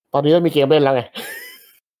ตอนนี้เรามีเกมเล่นแล้วไง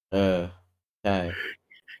ใช่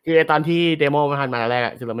คือตอนที่เดโมมันทันมาแรก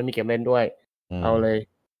คือเราไม่มีเกมเล่นด้วยเอาเลย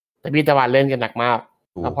แต่พี่ตะวันเล่นกันหนักมาก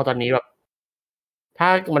แล้วพอตอนนี้แบบถ้า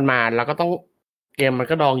มันมาแล้วก็ต้องเกมมัน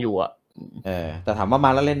ก็ดองอยู่แต่ถามว่ามา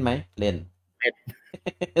แล้วเล่นไหมเล่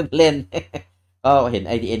น ก็เห็น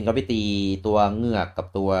IDN ก็ไปตีตัวเงือกกับ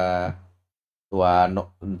ตั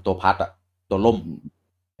วพัดตัวล่ม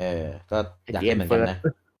ก็อยากเล่นเหมือนกันนะ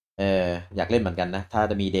อยากเล่นเหมือนกันนะถ้า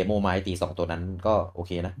จะมีเดโมมาให้ตี2ตัวนั้นก็โอเ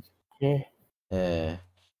คนะ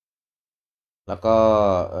แล้วก็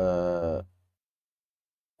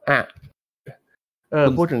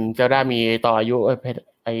พูดถึงเจ้าด้ามีต่ออายุ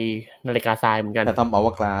ไอนาฬิกาทรายเหมือนกันแต่ทำ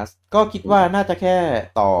Hourglassก็คิดว่าน่าจะแค่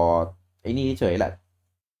ต่อไอ้นี่เฉยแหละ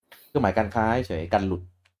เครื่องหมายการค้าเฉยกันหลุด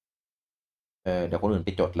เดี๋ยวคนอื่นไป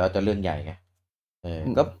จดแล้วจะเรื่องใหญ่ไง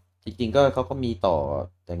ก็จริงๆก็เขาก็มีต่อ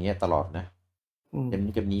อย่างเงี้ยตลอดนะเก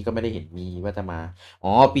มนี้ก็ไม่ได้เห็นมีว่าจะมา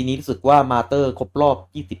ปีนี้รู้สึกว่ามาเตอร์ครบรอบ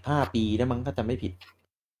25 ปีนะมั้งถ้าจำไม่ผิด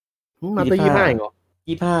มาเตอร์25เหรอ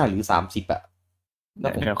25หรือ30เ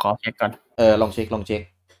ดี๋ยวขอเช็คก่อนลองเช็ค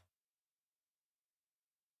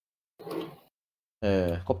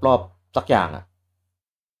ครบรอบสักอย่าง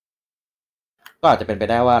ก็อาจจะเป็นไป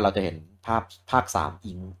ได้ว่าเราจะเห็นภาค3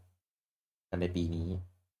อิงกันในปีนี้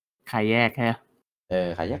ขายแยกแค่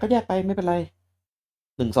ขายแยกก็แยกไปไม่เป็นไร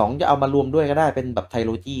1-2จะเอามารวมด้วยก็ได้เป็นแบบไทโ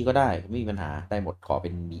ลจีก็ได้ไม่มีปัญหาได้หมดขอเป็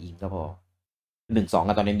นมีอิงก็พอ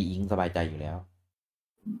1-2ตอนนี้มีอิงสบายใจอยู่แล้ว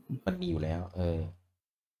มันมีอยู่แล้ว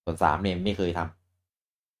ส่วน3เนี่ยไม่เคยท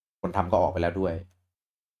ำคนทำก็ออกไปแล้วด้วย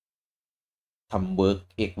ทำเวิร์ก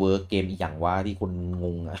เกมอีกอย่างว่าที่คนง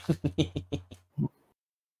ง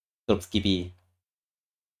จบกี่ปี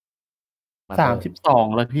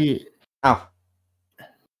32แล้วพี่อ้าว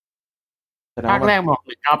ภาคแรกบอก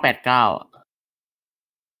1989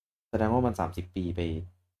แสดงว่ามัน30 ปีไป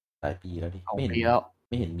หลายปีแล้วดิไ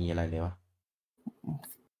ม่เห็นมีอะไรเลยวะ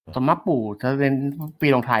สมมติปู่จะเป็นปี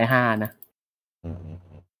ลงท้าย5นะ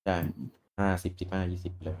ใช่50 15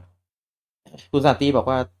 20เลยคุณสาตีบอก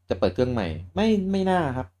ว่าจะเปิดเครื่องใหม่ไม่น่า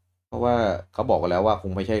ครับเพราะว่าเขาบอกแล้วว่าค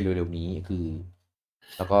งไม่ใช่เร็วๆนี้คือ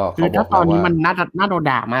แล้วก็คือถ้าตอนนี้มันน่าโดน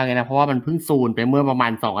ด่ามากเลยนะเพราะว่ามันเพิ่งซูนไปเมื่อประมา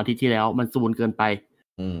ณ2 อาทิตย์ที่แล้วมันซูนเกินไป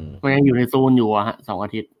มันยังอยู่ในซูนอยู่ฮะ2 อา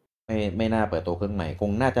ทิตย์ไม่น่าเปิดตัวเครื่องใหม่คง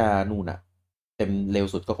น่าจะนู่นเต็มเร็ว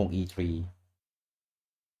สุดก็คง E3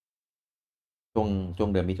 ช่วง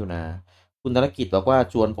เดือนมิถุนาคุณธนกิจบอกว่า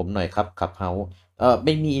ชวนผมหน่อยครับขับเฮาไ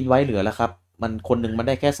ม่มีอินไว้เหลือแล้วครับมันคนหนึ่งมันไ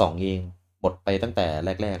ด้แค่2เองหมดไปตั้งแต่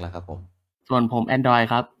แรกๆแล้วครับผมส่วนผม Android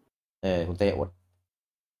ครับคุณเต้อด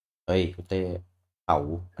คุณเต้เผา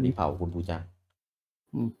อันนี้เผาคุณปูจัง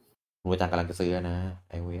คุณปูจังกำลังจะซื้อนะ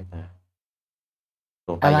iOS นะโด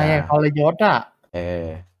นอะไรทรยศ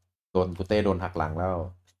โดนคุณเต้โดนหักหลังแล้ว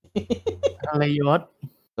ทรยศ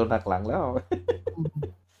โดนหักหลังแล้ว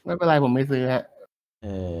ไม่เป็นไรผมไม่ซื้อฮะ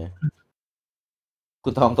คุ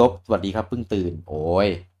ณทองทบสวัสดีครับเพิ่งตื่นโอ้ย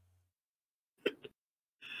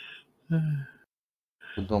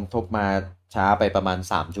คุณทองทบมาช้าไปประมาณ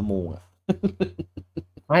3 ชั่วโมง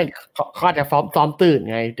ไม่เขาอาจจะซ้อมตื่น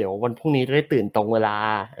ไงเดี๋ยววันพรุ่งนี้จะได้ตื่นตรงเวลา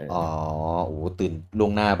โอ้ตื่นล่ว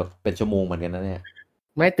งหน้าแบบเป็นชั่วโมงเหมือนกันนะเนี่ย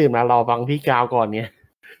ไม่ตื่นมารอฟังพี่กาวก่อนเนี่ย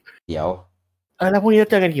เดี๋ยวแล้วพรุ่งนี้จะ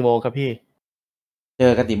เจอกันกี่โมงครับพี่เจ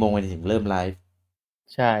อกันกี่โมงถึงเริ่มไลฟ์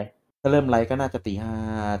ใช่ถ้าเริ่มไลฟ์ก็น่าจะตี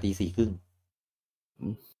 5 ตี 4 ครึ่ง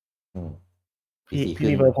พี่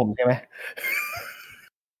มีเบอร์ผมใช่ไหม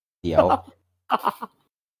เดี๋ยว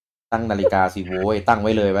ตั้งนาฬิกาสิโว้ยตั้งไ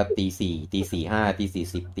ว้เลยว่าตี 4 ตี 45 ตี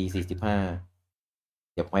 40 ตี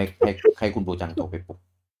 45เดี๋ยวให้คุณปูจังโทรไปปลุก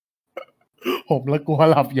ผมแล้วกลัว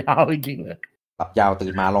หลับยาวจริงๆเลยหลับยาวตื่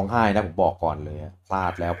นมาร้องไห้นะผมบอกก่อนเลยพลา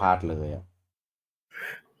ดแล้วพลาดเลย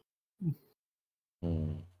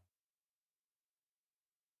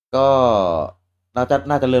ก็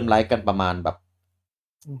น่าจะเริ่มไลฟ์กันประมาณแบบ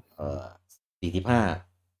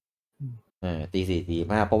45ตี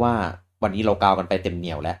 45เพราะว่าวันนี้เรากาวกันไปเต็มเห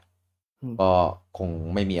นียวแล้วก็คง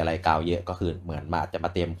ไม่มีอะไรกาวเยอะก็คือเหมือนมาจะมา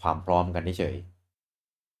เตรียมความพร้อมกันเฉย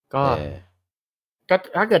ก็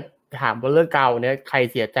ถ้าเกิด ถามว่าเรื่องเกาเนี่ยใคร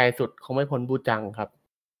เสียใจสุดคงไม่พ้นบูจังครับ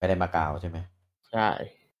ไม่ได้มาเกาใช่ไหมใช่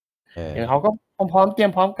อย่างเขาก็พร้อมเตรีย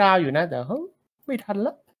มพร้อมเกาอยู่นะแต่เฮ้ยไม่ทันแ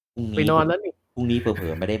ล้วไปนอนแล้วนี่พรุ่งนี้เผล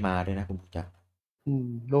อๆไม่ได้มาด้วยนะคุณบูจัง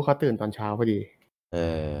ลูกเขาตื่นตอนเช้าพอดี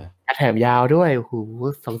แถมยาวด้วยโอ้โห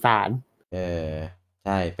สงสารใ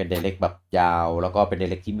ช่เป็นไดเรกแบบยาวแล้วก็เป็นได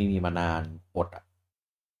เรกที่ไม่มีมานานหมดอ่ะ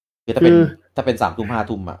คือถ้าเป็น3 ทุ่ม 5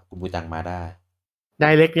 ทุ่มอ่ะคุณบูจังมาได้ได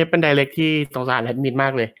เรกเนี่ยเป็นไดเรกที่สงสารแอดมินมา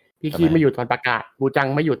กเลยพี่คีไม่อยู่ตอนประกาศบูจัง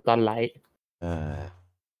ไม่อยู่ตอนไลฟ์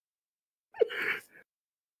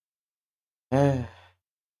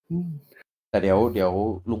แต่เดี๋ยว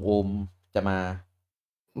ลุงโอมจะมา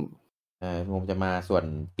ลุงโอมจะมาส่วน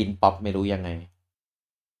ปินป๊อปไม่รู้ยังไง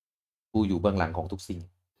กูอยู่เบื้องหลังของทุกสิ่ง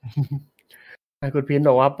คุณพินบ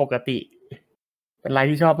อกว่าปกติเป็นไร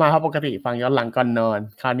ที่ชอบมากครับปกติฟังย้อนหลังก่อนนอน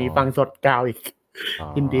คราวนี้ฟังสดกาวอีก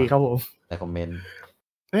ยินดีครับผมแต่คอมเมนต์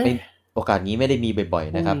โอกาสนี้ไม่ได้มีบ่อย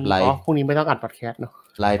ๆนะครับไลฟ์พรุ่งนี้ไม่ต้องอัดพอดแคสต์เนาะ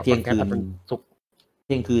ไลฟ์เที่ยงคืนศุกร์เ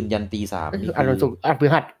ที่ยงคืนยันตี 3นี่อัดวันศุกร์อัดพฤ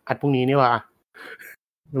หัสอัดพรุ่งนี้นี่ว่า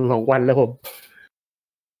2 วันแล้วผม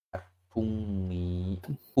พรุ่ง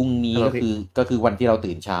นี้ก็คือวันที่เรา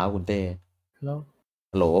ตื่นเช้าคุณเต้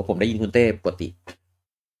ฮัลโหลผมได้ยินคุณเต้ปกติ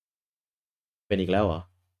เป็นอีกแล้วเหรอ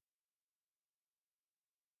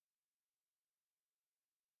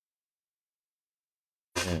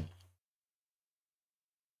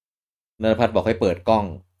นรพัฒน์บอกให้เปิดกล้อง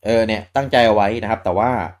เนี่ยตั้งใจเอาไว้นะครับแต่ว่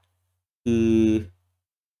าคือ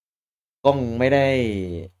กล้องไม่ไ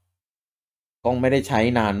ด้ใช้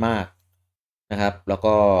นานมากนะครับแล้ว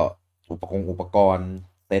ก็อุปกรณ์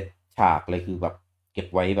เซตฉากเลยคือแบบเก็บ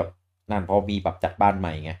ไว้แบบนานเพราะมีแบบจัดบ้านให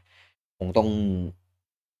ม่ไงคง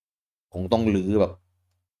ต้องรื้อแบบ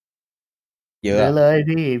เยอะเลย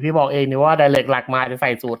พี่บอกเองนี่ว่าไดเรกหลักมาจะใ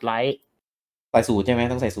ส่สูทไลท์ใส่สูทใช่ไหม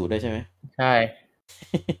ต้องใส่สูทด้วยใช่ไหมใช่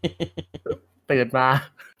ตื่นมา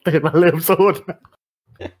เริ่มสูท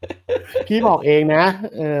พี่บอกเองนะ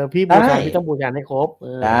พี่บูชาพี่ต้องบูชาให้ครบ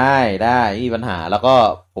ได้ไม่มีปัญหาแล้วก็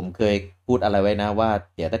ผมเคยพูดอะไรไว้นะว่า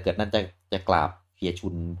เดี๋ยวถ้าเกิดนั่นจะกราบเฮียชุ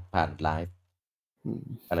นผ่านไลฟ์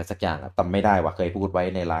อะไรสักอย่างแต่ไม่ได้ว่ะเคยพูดไว้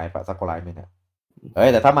ในไลฟ์สักไลฟ์มั้ยนะ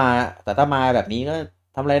แต่ถ้ามาแบบนี้ก็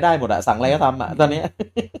ทำอะไรได้หมดอะสั่งอะไรก็ทำอะตอนนี้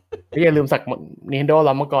พี่อย่าลืมสัก Nintendo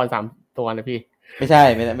ล้อมมังกร3 ตัวนะพี่ไม่ใช่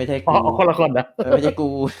กูคนละคนนะไม่ใช่กู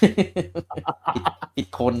ผิด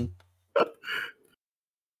คน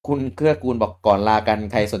คุณเกื้อกูลบอกก่อนลากัน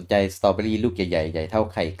ใครสนใจสตรอเบอรี่ลูกใหญ่ๆใหญ่เท่า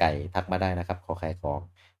ไข่ไก่ทักมาได้นะครับขอขายของ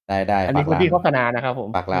ได้อันนี้คุณพี่โฆษณานะครับผม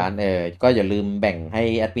ฝากร้านก็อย่าลืมแบ่งให้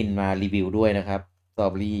แอดมินมารีวิวด้วยนะครับสตรอ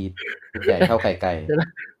เบอรี่ลูกใหญ่เท่าไข่ไก่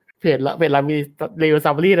เพจเรามีรีวิวสตร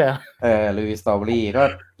อเบอรี่เลยรีวิวสตรอเบอรี่ก็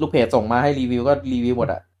ลูกเพจส่งมาให้รีวิวก็รีวิวหมด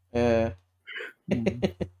อ่ะ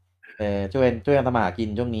ช่วยกันทำมาหากิน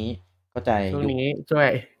ช่วงนี้เข้าใจช่วงนี้ช่วย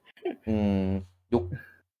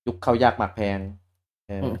ยุคเข้ายากหมากแพง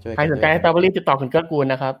ใครสนใจสตรอเบอรี่ติดต่อคุณเกื้อกูล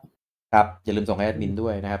นะครับครับอย่าลืมส่งให้แอดมินด้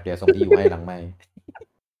วยนะครับเดี๋ยวส่งที่อยู่ให้หลังไมค์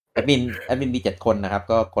แอดมินมี7 คนนะครับ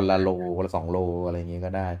ก็คนละโลคนละ2 โลอะไรอย่างเงี้ยก็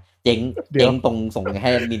ได้เจ๊งตรงส่งให้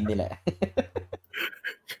แอดมินนี่แหละ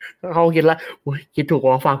เขาคิดละคิดถูก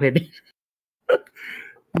ว่าฟังเพลงนี้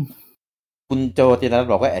คุณโจจินรัต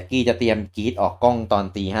น์บอกว่าแอดกี้จะเตรียมกรีดออกกล้องตอน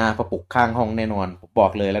ตี 5เพราะปลุกข้างห้องแน่นอนผมบอ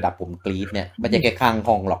กเลยระดับผมกรีดเนี่ยไม่ใช่แค่ข้าง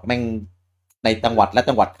ห้องหรอกแม่งในจังหวัดและ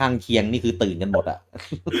จังหวัดข้างเคียงนี่คือตื่นกันหมดอ่ะ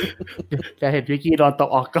จะเห็นวิกกี้รอนตก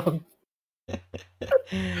ออกกล้อง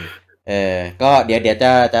ก็เดี๋ยวจ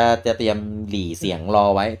ะเตรียมหลีเสียงรอ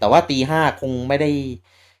ไว้แต่ว่าตี 5คงไม่ไ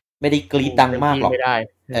ด้กรีดดังมากหรอก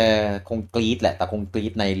คงกรีดแหละแต่คงกรี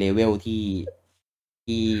ดในเลเวลที่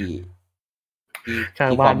ข้า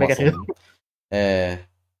งบ้านไม่กระทึบ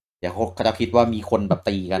เดี๋ยวเขาจะคิดว่ามีคนแบบ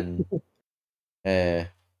ตีกัน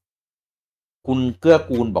คุณเกื้อ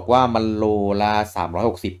กูลบอกว่ามันโลละ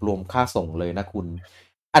360รวมค่าส่งเลยนะคุณ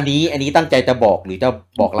อันนี้ตั้งใจจะบอกหรือจะ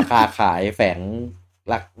บอกราคาขายแฝง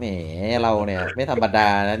หลักแหมเราเนี่ยไม่ธรรมดา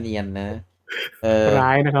นะเนียนนะร้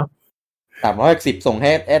ายนะครับ360ส่งให้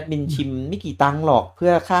แอดมินชิมไม่กี่ตังค์หรอกเพื่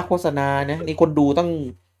อค่าโฆษณานะนี่คนดูต้อง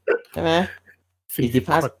ใช่ไหม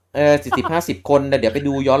40-50 คนเดี๋ยวไป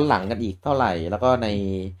ดูย้อนหลังกันอีกเท่าไหร่แล้วก็ใน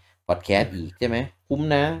พอดแคสต์อีกใช่ไหมคุ้ม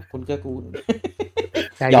นะคุณเกื้อกูล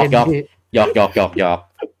หยอก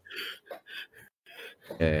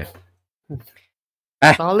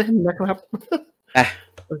ต่อเล่นนะครับ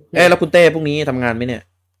แล้วคุณเต้พรุ่งนี้ทำงานไหมเนี่ย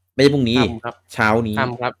ไม่ใช่พรุ่งนี้เช้านี้ท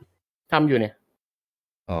ำครับทำอยู่เนี่ย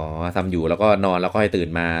ทำอยู่แล้วก็นอนแล้วก็ให้ตื่น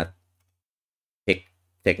มาเ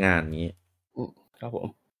ช็คงานนี้ครับผม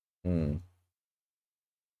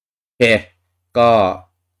โอเคก็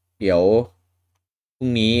เดี๋ยวพรุ่ง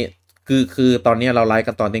นี้คือตอนนี้เราไลฟ์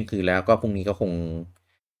กันตอนเที่ยงคืนแล้วก็พรุ่งนี้ก็คง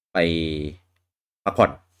ไปพักผ่อ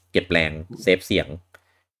นเก็บแรงเซฟเสียง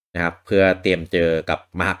นะครับเพื่อเตรียมเจอกับ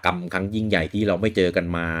มหกรรมครั้งยิ่งใหญ่ที่เราไม่เจอกัน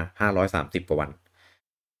มา530กว่าวัน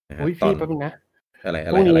นะครับพี่แป๊บนึงนะอะไร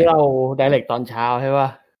พรุ่งนี้เราไดเรกตอนเช้าใช่ป่ะ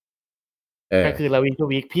ก็คือเราวีคทู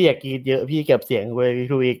วีคพี่อยากกรีดเยอะพี่เก็บเสียงไว้วีค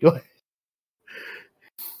ทูวีคด้วย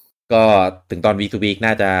ก็ถึงตอนวีคทูวีคน่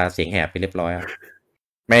าจะเสียงแหบไปเรียบร้อย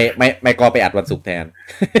ไม่ก็ไปอัดวันศุกร์แทน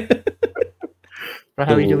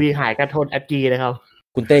ถ้าวีคทูวีคหายก็โทษแอดกีนะครับ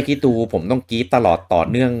คุณเต้คิดดูผมต้องกรีดตลอดต่อ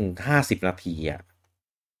เนื่อง50นาทีอ่ะ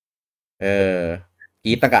ก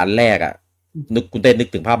รีดตั้งแต่อันแรกอ่ะคุณเต้นึก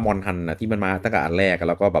ถึงภาพมอนฮันนะที่มันมาตั้งแต่อันแรก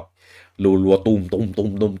แล้วก็แบบรัวๆตุ่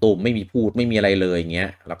มไม่มีพูดไม่มีอะไรเลยอย่างเงี้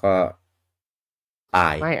ยแล้วก็ตา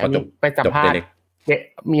ยก็จบไปสัมภาษณ์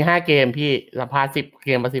มี5เกมพี่สัมภาษณ์10เก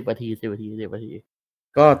มมา10นาที10นาที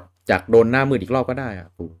ก็จากโดนหน้ามืออีกรอบก็ได้อ่ะ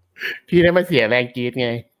พี่ได้มาเสียแรงกรีดไง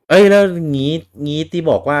แล้วงี้ที่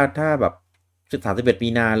บอกว่าถ้าแบบ31 มี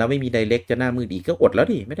นาแล้วไม่มีไดเรกจะหน้ามืดอีกก็อดแล้ว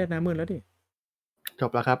ดิไม่ได้หน้ามืดแล้วดิจ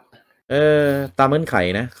บแล้วครับตามเงื่อนไข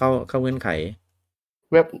นะเข้าเงื่อนไข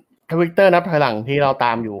เว็บ Twitter นับถอยหลังที่เราต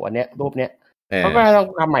ามอยู่อันเนี้ยรูปเนี้ยเขาก็ต้อง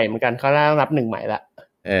ทำใหม่เหมือนกันเขาต้องนับ1ใหม่ละ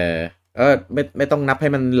ไม่ต้องนับให้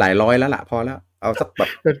มันหลายร้อยแล้วล่ะพอแล้วเอาสักแบบ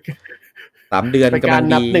3 เดือนกำลัง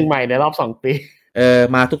ดีนับ1ใหม่ในรอบ2 ปี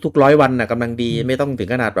มาทุกๆ100 วันน่ะกำลังดีไม่ต้องถึง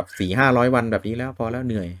ขนาดแบบ 400-500 วันแบบนี้แล้วพอแล้วเ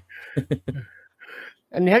หนื่อย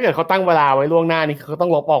อันนี้ถ้าเกิดเขาตั้งเวลาไว้ล่วงหน้านี่เขาต้อ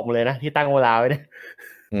งลบออกหมดเลยนะที่ตั้งเวลาไว้เนี่ย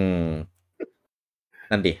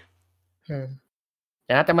นั่นดิแ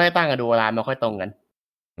ต่น่าจะไม่ได้ตั้งกันดูเวลาไม่ค่อยตรงกัน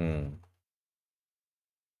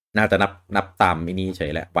น่าจะนับตามนี้เฉ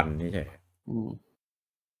ยแหละวันนี้เฉย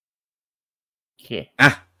โอเค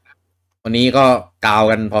วันนี้ก็กาว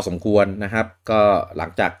กันพอสมควรนะครับก็หลั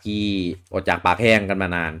งจากที่อดจากปากแห้งกันมา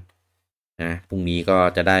นานนะพรุ่งนี้ก็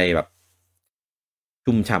จะได้แบบ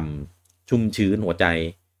ชุ่มฉ่ำชุ่มชื้นหัวใจ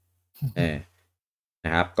น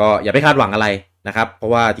ะครับก็อย่าไปคาดหวังอะไรนะครับเพรา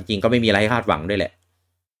ะว่าจริงๆก็ไม่มีอะไรให้คาดหวังด้วยแหละ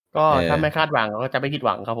ก็ถ้าไม่คาดหวังก็จะไม่ผิดห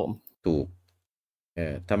วังครับผมถูก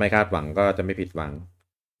ถ้าไม่คาดหวังก็จะไม่ผิดหวัง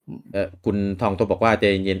คุณทองตัวบอกว่าใจ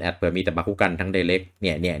เย็นแอดเผื่อมีแต่บาคุกันทั้งไดเรกเ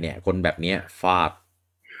นี่ยคนแบบเนี้ยฟาด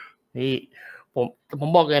นี่ผม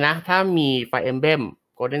บอกเลยนะถ้ามีไฟเอ็มเบม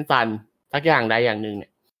โกลเด้นซันสักอย่างใดอย่างหนึ่งเนี่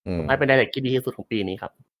ยให้เป็นไดเรกที่ดีที่สุดของปีนี้ครั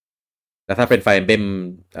บแต่ถ้าเป็นไฟเอ็มเบม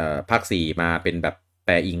ภาค4มาเป็นแบบแป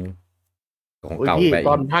รอิงของเก่าแปรอิง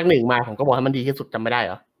ตอนภาค1มาผมก็บอกให้มันดีที่สุดจำไม่ได้เห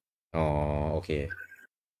รออ๋อโอเค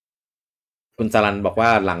คุณสรันบอกว่า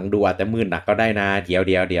หลังดูอาจจะมืดหนักก็ได้นะเดี๋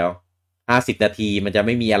ยว50 นาทีมันจะไ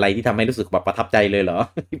ม่มีอะไรที่ทำให้รู้สึกแบบประทับใจเลยเหรอ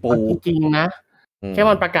พี่ปูจริงๆนะแค่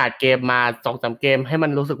มันประกาศเกมมา 2-3 เกมให้มั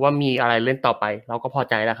นรู้สึกว่ามีอะไรเล่นต่อไปเราก็พอ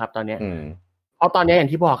ใจแล้วครับตอนนี้เพราะตอนนี้อย่าง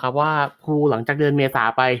ที่บอกครับว่าภูหลังจากเดือนเมษา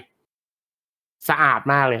ไปสะอาด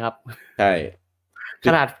มากเลยครับใช่ข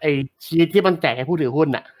นาดไอ้ชีทที่มันแจกให้ผู้ถือหุ้น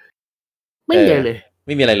น่ะไม่มีเลยไ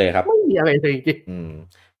ม่มีอะไรเลยครับไม่มีอะไรเลยจริง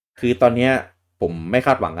คือตอนนี้ผมไม่ค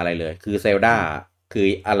าดหวังอะไรเลยคือเซลดาคือ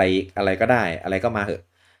อะไรก็ได้อะไรก็มาเหอะ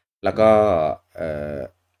แล้วก็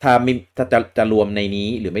ถ้าจะรวมในนี้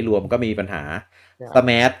หรือไม่รวมก็ไม่มีปัญหาสแ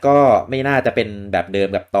มทก็ไม่น่าจะเป็นแบบเดิม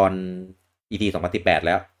กับตอน ET 2018แ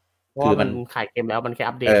ล้วคือมันขายเกมแล้วมันแค่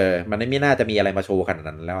อัปเดตมันไม่น่าจะมีอะไรมาโชว์ขนาด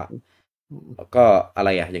นั้นแล้วอ่ะก็อะไร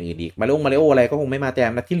อย่างอื่นอีกมาริโออะไรก็คงไม่มาแจ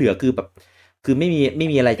มนะที่เหลือคือแบบคือไม่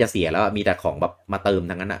มีอะไรจะเสียแล้วมีแต่ของแบบมาเติม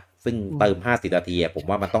ทั้งนั้นอ่ะซึ่งเติม50 นาทีผม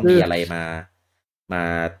ว่ามันต้องมีอะไรมา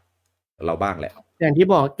เราบ้างแหละอย่างที่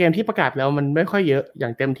บอกเกมที่ประกาศแล้วมันไม่ค่อยเยอะอย่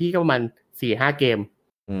างเต็มที่ก็ประมาณ 4-5 เกม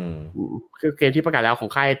คือเกมที่ประกาศแล้วของ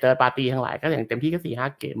ค่ายเติร์ดปาร์ตี้ทั้งหลายก็อย่างเต็มที่ก็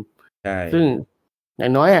 4-5 เกมใช่ซึ่งอย่า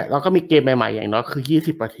งน้อยเราก็มีเกมใหม่ๆอย่างน้อยคือ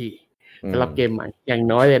20 นาทีสำหรับเกมใหม่อย่าง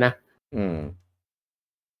น้อยเลยนะ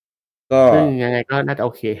ก็ซึ่งยังไงก็น่าจะโอ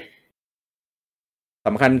เคส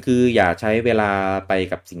ำคัญคืออย่าใช้เวลาไป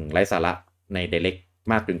กับสิ่งไร้สาระในไดเรก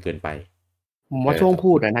มากจนเกินไปผมว่าช่วง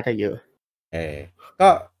พูดน่าจะเยอะก็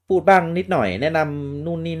พูดบ้างนิดหน่อยแนะนำ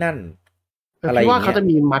นู่นนี่นั่นอะไรอย่างเงี้ยว่าเขาจะ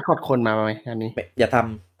มีมาสคอตคนมาไหมอันนี้อย่าท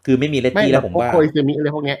ำคือไม่มีเลตตี้แล้วผมว่าโคยซึมิอะไร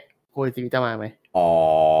พวกเนี้ยโคยซึมิจะมาไหมอ๋อ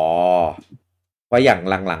เพราะอย่าง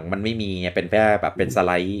หลังๆมันไม่มีเป็นแค่แบบเป็นสไ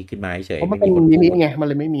ลด์ขึ้นมาเฉยเพราะมันเป็นมินิไงมัน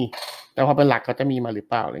เลยไม่มีแต่พอเป็นหลักเขาจะมีมาหรือ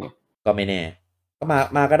เปล่าอะไรเงี้ยก็ไม่แน่ก็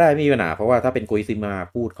มาก็ได้ไม่มีปัญหาเพราะว่าถ้าเป็นโคยซึมิมา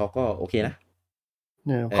พูดเขาก็โอเคนะ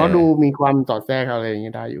เขาดูมีความสอดแทรกอะไรอย่างเ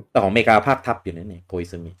งี้ยได้อยู่แต่ของอเมริกาภาคทับอยู่นั่นเองโคย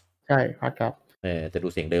ซึมิใช่ภาคทับจะดู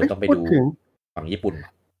เสียงเดิมต้องไปดูฝั่งญี่ปุ่น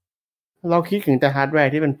เราคิดถึงแต่ฮาร์ดแว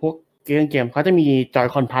ร์ที่เป็นพวกเกมเขาจะมีจอย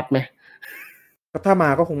คอนพัดไหมก็ถ้ามา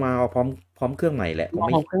ก็คงมาพร้อมเครื่องใหม่แหละคงไ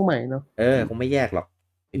ม่พร้อมเครื่องใหม่เนาะคงไม่แยกหรอก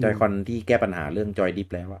จอยคอนที่แก้ปัญหาเรื่องจอยดิฟ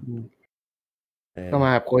แล้วอะก็ม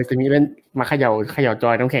าโคยซึมิเล่นมาเขย่าจ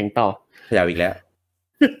อยน้ำแข็งต่อเขย่าอีกแล้ว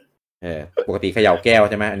ปกติเขย่าแก้ว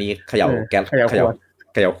ใช่ไหมอันนี้เขย่าแก้วเขย่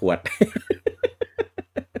าขวด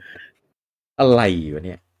อะไรวะเ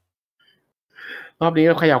นี่ย รอบนี้เ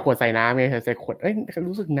ราขยับขวดใส่น้ำไงใส่ขวด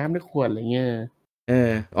รู้สึกน้ำในขวดอะไรเงี้ย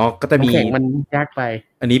อ๋อก็จะมีแข่งมันยากไป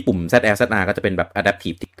อันนี้ปุ่ม ZL ZR ก็จะเป็นแบบ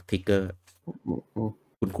adaptive trigger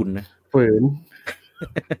คุ้นๆนะฝืน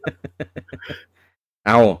เ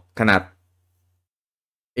อาขนาด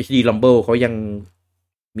HD Rumble เขายัง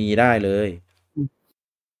มีได้เลย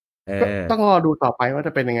ต้องรอดูต่อไปว่าจ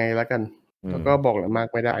ะเป็นยังไงแล้วกันแล้วก็บอกอะไรมาก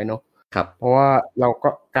ไม่ได้เนาะครับเพราะว่าเราก็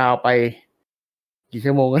กาวไปกี่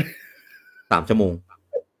ชั่วโมงกัน3 ชั่วโมง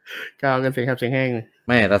กาวกันเสียงครับเสียงแห้งเลยไ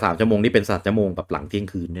ม่แต่3 ชั่วโมงนี่เป็น3 ชั่วโมงแบบหลังเที่ยง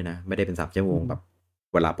คืนด้วยนะไม่ได้เป็น3 ชั่วโมงแบบ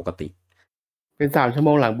เวลาปกติเป็น3 ชั่วโม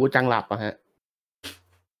งหลังบูจังหลับอะฮะ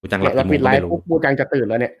บูจังหลับปิดไลฟ์ปุ๊บบูจังจะตื่น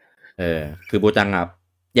แล้วเนี่ยคือบูจังอ่ะ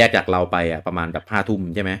แยกจากเราไปอ่ะประมาณแบบ5 ทุ่ม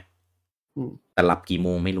ใช่ไหมแต่หลับกี่โม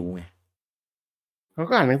งไม่รู้ไงเขา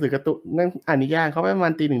ก็อ่านหนังสือการ์ตูนนั่งอ่านนิยายเขาประมา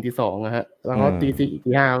ณตี 1 ตี 2อะฮะแล้วเขาตี 4 ตี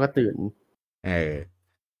 5เขาก็ตื่น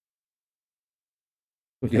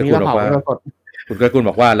นี่เราเผาเราสดคุณก็คุณ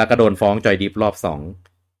บอกว่าแล้วก็โดนฟ้องจอยดิฟรอบ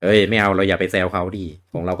2ไม่เอาเราอย่าไปแซวเขาดิ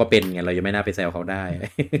ของเราก็เป็นไงเรายังไม่น่าไปแซวเขาได้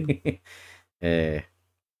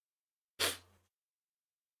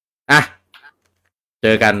เจ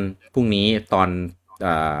อกันพรุ่งนี้ตอน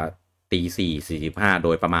ตี 4:45โด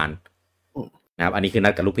ยประมาณนะครับอันนี้คือนั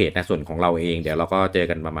ดกับลูกเพจนะส่วนของเราเองเดี๋ยวเราก็เจอ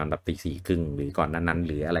กันประมาณแบบตี 4:30หรือก่อนนั้น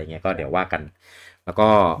หรืออะไรเงี้ยก็เดี๋ยวว่ากันแล้วก็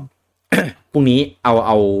พรุ่งนี้เ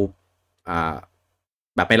อา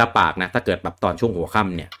แบบไม่รับปากนะถ้าเกิดแบบตอนช่วงหัวค่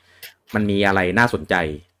ำเนี่ยมันมีอะไรน่าสนใจ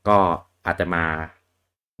ก็อาจจะมา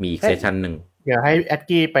มีอีกเซสชั่นหนึ่งเดี๋ยวให้แอด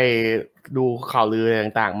กี้ไปดูข่าวลือ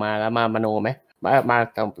ต่างๆมาแล้วมาโนไหมมา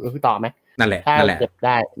ต่อไหมนั่นแหละเก็บไ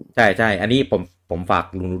ด้ใช่อันนี้ผมฝาก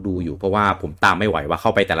ลุงดูอยู่เพราะว่าผมตามไม่ไหวว่าเข้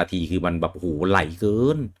าไปแต่ละทีคือมันแบบโหไหลเกิ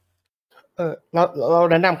นเรา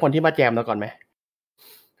แนะนำคนที่มาแจมแล้วก่อนไหม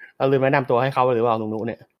เราลืมแนะนำตัวให้เขาหรือเปล่าลุงนุเ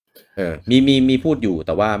นี่ยมีพูดอยู่แ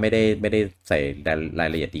ต่ว่าไม่ได้ใส่ราย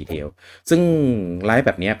ละเอียดดีเทลซึ่งไลฟ์แ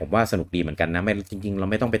บบนี้ผมว่าสนุกดีเหมือนกันนะไม่จริงๆเรา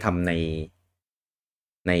ไม่ต้องไปทำใ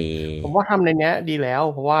นผมว่าทำในเนี้ยดีแล้ว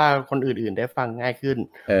เพราะว่าคนอื่นๆได้ฟังง่ายขึ้น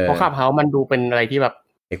เพราะขับเฮามันดูเป็นอะไรที่แบบ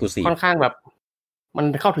ค่อนข้างแบบมัน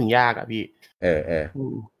เข้าถึงยากอ่ะพี่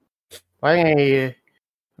เพราะยังไง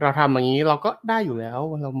เราทำอย่างนี้เราก็ได้อยู่แล้ว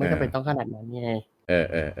เราไม่จำเป็นต้องขนาดนั้นไง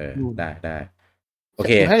ได้โอเ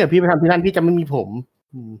คถ้าเกิดพี่ไปทำที่นั่นพี่จะไม่มีผม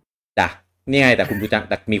จ้ะนี่ไงแต่คุณบูจัง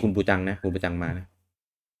แต่มีคุณบูจังนะคุณบูจังมานะ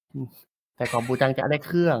แต่ของบูจังจะได้เ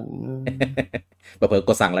ครื่องเปิดก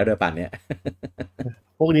ดสั่งแล้วด้วยป่านเนี้ย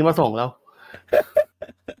พวกนี้มาส่งแล้ว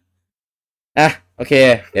โอเค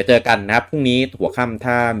เดี๋ยวเจอกันนะครับพรุ่งนี้หัวค่ำ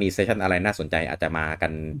ถ้ามีเซสชั่นอะไรน่าสนใจอาจจะมากั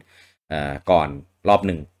นก่อนรอบห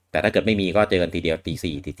นึ่งแต่ถ้าเกิดไม่มีก็เจอกันทีเดียวตี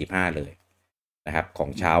 4 ตี 15เลยนะครับของ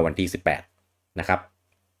เช้าวันที่18นะครับ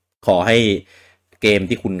ขอให้เกม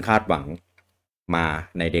ที่คุณคาดหวังมา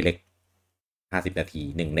ในเดเล็ก50 นาที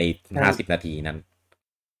1ใน50 นาทีนั้น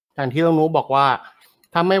อย่างที่ลุงนุบอกว่า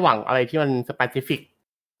ถ้าไม่หวังอะไรที่มันสเปซิฟิก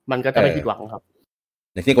มันก็จะไม่ผิดหวังครับ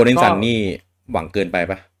ในที่โกลเด้นซันนี่หวังเกินไป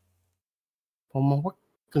ปะผมมองว่า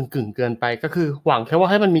กึ่งเกินไปก็คือหวังแค่ว่า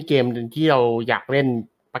ให้มันมีเกมที่เราอยากเล่น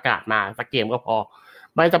ประกาศมาสักเกมก็พอ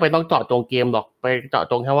ไม่จำเป็นต้องเจาะจงเกมหรอกไปเจาะ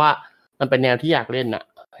จงแค่ว่ามันเป็นแนวที่อยากเล่นน่ะ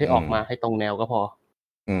ให้ออกมาให้ตรงแนวก็พอ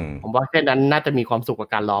ผมว่าแค่นั้นน่าจะมีความสุขกับ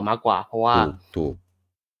การรอมากกว่าเพราะว่าถูก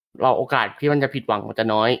เราโอกาสที่มันจะผิดหวังมันจะ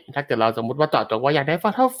น้อยถ้าเกิดเราสมมติว่าเจาะจงว่าอยากได้ฟา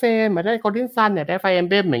เธอร์เฟมอยากได้โกลเด้นซันอยากได้ไฟเอ็ม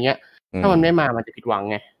เบมอย่างเงี้ยถ้ามันไม่มามันจะผิดหวัง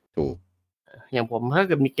ไงถูกอย่างผมถ้าเ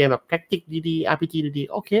กิดมีเกมแบบแท็กติกดีๆ RPG ดี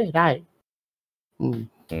ๆโอเคได้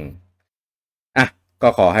ก็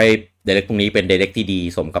ขอให้เดเร็กพรุ่งนี้เป็นเดเร็กที่ดี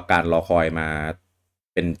สมกับการรอคอยมา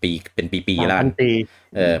เป็นปีแล้ว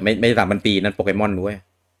ไม่3,000 ปีนั้นโปเกมอนด้วย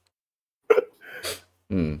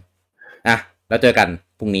แล้วเจอกัน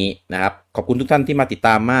พรุ่งนี้นะครับขอบคุณทุกท่านที่มาติดต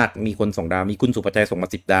ามมากมีคนส่งดาวมีคุณสุภชัยส่งมา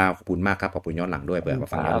10 ดาวขอบคุณมากครับขอบคุณย้อนหลังด้วยเปิดมา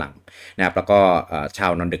ฟังย้อนหลังนะครับแล้วก็ชา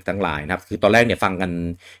วนอนดึกทั้งหลายนะครับคือตอนแรกเนี่ยฟังกัน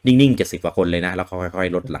นิ่งๆ70 กว่าคนเลยนะแล้วค่อย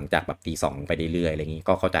ๆลดหลังจากแบบตี 2ไปเรื่อยๆอะไรอย่างนี้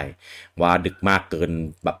ก็เข้าใจว่าดึกมากเกิน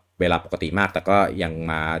แบบเวลาปกติมากแต่ก็ยัง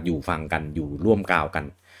มาอยู่ฟังกันอยู่ร่วมกาวกัน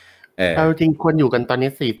จริงคนอยู่กันตอนนี้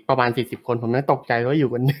ประมาณ40 คนผมไม่ตกใจว่าอยู่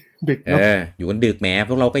กันดึกเนาะอยู่กันดึกแหม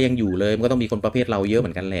พวกเราก็ยังอยู่เลยมันก็ต้องมีคนประเภทเราเยอะเห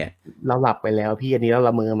มือนกันแหละเราหลับไปแล้วพี่อันนี้เราล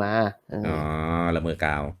ะเมอมาละเมอก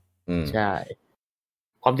าวใช่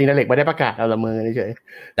ความจริงแล้วเหล็กไม่ได้ประกาศเราละเมอเฉย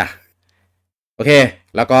จ้ะโอเค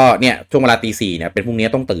แล้วก็เนี่ยช่วงเวลาตี 4เนี่ยเป็นพรุ่งนี้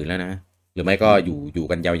ต้องตื่นแล้วนะหรือไม่ก็อยู่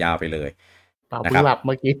กันยาวๆไปเลยนะครับหลับเ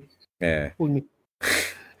มื่อกี้พรุ่งนี้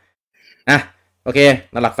โอเค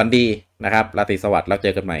นอนหลับฝันดีนะครับราตรีสวัสดิ์แล้วเจ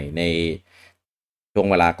อกันใหม่ในช่วง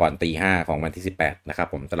เวลาก่อนตี 5ของวันที่18นะครับ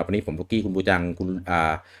ผมสำหรับวันนี้ผมทุกกี้คุณบูจังคุณ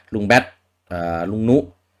ลุงแบทลุงนุ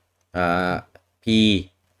พี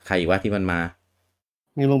ใครวะที่มันมา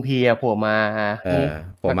มีลุงพีโผล่มา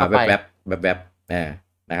แวบ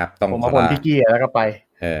นะครับต้องขอลาพี่กี้แล้วก็ไป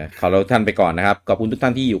ขอทุกท่านไปก่อนนะครับขอบคุณทุกท่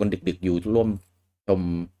านที่อยู่กันดึกๆอยู่ร่วมชม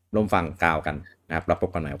ร่วมฟังกล่าวกันนะครับแล้วพบ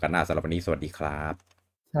กันใหม่โอกาสหน้าสำหรับวันนี้สวัสดีครับ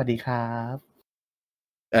สวัสดีครับ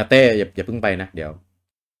เต้อย่าเพิ่งไปนะเดี๋ยว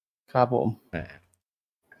ครับผม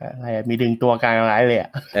อะไรมีดึงตัวกลางไลฟ์เลยอ่ะ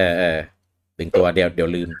ดึงตัวเดี๋ยว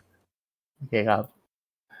ลืมโอเคครับ